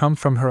 which had come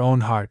from her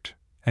own heart,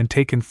 and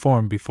taken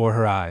form before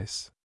her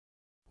eyes.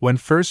 When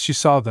first she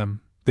saw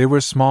them, they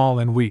were small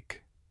and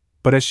weak,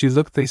 but as she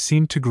looked they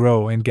seemed to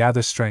grow and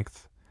gather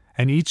strength,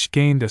 and each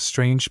gained a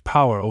strange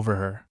power over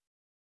her.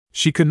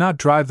 She could not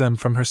drive them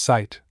from her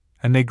sight,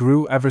 and they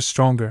grew ever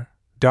stronger,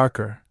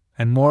 darker,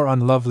 and more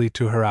unlovely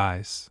to her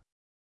eyes.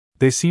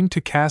 They seemed to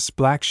cast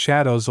black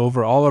shadows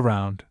over all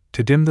around,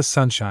 to dim the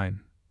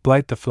sunshine,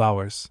 blight the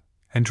flowers,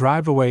 and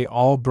drive away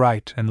all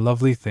bright and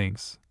lovely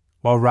things,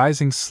 while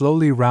rising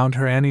slowly round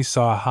her Annie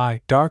saw a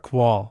high, dark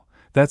wall,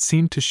 that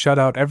seemed to shut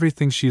out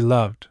everything she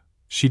loved.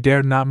 She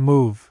dared not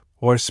move,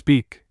 or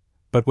speak,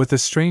 but with a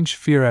strange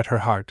fear at her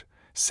heart,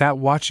 sat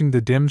watching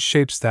the dim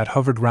shapes that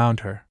hovered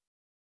round her.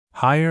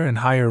 Higher and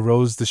higher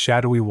rose the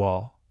shadowy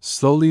wall,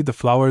 slowly the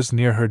flowers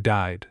near her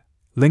died,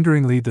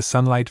 lingeringly the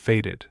sunlight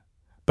faded,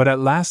 but at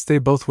last they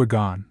both were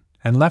gone,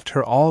 and left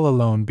her all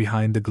alone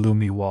behind the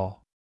gloomy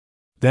wall.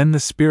 Then the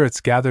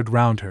spirits gathered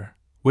round her,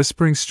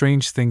 whispering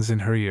strange things in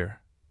her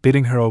ear,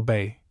 bidding her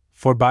obey,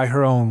 for by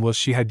her own will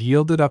she had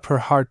yielded up her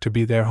heart to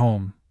be their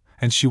home,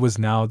 and she was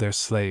now their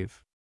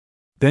slave.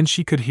 Then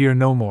she could hear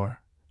no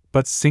more,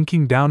 but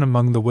sinking down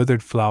among the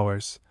withered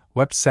flowers,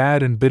 wept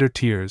sad and bitter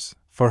tears,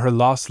 for her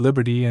lost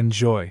liberty and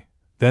joy.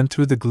 Then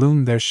through the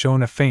gloom there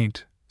shone a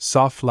faint,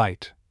 soft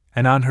light,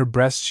 and on her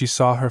breast she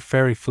saw her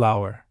fairy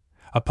flower,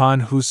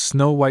 upon whose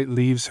snow-white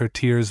leaves her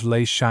tears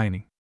lay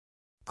shining.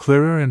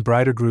 Clearer and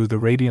brighter grew the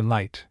radiant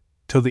light,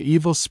 till the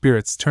evil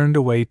spirits turned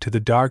away to the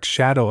dark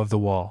shadow of the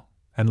wall,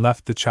 and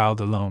left the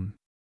child alone.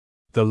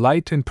 The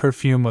light and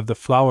perfume of the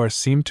flower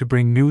seemed to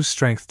bring new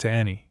strength to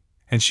Annie,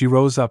 and she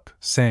rose up,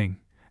 saying,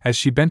 as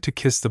she bent to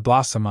kiss the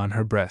blossom on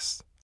her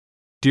breast,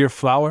 "Dear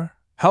flower,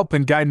 help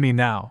and guide me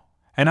now,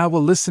 and I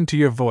will listen to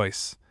your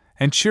voice,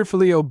 and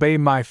cheerfully obey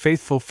my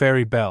faithful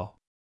fairy bell."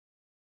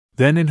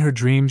 Then in her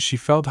dreams she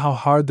felt how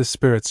hard the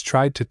spirits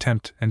tried to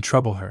tempt and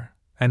trouble her,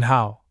 and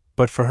how,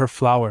 but for her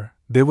flower,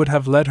 they would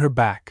have led her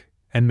back,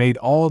 and made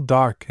all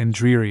dark and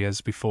dreary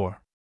as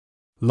before.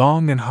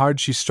 Long and hard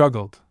she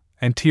struggled,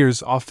 and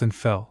tears often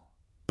fell,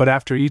 but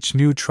after each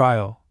new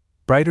trial,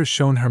 brighter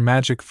shone her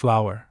magic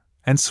flower,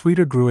 and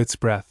sweeter grew its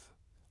breath,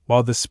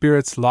 while the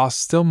spirits lost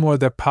still more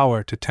their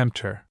power to tempt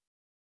her.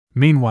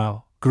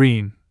 Meanwhile,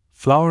 green,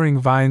 flowering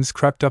vines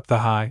crept up the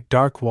high,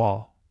 dark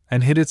wall,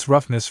 and hid its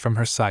roughness from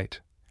her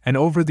sight, and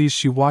over these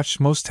she watched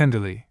most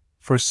tenderly,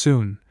 for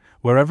soon,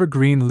 wherever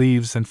green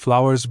leaves and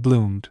flowers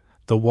bloomed,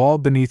 the wall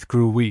beneath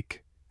grew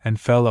weak,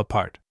 and fell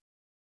apart.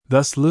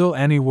 Thus little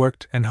Annie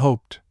worked and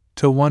hoped,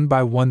 till one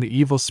by one the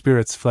evil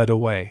spirits fled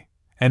away,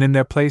 and in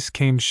their place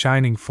came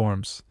shining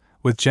forms,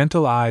 with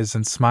gentle eyes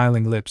and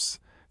smiling lips,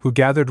 who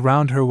gathered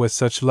round her with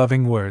such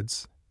loving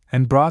words,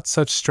 and brought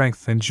such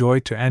strength and joy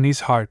to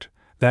Annie's heart,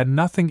 that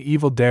nothing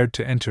evil dared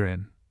to enter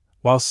in,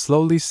 while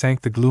slowly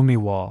sank the gloomy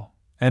wall,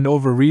 and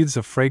over wreaths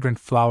of fragrant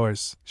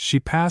flowers she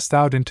passed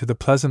out into the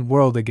pleasant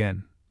world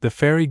again, the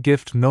fairy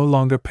gift no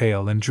longer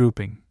pale and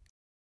drooping,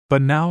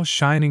 but now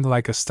shining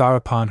like a star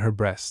upon her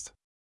breast.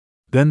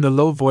 Then the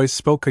low voice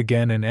spoke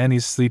again in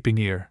Annie's sleeping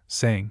ear,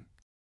 saying,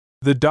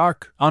 "The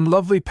dark,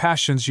 unlovely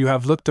passions you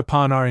have looked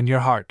upon are in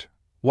your heart.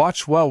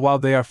 Watch well while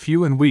they are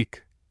few and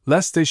weak,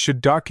 lest they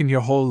should darken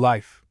your whole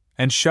life,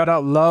 and shut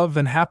out love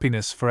and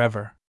happiness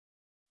forever.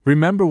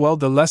 Remember well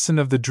the lesson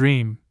of the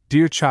dream,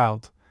 dear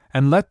child,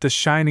 and let the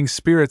shining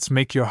spirits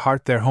make your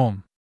heart their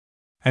home."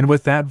 And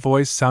with that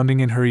voice sounding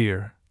in her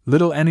ear,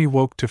 little Annie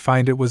woke to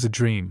find it was a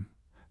dream,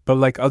 but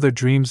like other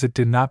dreams it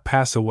did not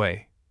pass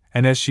away,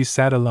 and as she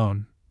sat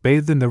alone,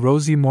 bathed in the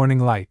rosy morning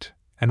light,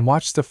 and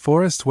watched the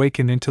forest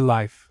waken into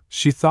life,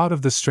 she thought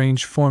of the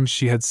strange forms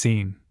she had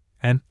seen,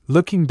 and,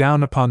 looking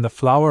down upon the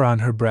flower on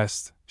her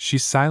breast, she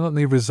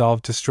silently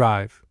resolved to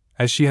strive,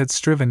 as she had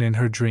striven in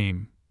her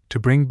dream, to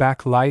bring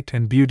back light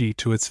and beauty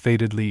to its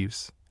faded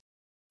leaves,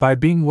 by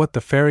being what the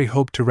fairy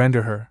hoped to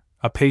render her,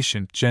 a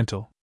patient,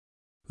 gentle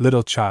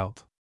little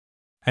child.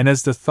 And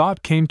as the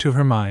thought came to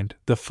her mind,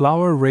 the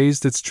flower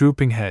raised its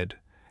drooping head,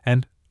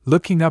 and,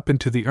 looking up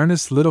into the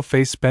earnest little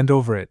face bent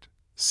over it,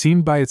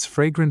 seemed by its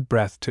fragrant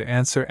breath to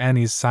answer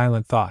Annie's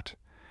silent thought,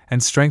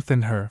 and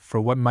strengthen her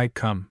for what might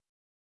come.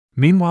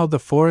 Meanwhile the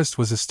forest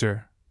was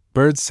astir.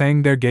 Birds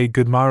sang their gay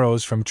good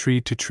morrows from tree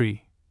to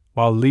tree,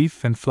 while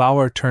leaf and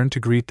flower turned to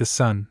greet the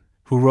sun,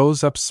 who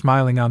rose up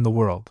smiling on the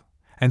world.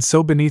 And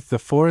so beneath the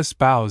forest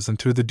boughs and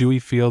through the dewy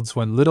fields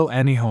went little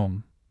Annie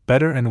home,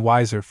 better and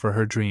wiser for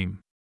her dream.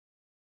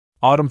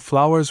 Autumn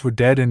flowers were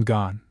dead and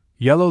gone,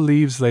 yellow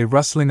leaves lay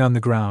rustling on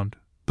the ground,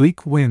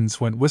 bleak winds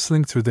went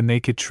whistling through the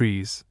naked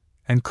trees,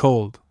 and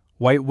cold,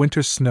 white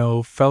winter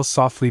snow fell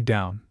softly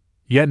down.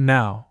 Yet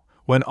now,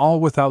 when all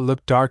without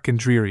looked dark and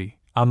dreary,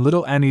 on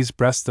little Annie's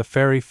breast the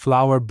fairy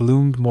flower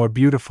bloomed more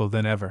beautiful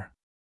than ever.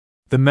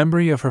 The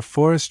memory of her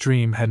forest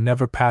dream had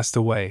never passed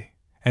away,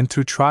 and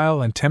through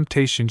trial and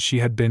temptation she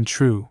had been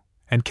true,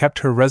 and kept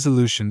her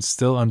resolutions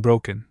still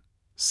unbroken.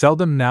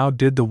 Seldom now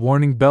did the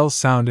warning bell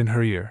sound in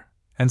her ear,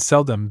 and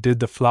seldom did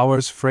the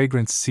flower's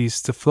fragrance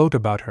cease to float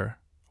about her,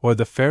 or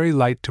the fairy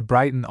light to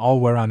brighten all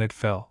whereon it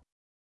fell.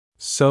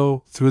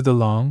 So, through the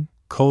long,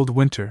 cold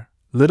winter,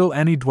 little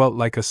Annie dwelt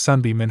like a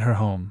sunbeam in her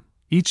home,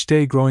 each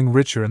day growing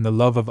richer in the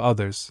love of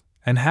others,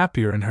 and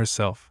happier in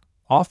herself.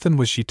 Often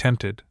was she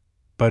tempted,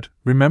 but,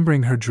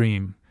 remembering her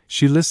dream,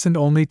 she listened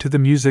only to the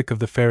music of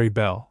the fairy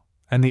bell,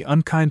 and the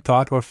unkind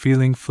thought or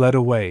feeling fled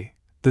away.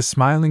 The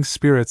smiling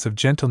spirits of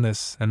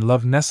gentleness and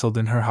love nestled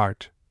in her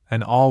heart,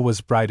 and all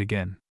was bright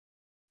again.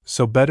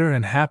 So better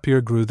and happier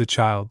grew the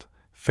child,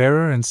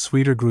 fairer and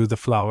sweeter grew the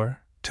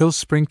flower, till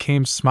spring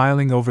came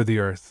smiling over the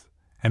earth,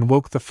 and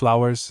woke the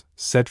flowers,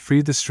 set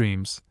free the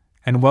streams,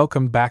 and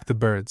welcomed back the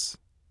birds.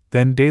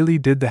 Then daily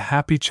did the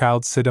happy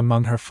child sit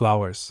among her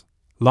flowers,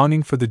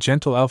 longing for the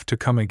gentle elf to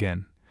come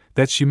again,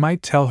 that she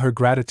might tell her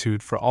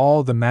gratitude for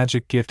all the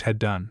magic gift had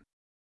done.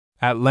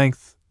 At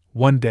length,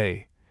 one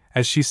day,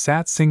 as she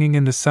sat singing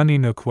in the sunny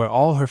nook where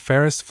all her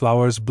fairest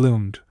flowers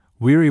bloomed,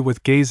 weary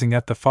with gazing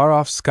at the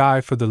far-off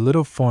sky for the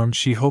little form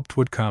she hoped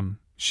would come,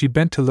 she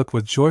bent to look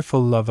with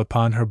joyful love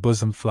upon her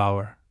bosom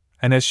flower,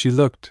 and as she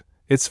looked,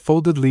 its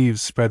folded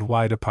leaves spread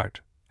wide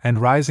apart, and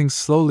rising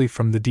slowly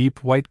from the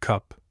deep white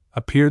cup,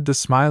 appeared the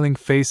smiling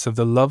face of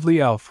the lovely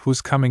elf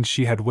whose coming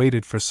she had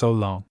waited for so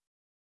long.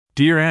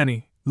 "Dear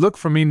Annie, look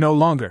for me no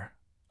longer.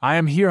 I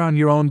am here on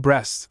your own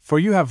breast, for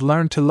you have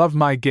learned to love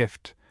my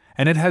gift,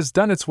 and it has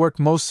done its work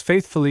most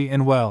faithfully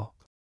and well,"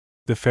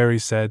 the fairy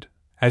said,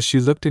 as she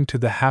looked into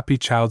the happy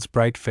child's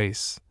bright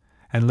face,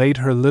 and laid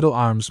her little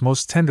arms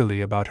most tenderly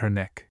about her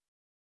neck.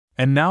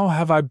 "And now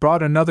have I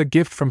brought another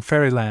gift from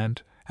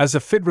fairyland, as a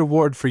fit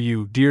reward for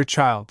you, dear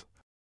child,"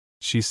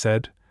 she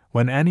said,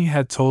 when Annie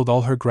had told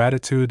all her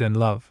gratitude and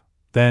love.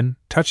 Then,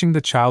 touching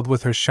the child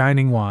with her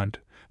shining wand,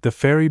 the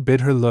fairy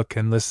bid her look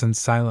and listen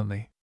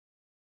silently.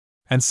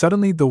 And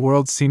suddenly the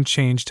world seemed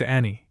changed to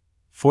Annie,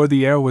 for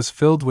the air was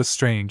filled with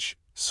strange,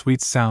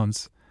 sweet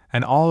sounds,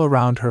 and all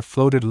around her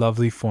floated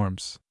lovely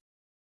forms.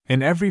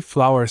 In every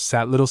flower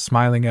sat little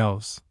smiling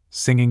elves,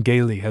 singing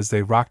gaily as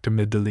they rocked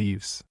amid the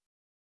leaves.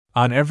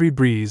 On every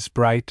breeze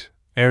bright,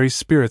 airy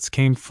spirits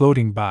came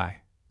floating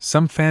by.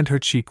 Some fanned her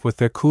cheek with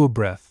their cool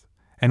breath,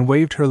 and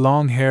waved her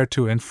long hair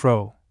to and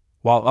fro,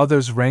 while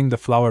others rang the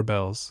flower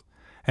bells,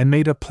 and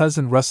made a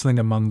pleasant rustling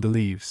among the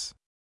leaves.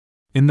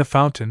 In the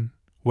fountain,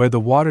 where the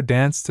water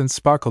danced and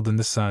sparkled in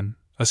the sun,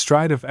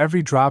 astride of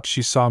every drop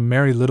she saw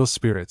merry little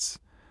spirits,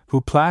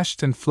 who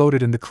plashed and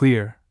floated in the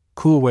clear,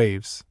 cool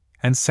waves,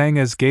 and sang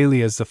as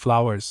gaily as the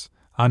flowers,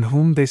 on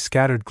whom they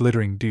scattered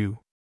glittering dew.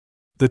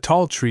 The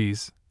tall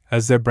trees,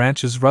 as their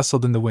branches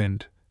rustled in the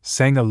wind,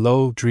 sang a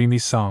low, dreamy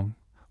song,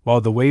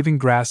 while the waving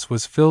grass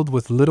was filled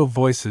with little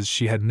voices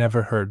she had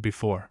never heard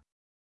before.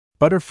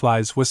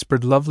 Butterflies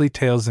whispered lovely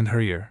tales in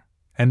her ear,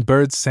 and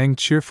birds sang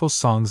cheerful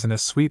songs in a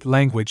sweet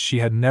language she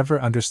had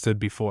never understood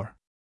before.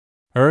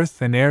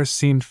 Earth and air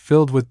seemed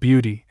filled with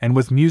beauty and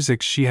with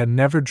music she had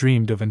never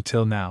dreamed of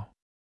until now.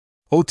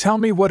 Oh, tell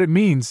me what it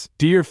means,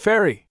 dear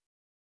fairy!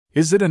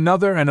 Is it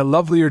another and a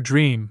lovelier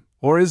dream,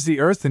 or is the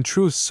earth in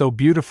truth so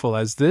beautiful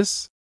as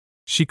this?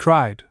 She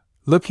cried,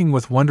 looking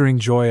with wondering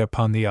joy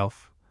upon the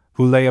elf,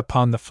 who lay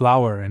upon the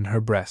flower in her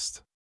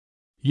breast.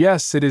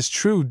 Yes, it is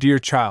true, dear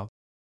child,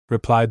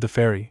 replied the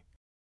fairy.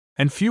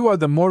 And few are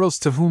the mortals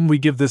to whom we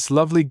give this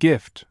lovely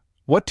gift.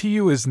 What to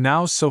you is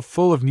now so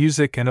full of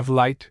music and of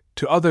light,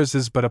 to others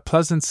is but a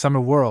pleasant summer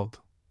world.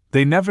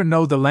 They never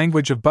know the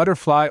language of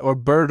butterfly or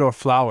bird or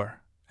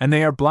flower, and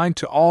they are blind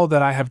to all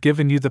that I have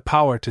given you the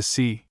power to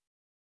see.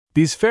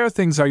 These fair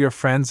things are your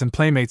friends and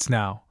playmates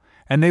now,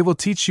 and they will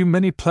teach you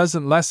many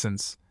pleasant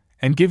lessons,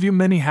 and give you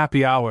many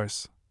happy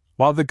hours,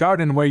 while the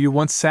garden where you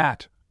once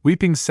sat,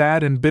 weeping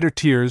sad and bitter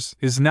tears,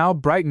 is now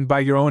brightened by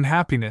your own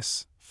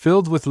happiness,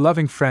 filled with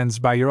loving friends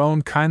by your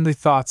own kindly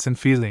thoughts and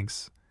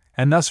feelings,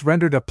 and thus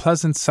rendered a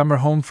pleasant summer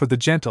home for the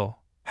gentle,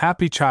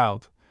 happy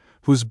child,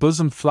 whose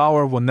bosom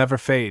flower will never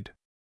fade.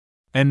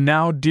 And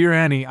now, dear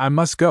Annie, I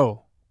must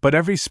go, but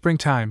every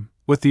springtime,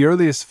 with the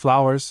earliest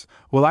flowers,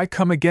 will I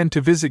come again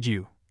to visit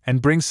you,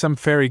 and bring some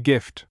fairy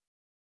gift.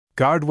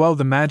 Guard well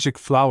the magic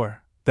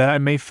flower, that I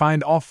may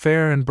find all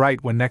fair and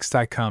bright when next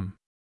I come.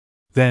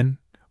 Then,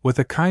 with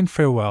a kind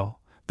farewell,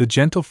 the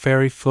gentle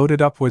fairy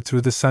floated upward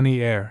through the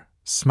sunny air,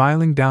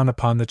 smiling down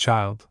upon the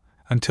child,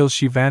 until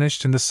she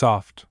vanished in the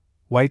soft,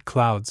 white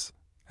clouds,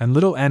 and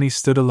little Annie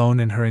stood alone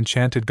in her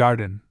enchanted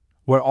garden,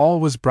 where all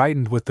was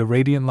brightened with the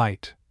radiant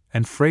light,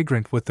 and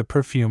fragrant with the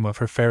perfume of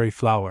her fairy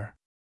flower.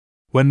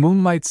 When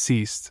moonlight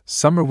ceased,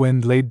 Summer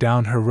Wind laid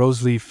down her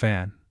rose-leaf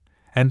fan,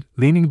 and,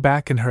 leaning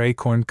back in her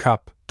acorn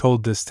cup,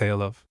 told this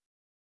tale of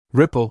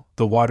Ripple,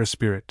 the water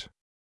spirit.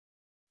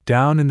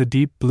 Down in the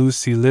deep blue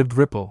sea lived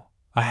Ripple,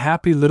 a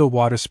happy little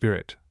water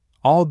spirit.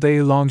 All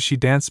day long she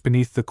danced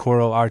beneath the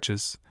coral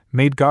arches,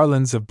 made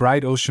garlands of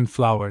bright ocean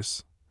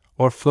flowers,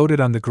 or floated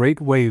on the great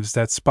waves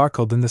that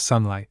sparkled in the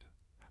sunlight.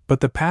 But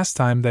the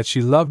pastime that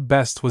she loved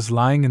best was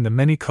lying in the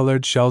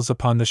many-colored shells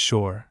upon the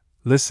shore,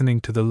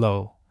 listening to the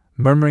low,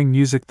 murmuring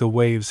music the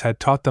waves had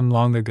taught them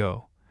long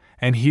ago,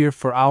 and here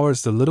for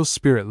hours the little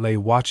spirit lay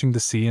watching the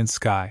sea and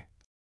sky,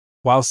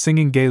 while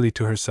singing gaily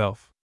to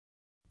herself.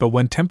 But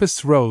when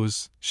tempests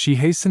rose, she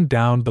hastened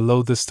down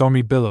below the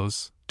stormy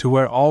billows, to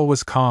where all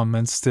was calm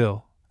and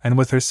still, and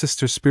with her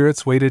sister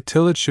spirits waited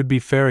till it should be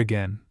fair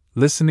again,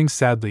 listening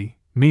sadly,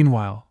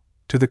 meanwhile,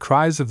 to the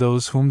cries of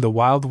those whom the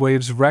wild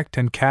waves wrecked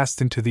and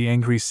cast into the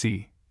angry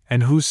sea,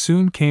 and who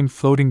soon came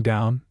floating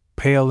down,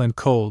 pale and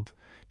cold,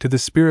 to the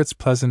spirits'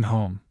 pleasant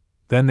home.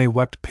 Then they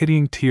wept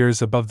pitying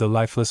tears above the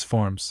lifeless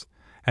forms,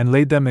 and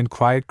laid them in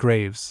quiet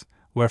graves,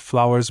 where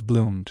flowers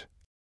bloomed,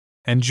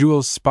 and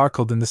jewels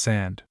sparkled in the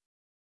sand.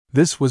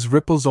 This was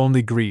Ripple's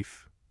only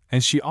grief,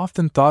 and she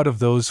often thought of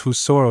those who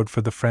sorrowed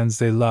for the friends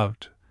they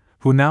loved,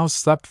 who now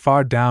slept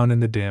far down in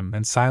the dim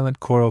and silent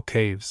coral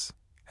caves,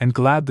 and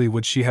gladly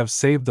would she have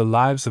saved the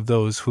lives of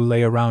those who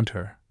lay around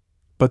her.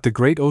 But the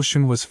great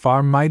ocean was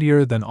far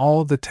mightier than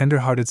all the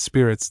tender-hearted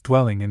spirits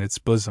dwelling in its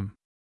bosom.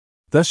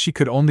 Thus she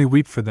could only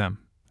weep for them,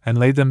 and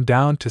lay them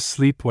down to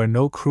sleep where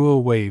no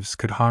cruel waves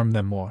could harm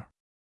them more.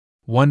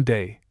 One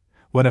day,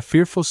 when a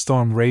fearful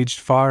storm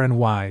raged far and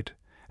wide,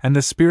 and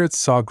the spirits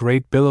saw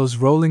great billows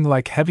rolling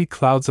like heavy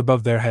clouds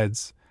above their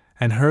heads,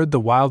 and heard the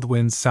wild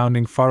winds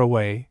sounding far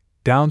away,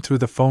 down through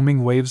the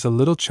foaming waves a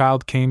little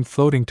child came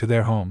floating to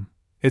their home.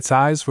 Its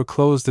eyes were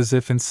closed as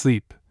if in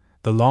sleep,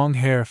 the long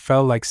hair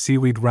fell like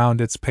seaweed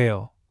round its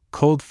pale,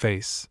 cold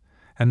face,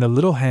 and the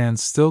little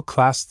hands still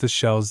clasped the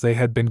shells they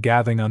had been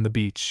gathering on the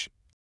beach,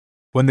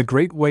 when the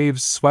great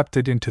waves swept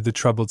it into the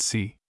troubled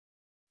sea.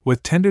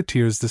 With tender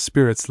tears the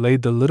spirits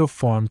laid the little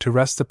form to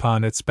rest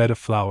upon its bed of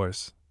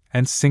flowers,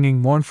 and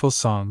singing mournful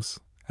songs,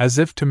 as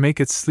if to make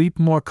its sleep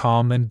more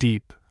calm and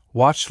deep,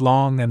 watched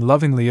long and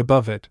lovingly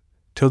above it,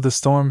 till the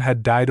storm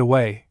had died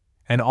away,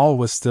 and all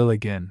was still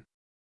again.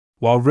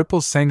 While Ripple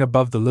sang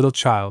above the little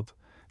child,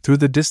 through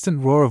the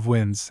distant roar of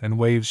winds and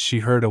waves she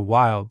heard a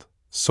wild,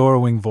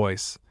 sorrowing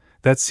voice,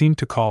 that seemed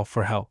to call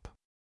for help.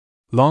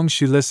 Long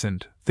she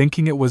listened,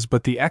 thinking it was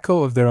but the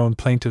echo of their own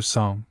plaintive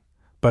song,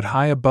 but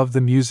high above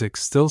the music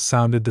still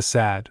sounded the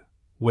sad,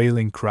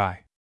 wailing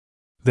cry.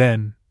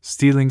 Then,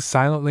 stealing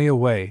silently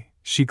away,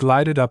 she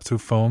glided up through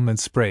foam and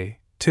spray,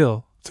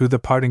 till, through the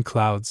parting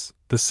clouds,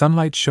 the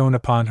sunlight shone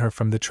upon her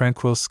from the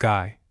tranquil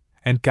sky,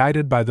 and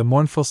guided by the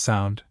mournful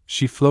sound,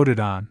 she floated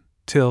on,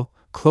 till,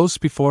 close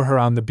before her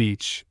on the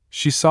beach,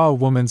 she saw a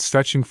woman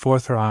stretching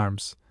forth her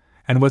arms,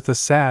 and with a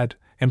sad,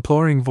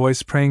 imploring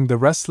voice praying the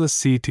restless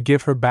sea to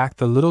give her back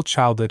the little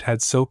child it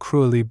had so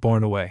cruelly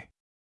borne away.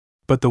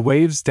 But the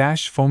waves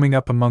dashed foaming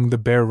up among the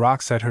bare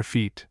rocks at her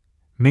feet,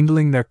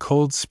 mingling their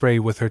cold spray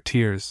with her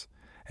tears,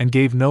 and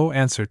gave no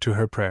answer to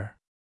her prayer.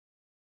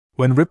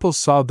 When Ripple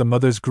saw the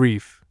mother's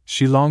grief,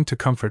 she longed to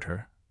comfort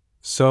her.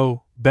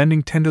 So,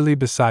 bending tenderly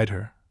beside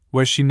her,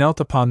 where she knelt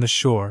upon the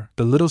shore,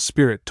 the little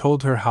spirit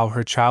told her how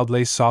her child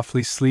lay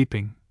softly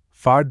sleeping,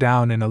 far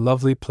down in a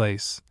lovely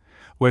place,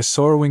 where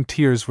sorrowing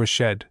tears were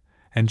shed,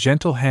 and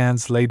gentle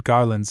hands laid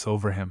garlands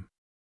over him.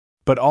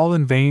 But all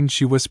in vain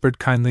she whispered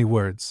kindly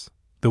words,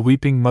 the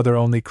weeping mother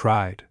only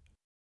cried,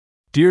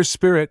 Dear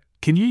spirit,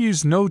 can you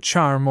use no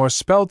charm or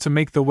spell to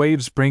make the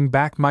waves bring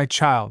back my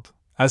child,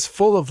 as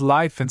full of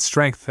life and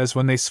strength as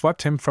when they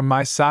swept him from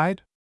my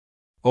side?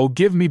 Oh,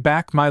 give me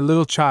back my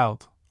little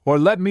child, or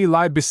let me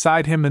lie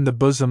beside him in the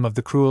bosom of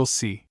the cruel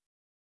sea.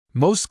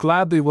 Most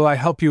gladly will I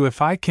help you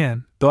if I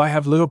can, though I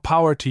have little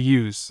power to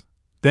use.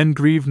 Then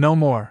grieve no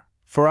more,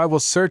 for I will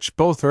search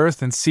both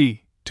earth and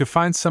sea, to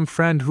find some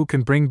friend who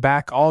can bring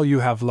back all you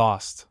have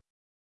lost.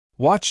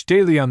 Watch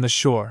daily on the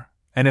shore,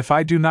 and if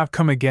I do not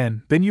come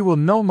again, then you will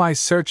know my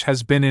search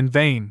has been in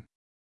vain.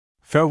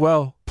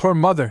 Farewell, poor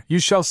mother, you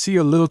shall see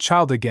your little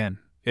child again,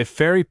 if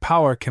fairy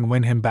power can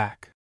win him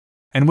back.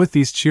 And with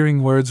these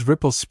cheering words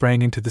Ripple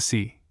sprang into the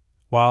sea,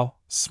 while,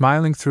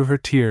 smiling through her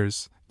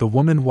tears, the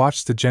woman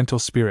watched the gentle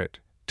spirit,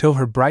 till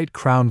her bright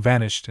crown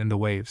vanished in the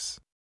waves.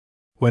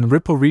 When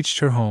Ripple reached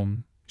her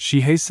home,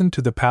 she hastened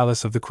to the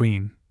palace of the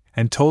queen,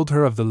 and told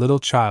her of the little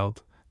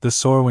child, the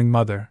sorrowing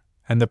mother,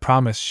 and the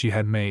promise she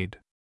had made.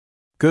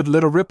 Good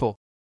little Ripple,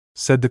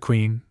 said the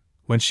queen,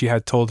 when she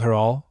had told her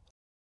all,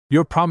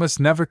 your promise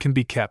never can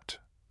be kept.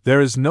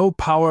 There is no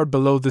power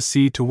below the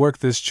sea to work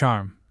this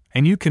charm,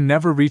 and you can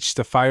never reach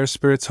the fire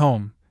spirit's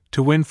home,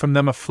 to win from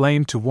them a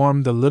flame to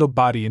warm the little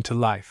body into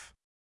life.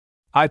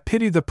 I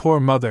pity the poor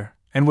mother,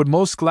 and would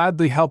most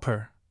gladly help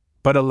her,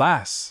 but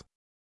alas!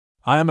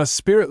 I am a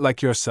spirit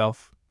like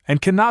yourself,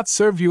 and cannot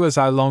serve you as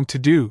I long to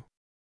do.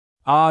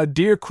 Ah,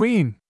 dear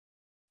queen!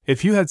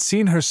 If you had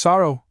seen her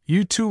sorrow,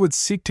 you too would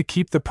seek to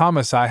keep the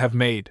promise I have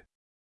made.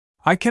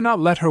 I cannot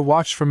let her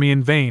watch for me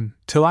in vain,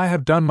 till I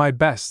have done my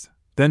best.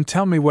 Then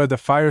tell me where the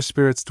fire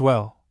spirits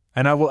dwell,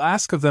 and I will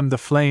ask of them the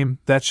flame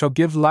that shall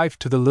give life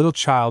to the little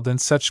child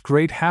and such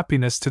great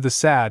happiness to the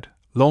sad,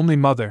 lonely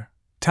mother.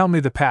 Tell me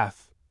the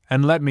path,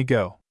 and let me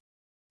go.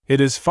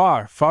 It is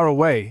far, far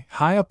away,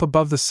 high up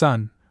above the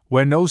sun,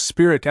 where no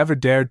spirit ever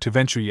dared to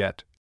venture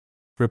yet,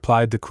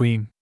 replied the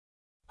queen.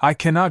 I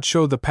cannot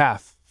show the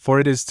path, for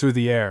it is through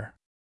the air.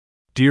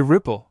 Dear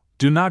Ripple,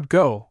 do not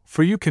go,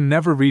 for you can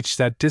never reach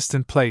that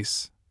distant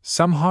place.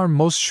 Some harm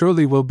most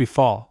surely will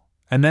befall,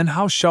 and then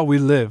how shall we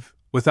live,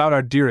 without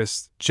our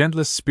dearest,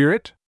 gentlest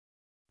spirit?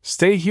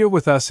 Stay here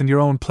with us in your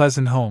own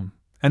pleasant home,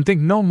 and think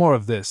no more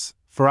of this,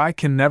 for I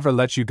can never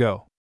let you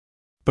go.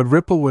 But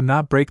Ripple would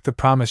not break the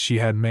promise she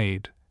had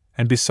made,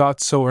 and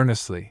besought so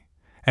earnestly,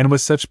 and with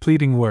such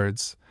pleading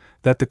words,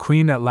 that the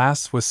queen at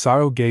last with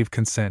sorrow gave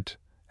consent,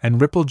 and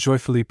Ripple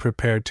joyfully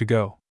prepared to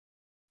go.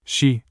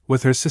 She,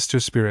 with her sister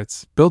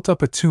spirits, built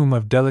up a tomb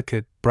of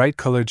delicate,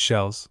 bright-colored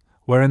shells,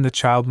 wherein the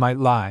child might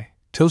lie,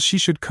 till she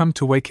should come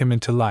to wake him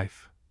into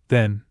life.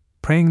 Then,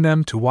 praying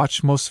them to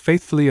watch most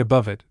faithfully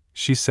above it,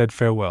 she said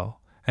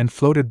farewell, and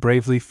floated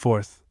bravely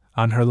forth,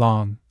 on her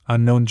long,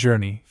 unknown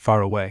journey,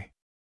 far away.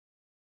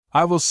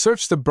 I will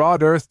search the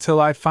broad earth till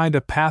I find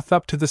a path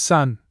up to the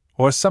sun,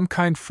 or some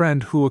kind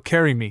friend who will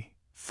carry me,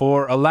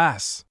 for,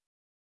 alas!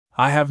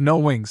 I have no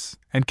wings,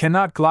 and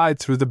cannot glide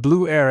through the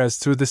blue air as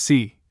through the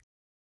sea,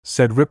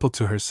 said Ripple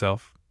to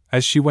herself,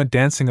 as she went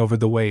dancing over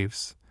the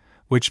waves,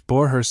 which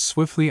bore her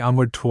swiftly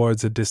onward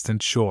towards a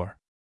distant shore.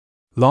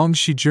 Long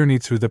she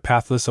journeyed through the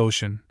pathless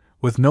ocean,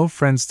 with no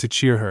friends to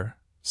cheer her,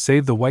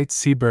 save the white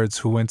sea-birds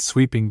who went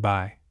sweeping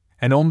by,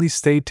 and only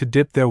stayed to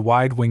dip their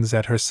wide wings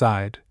at her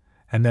side,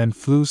 and then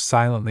flew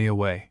silently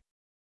away.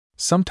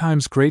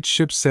 Sometimes great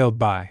ships sailed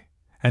by,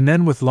 and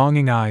then with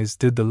longing eyes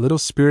did the little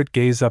spirit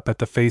gaze up at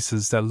the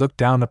faces that looked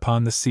down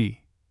upon the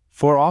sea,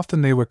 for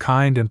often they were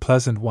kind and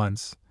pleasant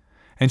ones,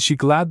 and she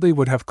gladly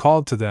would have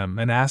called to them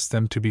and asked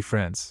them to be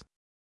friends.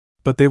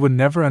 But they would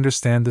never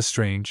understand the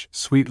strange,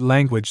 sweet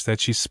language that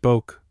she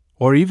spoke,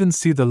 or even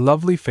see the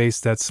lovely face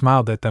that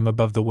smiled at them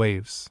above the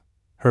waves.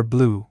 Her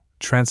blue,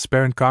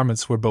 transparent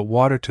garments were but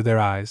water to their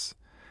eyes,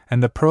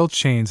 and the pearl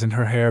chains in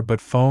her hair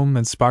but foam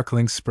and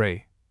sparkling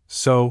spray.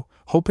 So,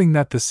 hoping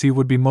that the sea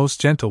would be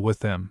most gentle with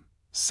them,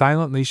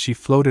 silently she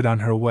floated on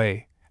her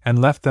way,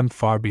 and left them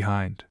far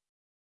behind.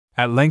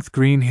 At length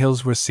green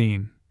hills were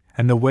seen,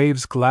 and the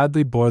waves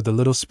gladly bore the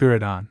little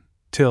spirit on,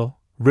 till,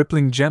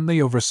 rippling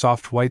gently over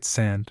soft white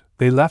sand,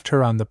 they left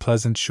her on the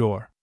pleasant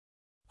shore.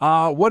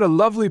 Ah, what a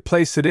lovely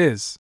place it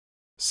is!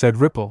 Said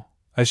Ripple,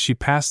 as she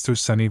passed through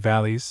sunny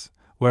valleys,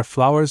 where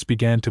flowers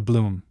began to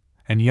bloom,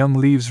 and young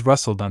leaves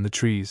rustled on the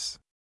trees.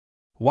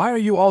 Why are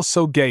you all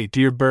so gay,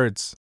 dear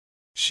birds?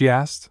 She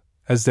asked,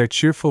 as their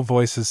cheerful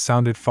voices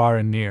sounded far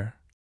and near.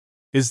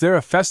 Is there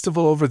a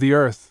festival over the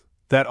earth,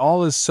 that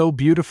all is so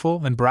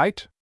beautiful and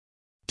bright?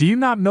 Do you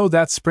not know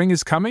that spring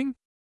is coming?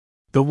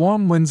 The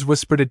warm winds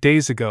whispered it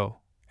days ago,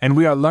 and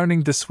we are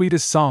learning the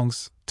sweetest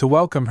songs, to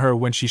welcome her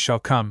when she shall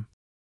come,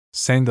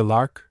 sang the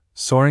lark,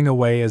 soaring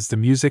away as the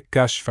music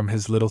gushed from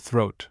his little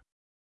throat.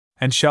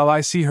 And shall I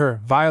see her,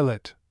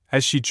 Violet,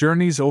 as she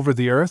journeys over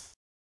the earth?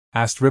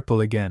 Asked Ripple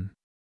again.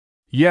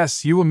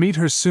 Yes, you will meet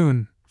her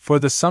soon, for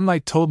the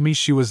sunlight told me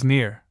she was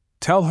near.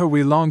 Tell her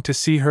we long to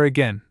see her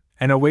again,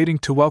 and are waiting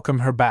to welcome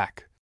her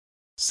back,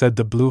 said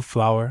the blue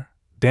flower,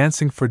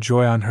 dancing for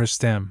joy on her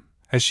stem,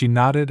 as she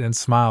nodded and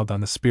smiled on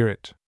the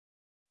spirit.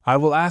 I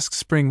will ask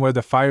Spring where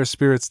the fire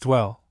spirits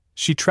dwell.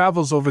 She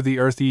travels over the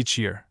earth each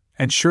year,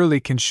 and surely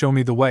can show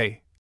me the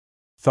way.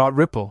 thought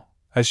Ripple,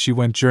 as she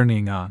went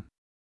journeying on.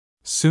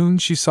 Soon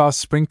she saw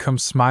spring come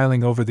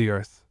smiling over the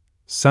earth.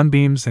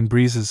 Sunbeams and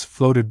breezes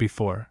floated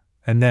before,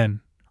 and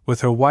then,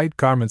 with her white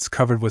garments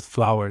covered with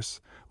flowers,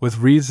 with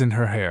wreaths in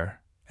her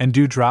hair, and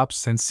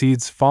dewdrops and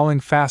seeds falling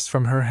fast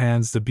from her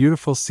hands, the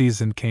beautiful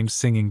season came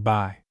singing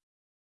by.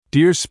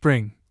 Dear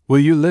Spring, will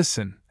you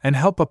listen, and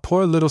help a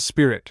poor little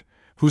spirit,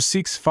 who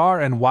seeks far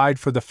and wide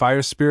for the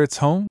fire spirit's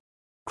home?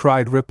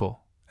 Cried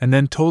Ripple, and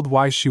then told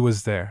why she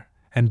was there,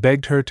 and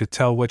begged her to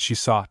tell what she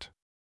sought.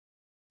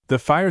 The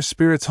fire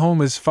spirit's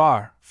home is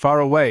far, far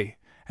away,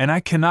 and I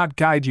cannot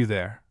guide you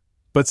there.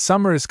 But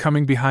summer is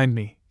coming behind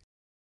me,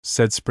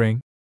 said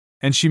Spring,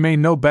 and she may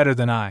know better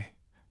than I,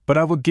 but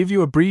I will give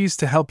you a breeze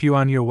to help you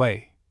on your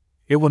way.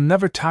 It will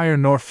never tire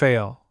nor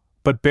fail,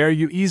 but bear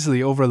you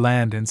easily over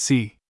land and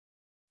sea.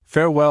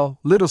 Farewell,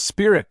 little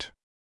spirit!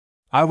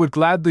 I would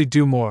gladly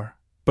do more,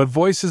 but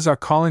voices are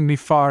calling me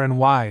far and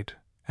wide,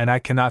 and I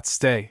cannot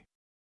stay.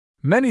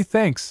 Many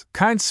thanks,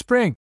 kind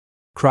Spring!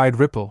 Cried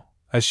Ripple,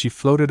 as she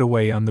floated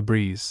away on the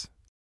breeze.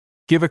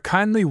 Give a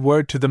kindly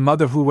word to the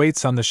mother who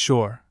waits on the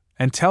shore,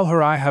 and tell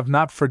her I have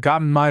not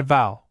forgotten my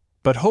vow,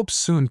 but hope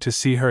soon to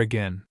see her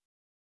again.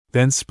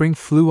 Then Spring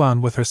flew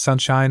on with her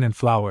sunshine and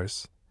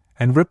flowers,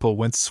 and Ripple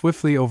went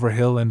swiftly over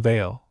hill and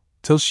vale,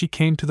 till she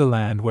came to the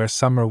land where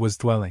summer was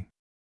dwelling.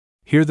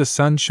 Here the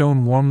sun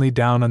shone warmly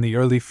down on the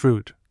early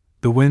fruit,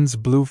 the winds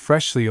blew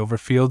freshly over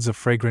fields of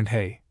fragrant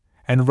hay,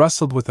 and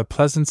rustled with a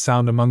pleasant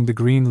sound among the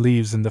green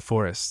leaves in the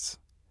forests.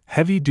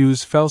 Heavy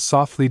dews fell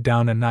softly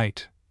down at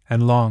night,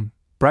 and long,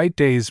 bright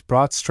days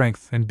brought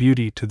strength and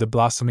beauty to the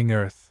blossoming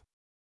earth.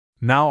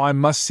 Now I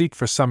must seek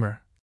for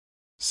summer,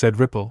 said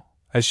Ripple,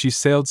 as she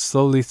sailed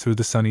slowly through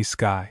the sunny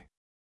sky.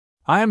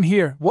 I am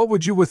here, what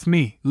would you with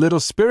me, little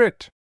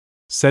spirit?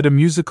 Said a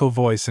musical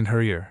voice in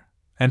her ear,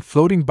 and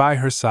floating by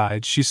her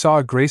side she saw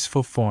a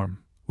graceful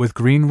form, with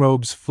green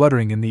robes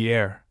fluttering in the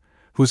air,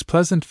 whose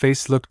pleasant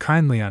face looked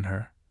kindly on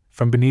her,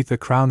 from beneath a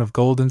crown of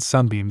golden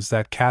sunbeams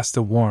that cast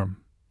a warm,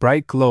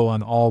 bright glow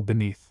on all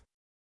beneath.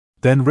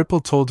 Then Ripple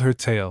told her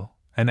tale,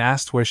 and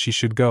asked where she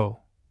should go,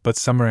 but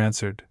Summer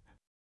answered,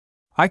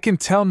 I can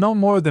tell no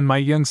more than my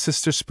young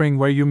sister Spring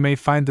where you may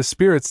find the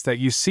spirits that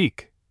you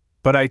seek,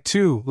 but I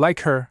too,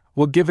 like her,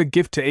 will give a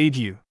gift to aid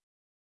you.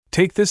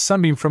 Take this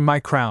sunbeam from my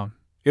crown,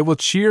 it will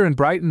cheer and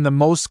brighten the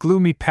most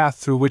gloomy path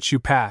through which you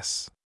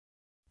pass.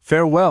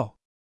 Farewell!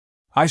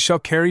 I shall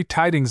carry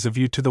tidings of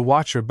you to the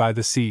watcher by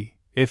the sea,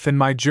 if in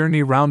my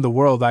journey round the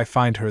world I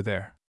find her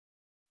there.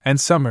 And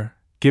Summer,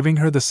 giving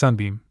her the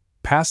sunbeam,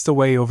 passed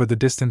away over the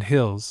distant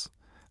hills,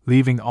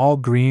 leaving all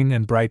green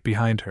and bright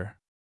behind her.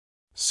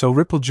 So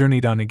Ripple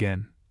journeyed on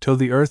again, till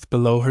the earth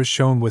below her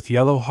shone with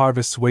yellow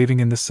harvests waving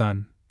in the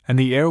sun, and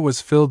the air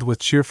was filled with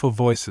cheerful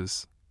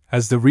voices,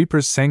 as the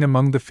reapers sang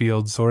among the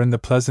fields or in the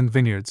pleasant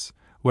vineyards,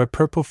 where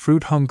purple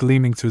fruit hung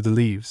gleaming through the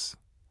leaves,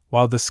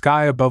 while the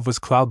sky above was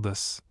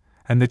cloudless,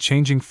 and the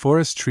changing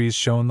forest trees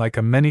shone like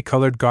a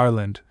many-colored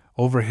garland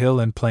over hill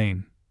and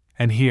plain,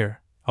 and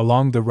here,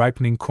 along the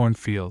ripening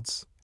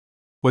cornfields,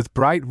 with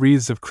bright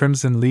wreaths of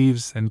crimson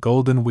leaves and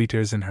golden wheat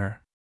ears in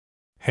her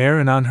hair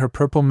and on her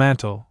purple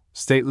mantle,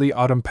 stately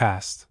autumn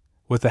passed,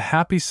 with a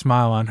happy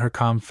smile on her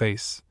calm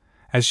face,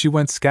 as she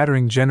went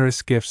scattering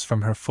generous gifts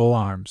from her full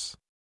arms.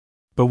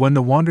 But when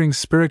the wandering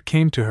spirit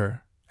came to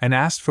her, and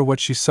asked for what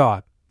she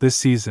sought, this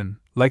season,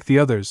 like the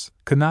others,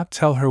 could not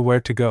tell her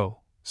where to go,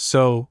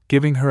 so,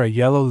 giving her a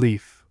yellow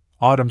leaf,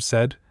 Autumn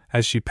said,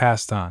 as she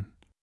passed on,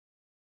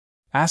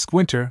 Ask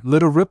Winter,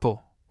 little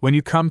Ripple, when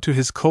you come to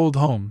his cold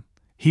home,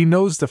 he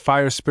knows the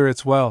fire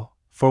spirits well,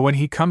 for when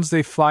he comes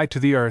they fly to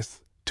the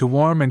earth, to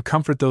warm and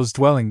comfort those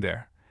dwelling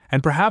there,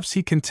 and perhaps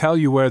he can tell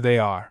you where they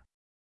are.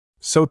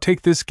 So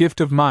take this gift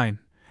of mine,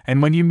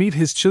 and when you meet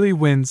his chilly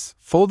winds,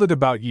 fold it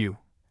about you,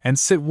 and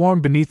sit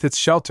warm beneath its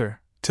shelter,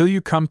 till you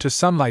come to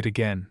sunlight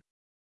again.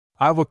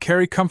 I will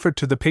carry comfort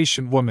to the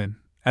patient woman,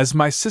 as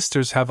my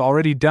sisters have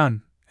already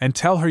done, and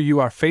tell her you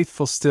are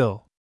faithful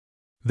still.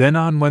 Then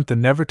on went the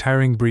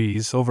never-tiring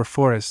breeze over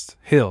forest,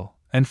 hill,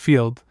 and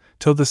field,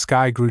 till the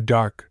sky grew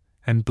dark,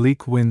 and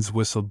bleak winds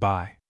whistled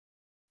by.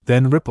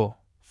 Then Ripple,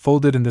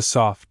 folded in the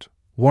soft,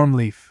 warm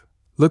leaf,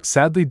 looked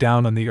sadly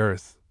down on the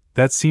earth,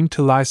 that seemed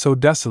to lie so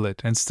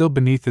desolate and still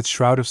beneath its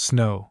shroud of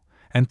snow,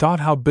 and thought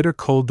how bitter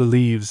cold the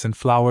leaves and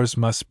flowers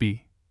must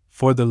be,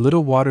 for the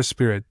little water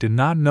spirit did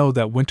not know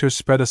that winter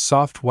spread a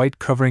soft white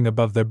covering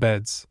above their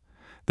beds,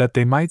 that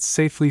they might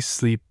safely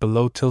sleep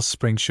below till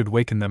spring should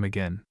waken them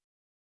again.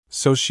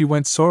 So she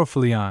went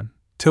sorrowfully on,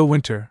 till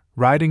winter,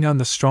 riding on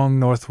the strong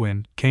north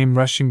wind, came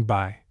rushing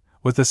by,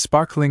 with a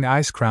sparkling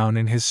ice crown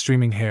in his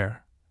streaming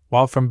hair,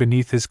 while from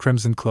beneath his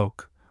crimson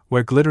cloak,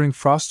 where glittering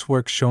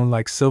frostwork shone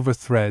like silver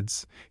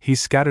threads, he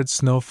scattered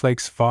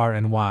snowflakes far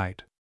and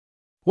wide.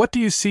 What do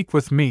you seek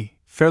with me,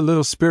 fair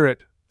little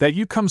spirit, that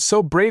you come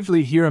so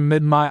bravely here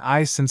amid my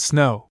ice and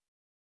snow?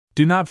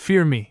 Do not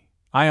fear me,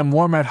 I am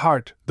warm at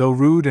heart, though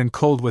rude and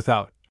cold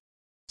without,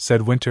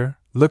 said Winter,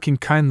 looking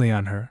kindly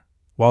on her,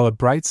 while a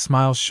bright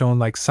smile shone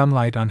like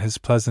sunlight on his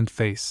pleasant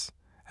face,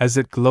 as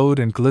it glowed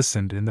and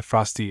glistened in the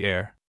frosty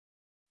air.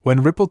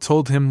 When Ripple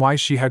told him why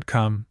she had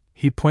come,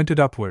 he pointed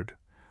upward,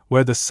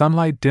 where the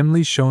sunlight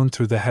dimly shone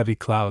through the heavy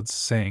clouds,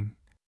 saying,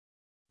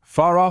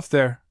 "Far off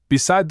there,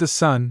 beside the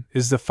sun,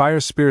 is the fire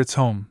spirit's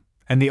home,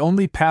 and the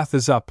only path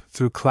is up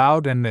through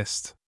cloud and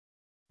mist.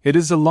 It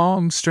is a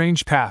long,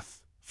 strange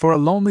path, for a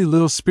lonely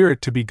little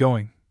spirit to be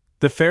going.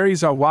 The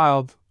fairies are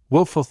wild,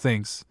 willful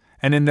things,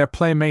 and in their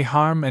play may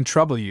harm and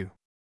trouble you.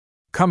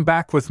 Come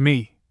back with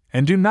me,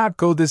 and do not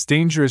go this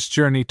dangerous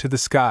journey to the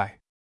sky.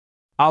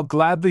 I'll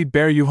gladly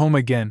bear you home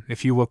again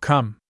if you will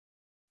come."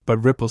 But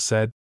Ripple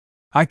said,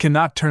 "I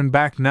cannot turn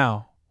back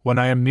now, when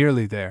I am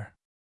nearly there.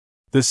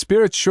 The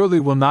spirits surely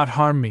will not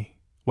harm me,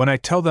 when I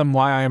tell them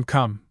why I am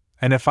come,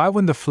 and if I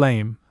win the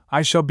flame,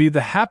 I shall be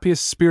the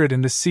happiest spirit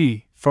in the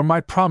sea, for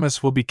my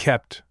promise will be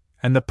kept,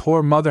 and the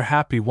poor mother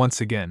happy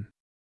once again.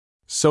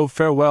 So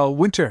farewell,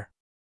 Winter.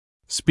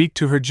 Speak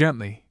to her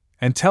gently,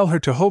 and tell her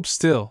to hope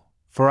still,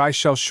 for I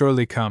shall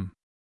surely come.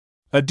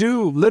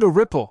 Adieu, little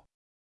Ripple.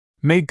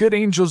 May good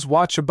angels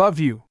watch above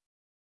you.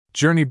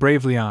 Journey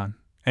bravely on,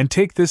 and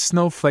take this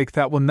snowflake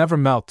that will never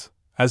melt,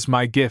 as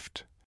my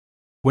gift."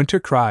 Winter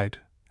cried,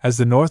 as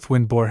the north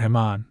wind bore him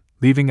on,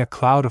 leaving a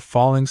cloud of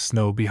falling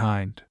snow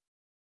behind.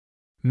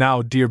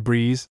 "Now, dear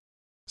Breeze,"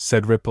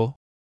 said Ripple,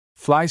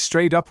 "fly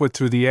straight upward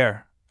through the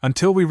air,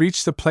 until we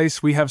reach the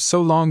place we have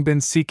so long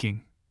been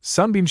seeking.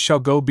 Sunbeams shall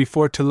go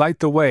before to light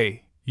the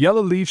way,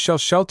 yellow leaves shall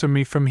shelter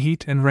me from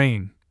heat and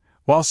rain,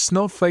 while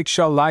snowflakes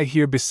shall lie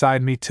here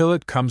beside me till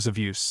it comes of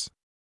use.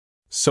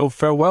 So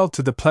farewell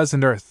to the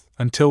pleasant earth,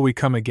 until we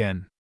come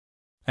again.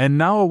 And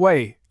now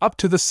away, up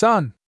to the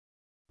sun!"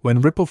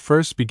 When Ripple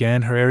first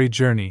began her airy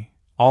journey,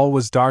 all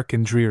was dark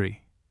and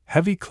dreary.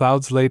 Heavy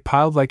clouds lay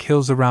piled like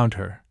hills around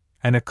her,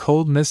 and a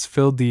cold mist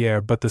filled the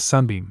air, but the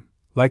sunbeam,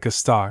 like a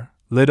star,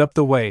 lit up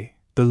the way,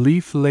 the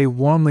leaf lay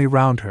warmly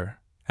round her,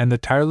 and the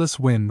tireless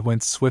wind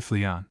went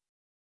swiftly on.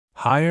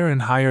 Higher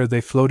and higher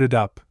they floated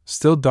up,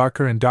 still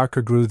darker and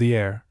darker grew the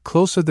air,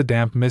 closer the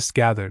damp mist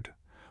gathered,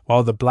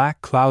 while the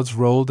black clouds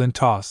rolled and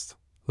tossed,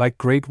 like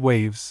great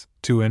waves,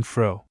 to and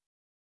fro.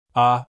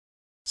 "Ah!"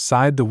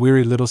 sighed the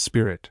weary little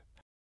spirit.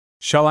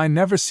 "Shall I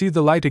never see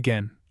the light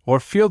again, or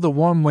feel the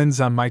warm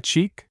winds on my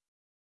cheek?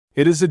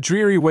 It is a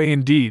dreary way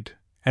indeed,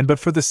 and but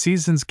for the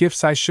season's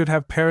gifts I should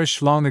have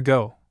perished long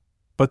ago.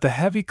 But the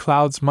heavy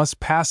clouds must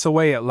pass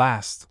away at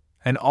last,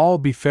 and all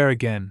be fair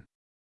again.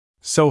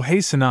 So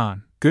hasten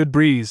on, good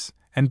Breeze,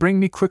 and bring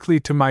me quickly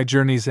to my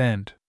journey's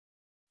end."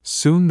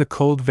 Soon the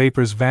cold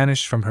vapors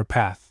vanished from her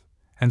path,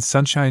 and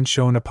sunshine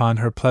shone upon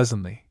her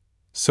pleasantly.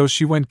 So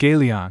she went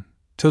gaily on,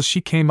 till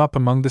she came up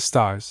among the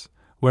stars,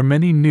 where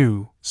many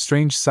new,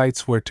 strange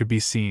sights were to be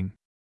seen.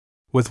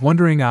 With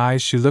wondering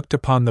eyes she looked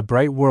upon the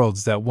bright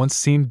worlds that once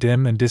seemed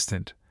dim and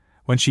distant,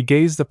 when she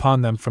gazed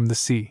upon them from the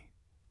sea.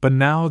 But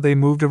now they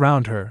moved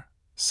around her,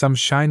 some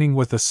shining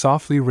with a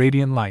softly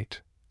radiant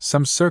light,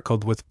 some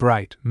circled with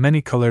bright,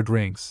 many-colored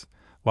rings,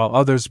 while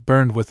others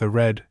burned with a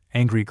red,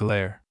 angry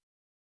glare.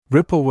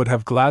 Ripple would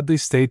have gladly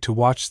stayed to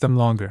watch them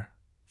longer,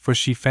 for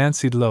she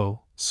fancied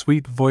low,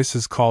 sweet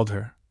voices called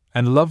her,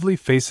 and lovely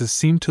faces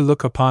seemed to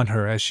look upon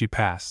her as she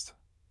passed.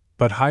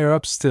 But higher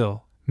up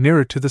still,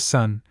 nearer to the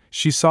sun,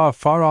 she saw a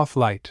far-off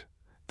light,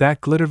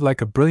 that glittered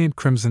like a brilliant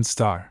crimson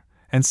star,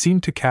 and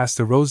seemed to cast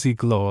a rosy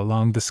glow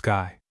along the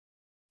sky.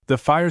 "The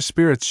fire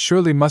spirits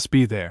surely must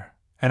be there,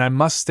 and I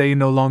must stay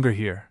no longer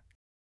here,"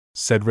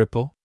 said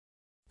Ripple.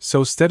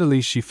 So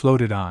steadily she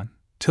floated on,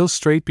 till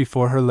straight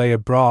before her lay a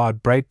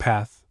broad, bright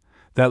path,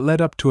 that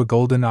led up to a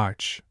golden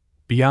arch,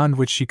 beyond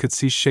which she could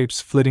see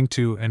shapes flitting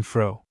to and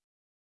fro.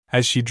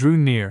 As she drew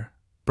near,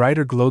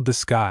 brighter glowed the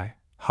sky,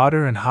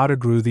 hotter and hotter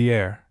grew the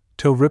air,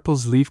 till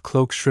Ripple's leaf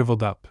cloak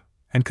shriveled up,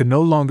 and could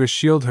no longer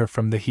shield her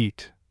from the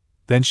heat.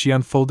 Then she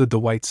unfolded the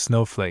white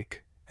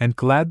snowflake, and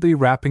gladly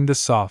wrapping the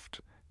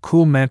soft,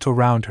 cool mantle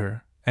round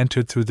her,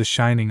 entered through the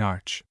shining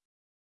arch.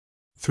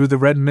 Through the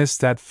red mist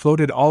that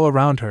floated all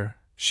around her,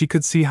 she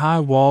could see high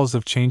walls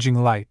of changing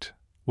light,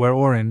 where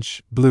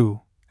orange,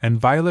 blue, and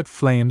violet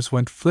flames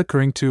went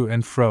flickering to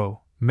and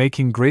fro,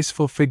 making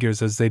graceful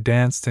figures as they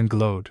danced and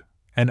glowed,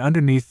 and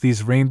underneath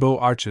these rainbow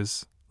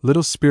arches,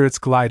 little spirits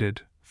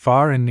glided,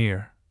 far and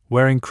near,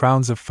 wearing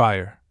crowns of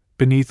fire,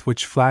 beneath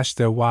which flashed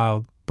their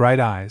wild, bright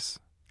eyes,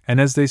 and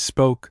as they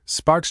spoke,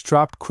 sparks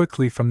dropped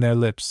quickly from their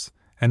lips,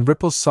 and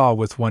Ripple saw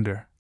with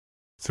wonder,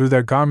 through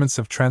their garments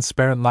of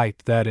transparent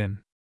light, that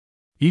in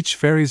each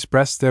fairy's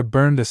breast there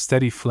burned a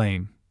steady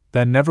flame,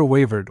 that never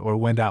wavered or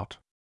went out.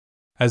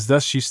 As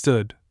thus she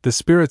stood, the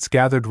spirits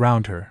gathered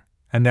round her,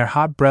 and their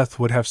hot breath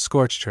would have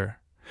scorched her,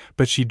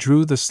 but she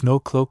drew the snow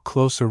cloak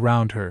closer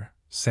round her,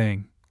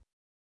 saying,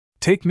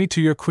 "Take me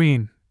to your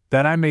queen,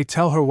 that I may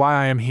tell her why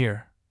I am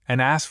here,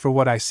 and ask for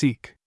what I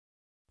seek."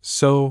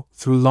 So,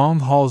 through long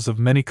halls of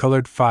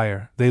many-colored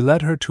fire, they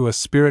led her to a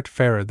spirit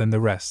fairer than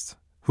the rest,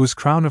 whose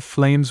crown of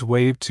flames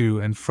waved to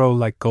and fro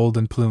like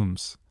golden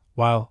plumes,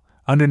 while,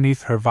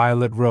 underneath her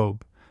violet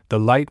robe, the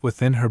light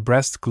within her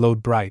breast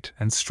glowed bright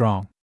and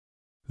strong.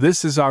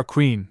 "This is our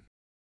queen,"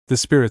 the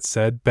spirit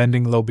said,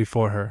 bending low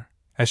before her,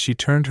 as she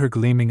turned her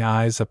gleaming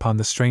eyes upon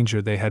the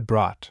stranger they had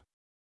brought.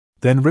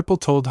 Then Ripple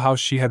told how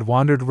she had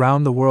wandered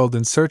round the world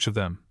in search of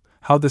them,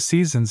 how the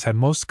seasons had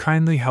most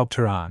kindly helped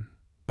her on,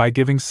 by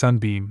giving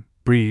sunbeam,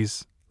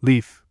 breeze,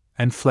 leaf,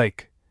 and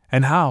flake,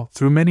 and how,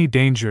 through many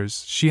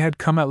dangers, she had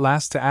come at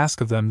last to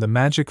ask of them the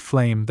magic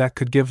flame that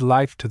could give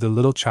life to the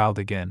little child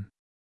again.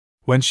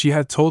 When she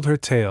had told her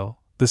tale,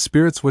 the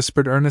spirits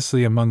whispered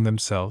earnestly among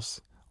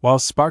themselves, while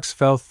sparks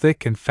fell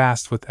thick and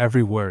fast with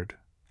every word.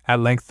 At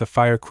length the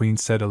Fire Queen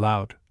said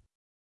aloud,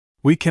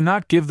 "We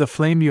cannot give the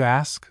flame you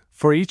ask,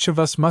 for each of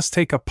us must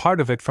take a part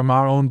of it from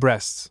our own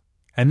breasts,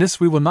 and this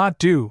we will not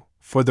do,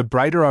 for the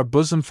brighter our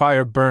bosom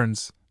fire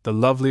burns, the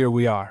lovelier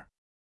we are.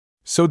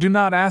 So do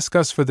not ask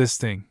us for this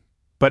thing,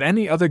 but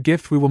any other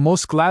gift we will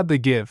most gladly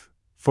give,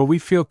 for we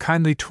feel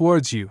kindly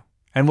towards you,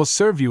 and will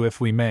serve you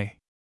if we may."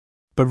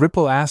 But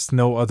Ripple asked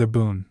no other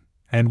boon,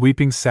 and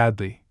weeping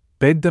sadly,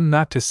 begged them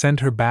not to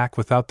send her back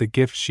without the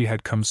gift she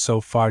had come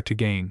so far to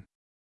gain.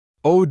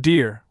 "Oh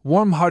dear,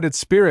 warm-hearted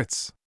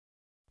spirits!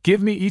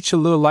 Give me each a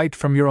little light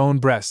from your own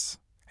breasts,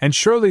 and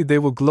surely they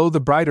will glow the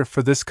brighter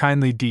for this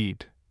kindly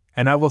deed,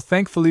 and I will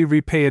thankfully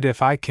repay it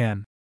if I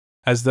can."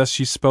 As thus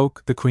she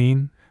spoke, the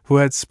Queen, who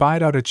had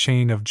spied out a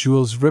chain of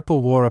jewels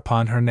Ripple wore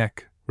upon her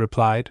neck,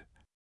 replied,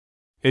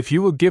 "If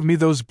you will give me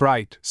those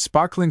bright,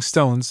 sparkling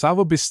stones, I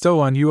will bestow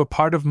on you a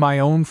part of my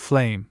own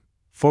flame,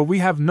 for we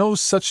have no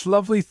such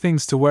lovely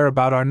things to wear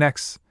about our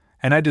necks,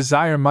 and I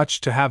desire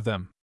much to have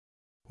them.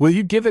 Will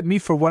you give it me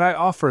for what I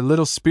offer,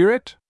 little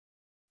spirit?"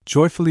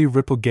 Joyfully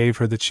Ripple gave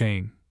her the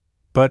chain,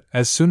 but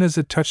as soon as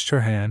it touched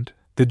her hand,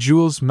 the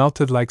jewels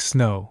melted like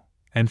snow,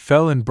 and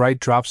fell in bright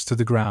drops to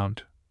the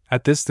ground.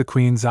 At this the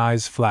Queen's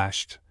eyes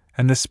flashed,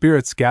 and the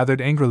spirits gathered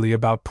angrily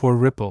about poor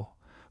Ripple,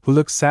 who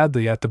looked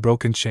sadly at the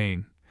broken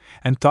chain,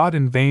 and thought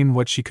in vain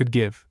what she could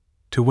give,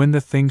 to win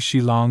the thing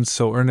she longed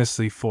so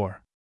earnestly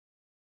for.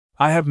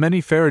 "I have many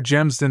fairer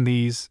gems than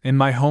these, in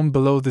my home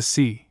below the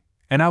sea,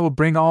 and I will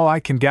bring all I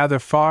can gather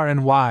far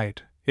and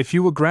wide, if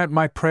you will grant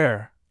my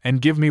prayer, and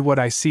give me what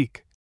I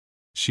seek,"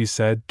 she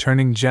said,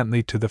 turning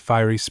gently to the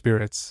fiery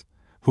spirits,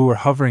 who were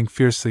hovering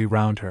fiercely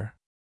round her.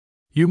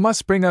 "You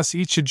must bring us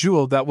each a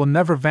jewel that will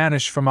never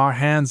vanish from our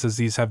hands as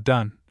these have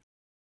done,"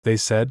 they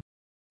said,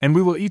 "and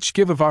we will each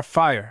give of our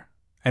fire,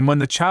 and when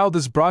the child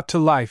is brought to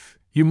life,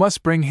 you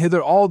must bring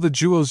hither all the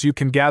jewels you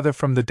can gather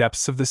from the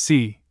depths of the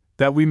sea,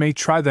 that we may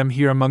try them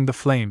here among the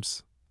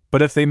flames.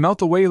 But if they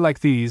melt away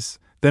like these,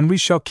 then we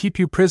shall keep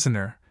you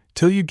prisoner,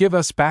 till you give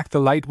us back the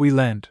light we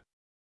lend.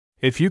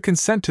 If you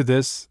consent to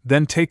this,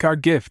 then take our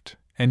gift,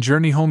 and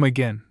journey home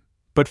again,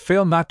 but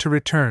fail not to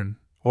return,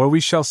 or we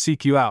shall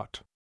seek you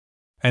out."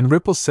 And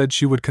Ripple said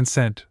she would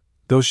consent,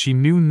 though she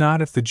knew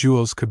not if the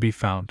jewels could be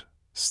found.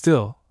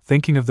 Still,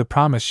 thinking of the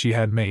promise she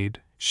had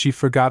made, she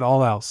forgot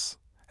all else,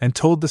 and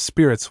told the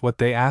spirits what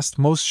they asked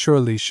most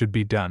surely should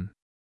be done.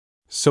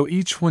 So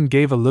each one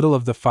gave a little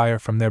of the fire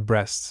from their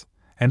breasts,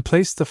 and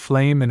placed the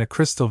flame in a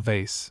crystal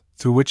vase,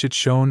 through which it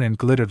shone and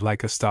glittered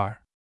like a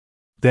star.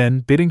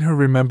 Then, bidding her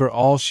remember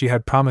all she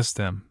had promised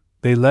them,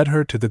 they led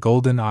her to the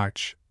golden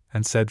arch,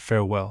 and said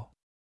farewell.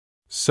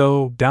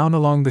 So, down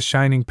along the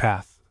shining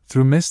path,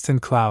 through mist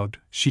and cloud,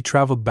 she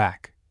traveled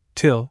back,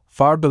 till,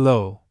 far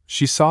below,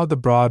 she saw the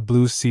broad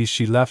blue sea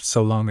she left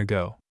so long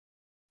ago.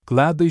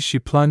 Gladly she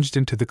plunged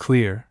into the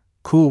clear,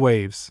 cool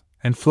waves,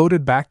 and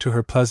floated back to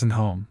her pleasant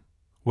home,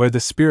 where the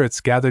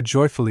spirits gathered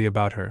joyfully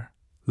about her,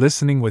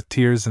 listening with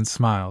tears and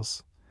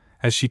smiles,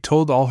 as she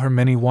told all her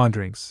many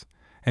wanderings,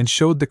 and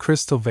showed the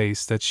crystal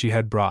vase that she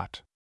had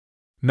brought.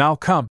 "Now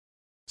come,"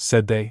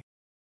 said they,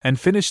 "and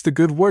finish the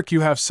good work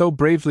you have so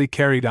bravely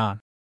carried on."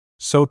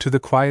 So to the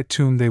quiet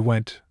tomb they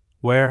went,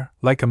 where,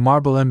 like a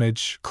marble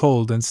image,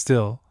 cold and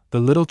still, the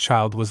little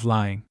child was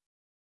lying.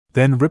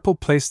 Then Ripple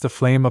placed the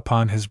flame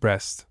upon his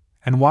breast,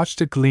 and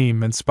watched it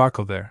gleam and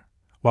sparkle there,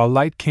 while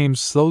light came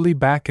slowly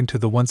back into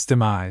the once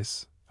dim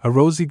eyes, a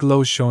rosy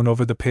glow shone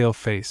over the pale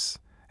face,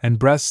 and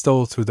breath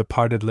stole through the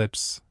parted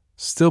lips.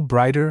 Still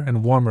brighter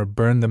and warmer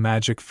burned the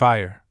magic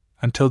fire,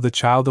 until the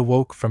child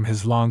awoke from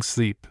his long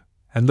sleep,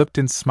 and looked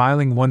in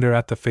smiling wonder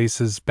at the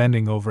faces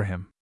bending over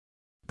him.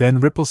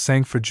 Then Ripple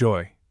sang for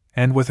joy,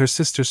 and with her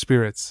sister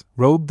spirits,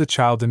 robed the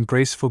child in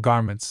graceful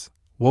garments,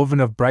 woven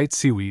of bright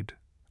seaweed,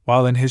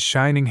 while in his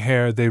shining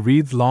hair they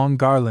wreathed long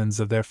garlands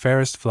of their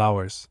fairest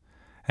flowers,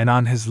 and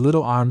on his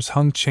little arms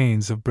hung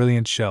chains of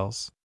brilliant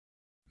shells.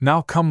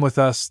 "Now come with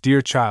us,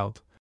 dear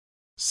child,"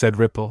 said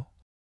Ripple.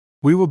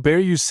 "We will bear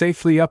you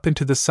safely up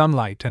into the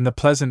sunlight and the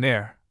pleasant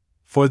air,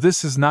 for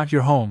this is not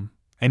your home,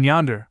 and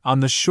yonder, on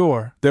the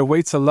shore, there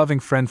waits a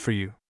loving friend for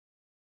you."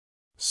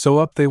 So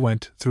up they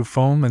went, through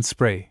foam and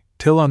spray,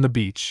 till on the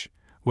beach,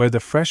 where the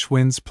fresh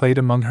winds played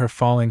among her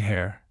falling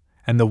hair,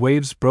 and the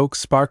waves broke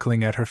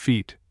sparkling at her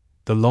feet,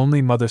 the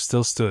lonely mother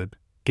still stood,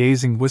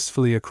 gazing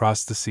wistfully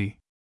across the sea.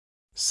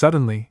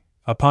 Suddenly,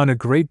 upon a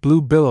great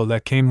blue billow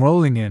that came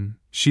rolling in,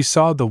 she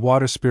saw the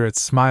water spirits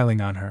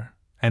smiling on her,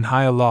 and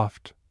high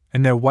aloft,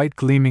 in their white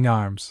gleaming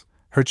arms,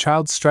 her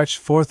child stretched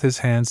forth his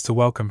hands to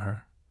welcome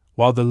her,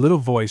 while the little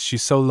voice she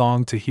so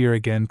longed to hear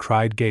again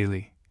cried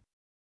gaily,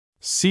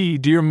 "See,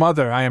 dear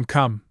mother, I am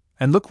come,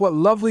 and look what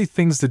lovely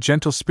things the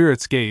gentle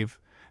spirits gave,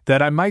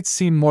 that I might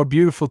seem more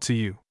beautiful to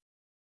you.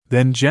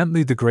 Then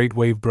gently the great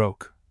wave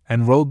broke,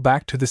 and rolled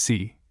back to the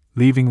sea,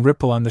 leaving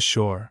Ripple on the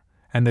shore,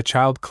 and the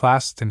child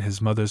clasped in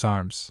his mother's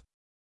arms.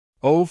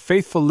 "Oh,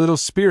 faithful little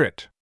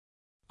spirit!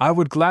 I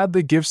would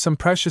gladly give some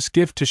precious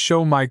gift to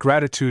show my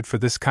gratitude for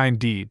this kind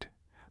deed,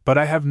 but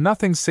I have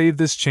nothing save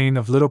this chain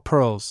of little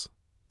pearls.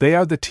 They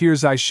are the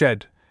tears I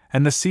shed,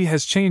 and the sea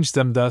has changed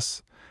them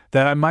thus,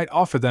 that I might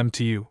offer them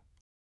to you,"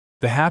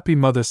 the happy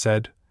mother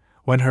said,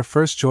 when her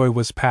first joy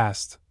was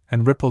past,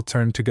 and Ripple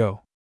turned to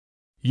go.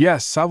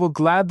 "Yes, I will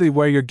gladly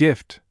wear your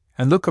gift,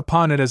 and look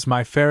upon it as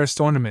my fairest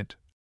ornament,"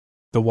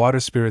 the water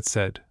spirit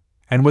said,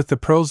 and with the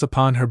pearls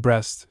upon her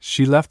breast,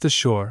 she left the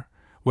shore,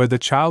 where the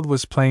child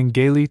was playing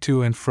gaily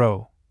to and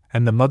fro,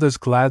 and the mother's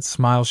glad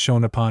smile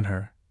shone upon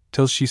her,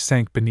 till she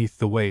sank beneath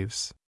the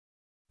waves.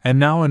 And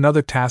now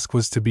another task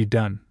was to be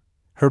done.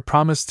 Her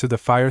promise to the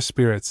fire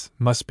spirits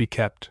must be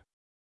kept.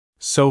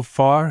 So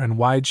far and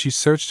wide she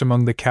searched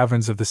among the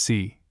caverns of the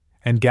sea,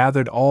 and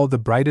gathered all the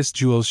brightest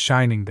jewels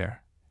shining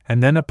there,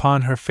 and then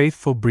upon her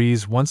faithful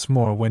breeze once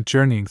more went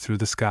journeying through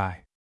the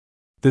sky.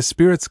 The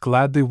spirits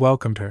gladly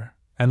welcomed her,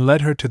 and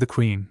led her to the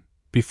queen,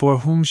 before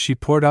whom she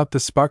poured out the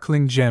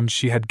sparkling gems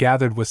she had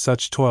gathered with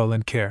such toil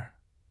and care.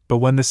 But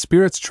when the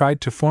spirits tried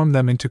to form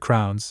them into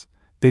crowns,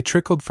 they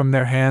trickled from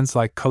their hands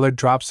like colored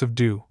drops of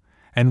dew,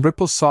 and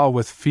Ripple saw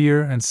with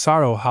fear and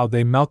sorrow how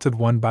they melted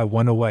one by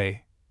one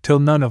away, till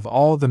none of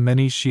all the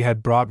many she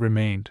had brought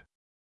remained.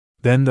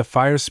 Then the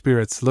fire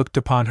spirits looked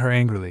upon her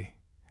angrily,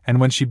 and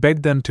when she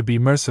begged them to be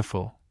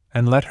merciful,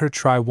 and let her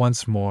try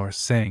once more,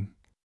 saying,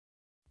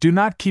 "Do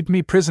not keep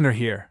me prisoner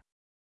here.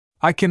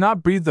 I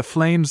cannot breathe the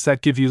flames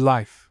that give you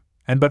life,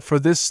 and but for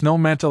this snow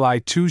mantle I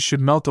too should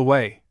melt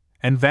away,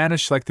 and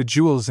vanish like the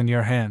jewels in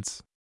your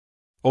hands.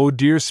 Oh,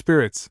 dear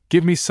spirits,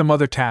 give me some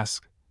other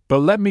task, but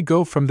let me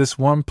go from this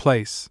warm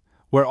place,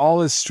 where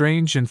all is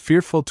strange and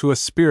fearful to a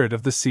spirit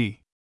of the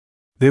sea."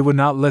 They would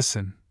not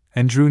listen,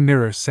 and drew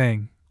nearer,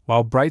 saying,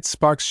 while bright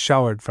sparks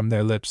showered from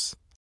their lips,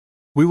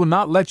 "We will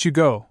not let you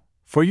go,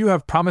 for you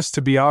have promised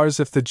to be ours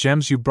if the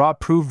gems you brought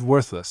proved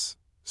worthless,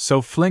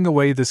 so fling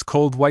away this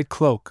cold white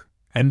cloak,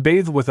 and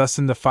bathe with us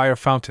in the fire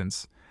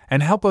fountains,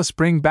 and help us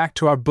bring back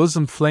to our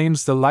bosom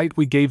flames the light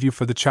we gave you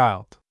for the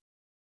child."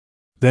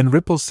 Then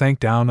Ripple sank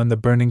down on the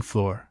burning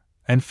floor,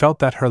 and felt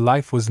that her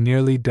life was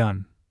nearly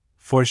done,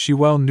 for she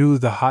well knew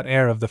the hot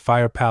air of the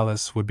fire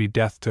palace would be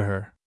death to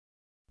her.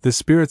 The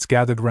spirits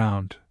gathered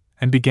round,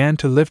 and began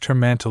to lift her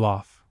mantle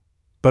off,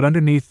 but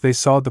underneath they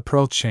saw the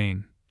pearl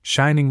chain,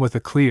 shining with a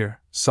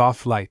clear,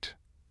 soft light,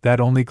 that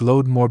only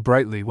glowed more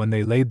brightly when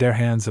they laid their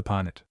hands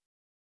upon it.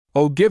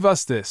 "Oh, give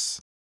us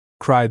this!"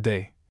 cried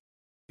they.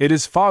 "It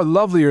is far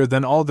lovelier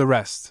than all the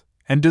rest,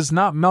 and does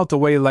not melt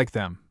away like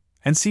them,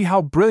 and see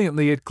how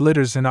brilliantly it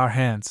glitters in our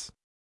hands.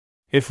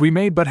 If we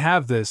may but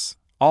have this,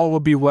 all will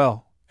be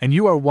well, and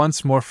you are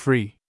once more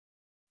free."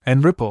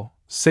 And Ripple,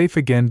 safe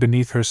again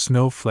beneath her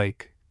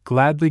snowflake,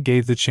 gladly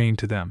gave the chain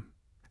to them,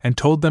 and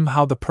told them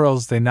how the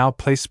pearls they now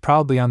placed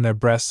proudly on their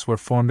breasts were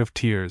formed of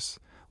tears,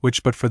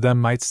 which but for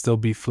them might still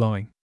be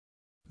flowing.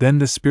 Then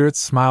the spirits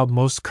smiled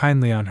most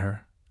kindly on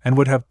her, and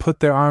would have put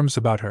their arms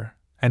about her,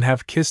 and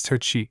have kissed her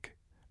cheek,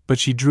 but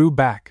she drew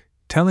back,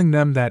 telling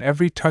them that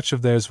every touch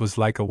of theirs was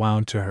like a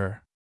wound to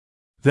her.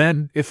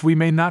 "Then, if we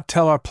may not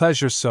tell our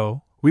pleasure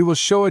so, we will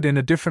show it in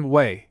a different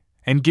way,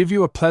 and give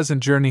you a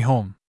pleasant journey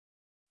home.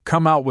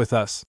 Come out with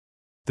us,"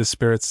 the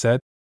spirits said,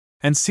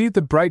 "and see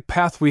the bright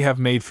path we have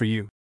made for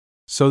you."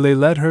 So they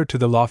led her to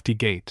the lofty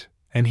gate,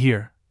 and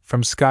here,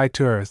 from sky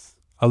to earth,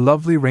 a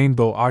lovely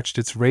rainbow arched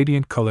its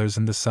radiant colors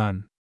in the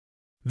sun.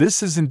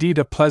 "This is indeed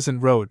a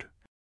pleasant road,"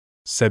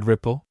 said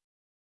Ripple.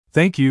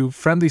 "Thank you,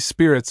 friendly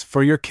spirits,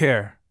 for your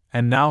care,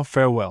 and now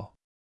farewell.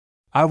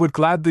 I would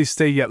gladly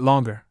stay yet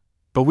longer,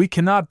 but we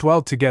cannot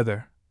dwell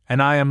together,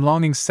 and I am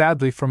longing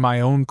sadly for my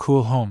own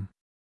cool home.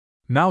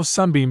 Now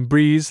Sunbeam,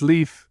 Breeze,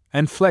 Leaf,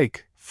 and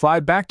Flake, fly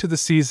back to the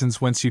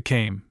seasons whence you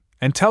came,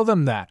 and tell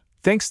them that,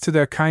 thanks to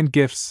their kind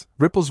gifts,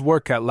 Ripple's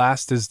work at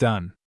last is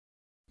done."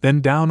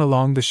 Then down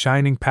along the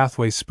shining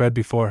pathway spread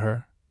before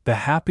her, the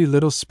happy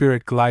little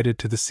spirit glided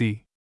to the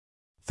sea.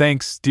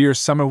 "Thanks, dear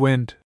Summer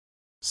Wind,"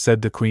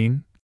 said the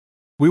Queen.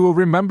 "We will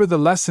remember the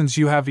lessons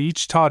you have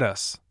each taught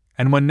us,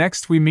 and when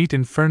next we meet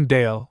in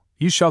Ferndale,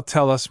 you shall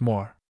tell us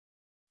more.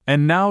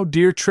 And now,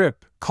 dear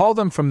Trip, call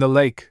them from the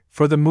lake,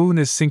 for the moon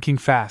is sinking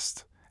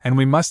fast, and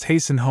we must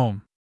hasten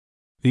home."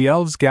 The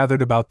elves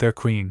gathered about their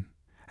queen,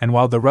 and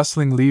while the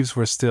rustling leaves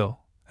were still,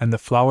 and the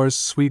flowers'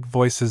 sweet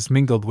voices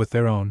mingled with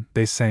their own,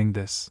 they sang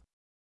this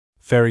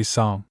fairy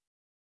song.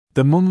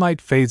 The moonlight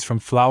fades from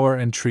flower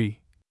and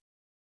tree,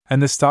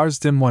 and the stars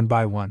dim one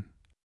by one.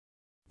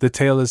 The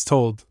tale is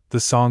told, the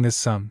song is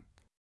sung,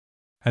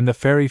 and the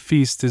fairy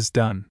feast is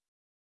done.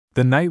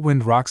 The night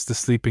wind rocks the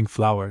sleeping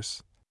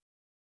flowers,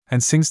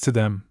 and sings to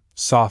them,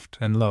 soft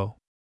and low.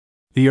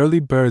 The early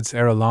birds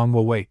ere long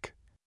will wake.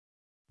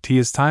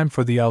 'Tis time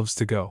for the elves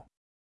to go.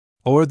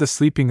 O'er the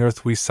sleeping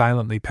earth we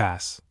silently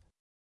pass,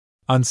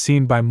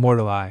 unseen by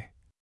mortal eye,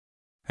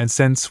 and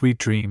send sweet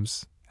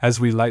dreams, as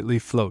we lightly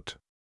float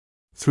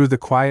through the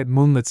quiet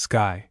moonlit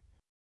sky.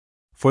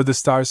 for the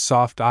stars'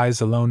 soft eyes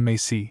alone may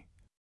see,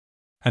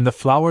 and the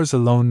flowers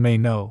alone may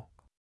know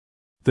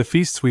the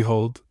feasts we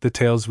hold, the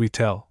tales we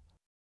tell.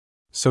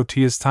 So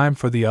 'tis time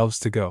for the elves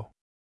to go.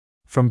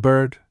 From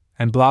bird,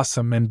 and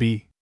blossom, and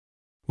bee,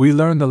 we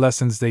learn the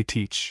lessons they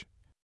teach,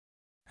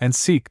 and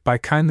seek by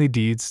kindly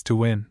deeds to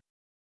win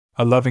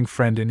a loving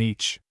friend in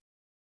each.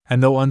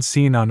 And though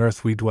unseen on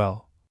earth we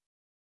dwell,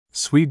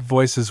 sweet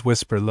voices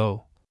whisper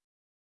low,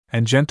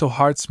 and gentle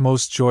hearts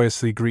most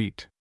joyously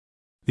greet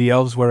the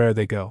elves where'er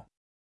they go.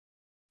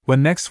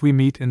 When next we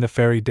meet in the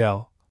fairy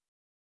dell,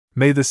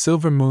 may the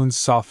silver moon's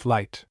soft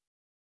light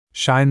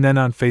shine then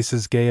on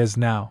faces gay as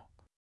now,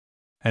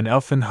 and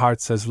elfin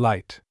hearts as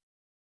light.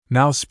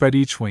 Now spread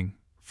each wing,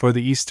 for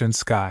the eastern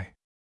sky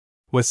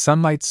with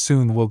sunlight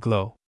soon will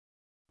glow.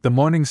 The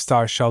morning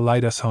star shall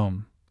light us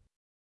home.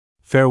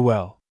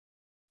 Farewell,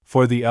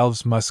 for the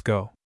elves must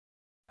go.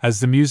 As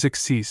the music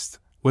ceased,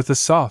 with a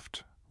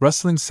soft,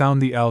 rustling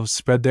sound the elves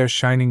spread their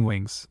shining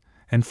wings,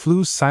 and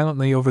flew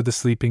silently over the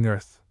sleeping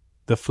earth.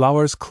 The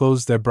flowers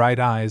closed their bright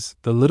eyes,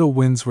 the little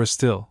winds were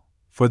still,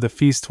 for the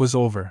feast was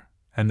over,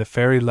 and the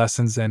fairy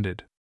lessons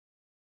ended.